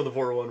time I was on the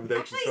 401 without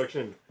Actually-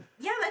 construction.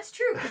 Yeah, that's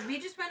true, because we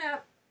just went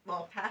up,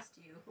 well, past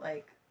you,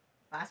 like,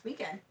 last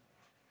weekend.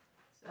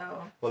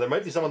 So, Well, there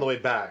might be some on the way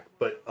back,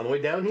 but on the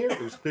way down here, it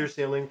was clear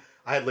sailing.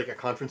 I had like a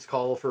conference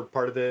call for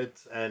part of it,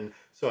 and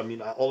so I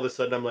mean, all of a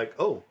sudden, I'm like,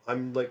 oh,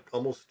 I'm like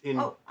almost in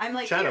I'm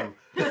like, Chatham.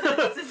 here.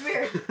 This is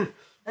weird.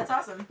 That's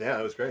awesome. Yeah,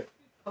 it was great.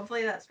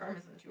 Hopefully that storm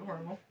isn't too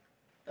horrible.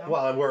 though.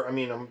 Well,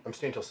 I'm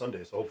staying till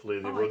Sunday, so hopefully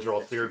the Oh, I roads guess are all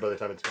that's cleared true. by the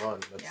time it's gone.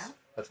 Yeah.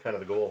 That's kind of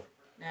the goal.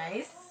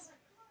 Nice.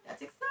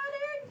 That's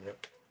exciting.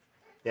 Yep.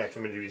 Yeah, 'cause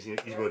I'm gonna do easy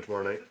mode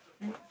tomorrow night.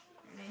 Very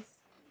nice.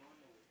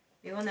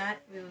 We will not.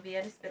 We will be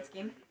at a Spitz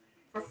game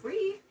for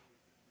free.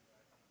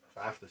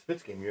 So after the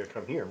Spitz game, you're gonna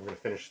come here. We're gonna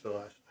finish the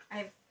last.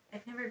 I've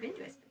never been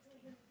to a Spitz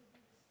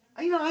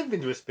game. I've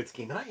been to a Spitz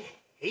game, and I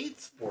hate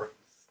sports.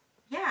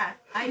 Yeah,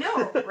 I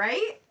know,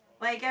 right?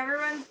 Like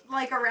everyone's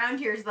like around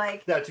here is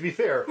like. Now, to be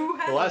fair, Who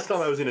the last hasn't?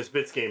 time I was in a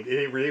Spitz game,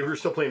 they were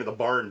still playing at the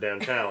barn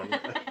downtown.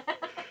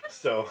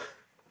 So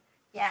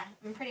Yeah,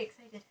 I'm pretty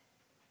excited.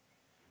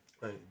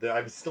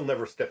 I've still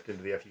never stepped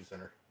into the FU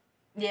Center.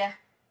 Yeah.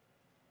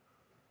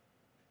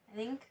 I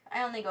think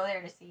I only go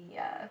there to see,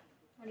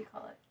 what do you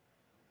call it?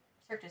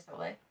 Cirque du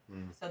Soleil.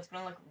 Mm. So it's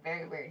going to look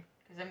very weird.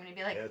 Because I'm going to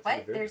be like, Yeah, it's gonna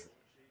what? be very There's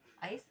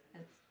ice?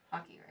 It's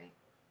hockey, right?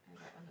 Is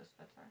that what those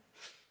slips are?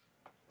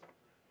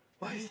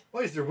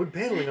 Why is there wood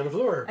paneling on the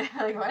floor?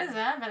 Like, what is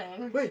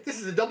happening? Wait, this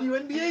is a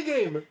WNBA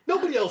game.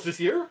 Nobody else is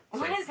here.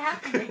 What is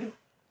happening?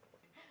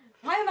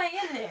 Why am I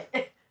in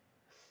it?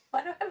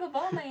 Why do I have a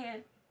ball in my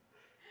hand?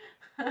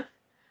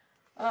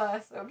 Oh,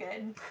 that's so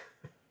good.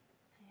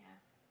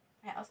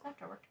 Yeah. I also have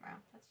to work tomorrow.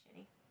 That's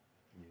shitty.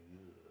 It's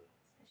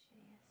the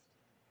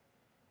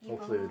shittiest.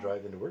 Hopefully the Evil.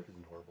 drive into work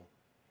isn't horrible.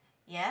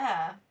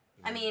 Yeah.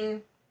 I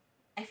mean,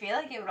 I feel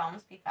like it would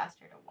almost be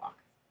faster to walk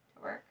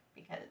to work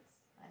because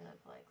I live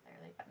like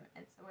literally 5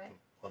 minutes away.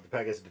 Well,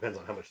 I guess it depends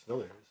on how much snow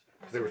there is.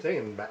 Because they were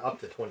saying up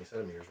to 20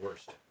 centimeters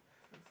worst.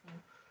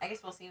 I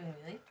guess we'll see when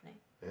we leave tonight.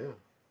 Yeah.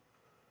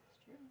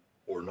 It's true.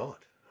 Or not.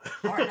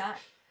 Or not.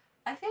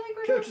 I feel like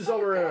we're Couches doing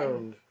all pretty good.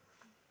 around.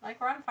 Like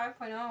we're on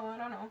 5.0, I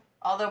don't know.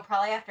 Although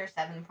probably after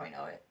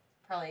 7.0 it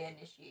probably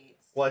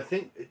initiates. Well, I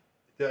think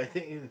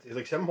it's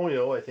like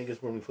 7.0, I think,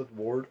 is when we flip the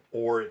board.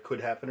 Or it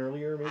could happen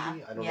earlier, maybe.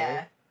 I don't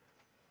know.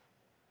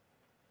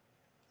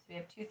 So we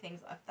have 2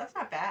 things left. That's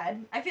not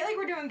bad. I feel like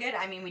we're doing good.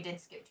 I mean, we did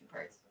skip 2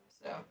 parts.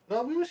 So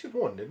No, we must skip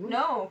one, didn't we?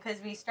 no,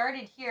 because we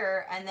started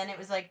here and then it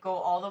was like go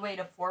all the way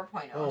to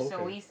 4.0. Oh, So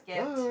okay. we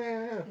skipped Oh,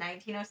 yeah.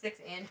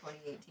 1906 and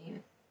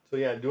 2018. So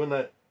yeah, doing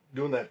that,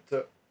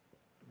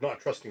 not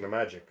trusting the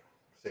magic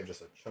saved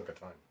us a chunk of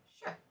time.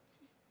 Sure.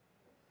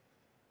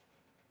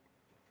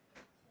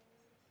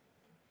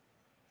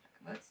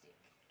 Talk about steak.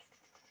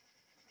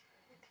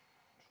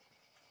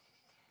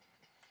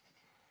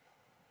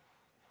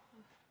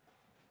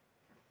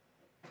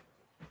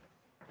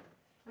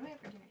 What do we have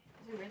for dinner?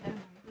 Is it weird that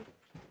I'm hungry?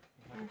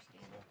 I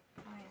understand.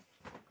 Oh,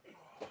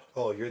 yeah.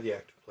 Oh, you're the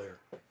active player.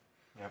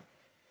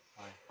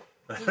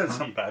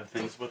 Some bad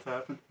things would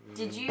happen.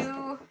 Did you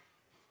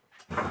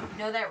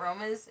know that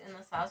Roma's in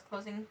LaSalle's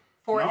closing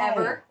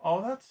forever? No.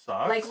 Oh, that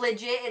sucks. Like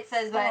legit, it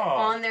says that Oh.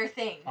 on their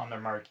thing. On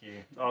their marquee.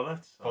 Oh, that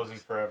sucks. Closing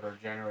forever,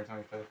 January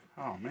 25th.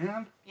 Oh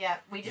man. Yeah,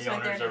 we just The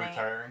went there owners are tonight.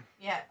 retaring.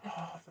 Yeah.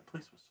 Oh, that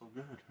place was so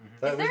good.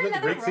 That Is there was the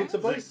another Great room? Pizza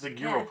The, place. the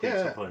Gyro Yeah.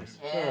 Pizza Yeah. place.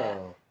 Yeah.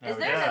 Oh. Is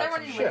there Yeah, another it's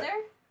one a you shit. went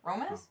there?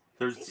 Roma's?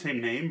 There's the same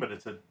name, but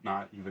it's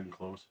not even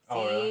close.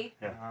 Oh, really? See?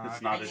 Yeah, it's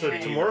Okay. not a So So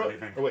chain or tomorrow,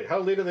 anything. oh wait, how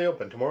late are they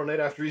open? Tomorrow night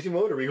after Easy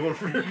Mode? Are we going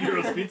for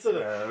Gyro's Pizza?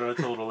 Yeah, it's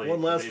a little late.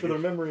 One last for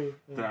maybe. their memory.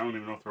 I don't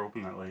even know if they're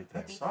open that late.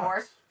 That Before?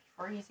 sucks.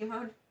 For easy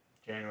mode?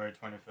 January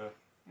 25th.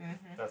 Mm-hmm.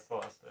 That's the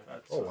last day.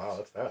 That Oh sucks. wow,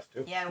 that's fast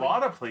too. Yeah, A we...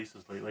 lot of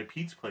places late. Like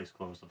Pete's place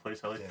closed. The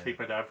place I like Yeah. to take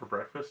my dad for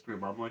breakfast. Your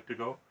mom like to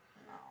go.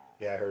 No.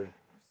 Yeah, I heard.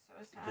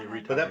 So They sad.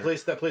 read- But that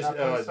place That place,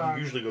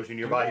 usually goes to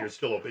nearby here. Is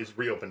still open. Is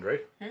reopened,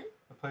 right?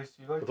 The place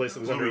you like? The place to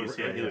that go? was under Louis,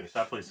 yeah, Louis.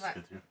 that place is What?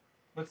 good too.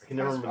 What's I the can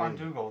never place remember on the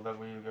name. Dougal that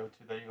we go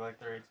to that you like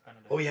their eggs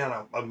Benedict? Oh yeah,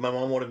 no, my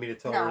mom wanted me to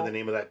tell her No. the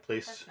name of that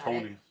place. That's not it.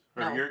 Tony's.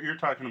 Or No. you're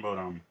talking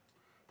about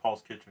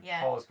Paul's Kitchen.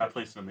 Yeah. Paul's That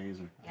place is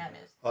amazing. Yeah, it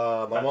is.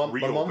 My That's mom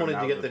reopened wanted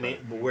now to get the that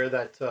name where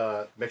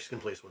that Mexican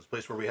place was.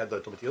 Place where we had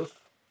the tomatillos.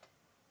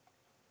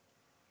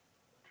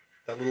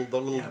 That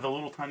little. Yeah, the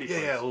little tiny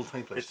place. Yeah, little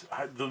tiny place.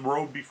 It's the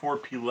road before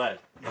Pilette,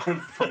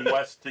 from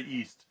west to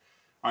east,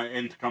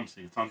 in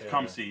Tecumseh. It's on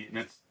Tecumseh, and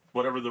it's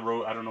whatever the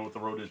road. I don't know what the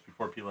road is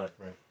before Pilette.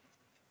 Right.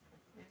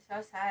 It's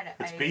so sad.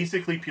 It's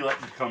basically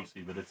Pilette and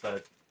Tecumseh, but it's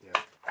at. Yeah.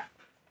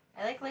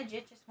 I like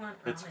legit just want.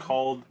 It's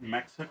called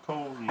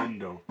Mexico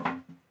Lindo.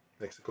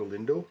 Mexico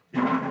Lindo.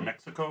 Yeah,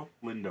 Mexico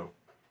Lindo,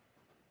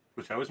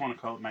 which I always want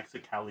to call it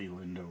Mexicali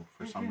Lindo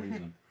for some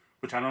reason.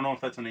 Which I don't know if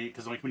that's an 8,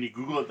 because like when you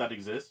Google it, that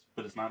exists,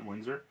 but it's not in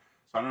Windsor.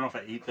 So I don't know if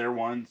I ate there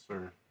once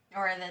or.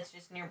 Or that's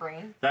just in your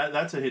brain.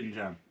 That's a hidden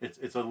gem.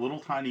 It's a little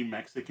tiny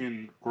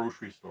Mexican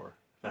grocery store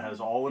that has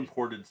all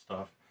imported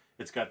stuff.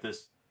 It's got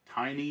this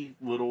tiny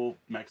little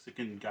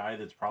Mexican guy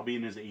that's probably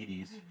in his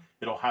 80s.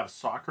 It'll have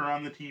soccer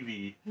on the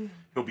TV.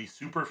 He'll be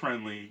super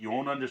friendly. You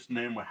won't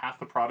understand what half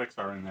the products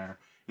are in there.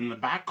 In the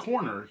back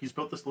corner, he's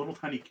built this little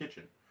tiny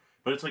kitchen.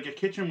 But it's like a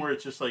kitchen where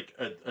it's just like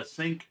a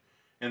sink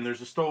and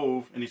there's a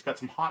stove and he's got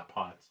some hot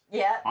pots.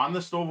 Yeah. On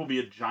the stove will be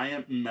a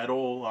giant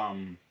metal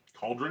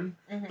cauldron.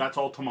 That's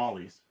all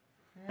tamales.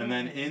 And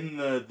then in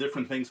the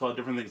different things, he'll have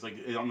different things. Like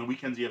on the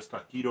weekends, he has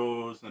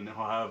taquitos, and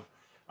he'll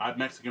have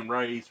Mexican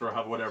rice or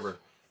have whatever.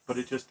 But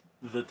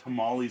the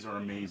tamales are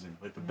amazing.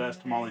 Like the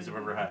best tamales I've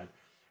ever had.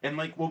 And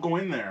like we'll go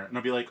in there, and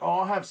I'll be like, oh,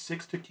 I'll have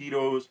 6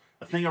 taquitos,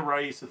 a thing of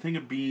rice, a thing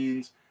of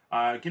beans.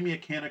 Give me a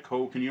can of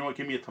Coke, and you know what?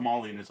 Give me a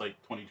tamale, and it's like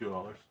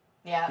 $22.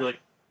 Yeah. You're like,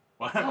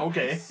 what?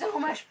 Okay. So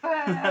much food.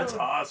 That's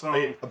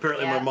awesome.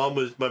 Apparently, my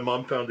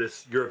mom found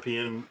this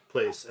European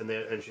place,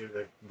 and she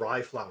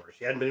rye flour.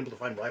 She hadn't been able to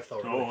find rye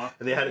flour,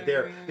 and they had it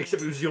there.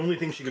 Except it was the only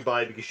thing she could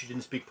buy because she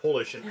didn't speak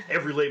Polish, and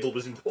every label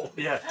was in Polish.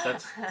 Yeah,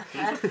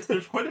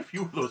 there's quite a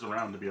few of those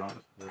around, to be honest.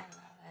 I love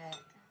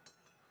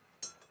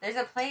it. There's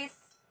a place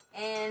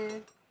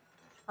in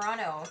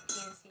Toronto,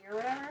 PNC or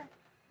whatever,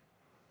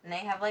 and they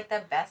have like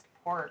the best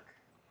pork.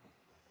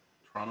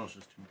 Toronto's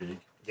just too big.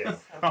 Yeah.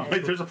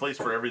 Like there's a place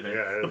for everything.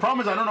 Yeah. The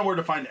problem is I don't know where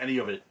to find any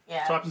of it.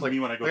 Yeah. So happens to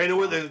me when I go. I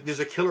know to there's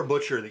a killer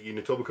butcher that in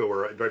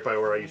Etobicoke, right by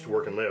where I used to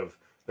work and live.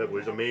 That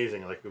was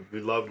amazing. Like we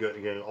loved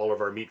getting all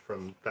of our meat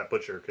from that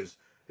butcher because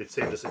it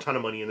saved us a ton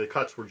of money, and the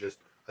cuts were just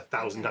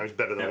 1,000 times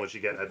better than what you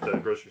get at the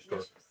grocery store.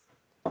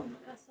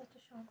 Pass that to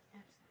Sean.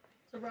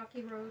 It's a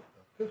rocky road.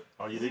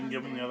 Oh, you didn't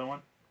give him the other one?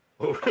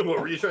 What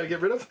were you trying to get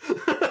rid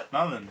of?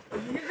 Nothing.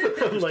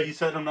 Like he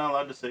said, I'm not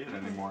allowed to say it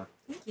anymore.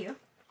 Thank you.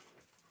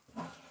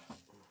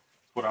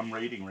 It's what I'm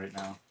rating right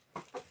now.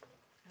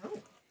 Oh.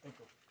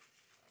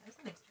 That's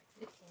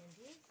unexpected.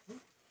 Candies.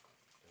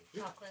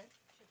 Chocolate.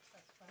 Should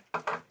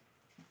specify.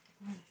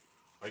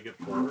 I get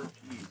 4.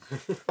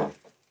 Geez.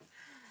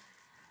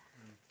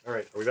 All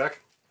right, are we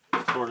back?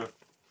 Sort of.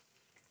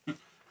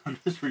 I'm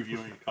just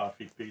reviewing a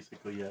coffee,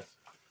 basically, yes.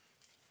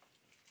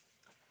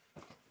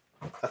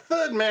 A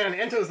third man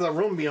enters the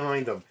room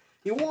behind him.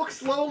 He walks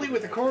slowly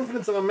with the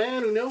confidence of a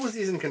man who knows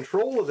he's in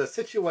control of the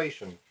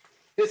situation.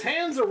 His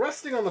hands are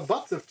resting on the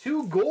butts of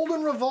 2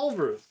 golden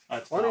revolvers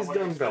That's on not his what I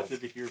gun belt.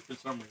 expected to hear for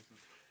some reason.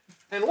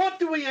 And what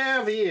do we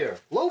have here?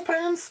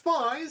 Lopan's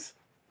spies?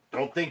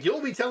 Don't think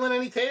you'll be telling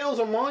any tales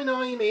of my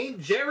name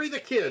ain't Jerry the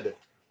Kid.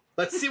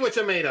 Let's see what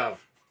you're made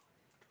of.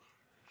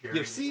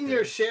 You've seen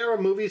your share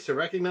of movies to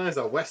recognize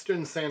a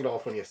Western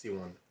standoff when you see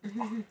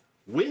one.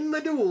 Win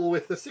the duel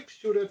with the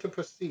 6-shooter to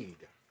proceed.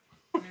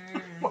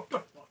 What the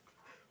fuck?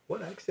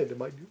 What accent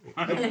am I doing?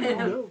 I don't even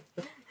know.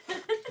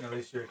 At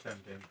least you're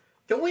attempting.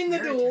 To win the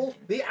duel,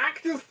 the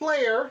active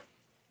player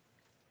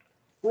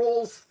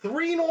rolls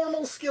 3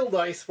 normal skill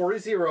dice for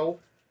his hero,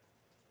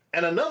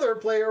 and another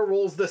player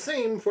rolls the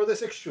same for the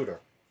 6-shooter.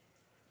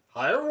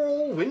 Higher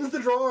roll wins the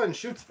draw and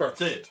shoots first.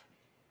 That's it.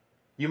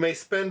 You may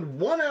spend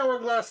 1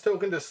 hourglass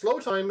token to slow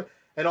time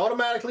and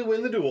automatically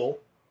win the duel.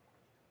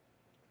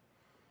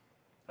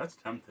 That's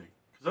tempting.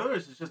 Because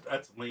otherwise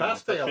that's lame. Pass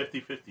It's a fail.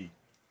 50-50.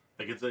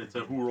 Like it's a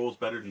who rolls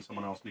better than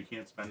someone else and you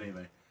can't spend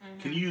anything.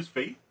 Can you use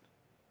fate?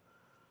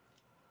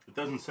 It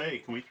doesn't say.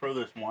 Can we throw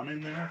this 1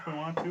 in there if we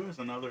want to as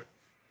another?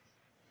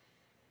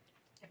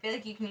 I feel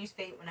like you can use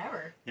fate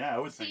whenever. Yeah, I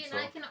would See, think and so.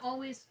 I can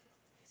always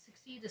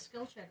succeed a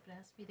skill check, but it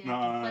has to be the No,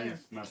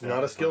 active player. It's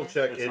not a skill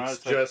check,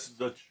 it's just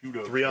a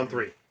shootout. 3 on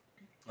 3.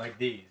 Like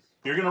these.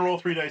 You're gonna roll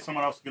 3 dice.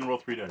 Someone else is gonna roll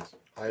 3 dice.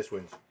 Highest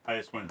wins.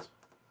 Highest wins.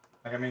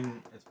 Like, I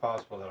mean, it's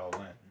possible that I'll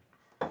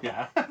win.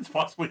 Yeah, it's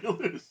possible you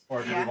lose.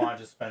 Or do Yeah. we want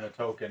to just spend a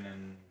token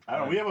and... I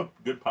don't know. We have a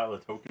good pile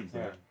of tokens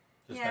Yeah. there.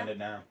 Just Yeah. spend it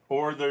now.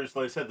 Or there's,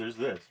 like I said, there's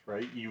this,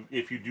 right?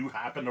 If you do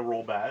happen to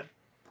roll bad,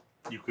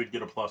 you could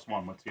get a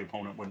 +1, which the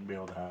opponent wouldn't be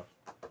able to have.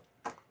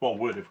 Well,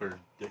 would if we're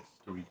dicks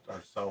to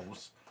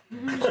ourselves.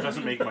 Which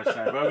doesn't make much sense.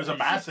 But if I was a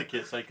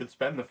masochist, I could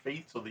spend the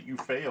fate so that you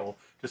fail,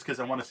 just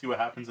because I want to see what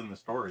happens in the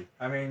story.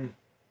 I mean,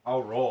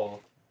 I'll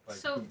roll. Like,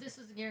 So this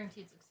is a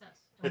guaranteed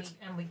success,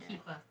 and we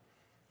keep a.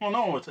 Well,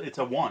 no, it's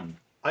a 1.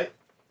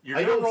 You're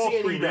I gonna don't roll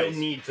see 3 any real dice.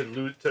 need to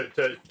lose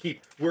to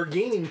keep. We're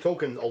gaining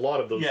tokens, a lot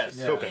of those Yes.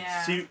 tokens.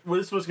 Yeah. See,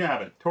 this is what's gonna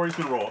happen. Tori's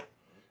gonna roll.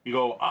 You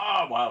go,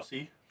 wow,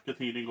 see? Good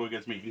thing you didn't go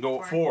against me. You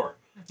go 4.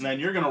 And then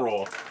you're gonna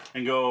roll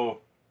and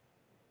go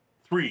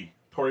 3.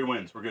 Tori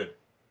wins. We're good.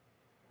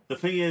 The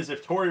thing is,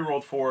 if Tori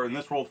rolled 4 and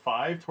this rolled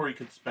 5, Tori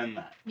could spend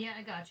that. Yeah,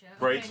 I gotcha.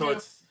 Right? Okay, So now,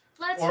 it's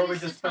let's Or use we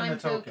the just spend time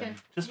the token.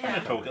 just spend a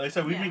Yeah. token. Like I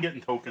said, we've Yeah. been getting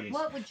tokens.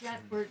 What would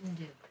Jack Burton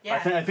do? Yeah, I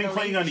think the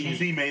playing on lazy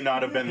easy may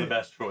not have been the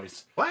best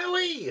choice.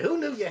 Wowee! Who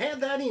knew you had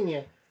that in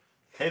you?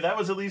 Hey, that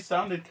was at least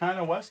sounded kind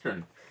of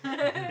Western.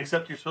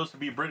 Except you're supposed to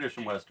be British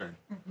and Western.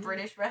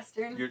 British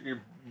Western.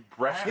 You're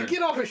Western. You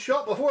get off his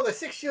shot before the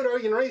 6-shooter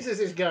even raises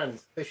his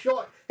guns. The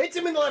shot hits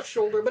him in the left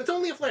shoulder, but it's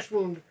only a flesh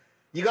wound.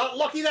 You got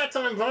lucky that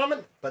time,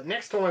 Varmint, but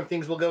next time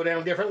things will go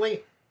down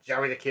differently.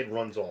 Jerry the Kid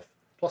runs off.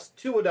 Plus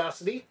 2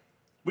 audacity.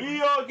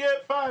 We all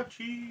get 5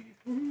 cheese.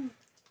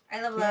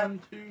 I level up.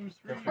 1, 2,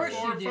 3, Of course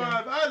 4, you do.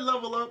 5. I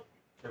level up.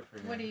 Good for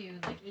you. What are you,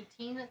 like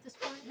 18 at this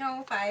point?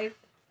 No, 5.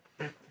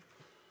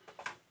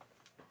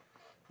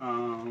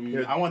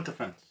 I want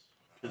defense.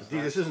 'Cause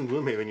See, this isn't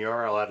Gloomhaven. You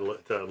are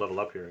allowed to level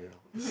up here, you know.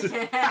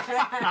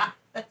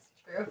 That's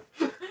true.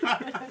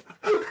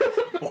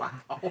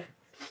 Wow.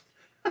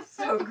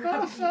 So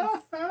gross. You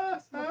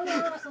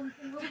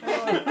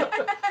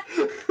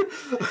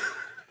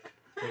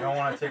don't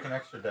want to take an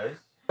extra dice?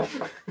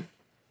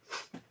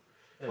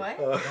 Hey, What?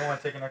 You don't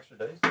want to take an extra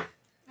dice? I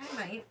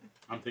might.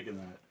 I'm thinking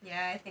that.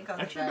 Yeah, I think I'll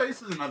do Extra that.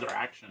 dice is another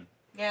action,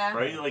 Yeah.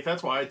 right? Like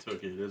that's why I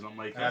took it. Is I'm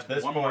like At that's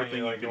this one more point, thing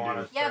you, you like, can you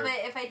wanna- do. Yeah, start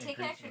but if I take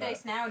an extra increasing that.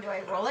 dice now, do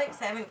I roll it?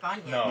 Because I haven't gone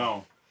yet. No.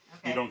 No,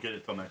 Okay. you don't get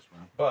it till next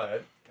round.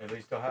 But at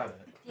least you'll have it.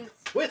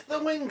 Thanks. With the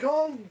win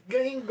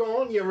game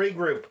gone, you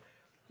regroup.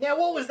 Now,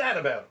 what was that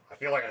about? I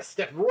feel like I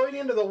stepped right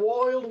into the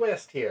Wild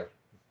West here.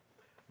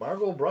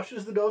 Margo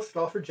brushes the dust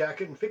off her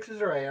jacket and fixes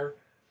her hair.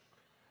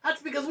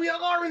 That's because we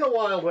are in the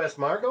Wild West,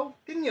 Margo.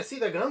 Didn't you see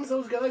the guns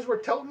those guys were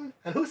toting?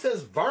 And who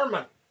says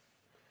varmint?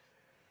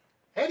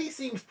 Eddie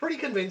seems pretty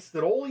convinced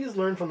that all he has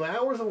learned from the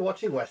hours of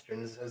watching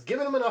Westerns has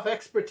given him enough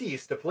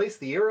expertise to place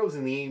the heroes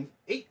in the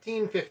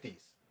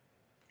 1850s.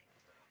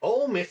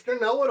 Oh, Mr.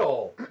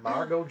 Know-It-All.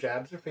 Margo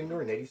jabs her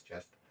finger in Eddie's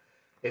chest.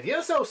 If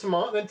you're so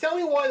smart, then tell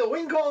me why the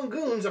Wing-Kong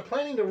goons are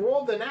planning to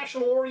rob the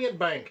National Orient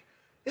Bank.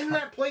 Isn't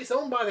that place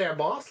owned by their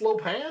boss,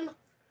 Lopan?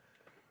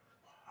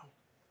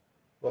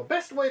 The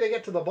best way to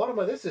get to the bottom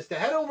of this is to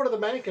head over to the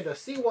bank and to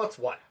see what's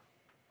what.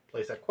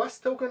 Place a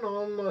quest token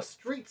on the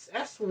street's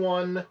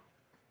S1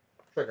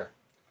 trigger.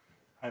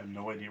 I have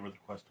no idea where the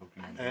quest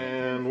token is.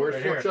 And where's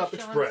Right here. Workshop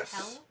Sean's Express?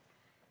 hell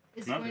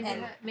is No. going to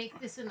And- make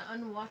this an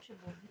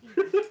unwatchable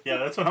video. Yeah,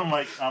 that's what I'm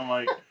like.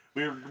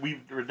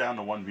 We're down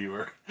to 1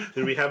 viewer.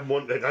 Did we have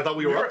one? I thought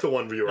we were up to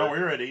 1 viewer. No, we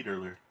were at 8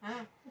 earlier.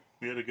 Ah.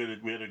 We had a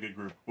good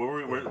group.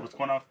 What's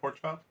going on with Pork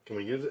Chop? Can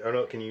we use it? Or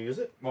no, can you use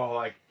it? Well,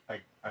 I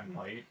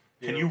might.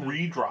 be Can able you to-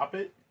 re-drop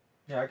it,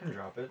 Yeah, I can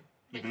drop it.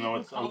 even you though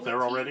can it's call out it there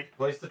to- already?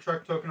 Place the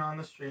truck token on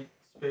the street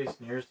space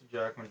nearest to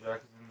Jack. When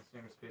Jack is in the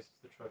same space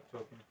as the truck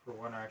token, for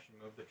 1 action,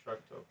 move the truck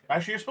token.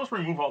 Actually, you're supposed to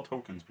remove all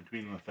tokens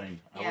between the thing.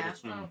 I would Yeah.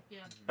 assume Oh, yeah.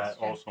 that that's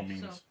true. also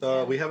means.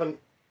 So, We haven't.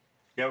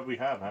 Yeah, we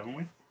have, haven't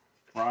we?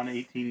 We're on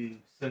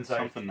 18 Since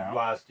something I now.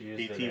 last used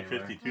it.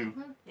 1852.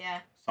 Mhm.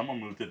 Yeah. Someone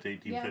moved it to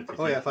 1852.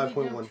 Oh, yeah, We jumped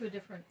 5.1. to a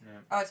different.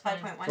 Oh, it's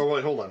 5.1. Oh,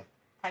 wait, hold on.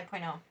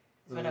 5.0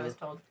 is what I was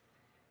told.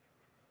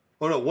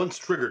 Oh, no, one's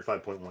triggered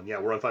 5.1. Yeah,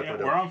 we're on 5.0.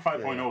 Yeah, we're on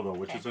 5.0 Yeah, though,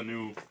 which Okay. is a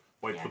new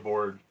wipe Yeah. the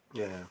board.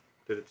 yeah.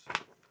 Did it?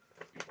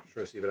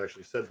 Trying to see if it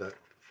actually said that.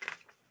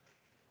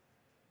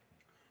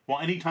 Well,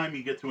 anytime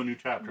you get to a new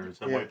chapter,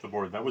 it's a Yeah. wipe the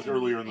board. That was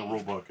earlier in the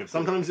rule book. If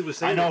Sometimes it was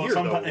I saying know, it here,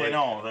 sometimes though. I Like,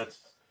 know that's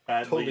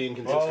badly. totally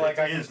inconsistent. Well, like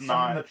I It can is summon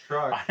not. the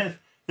truck.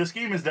 This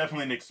game is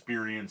definitely an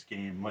experience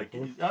game. Like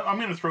I'm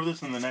going to throw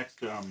this in the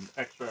next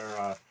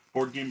extra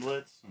board game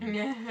blitz.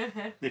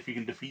 And if you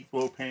can defeat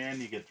Lopan,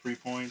 you get 3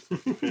 points.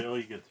 If you fail,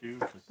 you get 2.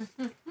 'Cause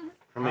How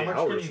How many much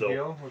hours, can you though?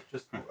 heal with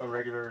just a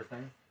regular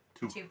thing?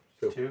 2. 2.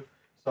 Two. 2.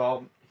 So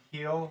I'll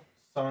heal,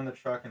 summon the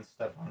truck, and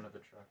step onto the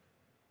truck.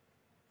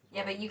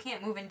 Yeah, but you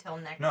can't move until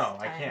next No,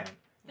 time. I can't. And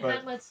But-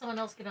 that lets someone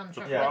else get on the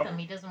truck Yeah. with him.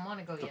 He doesn't want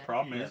to go The yet.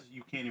 problem is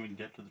you can't even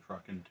get to the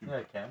truck in 2. Yeah,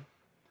 I can.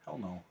 Hell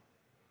no.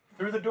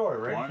 Through the door,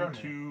 right in 1, front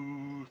of me.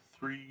 2,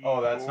 3. Oh,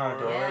 that's not a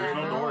 4. door. Yeah. There's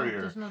no door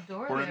here. There's no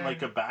door We're there. in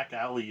like a back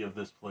alley of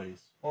this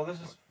place. Well, this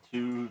is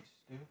 2,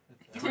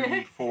 stupid.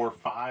 3, 4,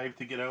 5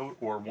 to get out,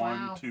 or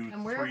 1, Wow. 2,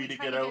 And where are 3 we to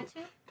trying get to out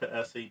get to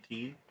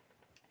S18.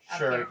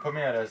 Sure, Okay. put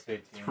me at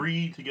S18.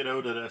 3 to get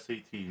out at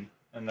S18.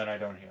 And then I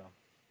don't heal.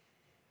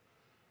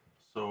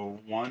 So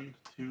 1,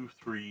 2,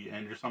 3,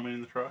 and you're summoning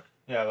the truck.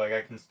 Yeah, like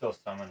I can still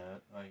summon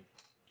it. Like,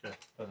 Okay.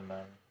 doesn't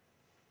matter.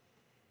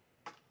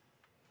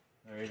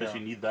 There you Because go.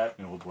 you need that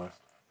in Old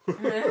West.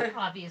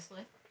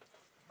 Obviously.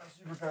 My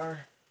superpower.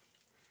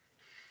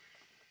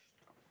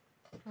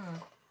 Hmm.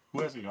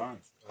 Who hasn't gone?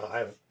 I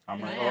haven't.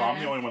 I'm like, Yeah. oh, I'm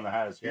the only one that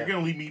has. You're Yeah.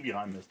 gonna leave me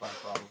behind this time,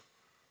 probably.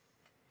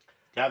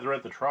 Gather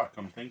at the truck.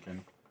 I'm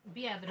thinking.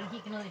 Yeah, but he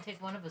can only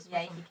take one of us.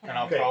 Yeah, with him. you And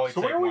I'll can. Okay, probably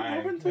so take where are we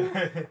Wang.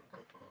 moving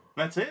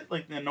That's it.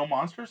 Like, and no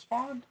monsters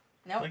spawned.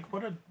 Nope. Like,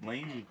 what a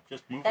lame.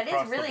 Just move That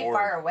across is the really board.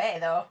 far away,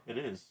 though. It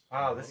is.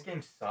 Wow, this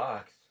game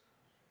sucks.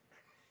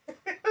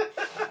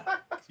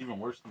 It's even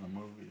worse than the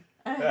movie.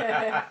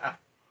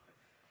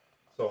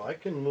 So I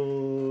can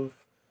move.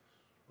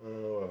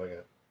 What have I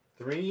got?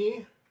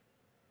 3,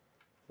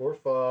 4,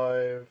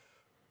 5,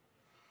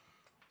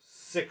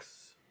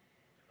 6.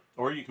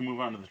 Or you can move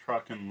onto the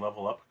truck and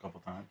level up a couple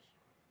times.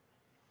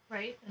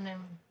 Right, and then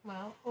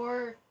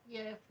or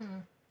yeah.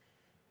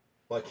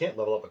 Well, I can't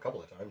level up a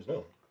couple of times.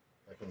 No,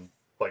 I can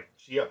like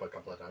G up a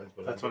couple of times,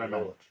 but That's what I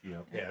meant. G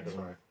up. Yeah, it doesn't.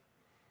 Sorry.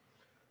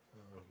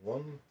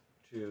 1,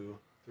 2,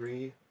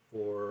 3,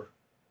 4,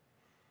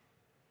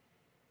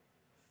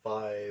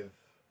 5. Is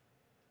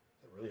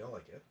that really all I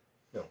get?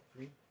 No,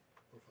 3,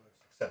 4, 5,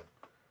 6, 7.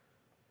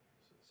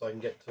 So I can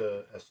get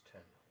to S10.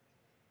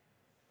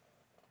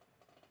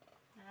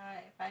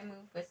 If I move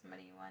with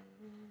somebody, 1,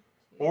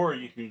 2. Or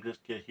you can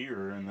just get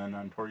here, and then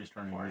on Tori's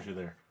turn, he moves you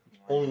there.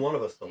 Only one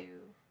of us, though. 2.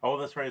 Oh,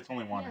 that's right. It's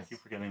only one. Yes. I keep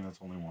forgetting that's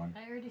only one.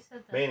 I already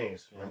said that.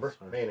 Mayonnaise, Yeah, remember?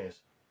 sorry. Mayonnaise.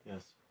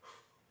 Yes.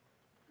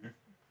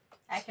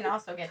 I can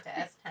also get to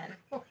S10. 5,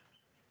 6,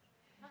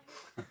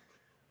 7.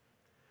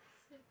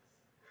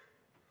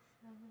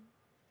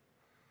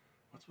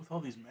 What's with all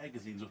these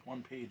magazines with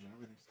one page and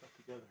everything stuck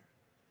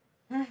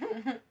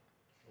together?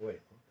 Wait.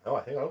 Oh,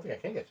 I don't think I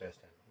can get to S10.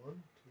 1, 2,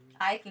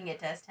 I can get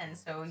to S10,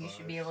 so you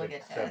should be able to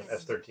get to 7,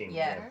 S. S13.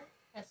 Yeah.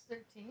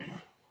 S13.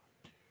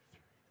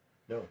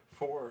 No.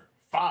 4,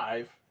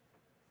 5.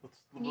 Let's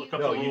look up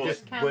No, the you rules.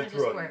 just Count went as a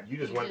through square. You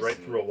just You went just-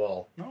 right through a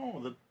wall. No,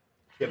 the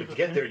Yeah, but to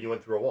get there, you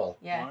went through a wall.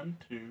 Yeah. 1,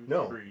 2,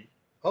 No. 3.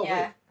 Oh,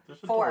 Yeah. wait.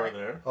 There's a 4. door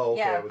there. Oh, okay.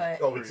 Yeah, it was,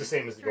 but- it's the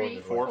same as going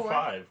to the 4, door.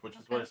 5, which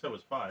is what I Okay. said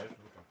was 5.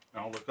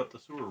 Now I'll look up the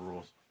sewer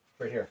rules.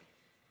 Right here.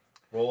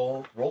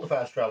 Roll to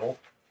fast travel.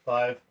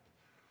 5.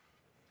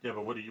 Yeah,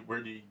 but where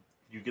do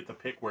you get to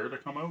pick where to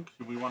come out?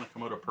 'Cause we want to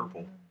come out of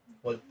purple.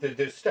 Well,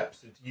 there's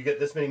steps. You get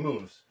this many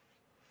moves.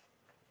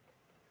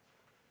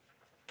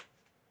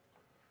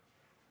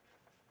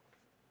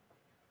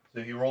 So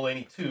if you roll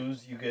any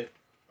 2s, you get.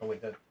 Oh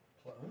wait, what's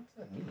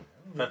that mean? I don't know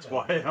That's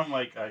what why I'm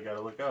like, I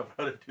gotta look up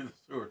how to do the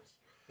sewers.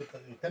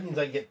 that means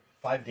I get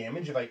 5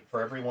 damage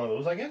for every one of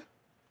those I get.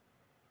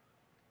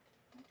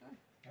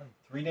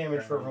 3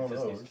 damage for every one of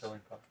Disney's those, killing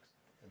Fox.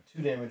 and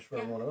 2 damage for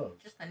Yeah. every one of those.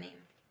 Just the name.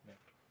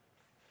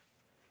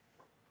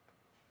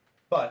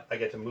 But I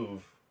get to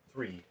move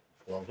 3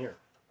 along here.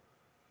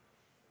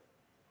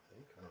 I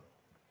don't know.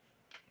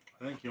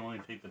 I think you only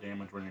take the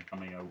damage when you're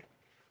coming out,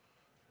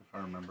 if I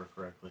remember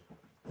correctly.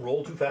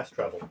 Roll to fast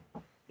travel.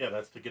 Yeah,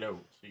 that's to get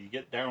out. So you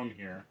get down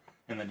here,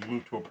 and then you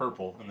move to a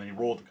purple, and then you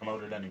roll to come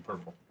out at any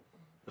purple.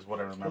 Is what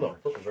I Oh, remember. no,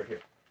 purple's right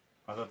here.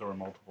 I thought there were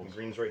multiples. And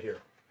green's right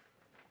here.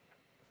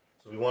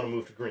 So we want to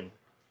move to green,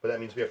 but that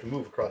means we have to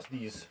move across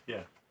these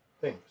Yeah.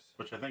 things.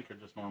 Which I think are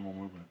just normal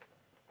movement.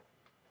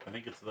 I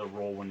think it's the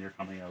roll when you're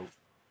coming out.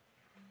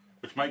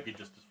 Which might be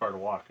just as far to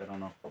walk, I don't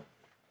know.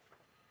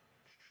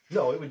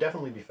 No, it would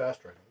definitely be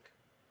faster, I think.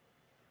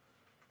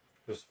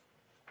 Just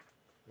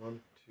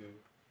 1, 2,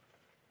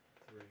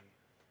 3,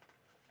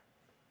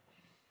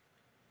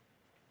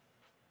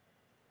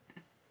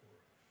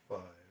 4,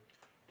 5.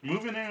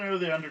 Moving in and out of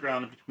the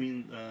underground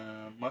between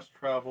must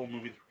travel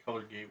moving through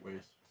colored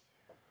gateways.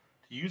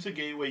 To use a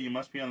gateway, you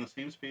must be on the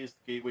same space as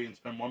the gateway and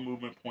spend 1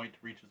 movement point to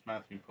reach its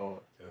Matthew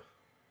call. So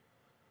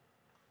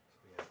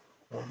we have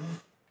 1,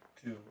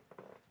 2,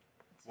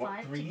 It's What,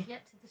 5 3, to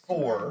get to the sewer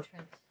 4.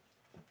 entrance.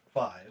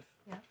 5.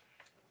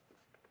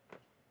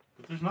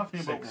 But there's nothing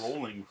about 6,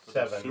 rolling for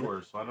 7. the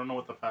sewer, so I don't know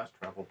what the fast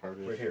travel part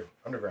is. Right here.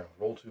 Underground.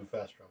 Roll to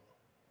fast travel.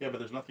 Yeah, but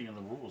there's nothing in the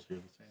rules here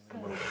that's saying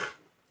anything about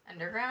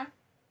Underground?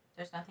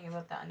 There's nothing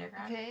about the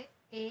underground? Okay,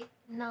 8,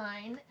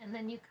 9, and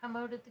then you come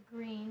out at the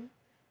green,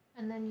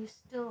 and then you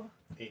still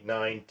 8,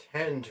 9,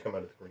 10 to come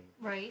out of the green.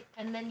 right,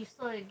 and then you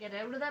still have to get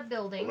out of that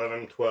building.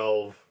 11,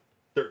 12,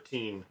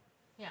 13.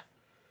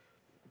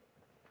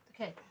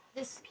 Okay,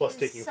 this Plus is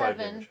taking 5 7,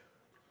 damage.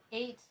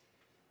 8,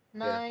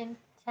 9,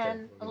 10,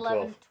 10,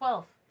 11,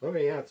 12.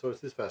 Okay, yeah, so it's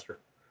this faster.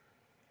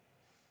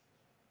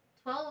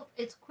 12,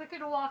 it's quicker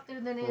to walk there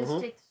than it is to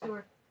Mhm. take the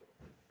sewer.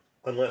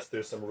 Unless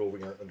there's some rule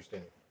we aren't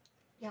understanding.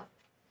 Yeah.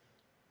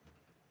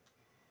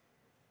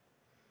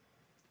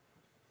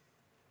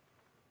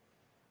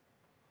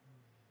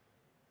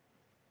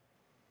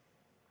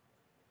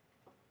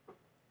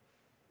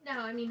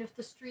 Now, I mean, if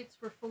the streets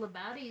were full of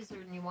baddies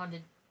and you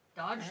wanted to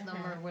dodge them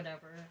or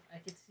whatever, I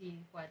could see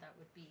why that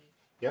would be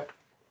Yep.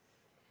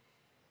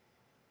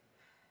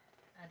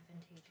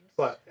 advantageous.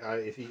 But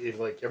if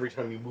like every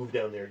time you move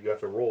down there, you have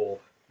to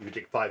roll. You would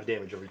take 5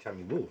 damage every time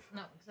you move.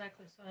 No,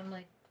 exactly. So I'm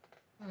like,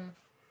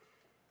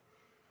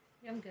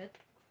 yeah, I'm good.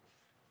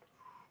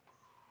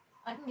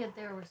 I can get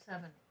there with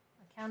 7.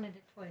 I counted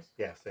it twice.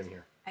 Yeah, same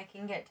here. I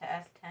can get to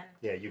S10.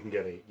 Yeah, you can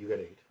get 8. You get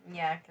 8.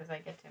 Yeah, because I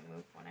get to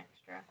move 1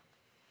 extra.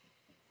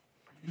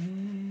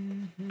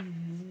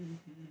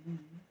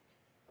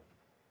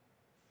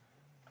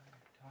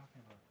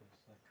 Talking about this,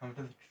 like, come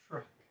to the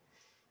truck.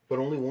 But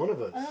only one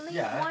of us. Only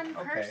Yeah, one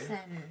okay.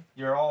 person.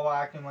 You're all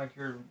acting like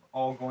you're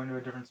all going to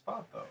a different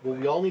spot, though. Well,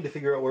 we all need to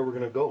figure out where we're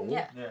gonna go.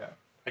 Yeah. Yeah.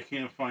 I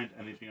can't find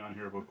anything on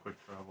here about quick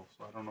travel,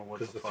 so I don't know what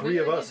Because the fuck. 3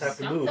 of We're us gonna have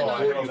to do move something before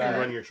on you can that.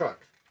 run your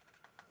truck.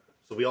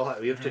 So we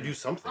have to do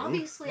something.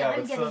 Obviously, Yeah,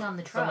 I'm but getting on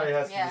the truck. Somebody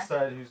has to Yeah.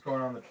 decide who's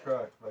going on the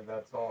truck. Like,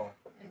 that's all.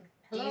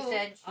 Hello? You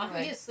said she would.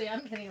 Obviously,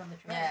 I'm getting on the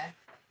truck. Yeah.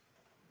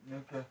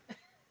 Okay.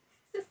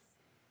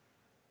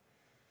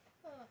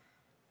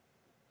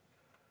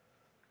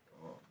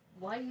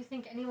 why do you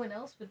think anyone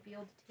else would be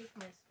able to take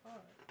my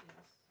spot?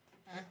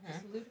 It's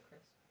just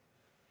ludicrous.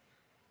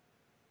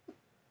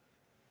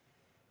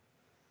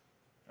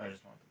 I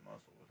just want the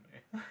muscle with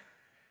me.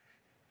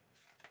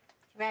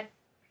 Too bad.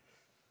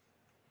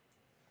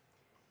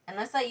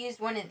 Unless I used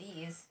one of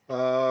these.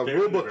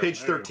 Rulebook,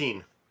 page There you go.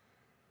 13.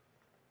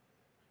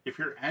 If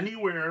you're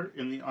anywhere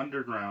in the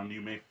underground,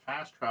 you may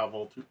fast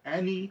travel to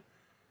any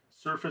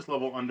surface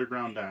level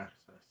underground access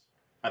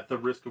at the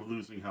risk of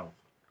losing health.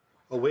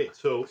 Oh, wait.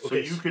 So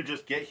You could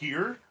just get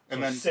here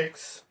and then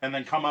 6. and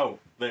then come out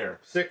there.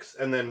 6,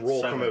 and then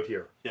roll 7. come out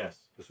here. Yes.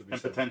 This would be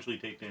And 7. potentially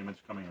take damage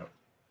coming out.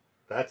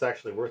 That's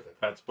actually worth it.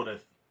 That's what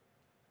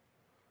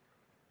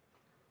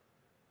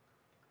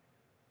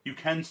you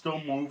can still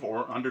move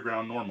or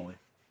underground normally.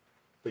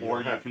 But Or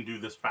don't you have- can do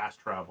this fast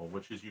travel,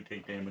 which is you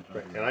take damage.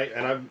 Right,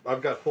 underground.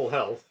 I've got full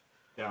health.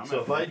 Yeah, I'm So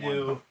at if I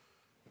level do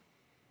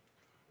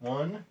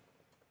 1,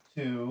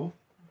 2,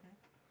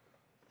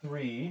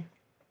 3,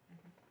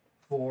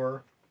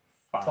 4,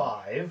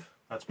 5.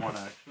 That's one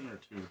action or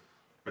two.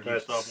 But you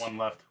That's- still have one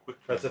left. Quick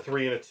That's travel. a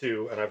 3 and a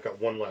 2, and I've got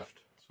 1 left.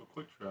 So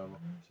quick travel.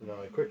 So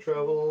now I quick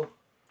travel.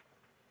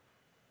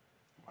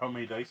 How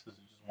many dice is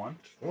it? Just one?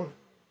 Just 1.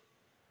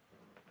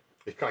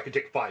 I can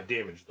take 5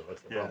 damage though.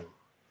 That's the Yeah.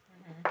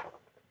 problem.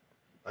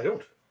 I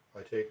don't.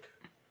 I take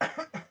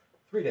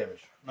 3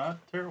 damage.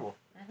 Not terrible.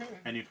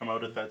 And you come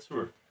out at that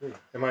sewer. 3.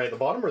 Am I at the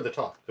bottom or the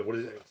top? So what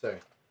does it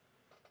say?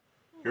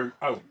 You're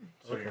out.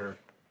 So Okay. you're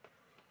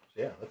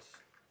Yeah, that's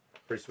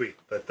pretty sweet.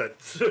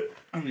 That's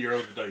you're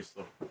out of dice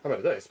though. I'm out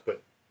of dice,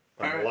 but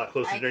I'm Alright. a lot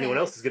closer I than anyone can-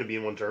 else is going to be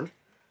in one turn.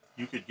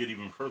 You could get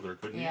even further,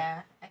 couldn't you?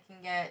 Yeah, I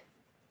can get.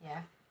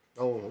 Yeah,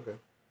 Oh, okay.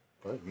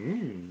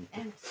 Mm.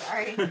 I'm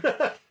sorry.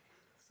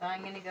 So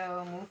I'm gonna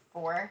go move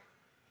 4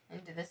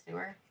 into the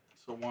sewer.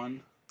 So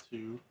 1,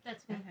 2.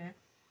 That's me.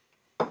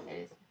 It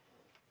is.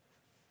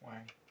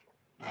 Wang.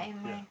 I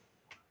am. Yeah.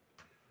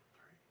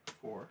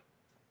 4.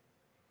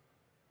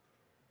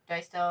 Do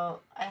I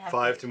still? I have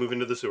 5 to move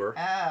into the sewer.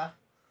 Oh,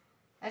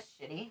 that's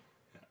shitty.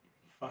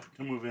 5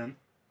 to move in.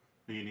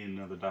 But you need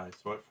another die.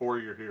 So at 4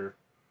 you're here.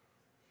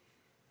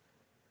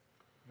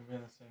 You'll be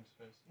in the same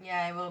space.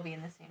 Yeah, I will be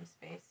in the same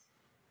space.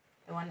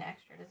 The one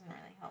extra doesn't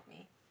really help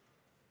me.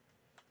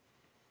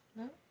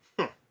 No?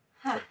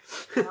 Huh.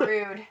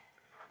 Rude.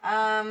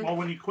 Well,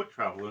 when you quick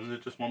travel, isn't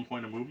it just 1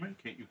 point of movement?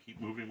 Can't you keep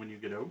moving when you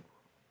get out?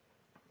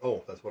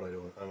 Oh, that's what I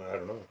do. I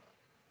don't know.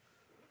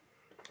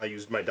 I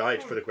used my die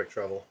for the quick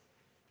travel.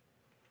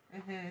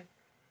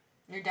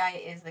 Your die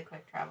is the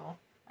quick travel,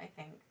 I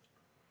think.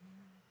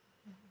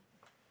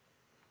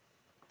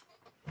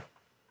 Wow,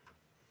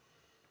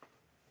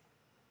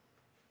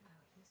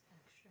 he's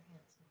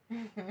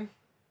extra handsome.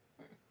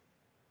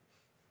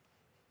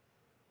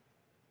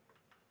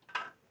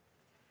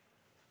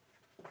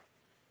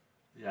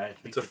 Yeah, I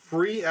think It's a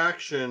free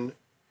action,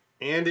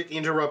 and it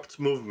interrupts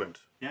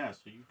movement. yeah, so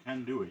you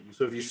can do it.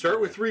 So if you start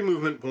with 3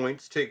 movement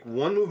points, take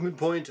 1 movement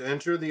point to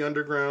enter the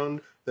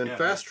underground, then Yeah.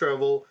 fast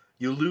travel,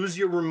 you lose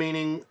your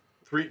remaining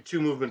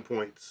 2 movement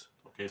points.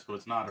 Okay, so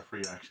it's not a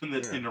free action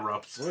that Yeah.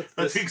 interrupts. What's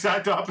That's the this?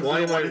 exact opposite. Why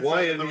of am what I it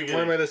why said in the am I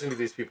beginning. listening to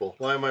these people?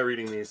 Why am I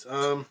reading these?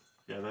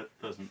 Yeah, that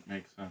doesn't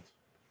make sense.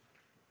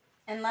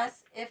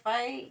 Unless if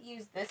I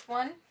use this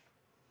one.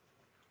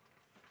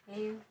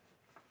 If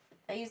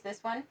I use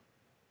this one,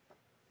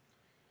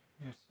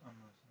 Yes, I'm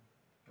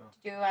listening.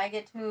 do I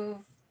get to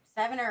move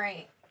 7 or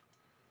 8?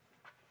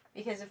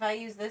 Because if I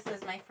use this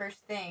as my first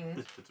thing,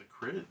 If it's a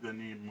crit, then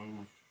you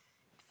move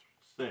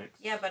 6.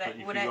 Yeah, but if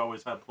would you I-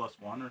 always have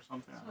 +1 or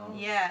something. I don't know.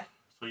 yeah.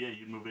 So yeah,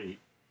 you'd move 8.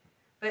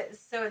 But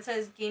so it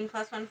says gain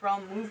 +1 for all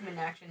movement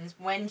actions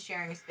when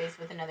sharing space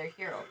with another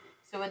hero.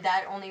 So would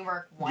that only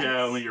work once?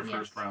 Yeah, only your Yes,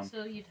 first round.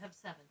 So you'd have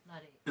 7,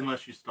 not 8.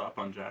 Unless you stop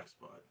on Jack's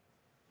spot.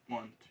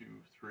 1,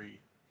 2, 3.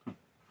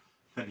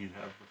 Then you'd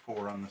have the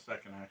 4 on the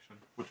second action.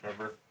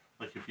 Whichever.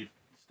 Like if you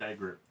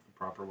stagger it the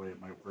proper way, it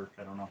might work.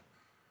 I don't know.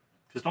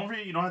 Because don't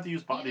forget, you don't have to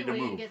use body Either to way,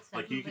 you move. get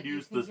Like 7, you could but you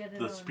use can get it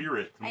the on-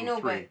 spirit to move I know,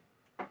 3.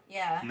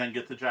 Yeah. And then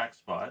get the Jack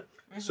spot.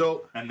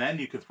 So And then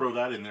you could throw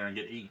that in there and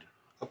get 8.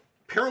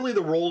 apparently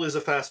the roll is a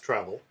fast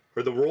travel,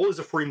 or the roll is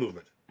a free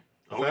movement.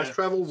 The fast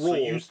travel So roll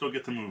you still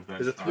get to move then.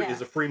 is a Sean.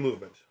 is a free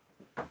movement.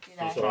 Do So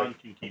that. So Sean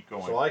can keep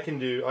going. So I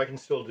can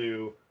still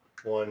do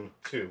 1,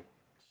 2.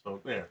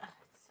 So there. Ah,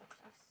 it's so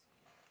close.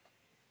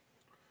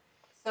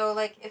 So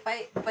like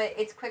but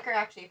it's quicker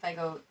actually if I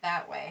go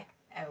that way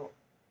out.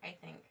 I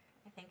think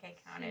I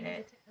counted So you it.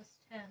 get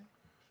to S10.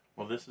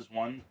 Well, this is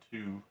 1,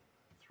 2,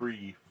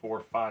 3, 4,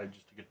 5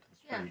 just to get to the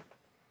Yeah.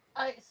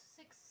 street.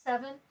 6,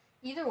 7.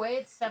 Either way,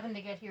 it's 7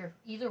 to get here.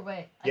 Either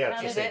way. Yeah, I it's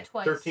the counted same. it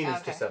twice. 13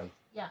 is Okay. to 7.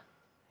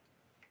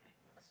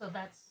 So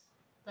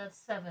that's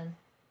 7.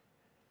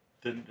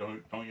 Didn't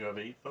don't you have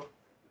 8 though?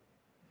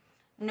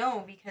 No,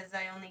 because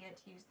I only get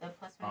to use the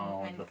 +1 Oh,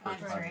 movement the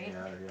first once, time. right?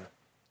 Yeah.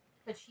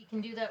 But she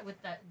can do that with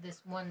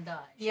this one die.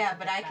 She Yeah, can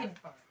but get I that could-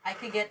 far. I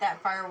could get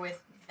that far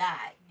with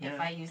that if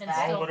Yeah. I use And that.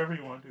 Oh, still- whatever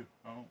you want to do.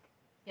 Oh.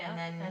 Yeah,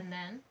 and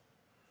then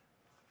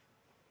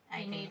I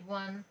you can- need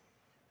 1,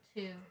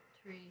 2,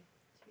 3,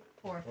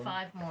 4, 1,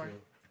 5 more.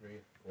 2,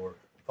 3, 4,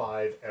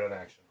 5, and an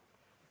action.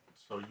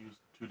 So use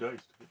 2 dice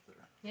to get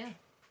there. Yeah.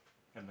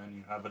 And then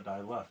you have a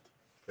die left.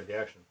 For the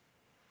action.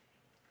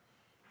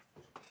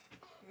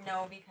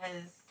 No,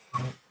 because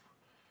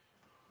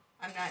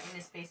I'm not in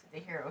the space of the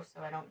hero,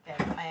 so I don't get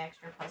my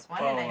extra +1,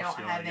 and I don't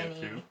so you have only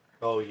get any. 2.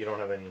 Oh, you don't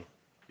have any. You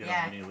don't Yeah,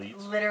 have any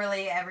elites.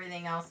 literally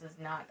everything else is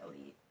not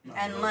elite. No,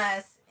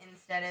 Unless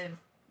instead of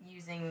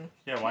using,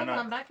 Yeah, why Hold on,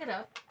 not? back it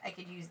up. I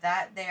could use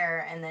that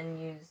there and then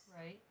use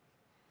Right.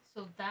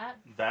 So that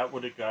That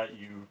would have got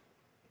you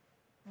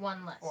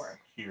 1 less. 4.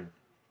 here,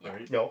 Yeah.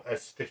 right? No,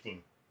 that's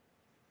 15.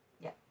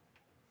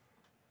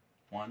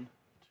 1,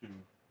 2,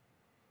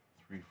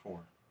 3, 4.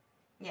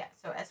 Yeah,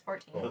 so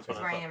S14 Oh, is that's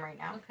what where I I thought. am right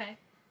now. Okay.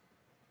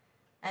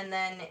 And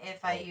then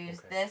if I Oh, use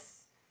okay.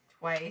 this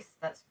twice,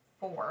 that's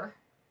 4.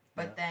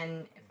 But Yeah.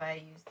 then if I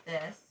use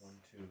this, 1,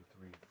 2,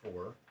 3,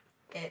 4.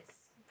 it's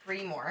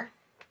 3 more.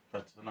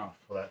 That's enough.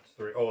 Well, that's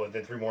 3. Oh, and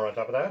then 3 more on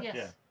top of that? Yes.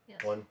 Yeah.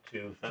 Yes. 1,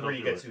 2, That'll 3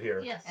 do gets it. you here.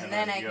 Yes. And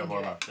then I you can have do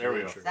one it. left. There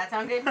we go. Does that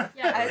sound good?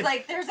 Yeah. I was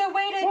like, there's a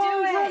way to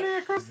do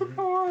it. across the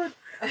board.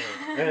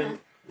 And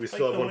we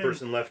still have the one wind.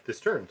 person left this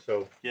turn,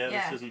 so Yeah,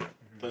 Yeah. this doesn't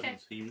Okay.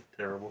 seem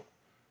terrible.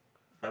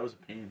 That was a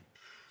pain.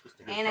 Just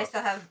to get And I across.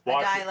 still have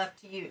Watch a die it. left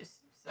to use.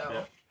 So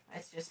Yeah.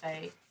 it's just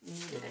I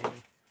needed it.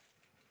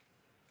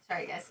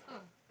 Sorry, guys.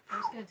 Oh, I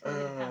was going to tell you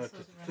to pass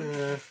those around.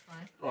 That's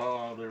fine.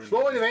 Oh, there we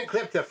slowing go. event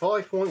clip to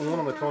 5.1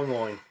 on the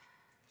timeline.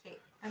 Okay,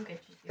 I'm good.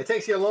 Just It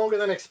takes you longer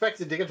than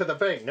expected to get to the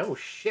bank. No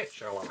shit,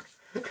 Sherlock.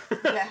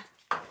 Yeah.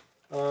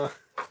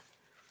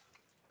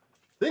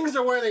 Things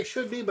are where they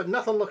should be, but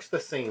nothing looks the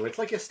same. It's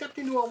like you stepped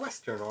into a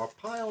western or a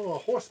pile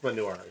of horse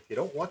manure if you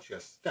don't watch your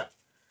step.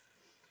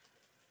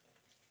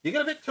 You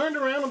get a bit turned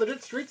around on the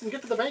dirt streets and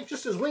get to the bank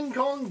just as Wing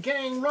Kong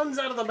Gang runs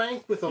out of the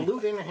bank with the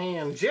loot in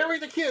hand. Jerry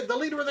the Kid, the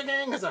leader of the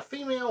gang, has a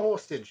female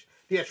hostage.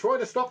 Do you try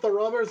to stop the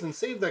robbers and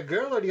save the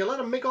girl, or do you let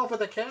them make off with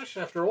the cash?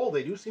 After all,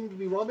 they do seem to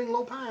be robbing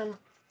Lopan.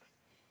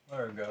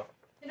 There we go.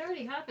 It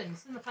already happened.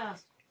 It's in the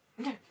past.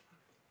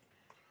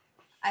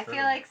 I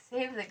feel like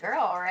save the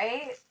girl,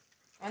 right?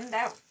 Wouldn't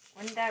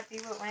that be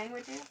what Wang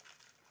would do?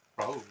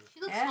 Probably. She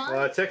looks Yeah.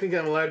 fine. Technically,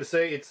 I'm allowed to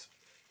say it's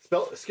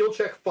skill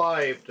check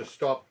 5 to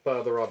stop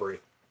the robbery.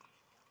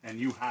 And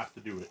you have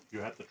to do it. You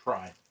have to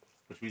try,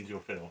 which means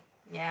you'll fail.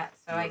 Yeah,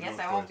 so You I have guess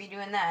no I won't choice. be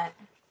doing that.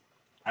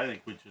 I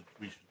think we should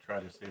try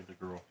to save the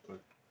girl, but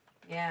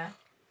Yeah.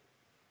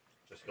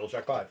 Just skill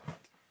check 5.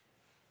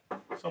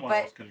 someone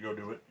But- else can go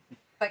do it.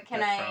 But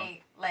can Next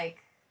I,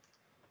 like,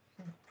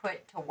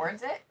 put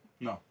towards it?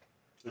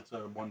 It's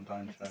a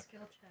one-time It's a check.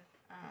 skill check.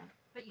 Oh.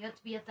 But you have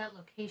to be at that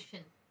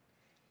location,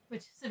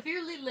 which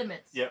severely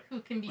limits Yep.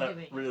 who can be That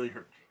doing really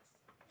hurts.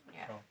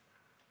 Yeah.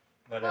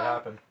 Let Well, it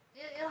happen.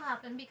 it. It'll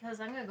happen because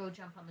I'm going to go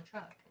jump on the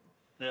truck.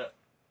 Yeah,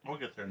 we'll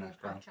get there And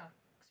next we'll round. Truck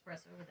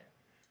Express over there.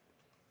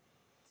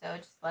 So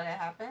just let it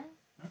happen?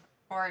 Yeah.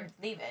 Or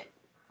leave it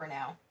for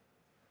now?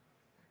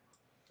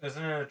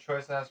 Isn't it a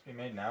choice that has to be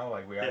made now?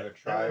 Like we Yeah. either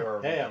try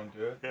or we Yeah. don't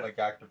do it. Yeah. Like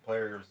active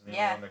players, the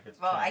Yeah. one that gets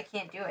Well, a I chance.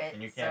 can't do it.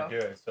 and you can't do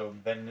it. So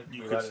then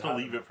You we could let still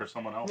leave happen. it for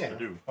someone else Yeah. to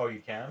do. Oh, you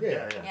can.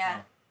 Yeah.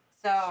 Yeah.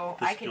 So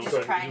The I could skill just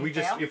check. try and we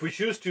fail? if we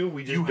choose to,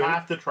 we just You don't.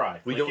 have to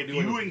try. we Like, don't if do you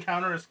anything.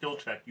 encounter a skill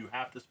check, you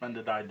have to spend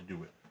a die to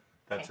do it.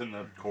 That's Okay. in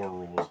the core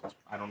rules.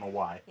 I don't know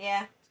why.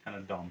 Yeah, It's kind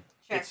of dumb.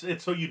 sure.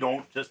 It's so you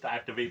don't just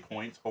activate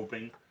points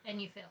hoping.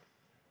 And you fail.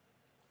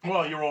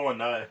 Well, you roll a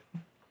die.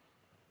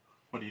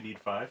 What do you need?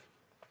 5?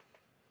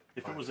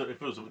 If it was,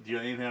 do you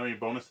have any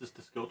bonuses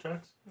to skill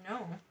checks?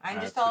 No. I'm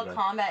Ah, just that's too all bad.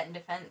 combat and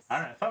defense. All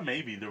right, I thought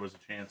maybe there was a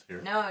chance here.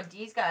 No,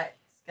 D's got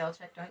skill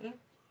check, don't you?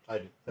 I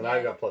do. And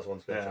I got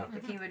 +1 skill Yeah. check.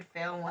 If he would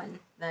fail one,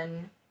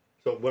 then...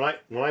 So when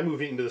I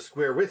move into the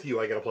square with you,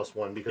 I get a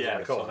 +1 because of Yeah,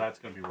 my so call. that's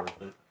gonna be worth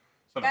it.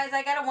 So, Guys,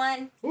 I got a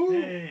 1. Woo!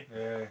 yay.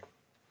 Yeah.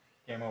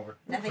 Game over.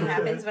 Nothing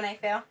happens when I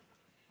fail.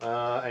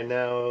 And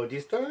now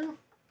D's turn.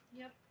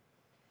 Yep.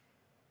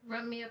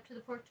 Run me up to the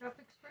Pork Chop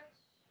Express.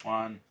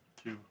 1,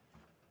 2,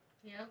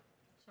 Yep.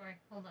 Sorry,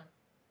 hold on.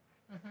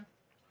 Mm-hmm.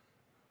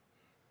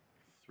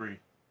 3,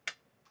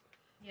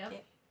 Yep.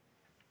 Okay.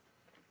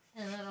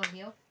 And that'll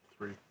heal.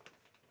 3.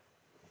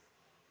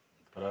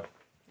 Ta-da. Is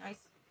Nice.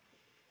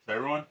 that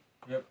everyone?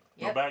 Yep.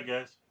 No Yep. bad,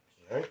 guys.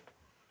 All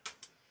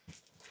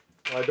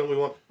right. Don't we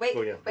want? Wait,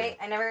 Oh, yeah. wait,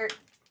 I never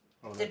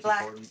Oh, did that's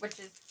black, important. which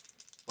is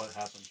What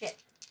happened?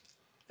 shit.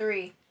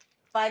 3.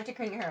 5 to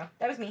Croon Your Hero.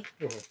 That was me.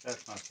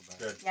 That's not so bad.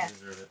 Good. Yeah. You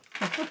deserve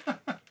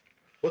it.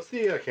 What's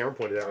the camera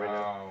pointed at right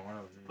now? Oh, one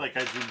of these. Like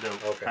I zoomed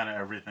out Okay. kind of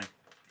everything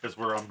because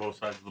we're on both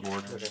sides of the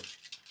board. Okay.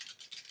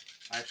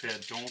 Actually, I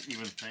don't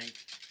even think.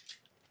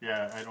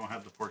 Yeah, I don't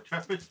have the Pork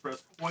Chop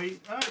Express quite.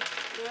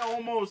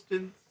 Almost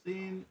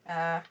insane.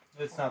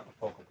 It's not the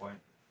focal point.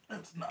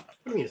 It's not. What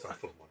do you mean it's not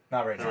full one?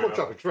 Not right There now. we Pork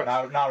go. chop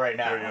express. Not right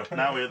now. There we go.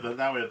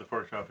 Now we have the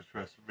Pork Chop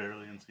Express.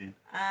 Barely insane.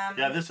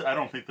 Yeah, this. I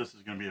don't think this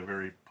is going to be a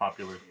very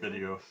popular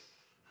video.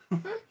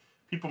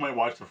 People might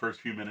watch the first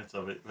few minutes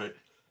of it, but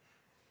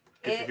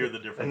get to hear the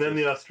differences. And then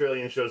the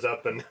Australian shows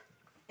up and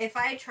If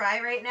I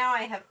try right now,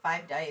 I have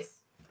 5 dice,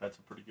 That's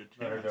a pretty good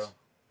Let her chance. go.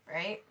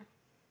 right?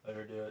 Let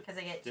her do it. Because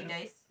I get 2 Yeah.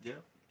 dice. Yeah.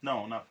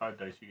 No, not 5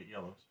 dice. You get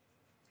yellows.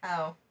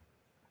 Oh.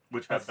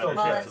 which have That's better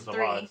still chances good. of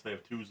Well, odds. it's They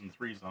have 2s and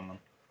 3s on them.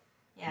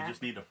 Yeah. You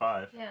just need a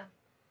 5. Yeah. Do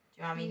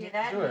you want me to do Get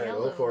that? Do it. the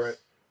Go for it. yellows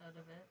Out of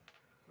it.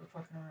 We're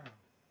fucking around.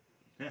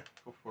 Yeah,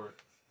 go for it.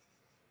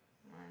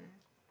 1,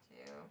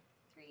 2,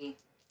 3.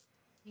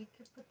 You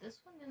could put this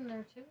one in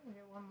there too and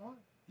get one more.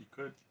 You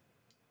could.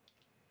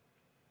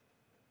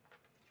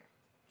 Just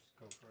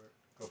go for it.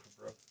 Go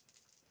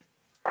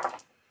for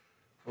broke.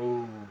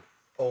 Ooh.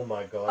 Oh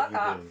my god, Fuck you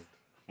off. didn't.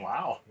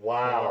 Wow.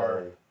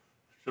 Wow.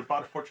 Should have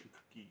bought a fortune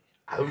cookie.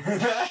 I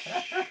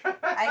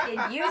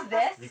could use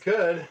this. You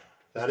could.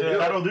 That'd do it.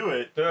 That'll do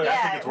it. Do it. I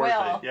Yeah, think it's it worth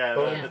will. it. Yeah,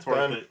 Boom. it's worth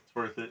Done. it. It's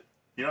worth it.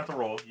 You don't have to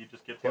roll. You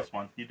just get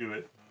 +1. You do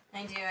it.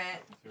 I do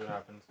it See what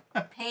happens.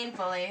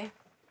 painfully.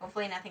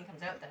 Hopefully nothing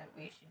comes out that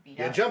we should beat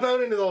You up. jump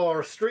out into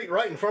the street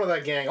right in front of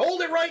that gang.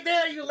 Hold it right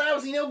there, you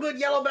lousy, no good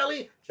yellow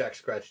belly. Jack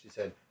scratched his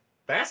head.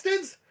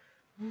 Bastards?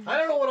 I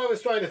don't know what I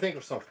was trying to think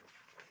of something.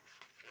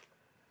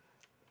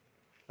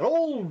 An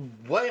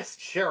old West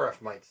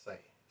sheriff might say.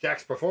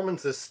 Jack's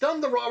performance has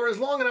stunned the robbers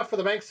long enough for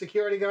the bank's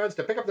security guards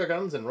to pick up their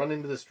guns and run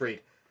into the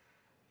street.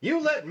 You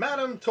let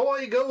Madame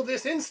Toy go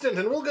this instant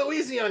and we'll go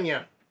easy on you.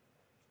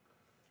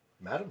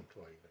 Madame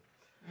Toy,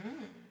 even.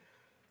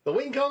 The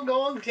Wing Kong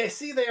Gong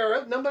see they are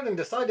outnumbered and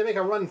decide to make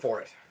a run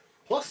for it.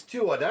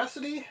 +2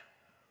 audacity.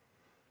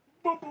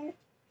 Boop, boop.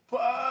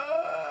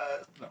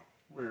 Plus. No,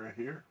 we're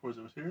here. Was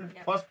it here?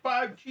 Yep.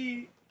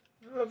 +5G.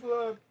 Level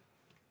up.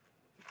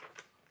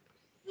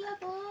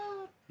 Level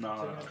up.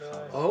 No.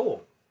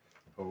 Oh.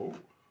 Oh.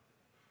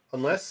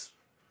 Unless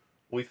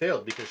we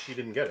failed because she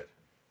didn't get it.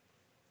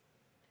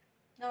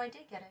 No, I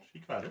did get it. She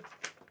got it.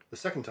 The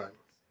second time.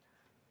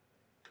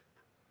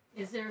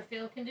 Is there a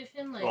fail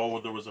condition? Like Oh,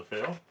 there was a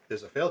fail?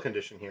 There's a fail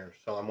condition here,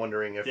 so I'm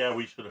wondering if... Yeah,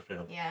 we should have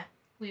failed. Yeah.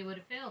 we would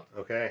have failed.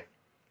 Okay.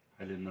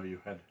 I didn't know you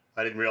had.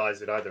 I didn't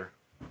realize it either.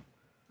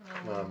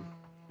 No.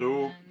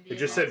 and It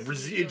just said,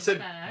 the it said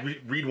back.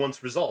 read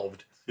once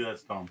resolved. See,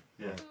 that's dumb.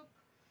 Yeah.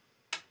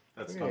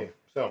 That's Okay,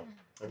 dumb. so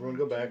everyone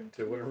go back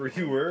to whatever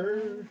you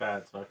were.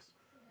 That sucks.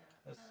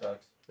 This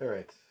sucks. All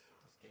right.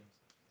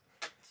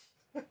 This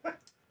game's...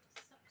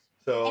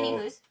 So,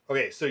 Anywho's,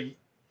 okay, so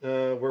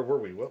where were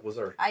we? What was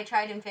our... I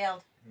tried and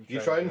failed. You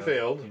tried and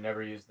failed. You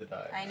never used the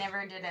die. I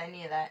never did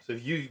any of that. So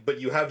but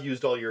you have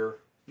used all your...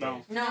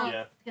 No. No.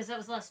 Yeah. Because that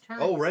was last turn.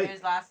 Oh, It right.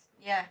 was last.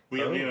 Yeah. We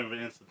haven't Oh. even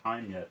advanced the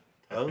time yet,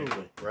 Oh,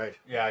 technically. right.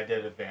 Yeah, I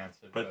did advance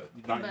it, But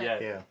but not But-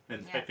 yet. Yeah,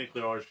 And Yeah.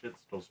 technically all our shit's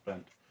still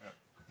spent.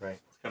 right.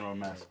 It's kind of a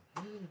mess.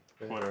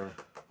 Okay. Whatever.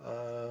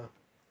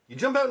 You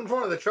jump out in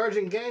front of the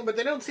charging gang, but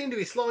they don't seem to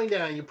be slowing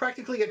down. You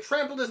practically get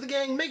trampled as the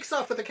gang makes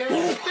off with the cash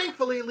and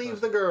thankfully leaves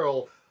the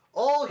girl.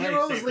 All Hey,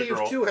 heroes save the leave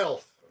girl. 2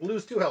 health.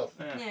 Lose 2 health.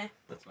 Yeah.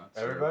 That's not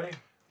fair. everybody?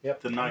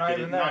 Yep. To I'm not not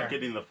getting even there. not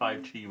getting the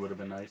 5G would have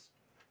been nice.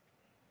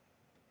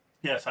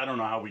 Yes, I don't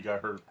know how we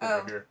got hurt Oh.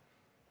 over here.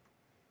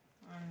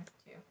 1,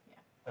 2. Yeah.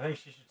 I think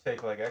she should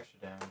take like extra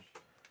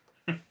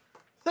damage.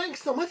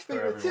 Thanks so much for For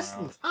your everyone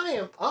assistance. I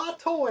am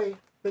Toy,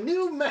 the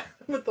new man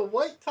with the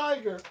white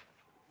tiger.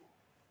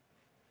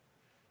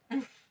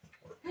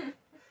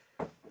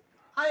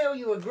 I owe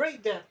you a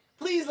great debt.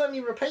 Please let me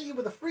repay you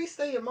with a free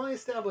stay in my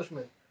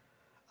establishment.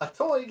 A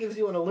toy gives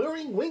you an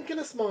alluring wink and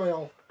a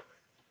smile.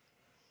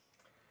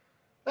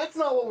 That's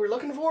not what we're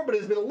looking for, but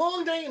it's been a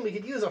long day and we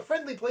could use a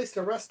friendly place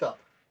to rest up.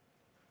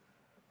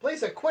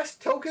 Place a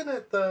quest token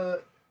at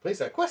the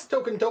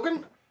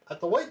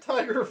White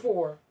Tiger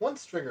 4,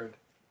 once triggered.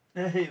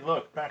 Hey,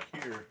 look, back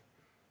here.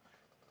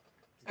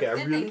 Okay, I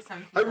was ending some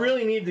I people.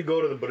 really need to go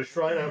to the Buddhist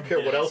shrine. I don't care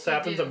what Yes, else you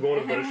happens. do. I'm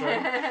going to the Buddhist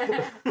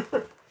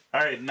shrine.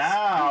 Alright,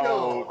 now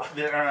No.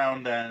 the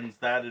round ends.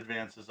 That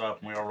advances up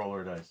and we all roll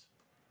our dice.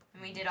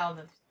 And we did all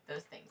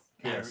those things.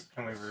 Can Yes.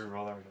 we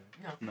re-roll our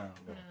dice? No.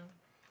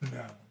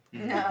 No.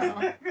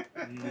 No.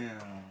 No.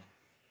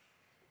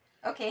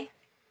 Okay.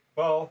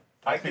 Well,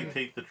 I can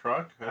take the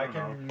truck. I don't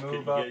can know.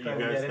 move Can up you and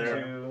guys get there?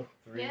 into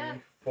 3, Yeah, We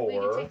can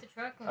 4. take the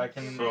truck. And I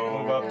can So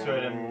move up to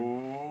it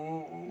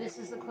and This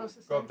is the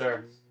closest. go up there.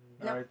 entrance.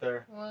 Nope. Right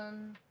there.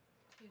 1,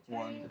 2, 3.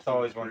 One, It's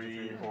always two, 1, 2,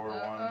 three, 3. or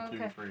one, two,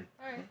 okay. three.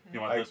 All right. You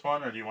want I- this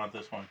one or do you want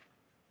this one?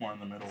 One in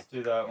the middle. Let's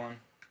do that one.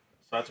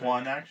 So that's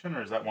one action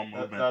or is that one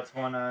movement? That's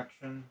one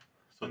action.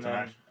 So it's and, an then,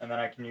 action. and then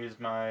I can use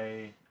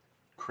my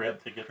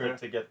Crit to get crit there.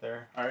 to get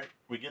there. Alright,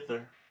 we get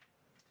there.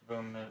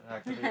 Boom, it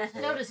activates.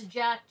 Notice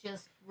Jack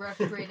just rushed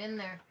right in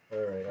there. All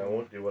right, I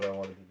won't do what I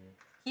wanted to do.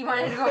 He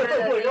wanted to go to the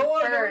I thing don't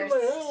want to go to first.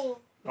 the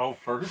hell. Oh,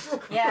 first?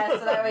 Yeah,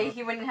 so that way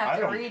he wouldn't I have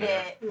to don't read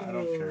care. it. I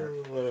don't care.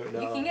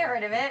 You can get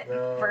rid of it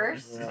No.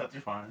 first. Yeah. That's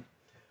fine.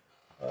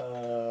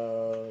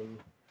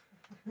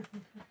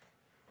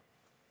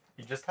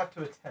 You just have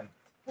to attempt.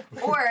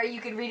 Or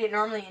you could read it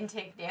normally and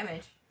take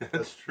damage.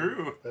 That's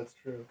true. That's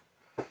true.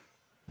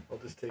 I'll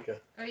just take a...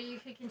 Or you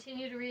could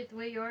continue to read it the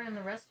way you are, and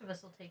the rest of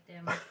us will take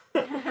damage.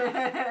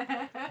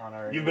 On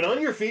our You've been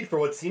on your feet for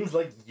what seems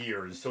like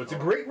years, so it's a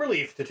great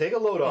relief to take a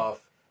load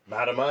off.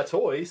 Madame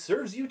Toy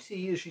serves you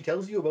tea as she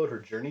tells you about her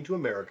journey to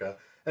America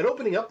and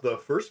opening up the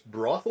first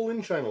brothel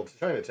in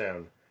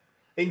Chinatown.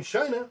 In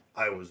China,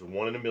 I was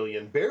 1 in a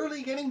million,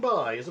 barely getting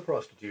by as a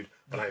prostitute,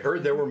 but I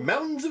heard there were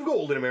mountains of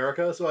gold in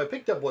America, so I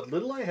picked up what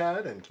little I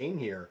had and came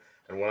here.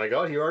 And when I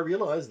got here, I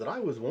realized that I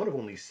was one of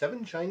only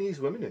 7 Chinese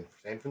women in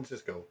San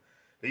Francisco.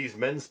 These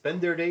men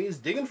spend their days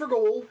digging for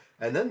gold,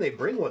 and then they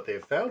bring what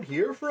they've found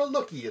here for a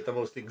lookie at the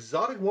most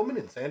exotic woman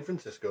in San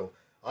Francisco.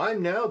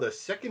 I'm now the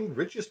 2nd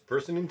richest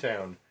person in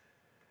town.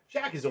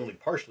 Jack is only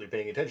partially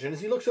paying attention as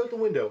he looks out the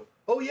window.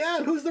 Oh yeah,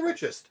 and who's the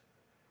richest?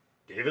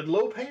 David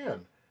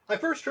Lopan. I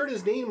first heard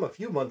his name a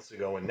few months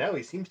ago, and now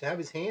he seems to have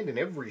his hand in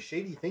every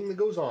shady thing that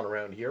goes on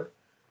around here.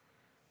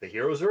 The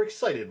heroes are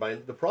excited by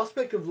the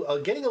prospect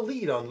of getting a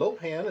lead on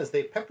Lopan as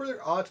they pepper their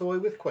Atoy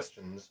with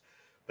questions.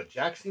 But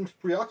Jack seems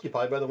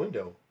preoccupied by the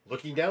window.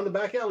 Looking down the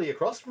back alley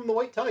across from the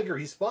White Tiger,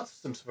 he spots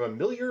some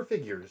familiar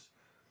figures.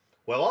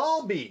 Well,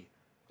 I'll be.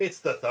 It's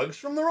the thugs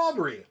from the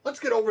robbery. Let's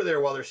get over there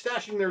while they're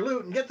stashing their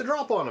loot and get the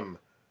drop on them.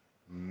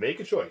 Make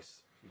a choice.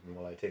 Even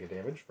while I take a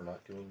damage for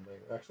not doing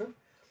my accent.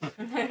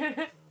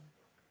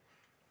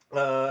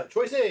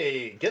 Choice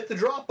A, get the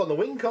drop on the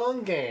Wing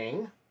Kong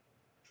gang.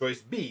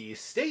 Choice B,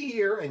 stay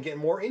here and get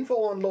more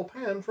info on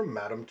Lopan from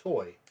Madame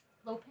Toy.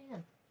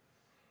 Lopan.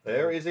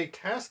 There is a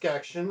task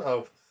action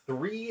of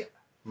 3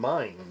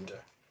 mind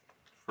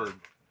For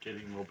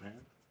getting Lopan.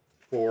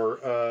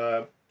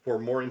 For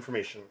more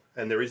information,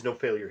 and there is no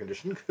failure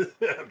condition.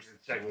 I'm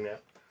just checking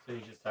that. So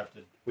you just have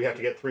to We have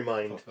to get 3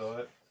 mind fulfill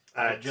it.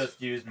 I at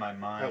just used my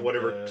mind. at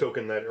whatever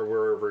token that or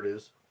wherever it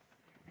is.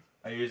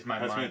 I used my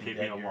That's mind. going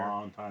to take me a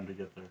long time to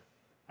get there.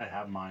 I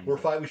have mine. We're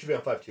 5. We should be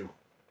on 5-2.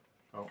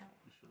 Oh,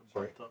 we should have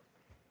Sorry. bumped up.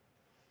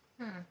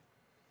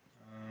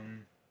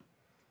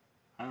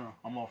 I don't know.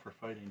 I'm all for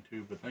fighting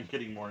too, but then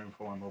getting more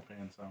info on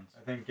Lopan sounds.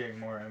 I think getting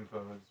more info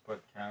is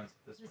what counts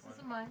at this This point.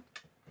 isn't mine.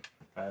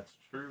 That's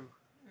true.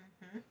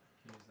 Use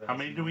that How as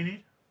many a do we mind.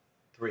 need?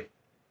 3.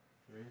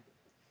 3.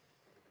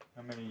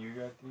 How many you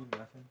got, dude?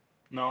 Nothing.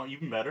 No,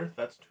 even better.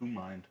 That's 2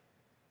 mind.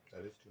 That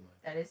is 2 mind.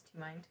 That is 2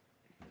 mind.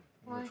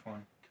 Why? Which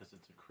one? Because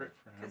it's a crit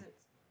for Because him. it's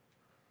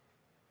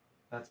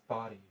That's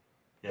body.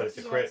 But it's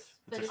a Yes, crit.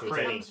 but It's a it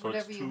crit, becomes so it's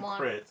whatever you 2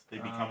 want. crits. They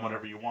become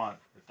whatever you want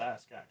for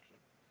task action.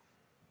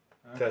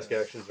 Task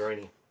actions are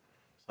any. So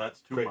that's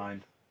 2 Crit.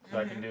 mind. So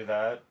I can do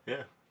that.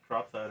 Yeah,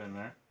 drop that in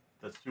there.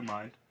 That's 2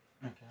 mind.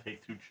 Okay.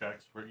 Take 2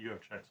 checks. Where you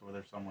have checks over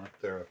there somewhere.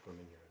 They're up in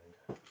here,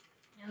 I think.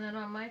 And then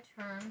on my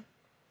turn,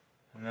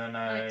 And then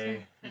I I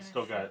can You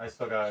still finish got. I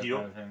still got Heal?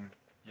 another thing.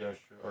 Yeah,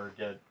 sure. Or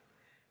get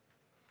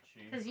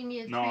chi. because you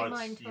need 3 No,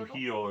 mind it's you total.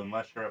 heal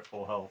unless you're at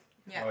full health.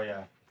 Yeah. Oh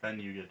yeah. Then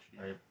you get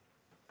chi. Right.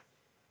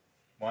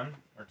 1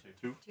 or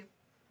 2? 2.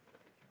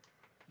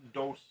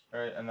 Dose.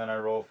 Alright, and then I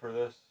roll for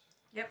this.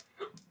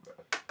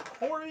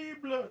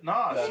 Horrible.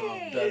 Nah. That- so-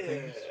 that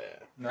thing's-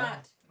 No.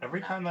 Not. Every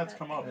not time that's that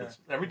come up, Yeah. it's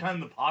every time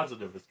the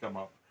positive has come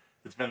up,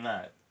 it's been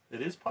that.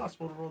 It is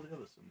possible to roll the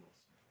other symbols.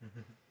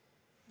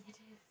 It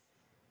is.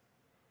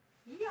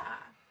 Yeah.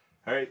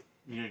 All right,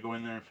 you gonna go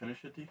in there and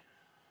finish it, D?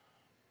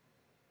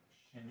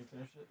 Can you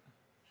finish it?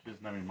 She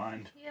doesn't have any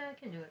mind. Yeah, I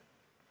can do it.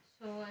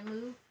 So I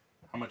move.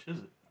 How much is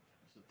it?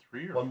 Is it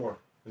 3 or 1 4? more.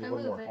 We I need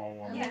 1 move more. it. Oh,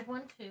 one I more. move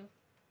 1, 2.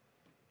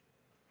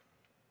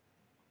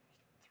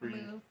 3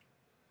 Move,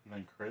 and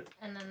then crit.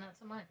 and then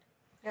that's a mind.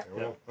 There we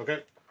go.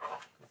 Okay.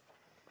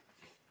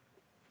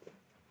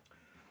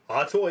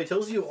 Atoy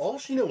tells you all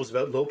she knows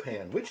about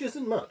Lopan, which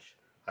isn't much.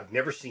 I've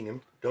never seen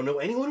him, don't know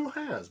anyone who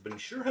has, but he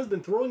sure has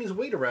been throwing his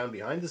weight around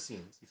behind the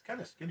scenes. He's kind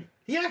of skinny.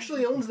 He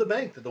actually owns the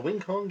bank that the Wing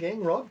Kong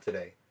gang robbed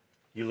today.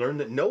 You learn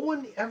that no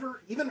one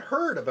ever even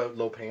heard about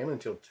Lopan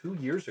until 2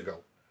 years ago.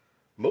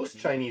 Most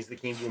Chinese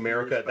that came to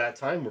America at that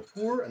time were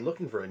poor and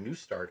looking for a new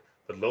start,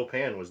 but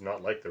Lopan was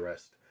not like the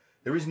rest.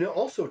 There is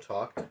also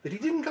talk that he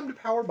didn't come to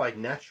power by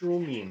natural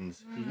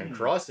means, and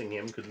crossing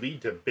him could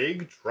lead to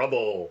big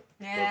trouble.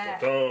 Yeah.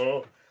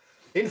 Da-da-da.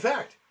 In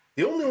fact,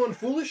 the only one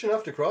foolish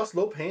enough to cross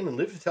Lopan and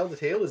live to tell the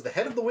tale is the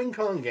head of the Wing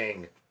Kong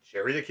gang,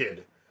 Cherry the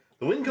Kid.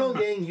 The Wing Kong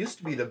gang used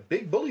to be the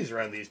big bullies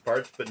around these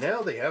parts, but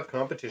now they have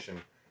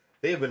competition.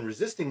 They have been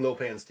resisting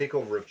Lopan's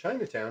takeover of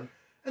Chinatown,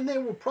 and they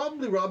were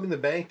probably robbing the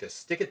bank to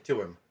stick it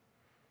to him.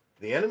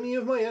 The enemy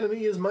of my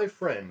enemy is my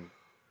friend.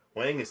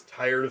 Wang is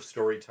tired of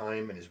story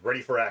time and is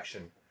ready for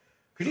action.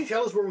 Could you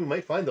tell us where we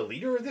might find the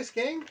leader of this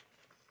gang?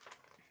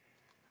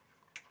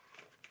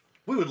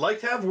 We would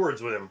like to have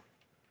words with him.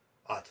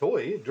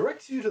 Atoy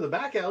directs you to the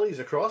back alleys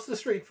across the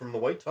street from the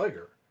White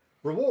Tiger.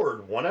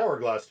 Reward 1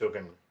 hourglass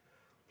token.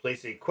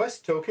 Place a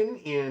quest token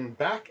in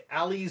back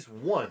alleys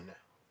 1.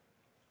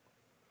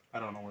 I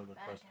don't know where the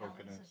Back quest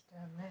token alleys is.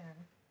 down there.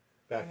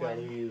 Back One.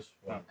 alleys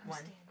 1. Oh. I'm 1.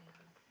 standing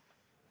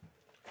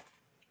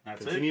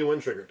That's it. Continue when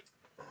triggered.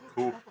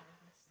 Cool.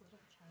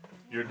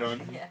 You're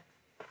done. Yeah.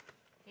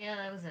 Yeah,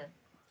 that was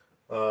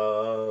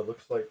it.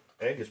 Looks like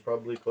egg is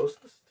probably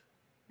closest.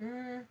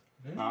 Mm.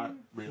 Not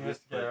He really. has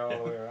to get all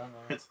the way around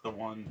though. It's the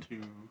 1,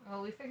 2.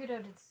 Well, we figured out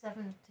it's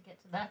 7 to get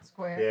to that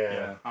square.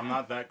 Yeah. I'm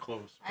not that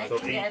close. I So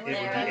can 8, get it would be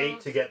there. 8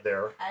 to get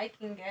there. I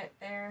can get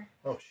there.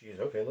 Oh, jeez.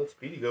 Okay, let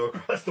Speedy go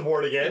across the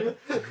board again.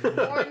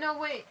 Or no,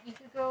 wait. You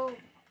could go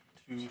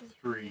 2,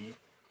 3,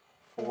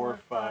 4,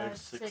 5,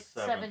 6,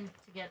 7. 7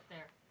 to get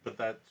there. But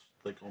that's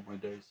like all my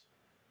dice.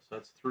 So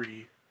that's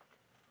 3,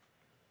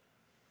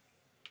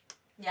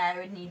 Yeah, I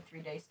would need 3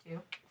 dice too.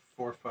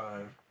 4,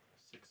 5,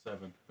 6,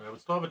 7. I would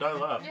still have a die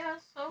left. Yeah,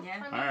 so Yeah.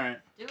 I mean, All right.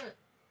 do it.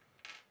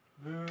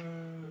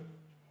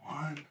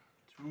 1,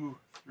 2,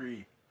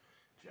 3.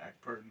 Jack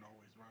Burton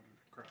always running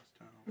across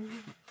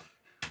town.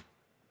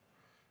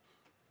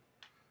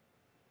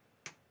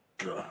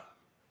 Ugh.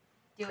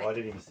 Do Oh, I it.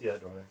 didn't even see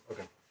that door there.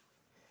 Okay.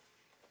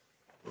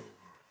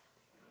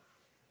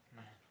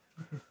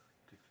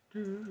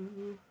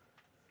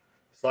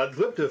 Slide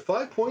clip to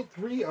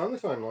 5.3 on the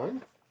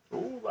timeline.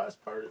 Oh,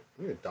 last part.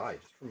 I'm gonna die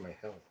just from my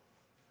health.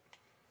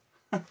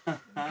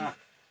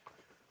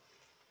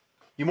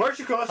 You march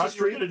across the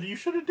street You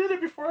should have did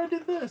it before I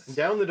did this. and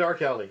down the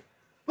dark alley.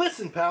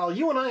 Listen, pal,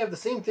 you and I have the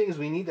same things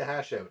we need to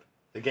hash out.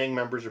 The gang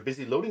members are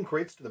busy loading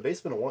crates to the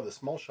basement of one of the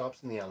small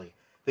shops in the alley.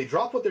 They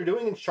drop what they're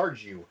doing and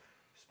charge you.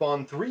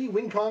 Spawn 3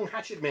 Wing Kong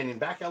hatchet men in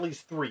back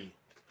alleys 3.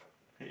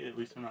 Hey, at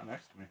least they're not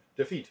next to me.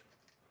 Defeat.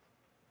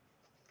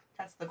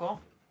 That's the goal.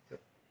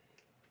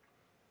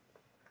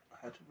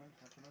 Hatchet man,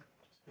 hatchet man.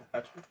 Just say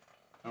hatchet.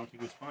 I don't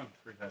think it was fun.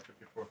 3 hatchet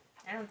before.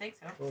 I don't think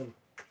so. 1,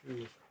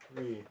 2,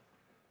 3.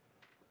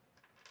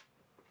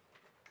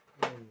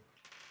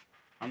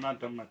 I'm not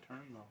done my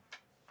turn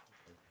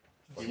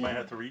though. You might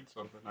have to read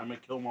something. I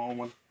might kill them all in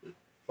one.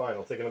 Fine,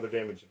 I'll take another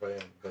damage if I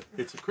am, but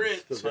It's a crit.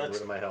 still So getting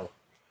that's rid of my health.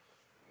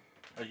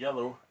 a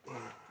yellow.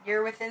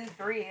 You're within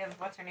 3 of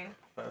what's her name?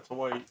 That's a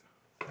white.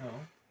 No,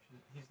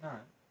 he's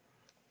not.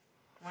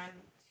 1,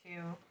 2.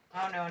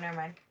 Oh no, never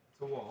mind.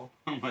 It's a wall.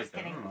 I'm like, Just I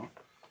kidding. don't know.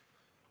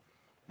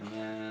 And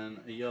then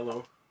a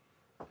yellow.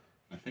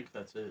 I think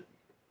that's it.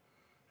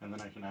 And then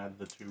I can add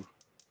the 2.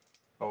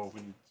 Oh, we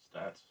need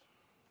stats.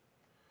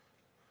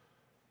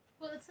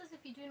 Well, it says if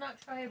you do not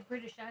try a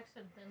British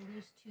accent, then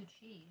lose 2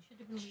 chi. You should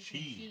have been losing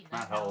Chi, chi,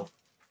 not health.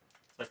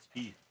 It's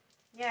XP.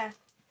 Yeah.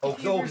 Oh, If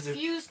you so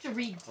refuse to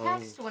read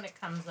text when it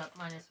comes up,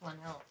 -1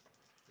 health.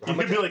 You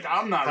could be like,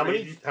 I'm not how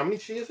reading. many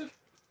chi is it?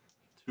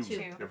 2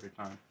 Two. every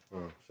time.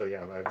 Oh, so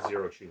yeah, I have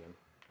 0 chi then.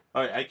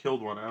 Alright, I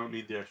killed one. I don't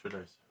need the extra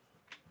dice.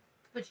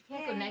 But you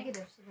can't go Yay.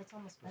 negative, so that's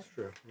almost better. That's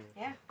true.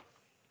 Yeah.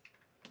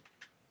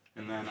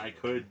 And then I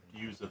could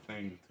use the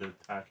thing to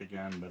attack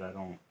again, but I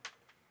don't.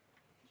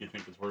 Do you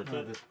think it's worth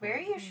it? Where are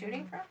you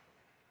shooting from?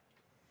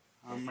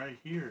 I'm right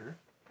here.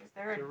 Is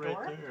there a They're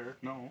door? right there.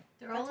 No.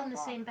 They're all That's in the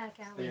a same back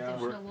alley. Yeah,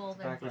 There's we're- no wall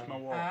there. back- There's no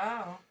wall.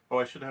 Oh. Oh,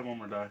 I should have one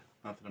more die.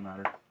 Not that it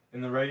matters. In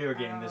the regular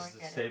game, Oh, this I is a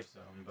get it. safe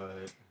zone,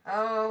 but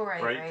Oh,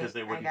 right, Right? Because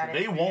they I wouldn't. got it.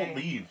 They won't Okay.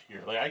 leave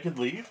here. Like I could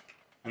leave,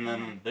 and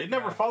then they'd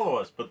never Yeah. follow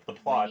us. But the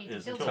plot need to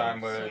is kill kill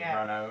them. time us. would Yeah.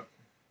 run out.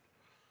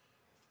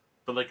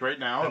 But like right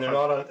now, And if they're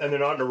I-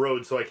 not on a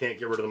road, so I can't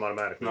get rid of them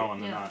automatically. no,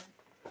 and they're Yeah. not.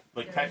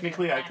 Like They're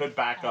technically, in I your could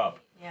back up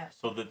Yeah.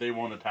 so that they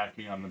won't attack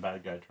me on the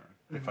bad guy turn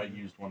if I Mhm.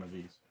 used one of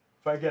these.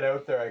 If I get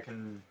out there, I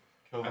can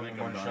kill I them think in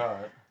I'm one done.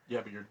 shot.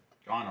 Yeah, but you're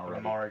gone But already.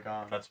 I'm already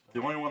gone. That's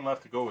the only one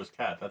left to go is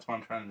Cat. That's why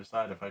I'm trying to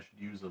decide if I should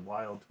use a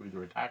wild to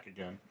either attack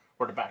again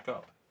or to back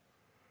up.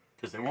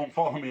 Because they won't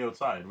follow me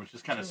outside, which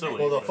is kind of silly.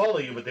 Well, they'll but- follow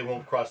you, but they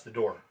won't cross the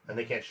door, and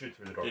they can't shoot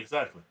through the door.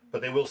 Exactly. But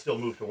they will still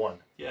move to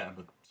 1. Yeah,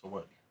 but so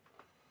what?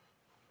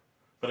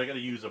 But I got to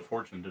use a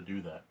fortune to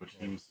do that, which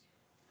seems.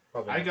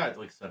 Probably. I not. got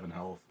like 7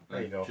 health. There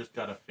I you go. just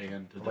got a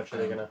fan to How much are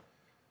they defend.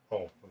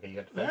 gonna? Oh, okay, you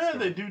got defense. Yeah,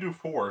 they do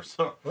 4.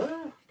 So,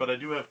 Well, but I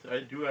do have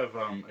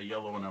a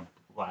yellow and a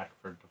black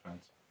for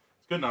defense.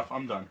 It's good enough.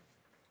 I'm done.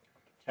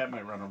 Cat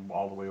might run them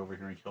all the way over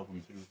here and kill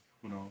them too.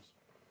 Who knows?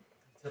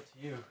 It's up to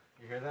you.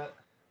 You hear that?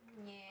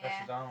 Press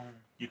Yeah. it down.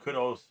 You could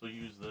also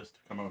use this to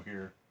come out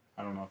here.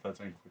 I don't know if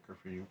that's any quicker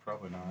for you.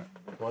 Probably not.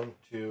 1,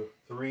 2,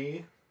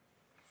 3.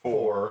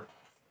 4,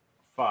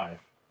 5.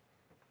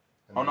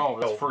 and Oh, no,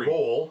 that's so free.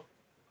 Roll.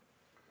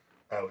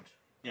 Out.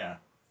 Yeah.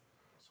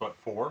 So at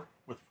 4,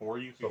 with 4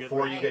 you could So get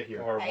 4 there. you get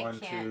here. Or I 1,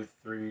 can't. 2,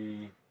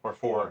 3. Or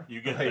 4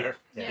 you get Right. there.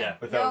 Yeah. Yeah.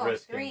 Without No,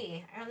 risking.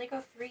 3. I only go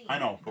 3. I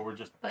know, but we're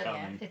just But,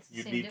 counting. it's the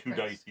You'd same need 2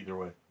 difference. dice either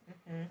way.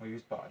 Mm-hmm. We'll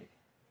use body.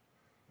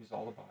 Use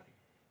all the body.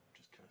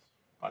 Just because.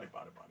 Body,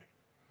 body, body.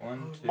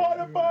 1, 2,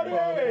 Body, body!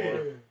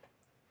 3, 4,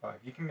 5.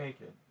 You can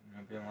make it.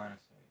 You'll be in line of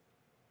sight.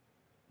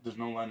 There's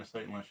no line of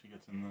sight unless she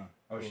gets in the.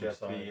 Oh, she has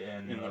to be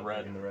Inside. in, In the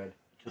red. In the red.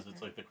 Because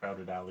it's like the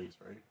crowded alleys,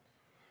 right?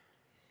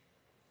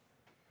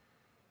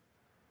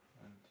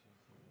 1, 2,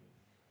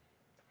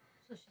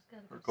 3. So she's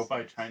got to Or go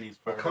buy Chinese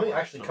Well,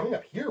 fireworks. coming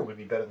up here would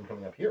be better than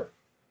coming up here.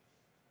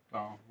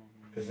 Oh.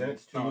 'Cause then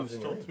it's 2 no, moves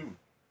it's in still your 2.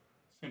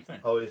 Same thing.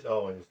 Oh, it is.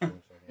 Oh, it is. Sorry,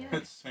 yeah. Yeah.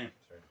 It's the same.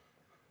 Sorry.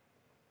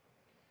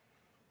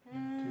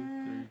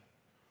 1,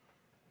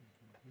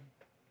 2,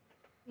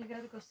 3. You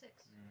got to go 6.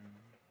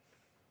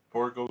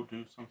 Or go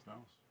do something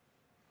else.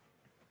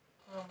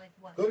 Well, like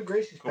what? Go to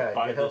Gracie's Go pad.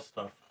 buy Get this health.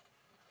 stuff.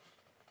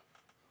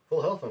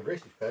 Full health on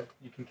Gracie's pad.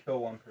 You can kill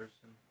one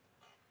person.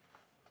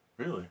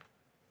 Really?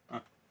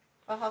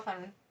 Full health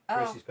on. Oh.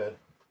 Gracie's pad.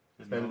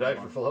 Didn't Spend a know die that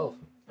for one. full health.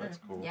 That's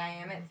cool. Yeah, I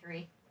am at 3.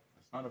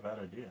 It's not a bad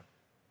idea.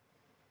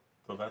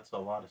 So that's a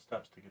lot of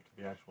steps to get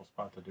to the actual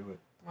spot to do it.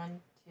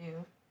 1,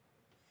 2,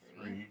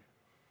 3. 3.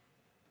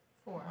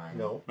 4. One.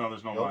 No, No,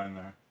 there's no Nope. line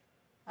there.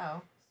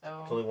 Oh,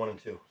 so. it's only 1 and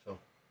 2. So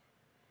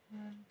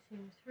 1, 2,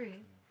 3.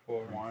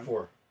 4. 1.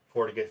 4.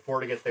 4 to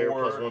get there,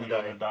 plus 1 and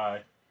die. then a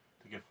die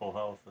to get full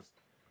health.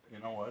 You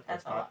know what?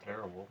 That's That's a not lot.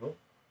 terrible. Nope.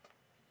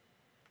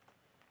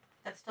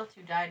 That's still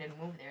 2 die to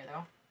move there,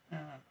 though. Yeah.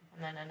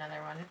 And then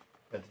another one.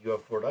 But you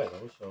have 4 die,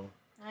 though, so...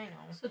 I know.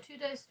 So 2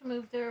 dice to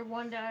move there,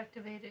 1 to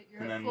activate it.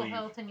 You're And at then full leave.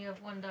 health and you have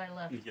 1 die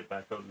left. You get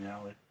back out in the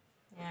alley.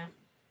 Yeah.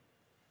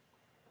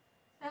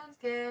 Sounds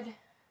good.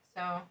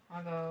 So,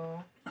 I'll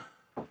go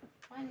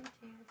 1,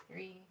 2,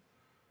 3.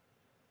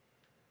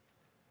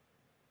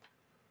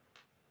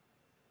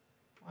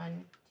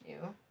 1, 2.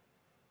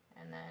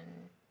 And then...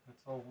 That's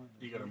all one.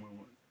 You gotta move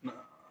one. No,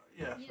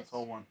 yeah, Yes. that's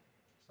all one.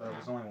 So that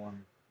was only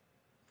one.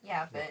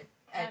 Yeah, but...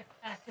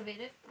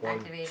 Activate it. 1,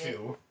 Activate it.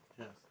 2.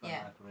 Yes, Yeah.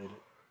 activate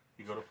it.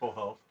 You go to full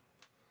health.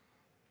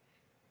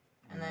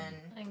 And then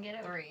And get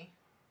out. 3.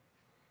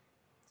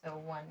 So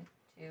 1,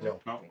 2, No.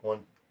 3.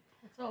 1,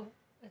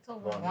 It's all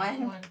 1,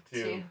 1,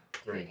 2, 2,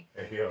 3.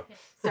 There you go.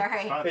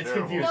 Sorry. It's not It's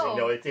terrible. confusing. No.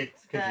 No, it's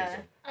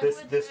confusing. I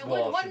This would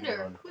wall should be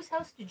wonder, on. whose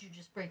house did you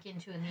just break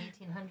into in the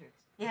 1800s?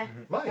 Yeah.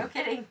 Mine. No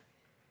kidding.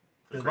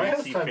 The My house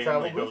Gracie time family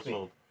traveled with me.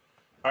 household.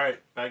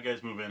 Alright, bad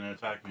guys move in and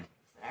attack me.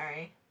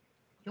 Sorry.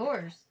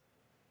 Yours.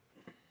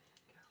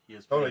 He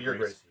is Oh, no, pretty you're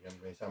Gracie. Gracie.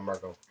 I'm Gracie. I'm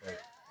Margo.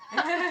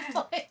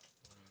 Right.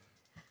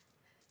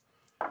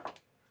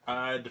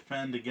 I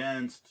defend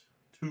against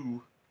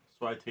 2,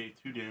 so I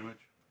take 2 damage.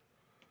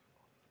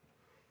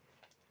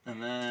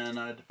 And then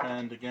I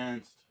defend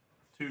against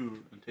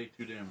 2 and take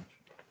 2 damage.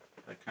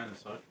 That kind of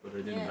sucked, but I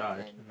didn't Yeah, die.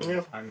 it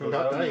Yeah, Time goes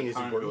not up. dying is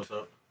Time important. goes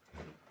up.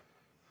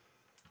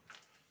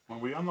 Were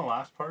we on the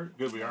last part?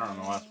 Good, we are on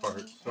the last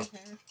part. So Okay.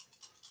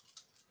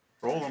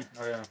 roll them.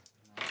 Oh yeah.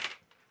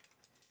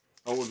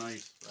 Oh,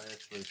 nice. I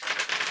actually did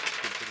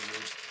pretty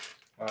good.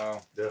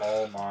 Wow. Yeah.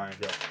 All mine.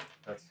 Yeah.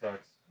 That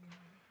sucks.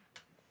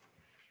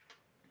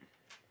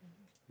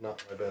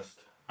 Not my best.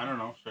 I don't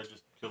know. Should I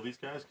just kill these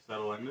guys? Because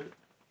that'll end it?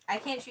 I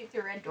can't shoot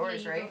through red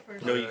doors, Yeah, you go right?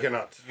 first. No, you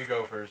cannot. You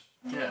go first.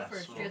 You go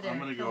first. so You're there. I'm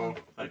going to Kill go.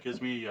 'em. That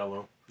gives me a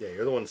yellow. Yeah,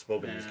 you're the one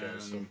smoking these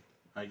guys. So. And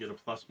I get a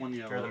 +1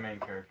 yellow. You're the main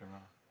character,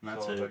 man. And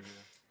that's all it. about you.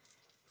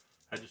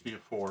 I just need a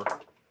 4.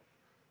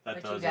 That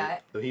What does you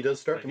got? So he does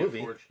it. start I the get movie.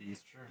 4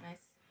 cheese. Sure.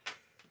 Nice.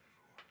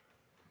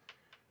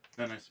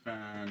 Then I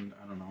spend,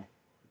 I don't know.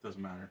 It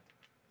doesn't matter.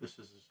 This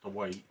is just a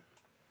white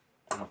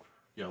and a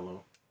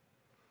yellow.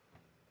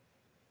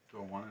 Do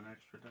I want an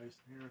extra dice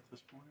here at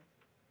this point?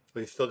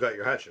 But you still got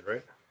your hatchet,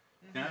 right?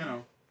 Yeah, I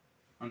know.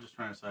 I'm just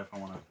trying to decide if I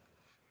want to.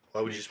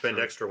 Why would you Make spend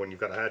sure. extra when you've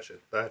got a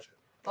hatchet? The hatchet.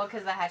 Well,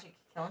 because the hatchet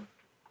can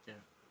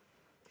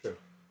kill him.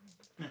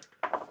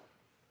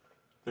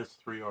 There's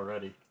 3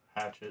 already.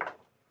 Hatchet.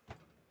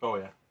 Oh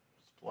yeah.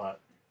 Splat.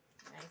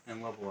 Nice.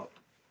 And level up.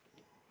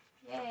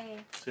 Yay.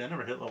 See, I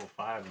never hit level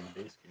 5 in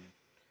the base game.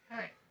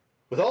 Alright.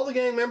 With all the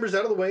gang members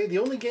out of the way,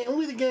 only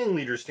the gang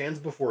leader stands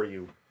before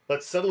you.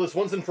 Let's settle this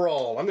once and for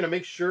all. I'm going to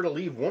make sure to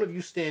leave one of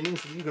you standing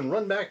so that you can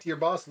run back to your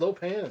boss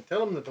Lopan and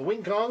tell him that the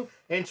Wing Kong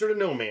answered to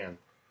no man.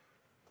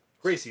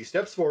 Gracie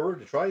steps forward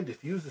to try and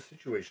defuse the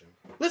situation.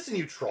 Listen,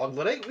 you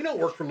troglodyte, we don't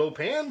work for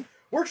Lopan.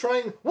 We're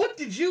trying... What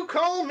did you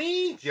call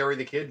me? Jerry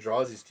the Kid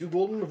draws his 2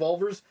 golden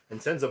revolvers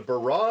and sends a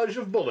barrage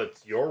of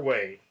bullets your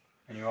way.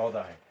 And you all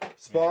die.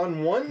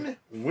 Spawn 1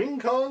 Wing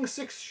Kong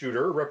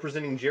 6-shooter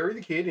representing Jerry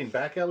the Kid in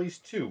Back Alleys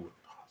 2.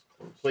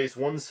 Place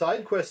 1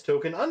 side quest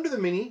token under the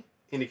mini,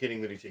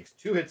 indicating that he takes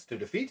 2 hits to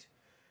defeat.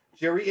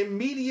 Jerry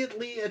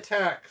immediately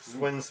attacks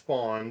when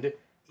spawned.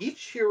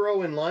 Each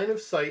hero in line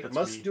of sight That's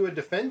must me. do a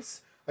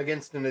defense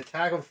against an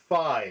attack of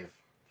 5.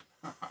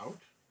 Ouch.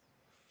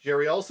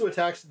 Jerry also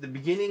attacks at the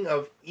beginning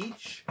of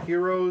each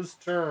hero's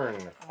turn.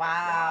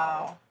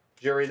 Wow.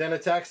 Jerry then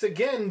attacks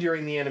again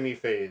during the enemy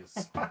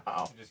phase.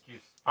 Wow. It just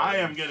keeps. I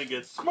am going to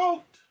get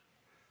smoked.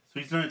 So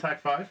he's going to attack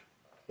 5?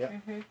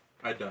 Mm-hmm.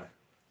 I die.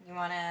 You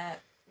want to...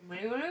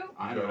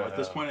 I don't know. At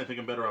this point, I think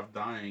I'm better off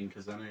dying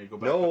because then I go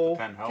back No. up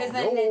to 10 health. Because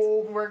then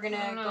No. we're going to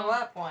No, go no.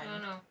 up 1.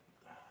 No.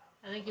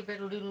 I think you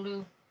better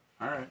doodle-doo.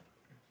 All right.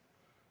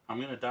 I'm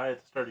going to die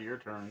at the start of your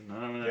turn. Then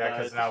I'm going to Yeah, die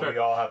because at the now start. we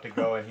all have to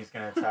go, and he's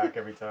gonna attack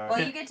every time. Well,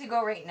 you get to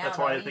go right now. That's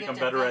why though. I think You I'm get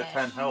to better at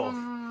finish. 10 health.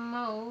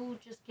 No,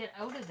 just get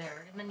out of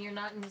there. And then you're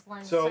not in his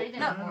line So- of sight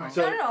No, anymore.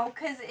 So- no,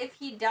 because if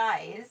he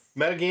dies,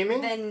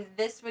 Metagaming? then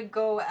this would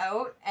go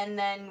out, and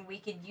then we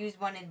could use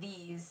one of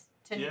these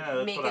to Yeah,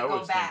 that's make what it I go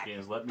was back. thinking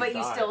is let me But die.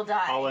 you still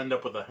die. I'll end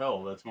up with a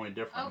hell. That's the only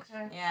difference.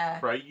 Okay. Yeah.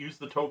 Right? Use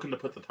the token to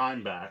put the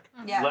time back.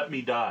 Yeah. Let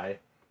me die.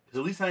 Because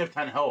at least I have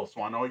 10 health,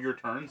 so on all your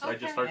turns, I Okay.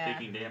 just start Yeah.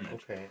 taking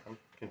damage. Okay, I'm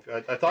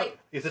confused. I thought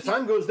if the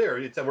time goes there,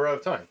 we're out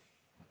of time.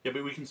 Yeah,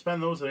 but we can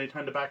spend those at any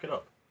time to back it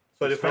up.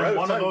 But We if we're spend out of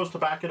one time, of those to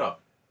back it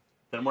up,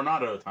 then we're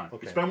not out of time.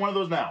 Okay. We spend one of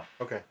those now.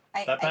 okay.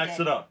 That backs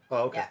it up.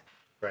 Oh, okay. Yeah.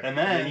 Right. And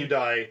then you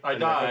die. I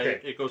and then- die,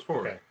 okay. it goes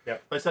forward. Okay.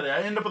 Yep. Like I said,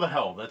 I end up with a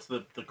hell. That's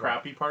the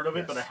crappy part of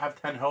it, but I Yes.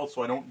 have 10 health,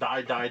 so I don't die,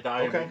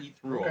 Okay. and eat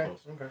through Okay. all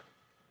those. Okay.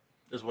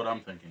 Is what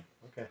I'm thinking.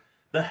 Okay.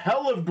 The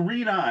hell of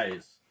green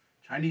eyes.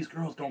 Chinese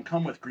girls don't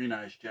come with green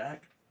eyes,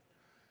 Jack.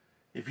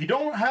 If you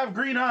don't have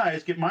green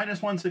eyes, get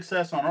 -1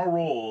 success on all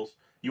rolls.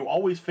 You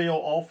always fail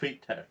all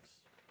fate tests.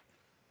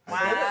 Say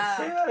Wow.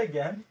 that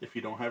again. If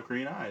you don't have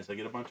green eyes, I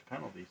get a bunch of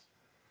penalties.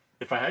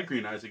 If I had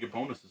green eyes, I get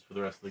bonuses for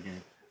the rest of the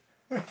game.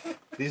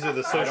 These are the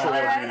I don't social.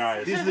 have Yes. green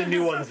eyes. These are the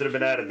new ones that have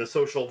been added. The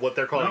social, what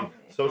they're calling No.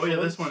 social. Oh yeah,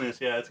 ones. this one is.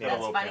 Yeah, it's got a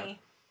That's low funny.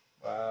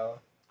 Wow.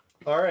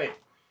 All right.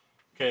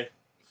 Okay,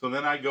 so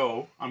then I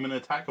go. I'm gonna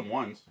attack him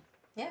once.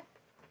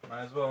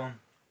 Might as well.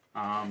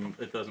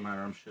 It doesn't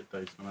matter. I'm shit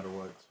dice no matter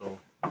what. So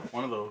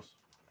one of those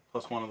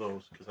plus one of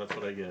those because that's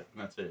what I get,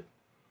 and that's it.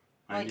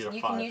 I Well, need a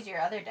you 5. can use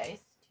your other dice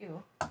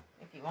too,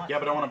 if you want. Yeah,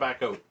 but I want to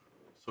back out,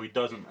 so he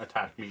doesn't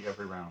attack me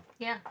every round.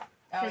 Yeah.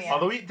 Oh yeah.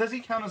 Although does he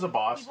count as a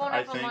boss? You won't I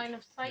have a think. line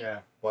of sight. Yeah.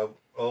 Well,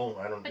 oh,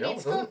 I don't But know.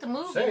 you'd still have to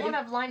move. Say. You won't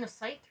have line of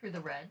sight through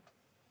the red.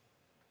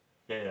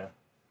 Yeah.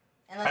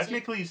 Unless you,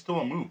 Technically, he's still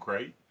a mook,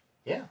 right?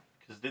 Yeah.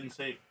 Because it didn't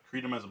say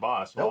treat him as a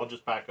boss, so Nope. I'll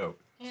just back out.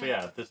 So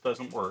yeah, if this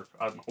doesn't work,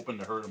 I'm hoping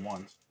to hurt him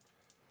once.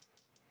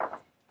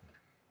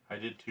 I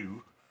did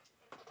 2.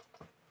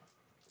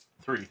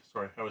 3.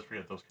 Sorry, I always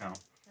forget those count.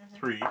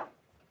 3.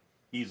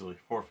 Easily.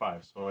 4,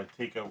 5. So I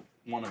take out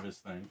one of his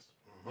things.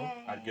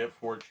 Yay. I get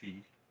 4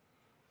 chi.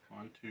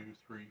 1, 2,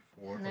 3,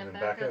 4. And then then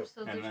back back up out.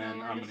 so And there's then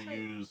no I'm line of going to sight.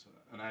 use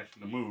an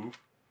action to move.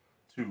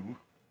 2.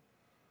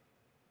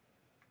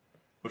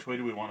 Which way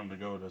do we want him to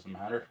go? Doesn't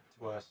matter.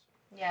 To us.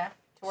 Yeah.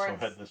 Towards. So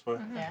head this way.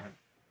 Mhm. Yeah.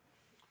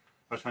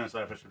 I was trying to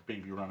decide if I should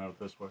baby run out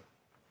this way.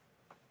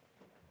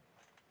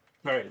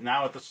 Alright,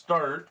 now at the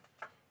start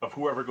of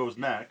whoever goes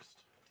next,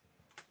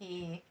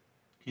 He.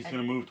 he's going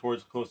to move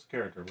towards the closest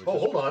character. Which Oh,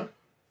 is hold on.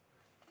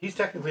 He's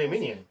technically a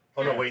minion.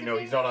 Oh no, Yeah. wait, no,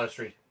 he's not on the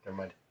street. Never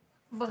mind.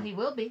 But he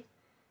will be.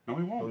 No,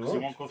 he won't, He because he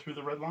won't. won't go through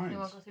the red lines. He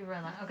won't go through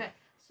red line. Okay.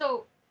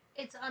 So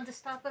it's on the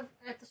stop of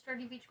at the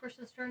start of each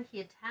person's turn he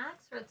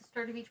attacks, or at the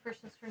start of each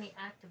person's turn he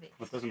activates.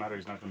 Well, it doesn't matter,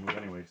 he's not going to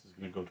move anyway, because he's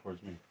going to go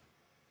towards me.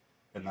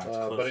 And that's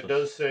But closest. it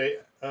does say.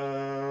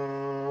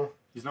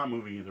 He's not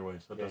moving either way,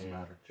 so it doesn't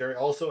matter. Jerry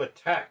also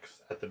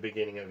attacks at the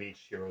beginning of each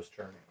hero's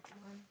turn.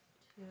 1,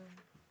 2,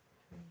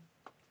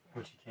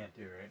 Which you can't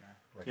do right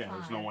now. Yeah,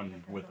 there's no 5. one You're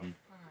gonna with go him.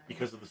 5.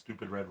 Because of the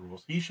stupid red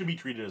rules. He should be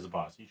treated as a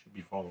boss. He should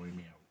be following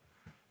me out,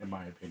 in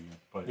my opinion.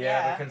 But Yeah,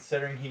 Yeah. but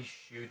considering he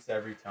shoots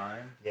every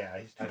time. Yeah,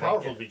 he's too I think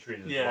powerful it- to be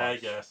treated as yeah, I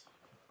boss. guess.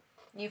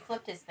 You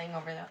flipped his thing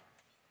over though.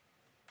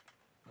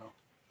 No.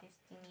 His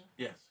thingy.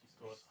 Yes, he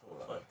still has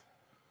full left.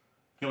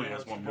 He only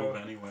has one move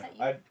anyway. Is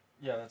that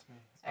you? Yeah, that's me.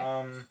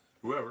 Sorry.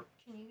 Whoever.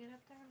 Can you get up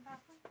there and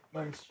back him?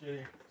 Mine's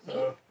shitty.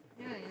 So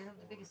Yeah, you have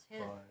the biggest hit.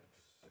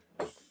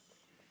 5, 6.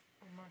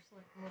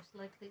 You're most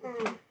likely, if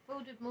you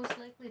voted most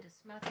likely to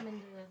smack him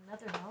into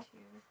another health,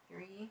 2,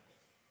 3.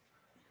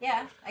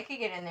 Yeah, I could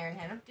get in there and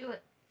hit him. do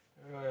it.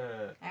 All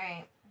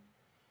right.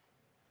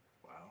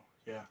 Wow.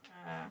 Yeah.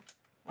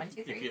 1,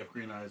 2, If you 3. have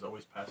green eyes,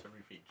 always pass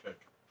every feat check.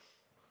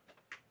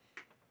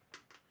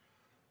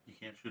 You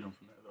can't shoot him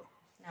from there, though.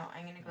 No,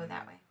 I'm gonna go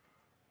that way.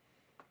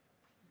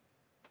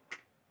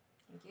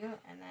 Thank you.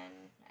 And then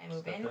I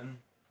move step in. And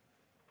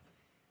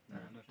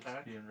Just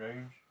attack. be in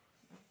range.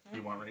 Do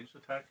you want ranged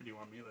attack or do you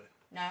want melee?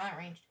 No, I'm not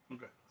ranged.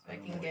 Okay. So I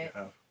don't can know what you get.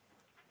 have.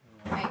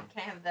 Can I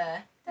have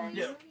the dice,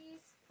 Yeah.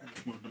 please? I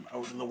just moved them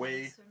out of the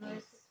way. So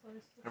nice.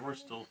 And we're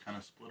still kind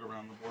of split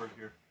around the board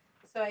here.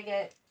 So I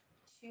get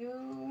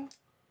 2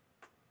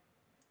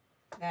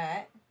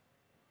 that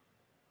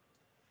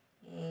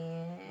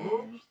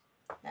and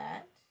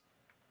that,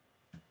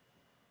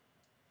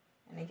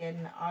 and I get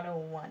an auto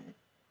 1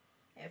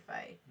 if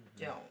I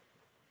don't.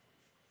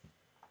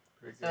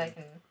 Pretty So I good.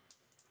 can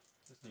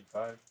Just need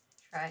 5.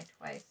 try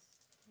twice.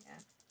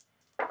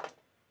 Yeah.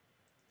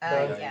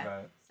 Yeah, you Yeah. got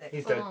it. 6.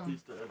 He's dead.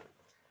 He's dead.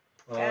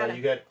 Got him.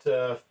 You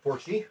got 4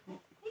 chi.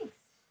 Thanks.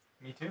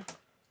 Me too.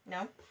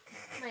 No.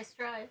 Nice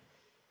try.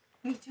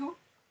 Me too.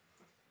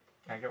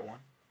 Can I get 1?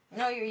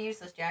 No, you're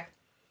useless, Jack.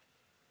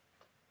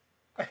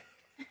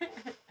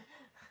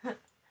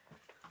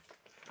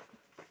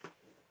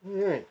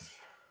 Alright.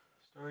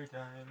 Story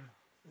time.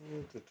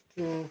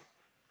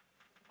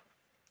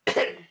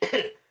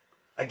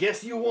 I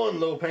guess you won,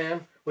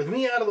 Lopan. With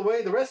me out of the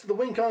way, the rest of the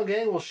Wing Kong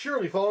gang will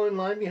surely fall in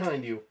line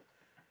behind you.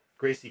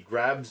 Gracie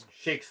grabs and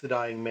shakes the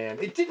dying man.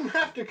 It didn't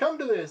have to come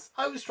to this.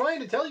 I was trying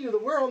to tell you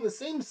that we're on the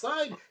same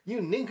side,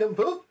 you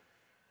nincompoop.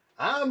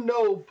 I'm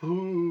no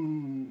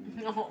poo.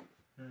 No.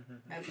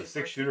 The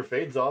 6-shooter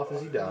fades off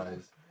as he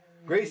dies.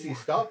 Gracie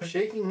stops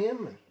shaking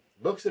him and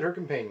looks at her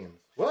companions.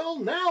 Well,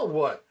 now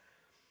what?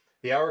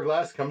 The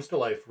hourglass comes to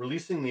life,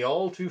 releasing the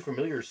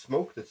all-too-familiar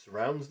smoke that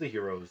surrounds the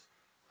heroes.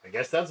 I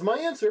guess that's my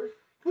answer.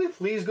 Can we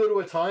please go to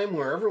a time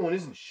where everyone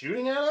isn't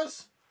shooting at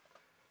us?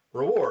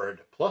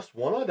 Reward, +1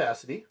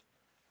 audacity,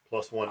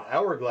 +1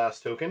 hourglass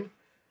token.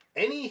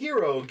 Any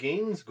hero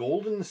gains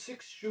golden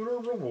 6-shooter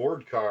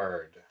reward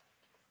card.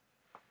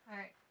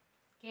 Alright.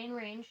 Gain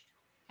ranged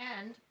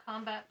and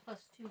combat +2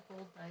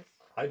 gold dice.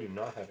 I do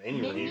not have any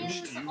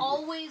Minions range.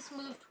 always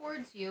move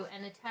towards you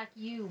and attack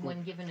you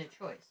when given a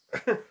choice.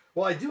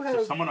 Well, I do So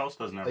have... someone else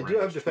doesn't have I range. do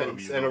have Two of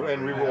defense you and don't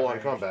have range. reroll on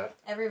range. combat.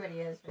 Everybody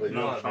is. Well,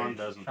 No, have Sean range.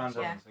 doesn't. Sean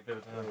doesn't. Yeah. So give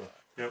it to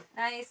him.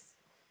 Nice.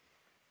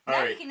 All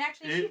Now right. you can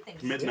actually shoot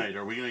things. Midnight.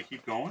 Are we going to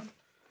keep going?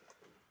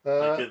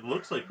 Uh, Like, it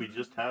looks like we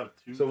just have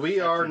 2 so we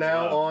are sections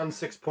now left. on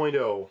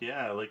 6.0.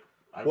 Yeah, like,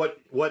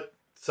 What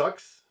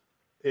sucks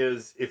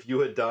is if you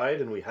had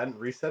died and we hadn't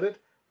reset it,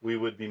 we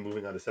would be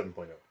moving on to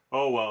 7.0.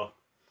 Oh well.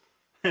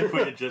 If we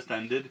had just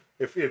ended.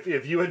 If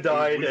you had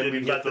died We and didn't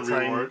we'd get let the the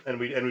time reward. and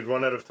we'd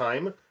run out of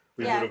time,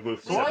 we Yeah. would have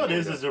moved to So all it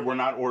 7.0. is that we're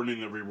not ordering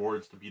the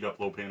rewards to beat up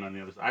Lopan on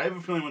the other side. I have a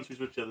feeling once we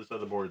switch to the other side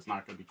of the board, it's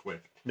not going to be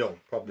quick. No,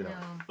 probably not.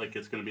 No. Like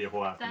it's going to be a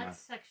whole That aftermath.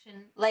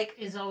 section Like,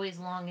 is always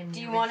long in the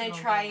do you want to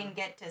original try game. and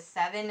get to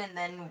 7 and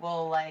then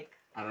we'll like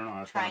I don't know.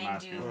 That's what try I'm and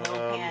asking. do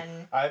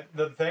Lopan?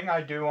 The thing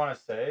I do want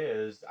to say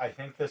is I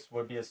think this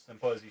would be as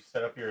simple as you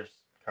set up your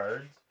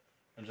cards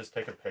and just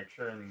take a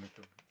picture and we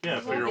could Yeah,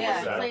 Well, figure out yeah. what's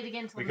we that. played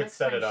again till We the could next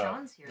set time it up.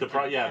 Sean's here.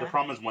 The Yeah.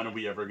 problem is when are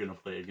we ever going to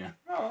play again?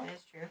 Oh, That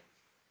is true.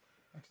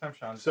 next time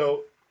Sean's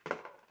So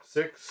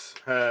 6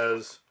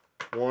 has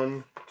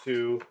 1,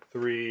 2,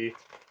 3,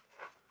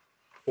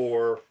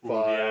 4, 5, Ooh,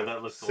 yeah,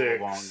 that looks a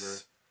little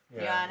 6. You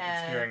wanna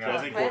it's gearing go I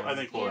up. think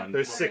quick? we'll end.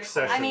 There's 6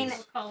 sessions. I mean,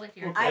 We'll call it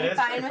here. It I'm is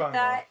fine pretty with fun,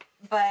 that,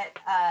 but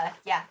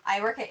yeah,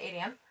 I work at 8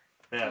 a.m.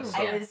 Yeah, Ooh. so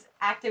I was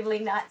actively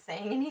not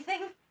saying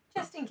anything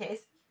just in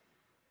case.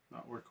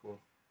 no, we're cool.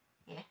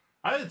 Yeah.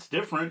 It's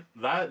different.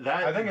 That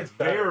I think it's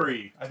better.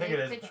 very I think it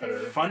is Take better.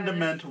 pictures.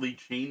 fundamentally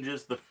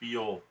changes the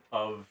feel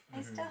of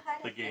I still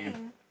had The a game.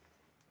 thing.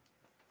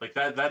 like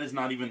that. That is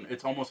not even.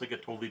 It's almost like a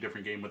totally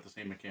different game with the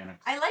same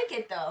mechanics. I like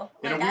it though.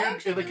 In a Like, I weird,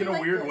 actually like in really a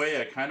like weird this.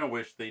 way, I kind of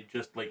wish they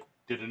just like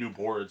did a new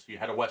board. So you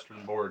had a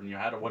Western board and you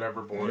had a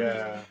whatever board.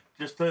 Yeah.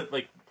 Just to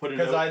like put it.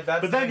 Because Out.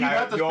 that's But the then thing, you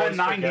have to you always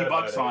spend forget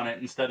about $90 it. on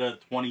it instead of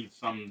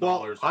 $20-some.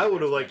 Well, I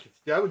would have liked.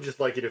 I would just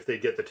like it if they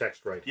get the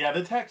text right. Yeah,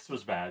 the text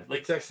was bad.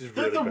 Like The text is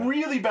the, really the bad.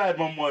 really bad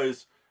one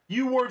was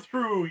you worked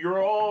through.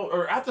 You're all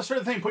or at the start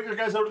of the thing. Put your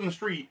guys out in the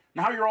street.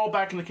 Now you're all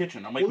back in the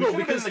kitchen. I'm like, we should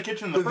have been in the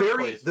kitchen in the first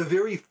place. the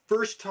very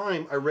first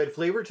time I read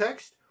flavor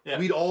text, Yeah.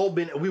 we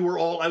were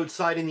all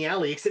outside in the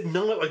alley, except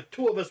like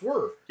 2 of us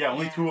were. Yeah,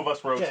 only Yeah. 2 of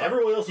us were outside. Yeah,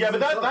 everyone else. Yeah, was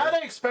but that inside.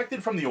 I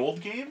expected from the old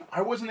game.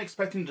 I wasn't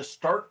expecting to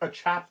start a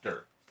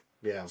chapter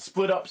Yeah.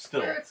 split up still.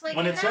 Where it's like,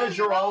 when it now says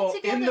you're you're all all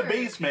in the together.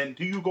 basement,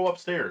 do you go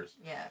upstairs?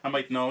 Yeah. I'm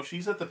like, no,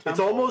 she's at the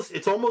temple.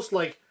 It's almost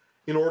like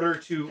in order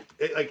to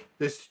like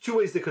there's 2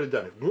 ways they could have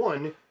done it.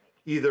 One,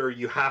 either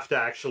you have to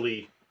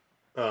actually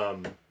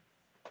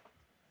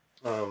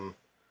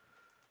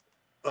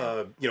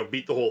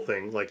beat the whole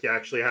thing. Like you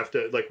actually have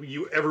to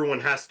everyone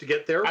has to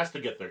get there. Has to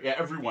get there. Yeah,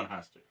 everyone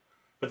has to.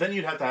 But then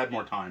you'd have to add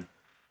more time.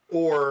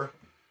 Or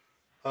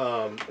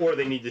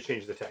they need to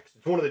change the text.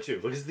 It's one of the two.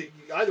 Because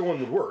either one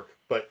would work,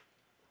 but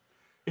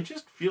It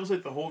just feels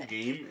like the whole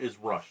game is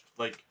rushed.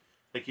 Like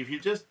if you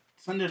just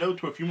send it out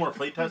to a few more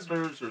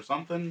playtesters or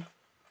something,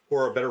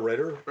 or a better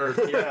writer. or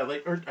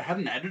or had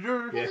an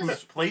editor Yeah.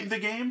 who's played the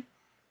game,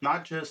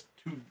 not just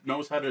who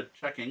knows how to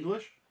check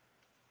English.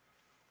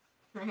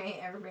 Right.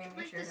 Everybody make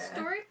Like sure the to.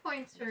 story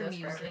points are Those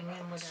for amusing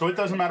and whatever. So it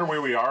doesn't matter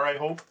where we are. I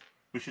hope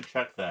we should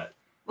check that.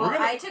 Well, We're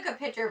gonna- I took a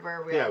picture of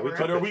where we Yeah, we were. took-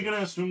 But are we going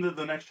to assume that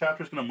the next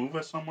chapter is going to move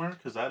us somewhere?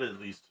 Because that at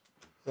least,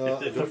 if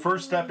the don't-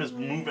 first step is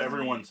move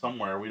everyone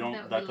somewhere, we don't.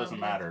 That would That be doesn't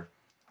lovely. matter.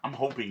 I'm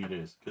hoping it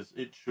is because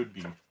it should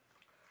be.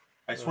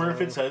 I swear, if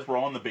it says we're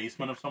all in the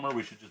basement of somewhere,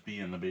 we should just be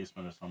in the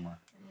basement of somewhere.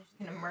 I'm just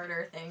gonna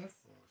murder things.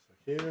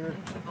 Here,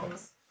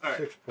 People's All right.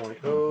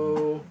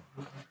 6.0.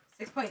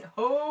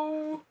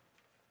 6.0.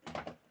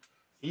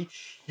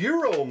 Each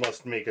hero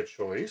must make a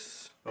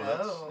choice. Oh,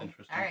 that's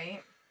interesting. All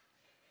right.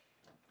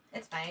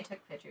 It's fine. I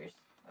took pictures.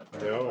 of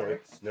where No, we were.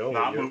 it's no.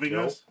 Not you- moving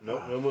no, us? No,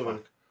 Ah, no moving.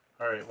 fuck.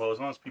 All right. Well, as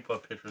long as people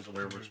have pictures of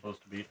where we're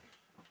supposed to be,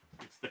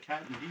 it's the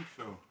Cat and D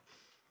show.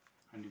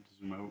 I need to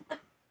zoom out.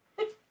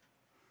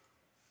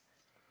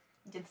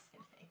 Did the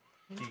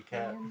same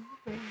D-cat.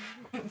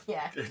 thing.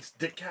 Yeah. It's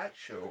the Cat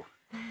show.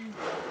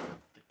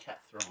 The cat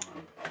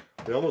throwing on.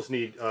 We almost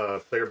need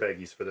player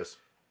baggies for this.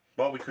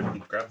 Well, we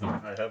couldn't grab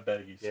them. I have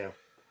baggies. Yeah.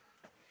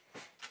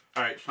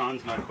 All right,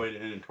 Sean's not quite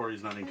in, and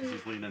Tori's not in because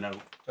he's leaning out.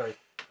 Sorry.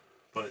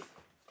 But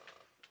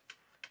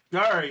all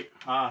right,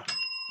 That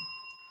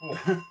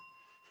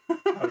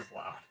was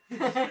loud.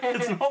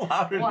 it's no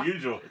louder What? than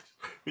usual.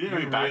 We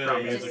didn't have any Really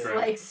background is. It's music, just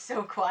right? like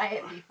so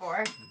quiet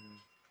before.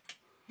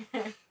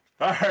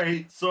 All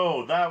right,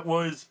 so that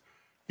was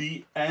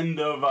the end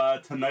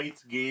of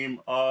tonight's game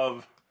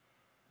of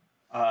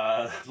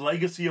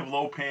Legacy of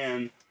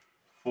Lopan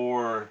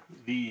for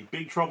the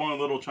Big Trouble in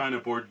Little China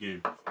board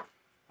game.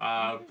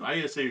 I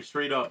gotta say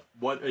straight up,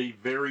 what a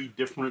very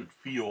different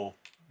feel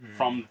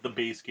from the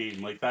base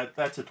game. Like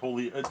that's a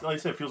totally, like I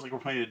said, it feels like we're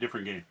playing a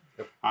different game.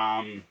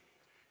 Yep.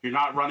 You're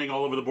not running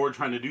all over the board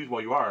trying to do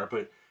what you are,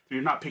 but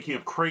you're not picking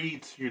up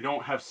crates. You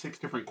don't have 6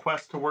 different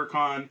quests to work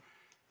on.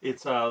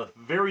 It's a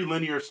very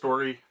linear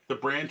story. The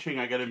branching,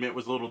 I gotta admit,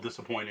 was a little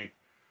disappointing.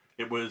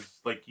 It was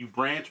like you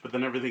branch, but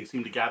then everything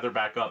seemed to gather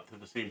back up to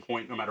the same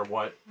point no matter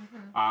what.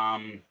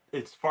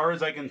 As far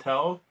as I can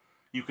tell,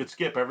 you could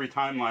skip every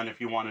timeline if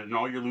you wanted, and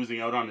all you're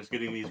losing out on is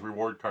getting these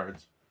reward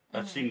cards.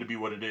 That seemed to be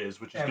what it is,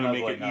 which is And going to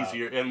make it leveling up.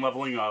 easier, and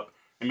leveling up,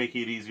 and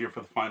making it easier for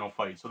the final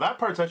fight. So that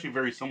part's actually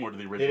very similar to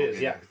the It original is,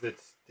 game. yeah.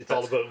 'Cause it's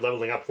all about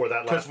leveling up for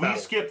that Because last we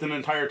battle. skipped an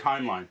entire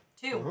timeline.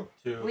 2.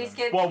 Two of We them.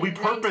 skipped. Well, we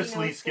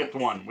purposely 1906, skipped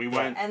one. We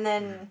went, And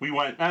then we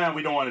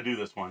don't want to do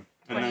this one.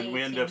 And then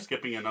we ended up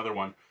skipping another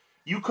one.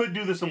 You could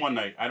do this in one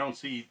night. I don't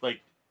see,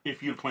 like,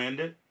 if you planned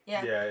it.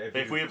 Yeah.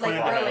 If we had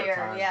Like planned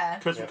earlier, yeah.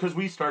 Because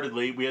we started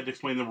late, we had to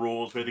explain the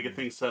rules, we had to get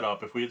things set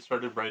up. If we had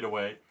started right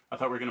away, I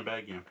thought we were going to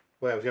bag you.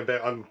 Well,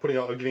 I'm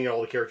getting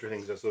all the character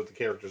things so that the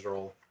characters are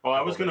all. Oh,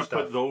 I was going to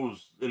put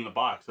those in the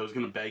box. I was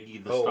going to bag you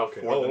the stuff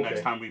for the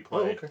next time we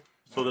play.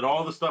 So that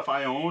all the stuff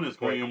I own is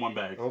going in one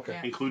bag. Okay.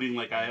 Yeah. Including,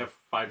 like, I have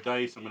 5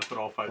 dice. I'm going to put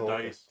all 5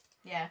 dice.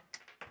 Yeah.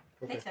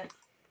 Okay. Makes sense.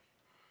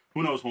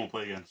 Who knows when we'll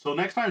play again. So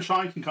next time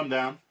Sean can come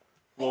down,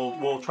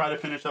 we'll try to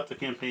finish up the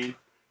campaign.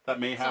 That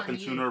may happen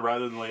sooner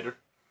rather than later.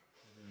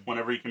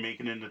 Whenever he can make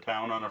it into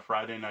town on a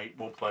Friday night,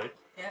 we'll play.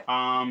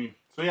 Yeah.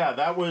 So yeah,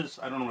 that was...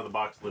 I don't know where the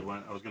box lid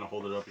went. I was going to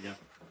hold it up again.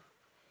 So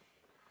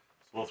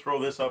we'll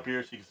throw this up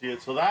here so you can see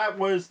it. So that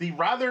was the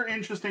rather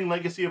interesting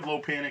Legacy of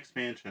Lopan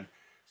expansion.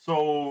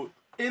 So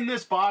in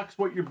this box,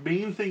 what your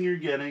main thing you're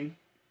getting...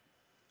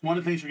 One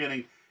of the things you're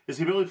getting is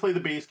the ability to play the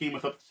base game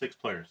with up to 6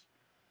 players.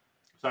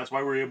 So that's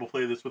why we're able to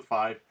play this with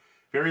 5.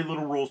 Very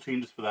little rules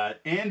changes for that.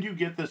 And you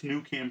get this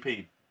new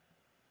campaign.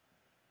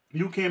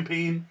 New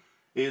campaign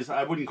is,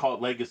 I wouldn't call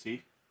it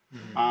Legacy,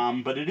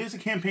 but it is a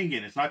campaign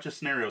game. It's not just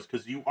scenarios,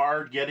 because you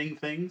are getting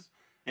things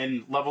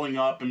and leveling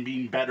up and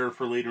being better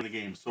for later in the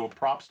game. So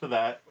props to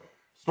that.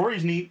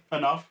 Story's neat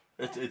enough.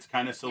 It's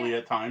kind of silly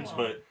at times,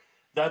 but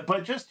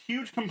just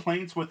huge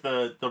complaints with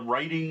the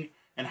writing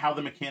and how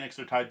the mechanics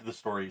are tied to the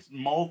stories.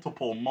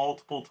 Multiple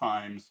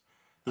times.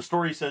 The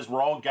story says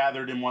we're all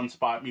gathered in one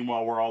spot,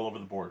 meanwhile we're all over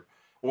the board.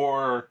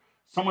 Or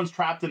someone's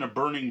trapped in a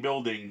burning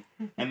building,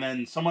 and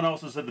then someone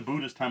else is at the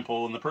Buddhist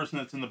temple, and the person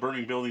that's in the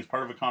burning building is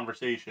part of a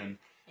conversation.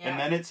 Yeah. And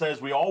then it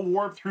says we all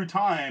warp through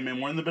time,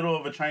 and we're in the middle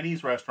of a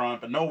Chinese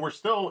restaurant, but no, we're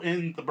still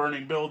in the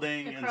burning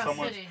building, and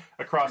someone's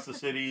across the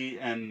city,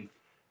 and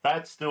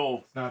that's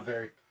still...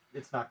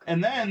 It's not...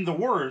 And then the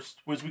worst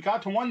was we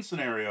got to one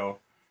scenario,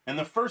 and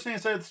the first thing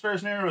it said at the start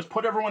of the scenario was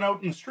put everyone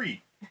out in the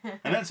street.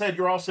 And then said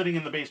you're all sitting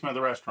in the basement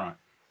of the restaurant.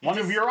 One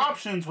of your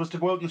options was to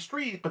go out in the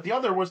street, but the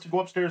other was to go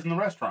upstairs in the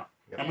restaurant.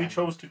 Yep. And we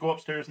chose to go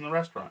upstairs in the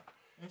restaurant.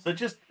 So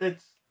it's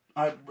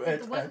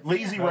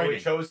lazy writing. We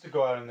chose to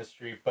go out in the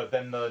street, but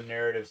then the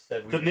narrative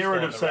said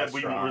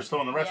we were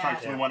still in the restaurant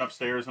because we went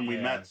upstairs and we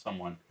met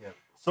someone. Yep.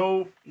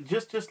 So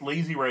just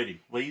lazy writing.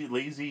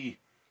 Lazy...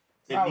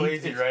 It's not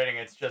lazy writing,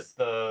 it's just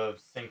the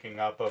syncing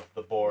up of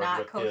the board not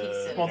with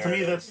cohesive. Well, to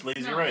me, that's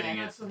lazy writing.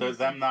 It's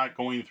them not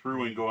going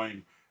through and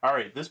going, all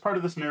right, this part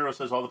of the scenario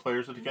says all the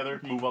players are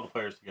together, move all the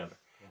players together.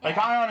 Yeah. Like,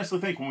 I honestly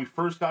think when we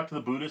first got to the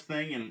Buddhist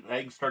thing and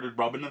Egg started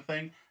rubbing the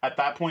thing, at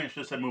that point, it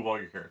just said move all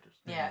your characters.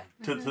 Yeah.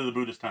 To the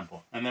Buddhist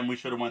temple. And then we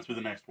should have went through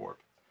the next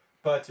warp.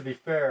 But to be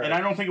fair... And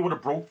I don't think it would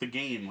have broke the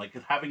game.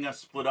 Like, having us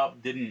split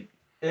up didn't...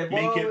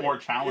 make it more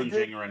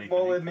challenging or anything.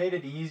 Well, it made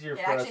it easier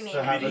for us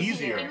to have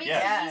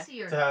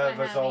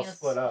us all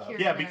split up.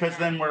 Yeah, because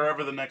then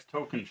wherever the next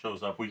token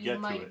shows up, we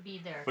get to it.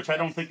 Which I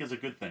don't think is a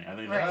good thing. I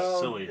think that's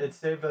silly. It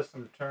saved us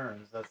some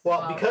turns.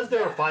 Because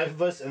there are 5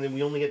 of us and then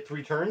we only get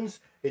 3 turns,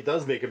 it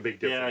does make a big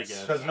difference. Yeah,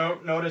 I guess.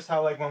 Because notice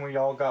how, like, when we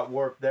all got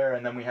warped there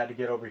and then we had to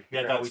get over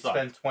here, how we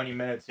spent 20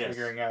 minutes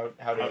figuring out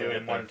how to do it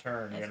in one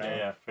turn. You know?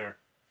 Yeah, fair.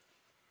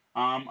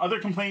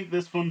 Other complaint,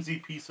 this flimsy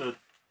piece of...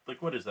 Like,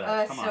 what is that?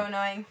 Oh, it's so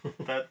annoying.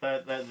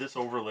 That this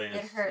overlay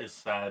is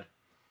sad.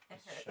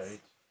 It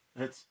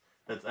hurts.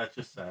 That's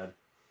just sad.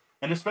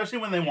 And especially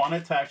when they want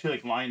it to actually,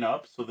 like, line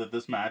up so that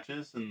this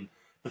matches. And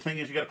the thing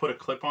is, you got to put a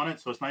clip on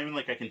it, so it's not even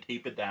like I can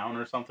tape it down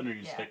or something or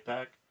use stick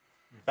tack.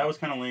 That was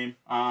kind of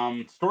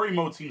lame. Story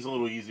mode seems a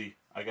little easy,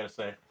 I gotta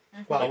say.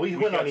 Well, we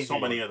went on easy. So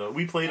many of those.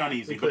 We played on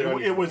easy, but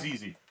it was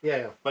easy.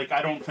 Yeah. Like,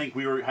 I don't think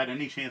we had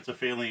any chance of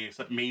failing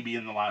except maybe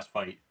in the last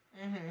fight.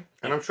 Mm-hmm.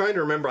 And I'm trying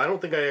to remember. I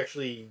don't think I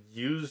actually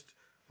used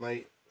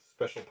my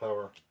special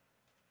power.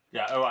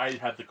 Yeah, I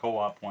had the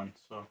co-op one,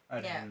 so.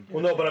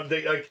 Well, no, but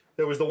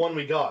there was the one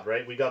we got,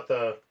 right? We got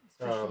the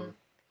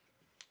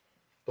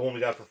one we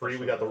got for free.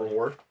 We got the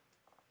reward.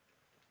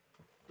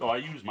 Oh, I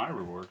used my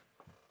reward.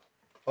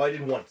 Oh, I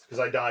did once because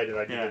I died and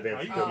I did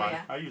advance.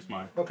 I used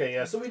mine. Okay,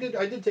 yeah. So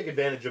I did take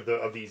advantage of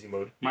the easy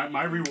mode.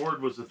 My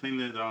reward was the thing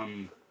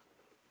that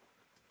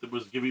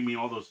was giving me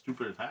all those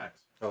stupid attacks.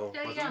 Oh.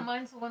 Yeah,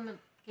 mine's the one that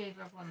gave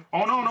everyone.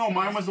 Oh no,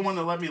 mine was the one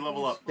that let me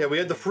level up. Yeah, we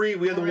had the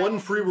one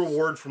free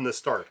reward from the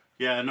start.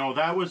 Yeah, no,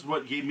 that was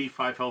what gave me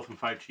 5 health and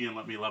 5 chi and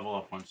let me level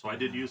up one. So I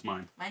did use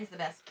mine. Mine's the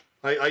best.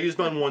 I used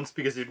mine once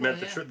because it meant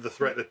the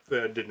threat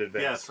that didn't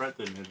advance. Yeah, threat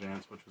didn't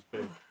advance, which was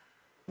big.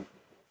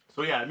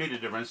 So yeah, it made a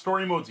difference.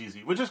 Story mode's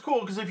easy, which is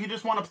cool because if you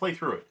just want to play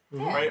through it,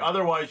 right?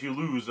 Otherwise, you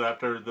lose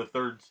after the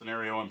 3rd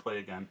scenario and play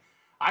again.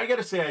 I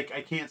gotta say,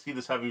 I can't see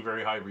this having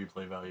very high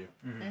replay value.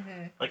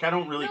 Mm-hmm. Like, I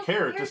don't really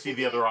care to see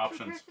the other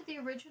options. Compared to the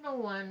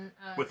original one,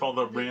 with all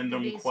the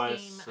random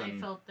quests, game,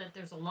 I felt that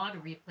there's a lot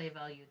of replay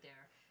value there.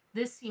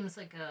 This seems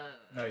like a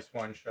nice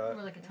one shot,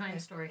 more like a time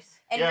stories.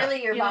 And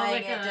really, you're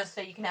buying it just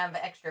so you can have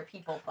extra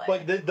people play.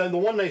 But the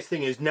one nice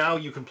thing is now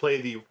you can play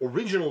the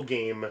original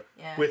game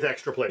with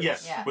extra players.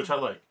 Yes, which I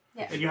like.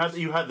 Yeah. And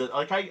you had the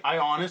like. I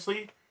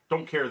honestly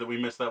don't care that we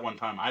missed that one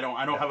time. I don't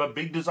have a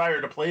big desire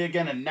to play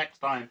again. And next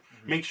time,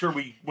 make sure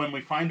when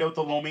we find out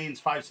the lo main's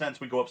 5 cents,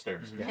 we go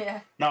upstairs.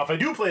 Yeah. Now, if I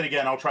do play it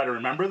again, I'll try to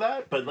remember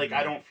that. But like,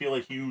 I don't feel a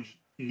huge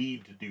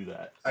need to do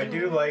that. I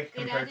do like It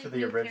compared added to the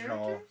new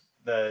original characters?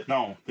 that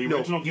No, the No,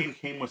 original you- game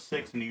came with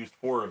 6, and you used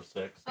 4 of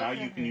 6. Now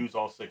Okay. you can use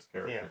all 6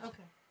 characters. Yeah.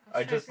 Okay.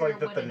 I just like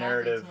that the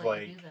narrative,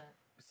 like, Do that.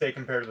 say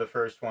compared to the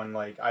first one,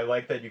 like I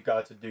like that you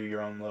got to do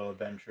your own little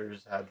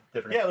adventures, have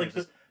different Yeah, like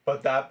experiences,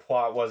 but that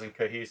plot wasn't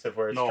cohesive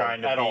where it's No,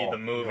 trying to at be all. the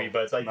movie, No.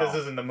 but it's like this No.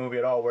 isn't the movie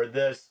at all. Where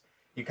this,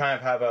 you kind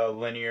of have a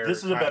linear. This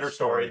is a kind of better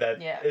story.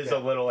 that Yeah. is a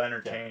little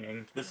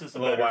entertaining. This is A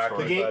a little better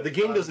wacky. story. The but,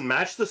 game doesn't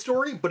match the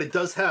story, but it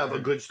does have a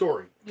good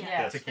story.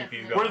 Yeah, to keep you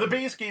definitely. going. Where the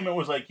base game, it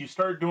was like you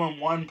start doing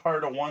one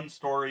part of one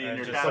story And and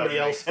you're just down, somebody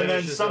else and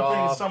then finishes it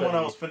off, someone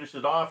and- else finishes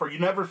it off, or you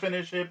never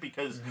finish it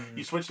because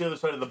you switch to the other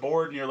side of the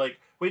board, and you're like,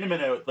 wait a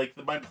minute, like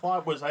my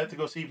plot was I had to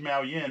go see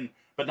Miao Yin,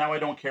 but now I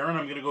don't care, and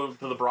I'm gonna go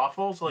to the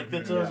brothel. So like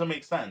that doesn't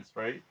make sense,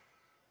 right?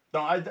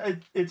 No,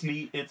 it's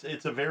neat.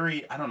 It's a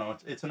very, I don't know,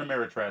 it's an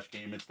Ameritrash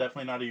game. It's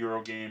definitely not a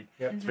Euro game.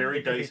 Yep. It's very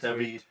It can be dice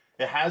heavy. sweet.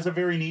 It has a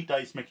very neat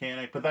dice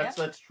mechanic, but that's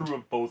Yep. that's true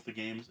of both the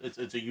games.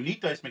 It's a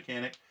unique dice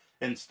mechanic,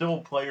 and still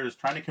players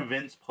trying to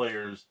convince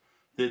players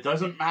that it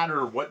doesn't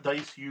matter what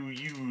dice you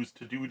use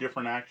to do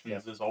different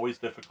actions is always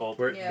difficult.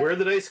 Where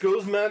the dice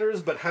goes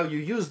matters, but how you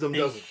use them A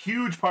doesn't.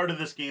 huge part of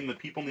this game that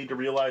people need to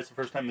realize the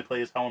first time they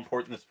play is how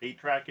important this fate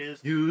track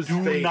is. Use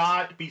Do fate.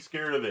 not be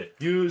scared of it.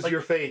 Use Like,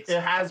 your fates.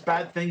 It has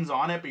bad things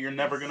on it, but you're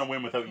never going to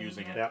win without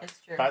using it. Yeah. It's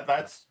true.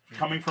 That's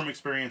coming from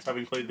experience,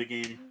 having played the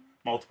game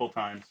multiple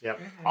times. Yep.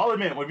 I'll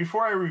admit,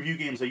 before I review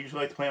games, I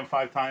usually like to play them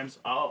 5 times.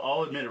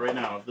 I'll admit it right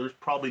now. There's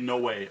probably no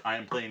way I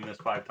am playing this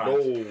 5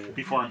 times No.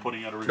 before I'm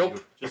putting out a review.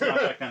 Nope. Just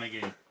not that kind of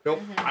game. Nope.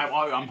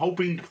 I'm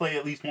hoping to play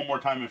at least one more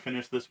time and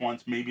finish this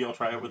once. Maybe I'll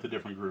try it with a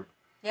different group.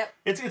 Yep.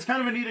 It's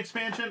kind of a neat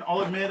expansion.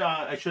 I'll admit,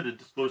 I should have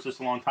disclosed this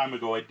a long time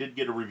ago. I did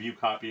get a review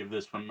copy of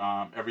this from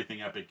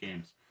Everything Epic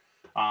Games.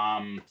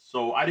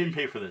 So I didn't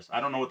pay for this. I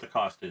don't know what the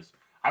cost is.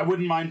 I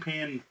wouldn't mind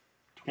paying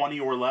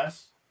 20 or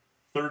less.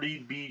 30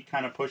 be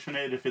kind of pushing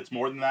it if it's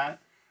more than that.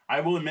 I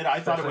will admit, I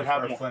thought it would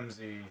have more.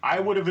 flimsy. I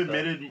would have stuff.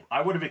 admitted,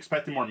 I would have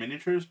expected more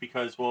miniatures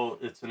because, well,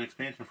 it's an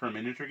expansion for a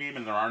miniature game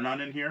and there are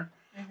none in here,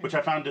 which I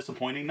found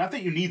disappointing. Not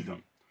that you need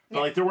them, but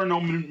like there were no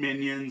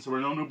minions, there were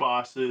no new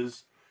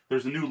bosses.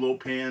 There's a new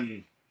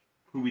Lopan,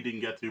 who we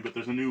didn't get to, but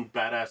there's a new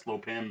badass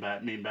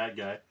Lopan main bad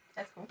guy.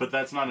 That's cool. But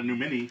that's not a new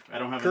mini. I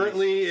don't have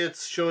Currently,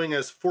 it's showing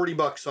as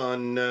 $40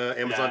 on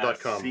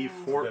Amazon.com.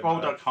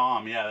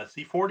 C4.com. Yeah,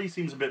 C40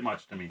 seems a bit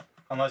much to me.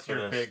 Unless for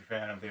you're a this. big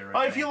fan of the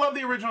original. If you love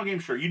the original game,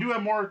 sure. You do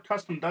have more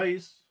custom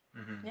dice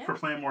Yeah. for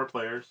playing more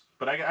players,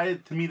 but I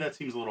to me that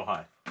seems a little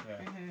high.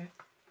 Yeah.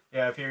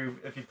 Yeah, if you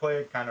play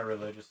it kind of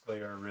religiously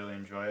or really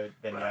enjoy it,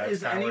 then yeah, it's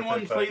Is kinda worth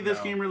anyone it, but play this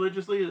no. game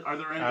religiously? Are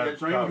there any? I've Is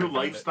there anyone who probably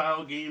played it.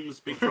 lifestyle games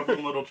Big Trouble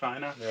in Little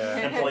China Yeah.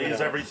 and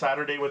plays every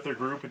Saturday with their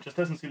group? It just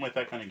doesn't seem like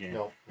that kind of game.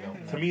 No, no.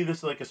 To me, this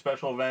is like a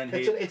special event.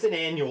 It's an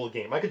annual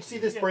game. I could see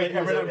this breaking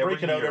break every it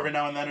out year. every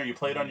now and then, or you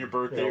play it on your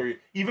birthday, Yeah. or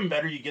even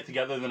better, you get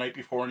together the night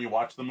before and you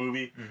watch the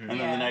movie, and then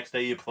Yeah. the next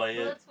day you play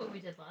Well, it. that's what we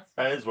did last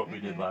time. That is what we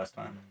did last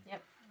time.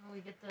 We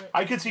get the.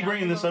 I could see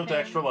bringing this out to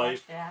Extra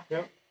Life. Yeah.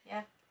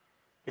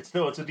 It's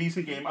a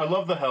decent game. I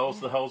love the hells.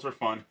 The hells are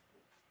fun.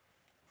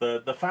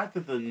 The fact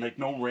that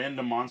no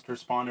random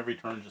monsters spawn every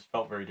turn just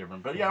felt very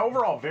different. But yeah,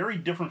 overall, very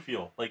different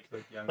feel. Like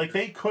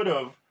they could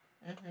have,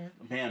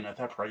 man, at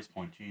that price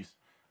point,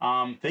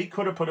 jeez. They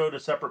could have put out a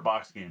separate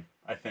box game.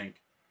 I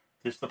think,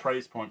 just the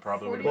price point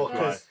probably would have Well, been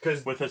too high.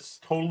 because With a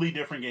totally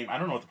different game. I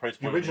don't know what the price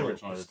the point of the original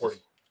original was is. 40.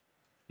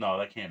 No,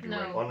 that can't be No.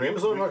 right. On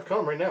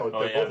Amazon.com right now. Oh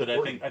they're yeah, both but at I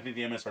 40. think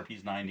the MSRP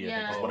is 90. I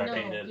Yeah, think is what no, I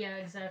paid it. yeah,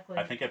 exactly.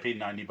 I think I paid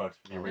 $90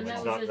 for the and original.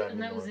 It's not that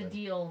that was a anymore,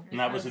 deal. And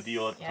that was a because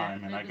deal at the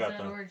time, and it I was got at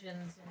the.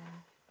 Origins. And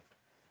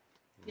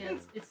yeah,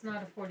 it's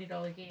not a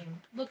 $40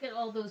 game. Look at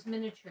all those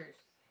miniatures.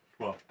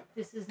 Well,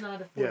 This is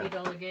not a Yeah,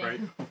 $40 game.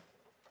 right.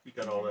 You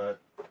got all that.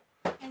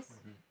 Nice.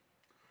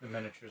 The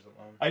miniatures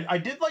alone. I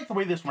did like the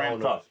way this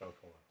ramped up.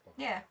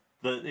 Yeah.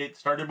 It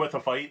started with a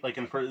fight. Like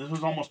this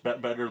was almost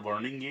better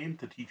learning game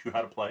to teach you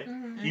how to play,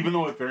 even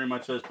though it very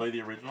much says play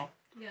the original.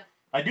 Yeah.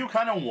 I do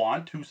kind of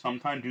want to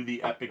sometime do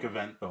the epic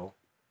event though.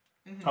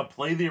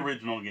 Play the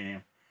original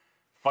game,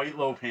 fight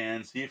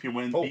Lopan, see if you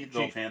win, Oh, beat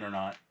geez. Lopan or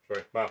not.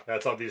 Sorry. Wow,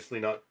 that's obviously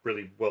not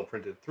really well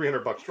printed.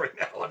 $300 right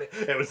now on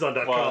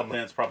Amazon.com. Well, then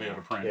it's probably out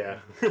of print. Yeah.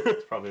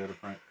 It's probably out of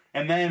print.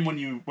 And then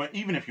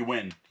even if you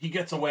win, he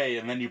gets away,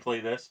 and then you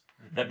play this.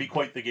 That'd be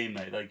quite the game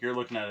night. Like you're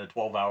looking at a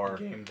 12-hour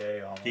Game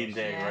day almost. game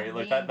day, Yeah, right?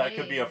 Like game that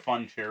could be day. a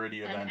fun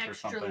charity An event or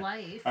extra something.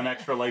 life. An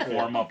extra life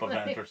warm-up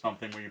event or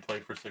something where you play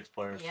for 6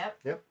 players.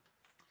 Yep.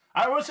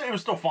 I would say it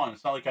was still fun.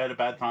 It's not like I had a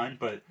bad time,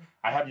 but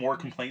I had more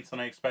complaints than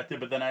I expected.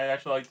 But then I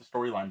actually liked the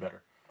storyline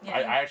better. Yeah.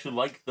 I actually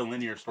liked the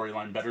linear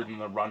storyline better than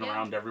the run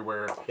around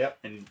everywhere. Yep.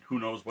 And who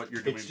knows what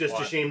you're doing. It's just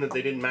a shame that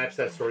they didn't match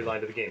that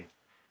storyline to the game.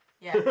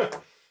 Yeah.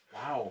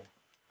 Wow,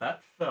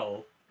 that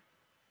fell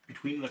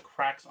between the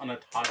cracks on a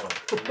tile.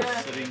 It was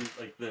sitting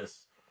like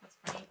this. That's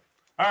funny.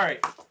 All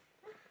right.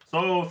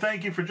 So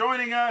thank you for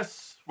joining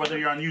us, whether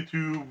you're on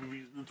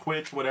YouTube,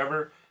 Twitch,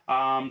 whatever.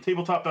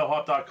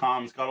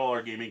 TabletopBellhop.com has got all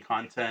our gaming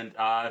content.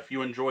 If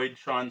you enjoyed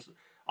Sean's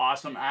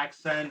awesome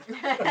accent,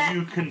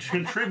 you can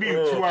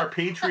contribute to our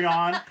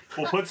Patreon.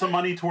 We'll put some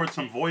money towards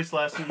some voice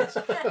lessons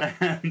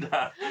and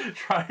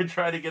try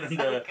to get him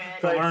to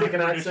learn pick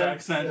an British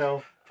accent. You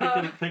know.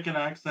 Pick an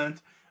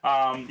accent.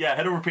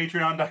 Head over to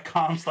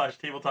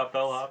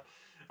patreon.com/tabletopbellhop.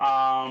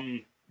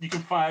 You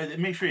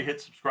can make sure you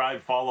hit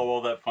subscribe, follow,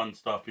 all that fun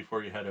stuff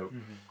before you head out.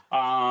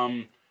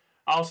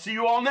 I'll see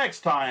you all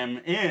next time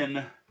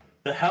in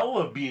the hell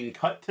of being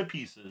cut to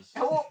pieces.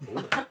 Oh.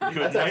 Good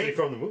That's actually night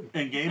from the movie.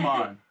 and game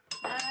on.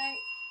 Bye.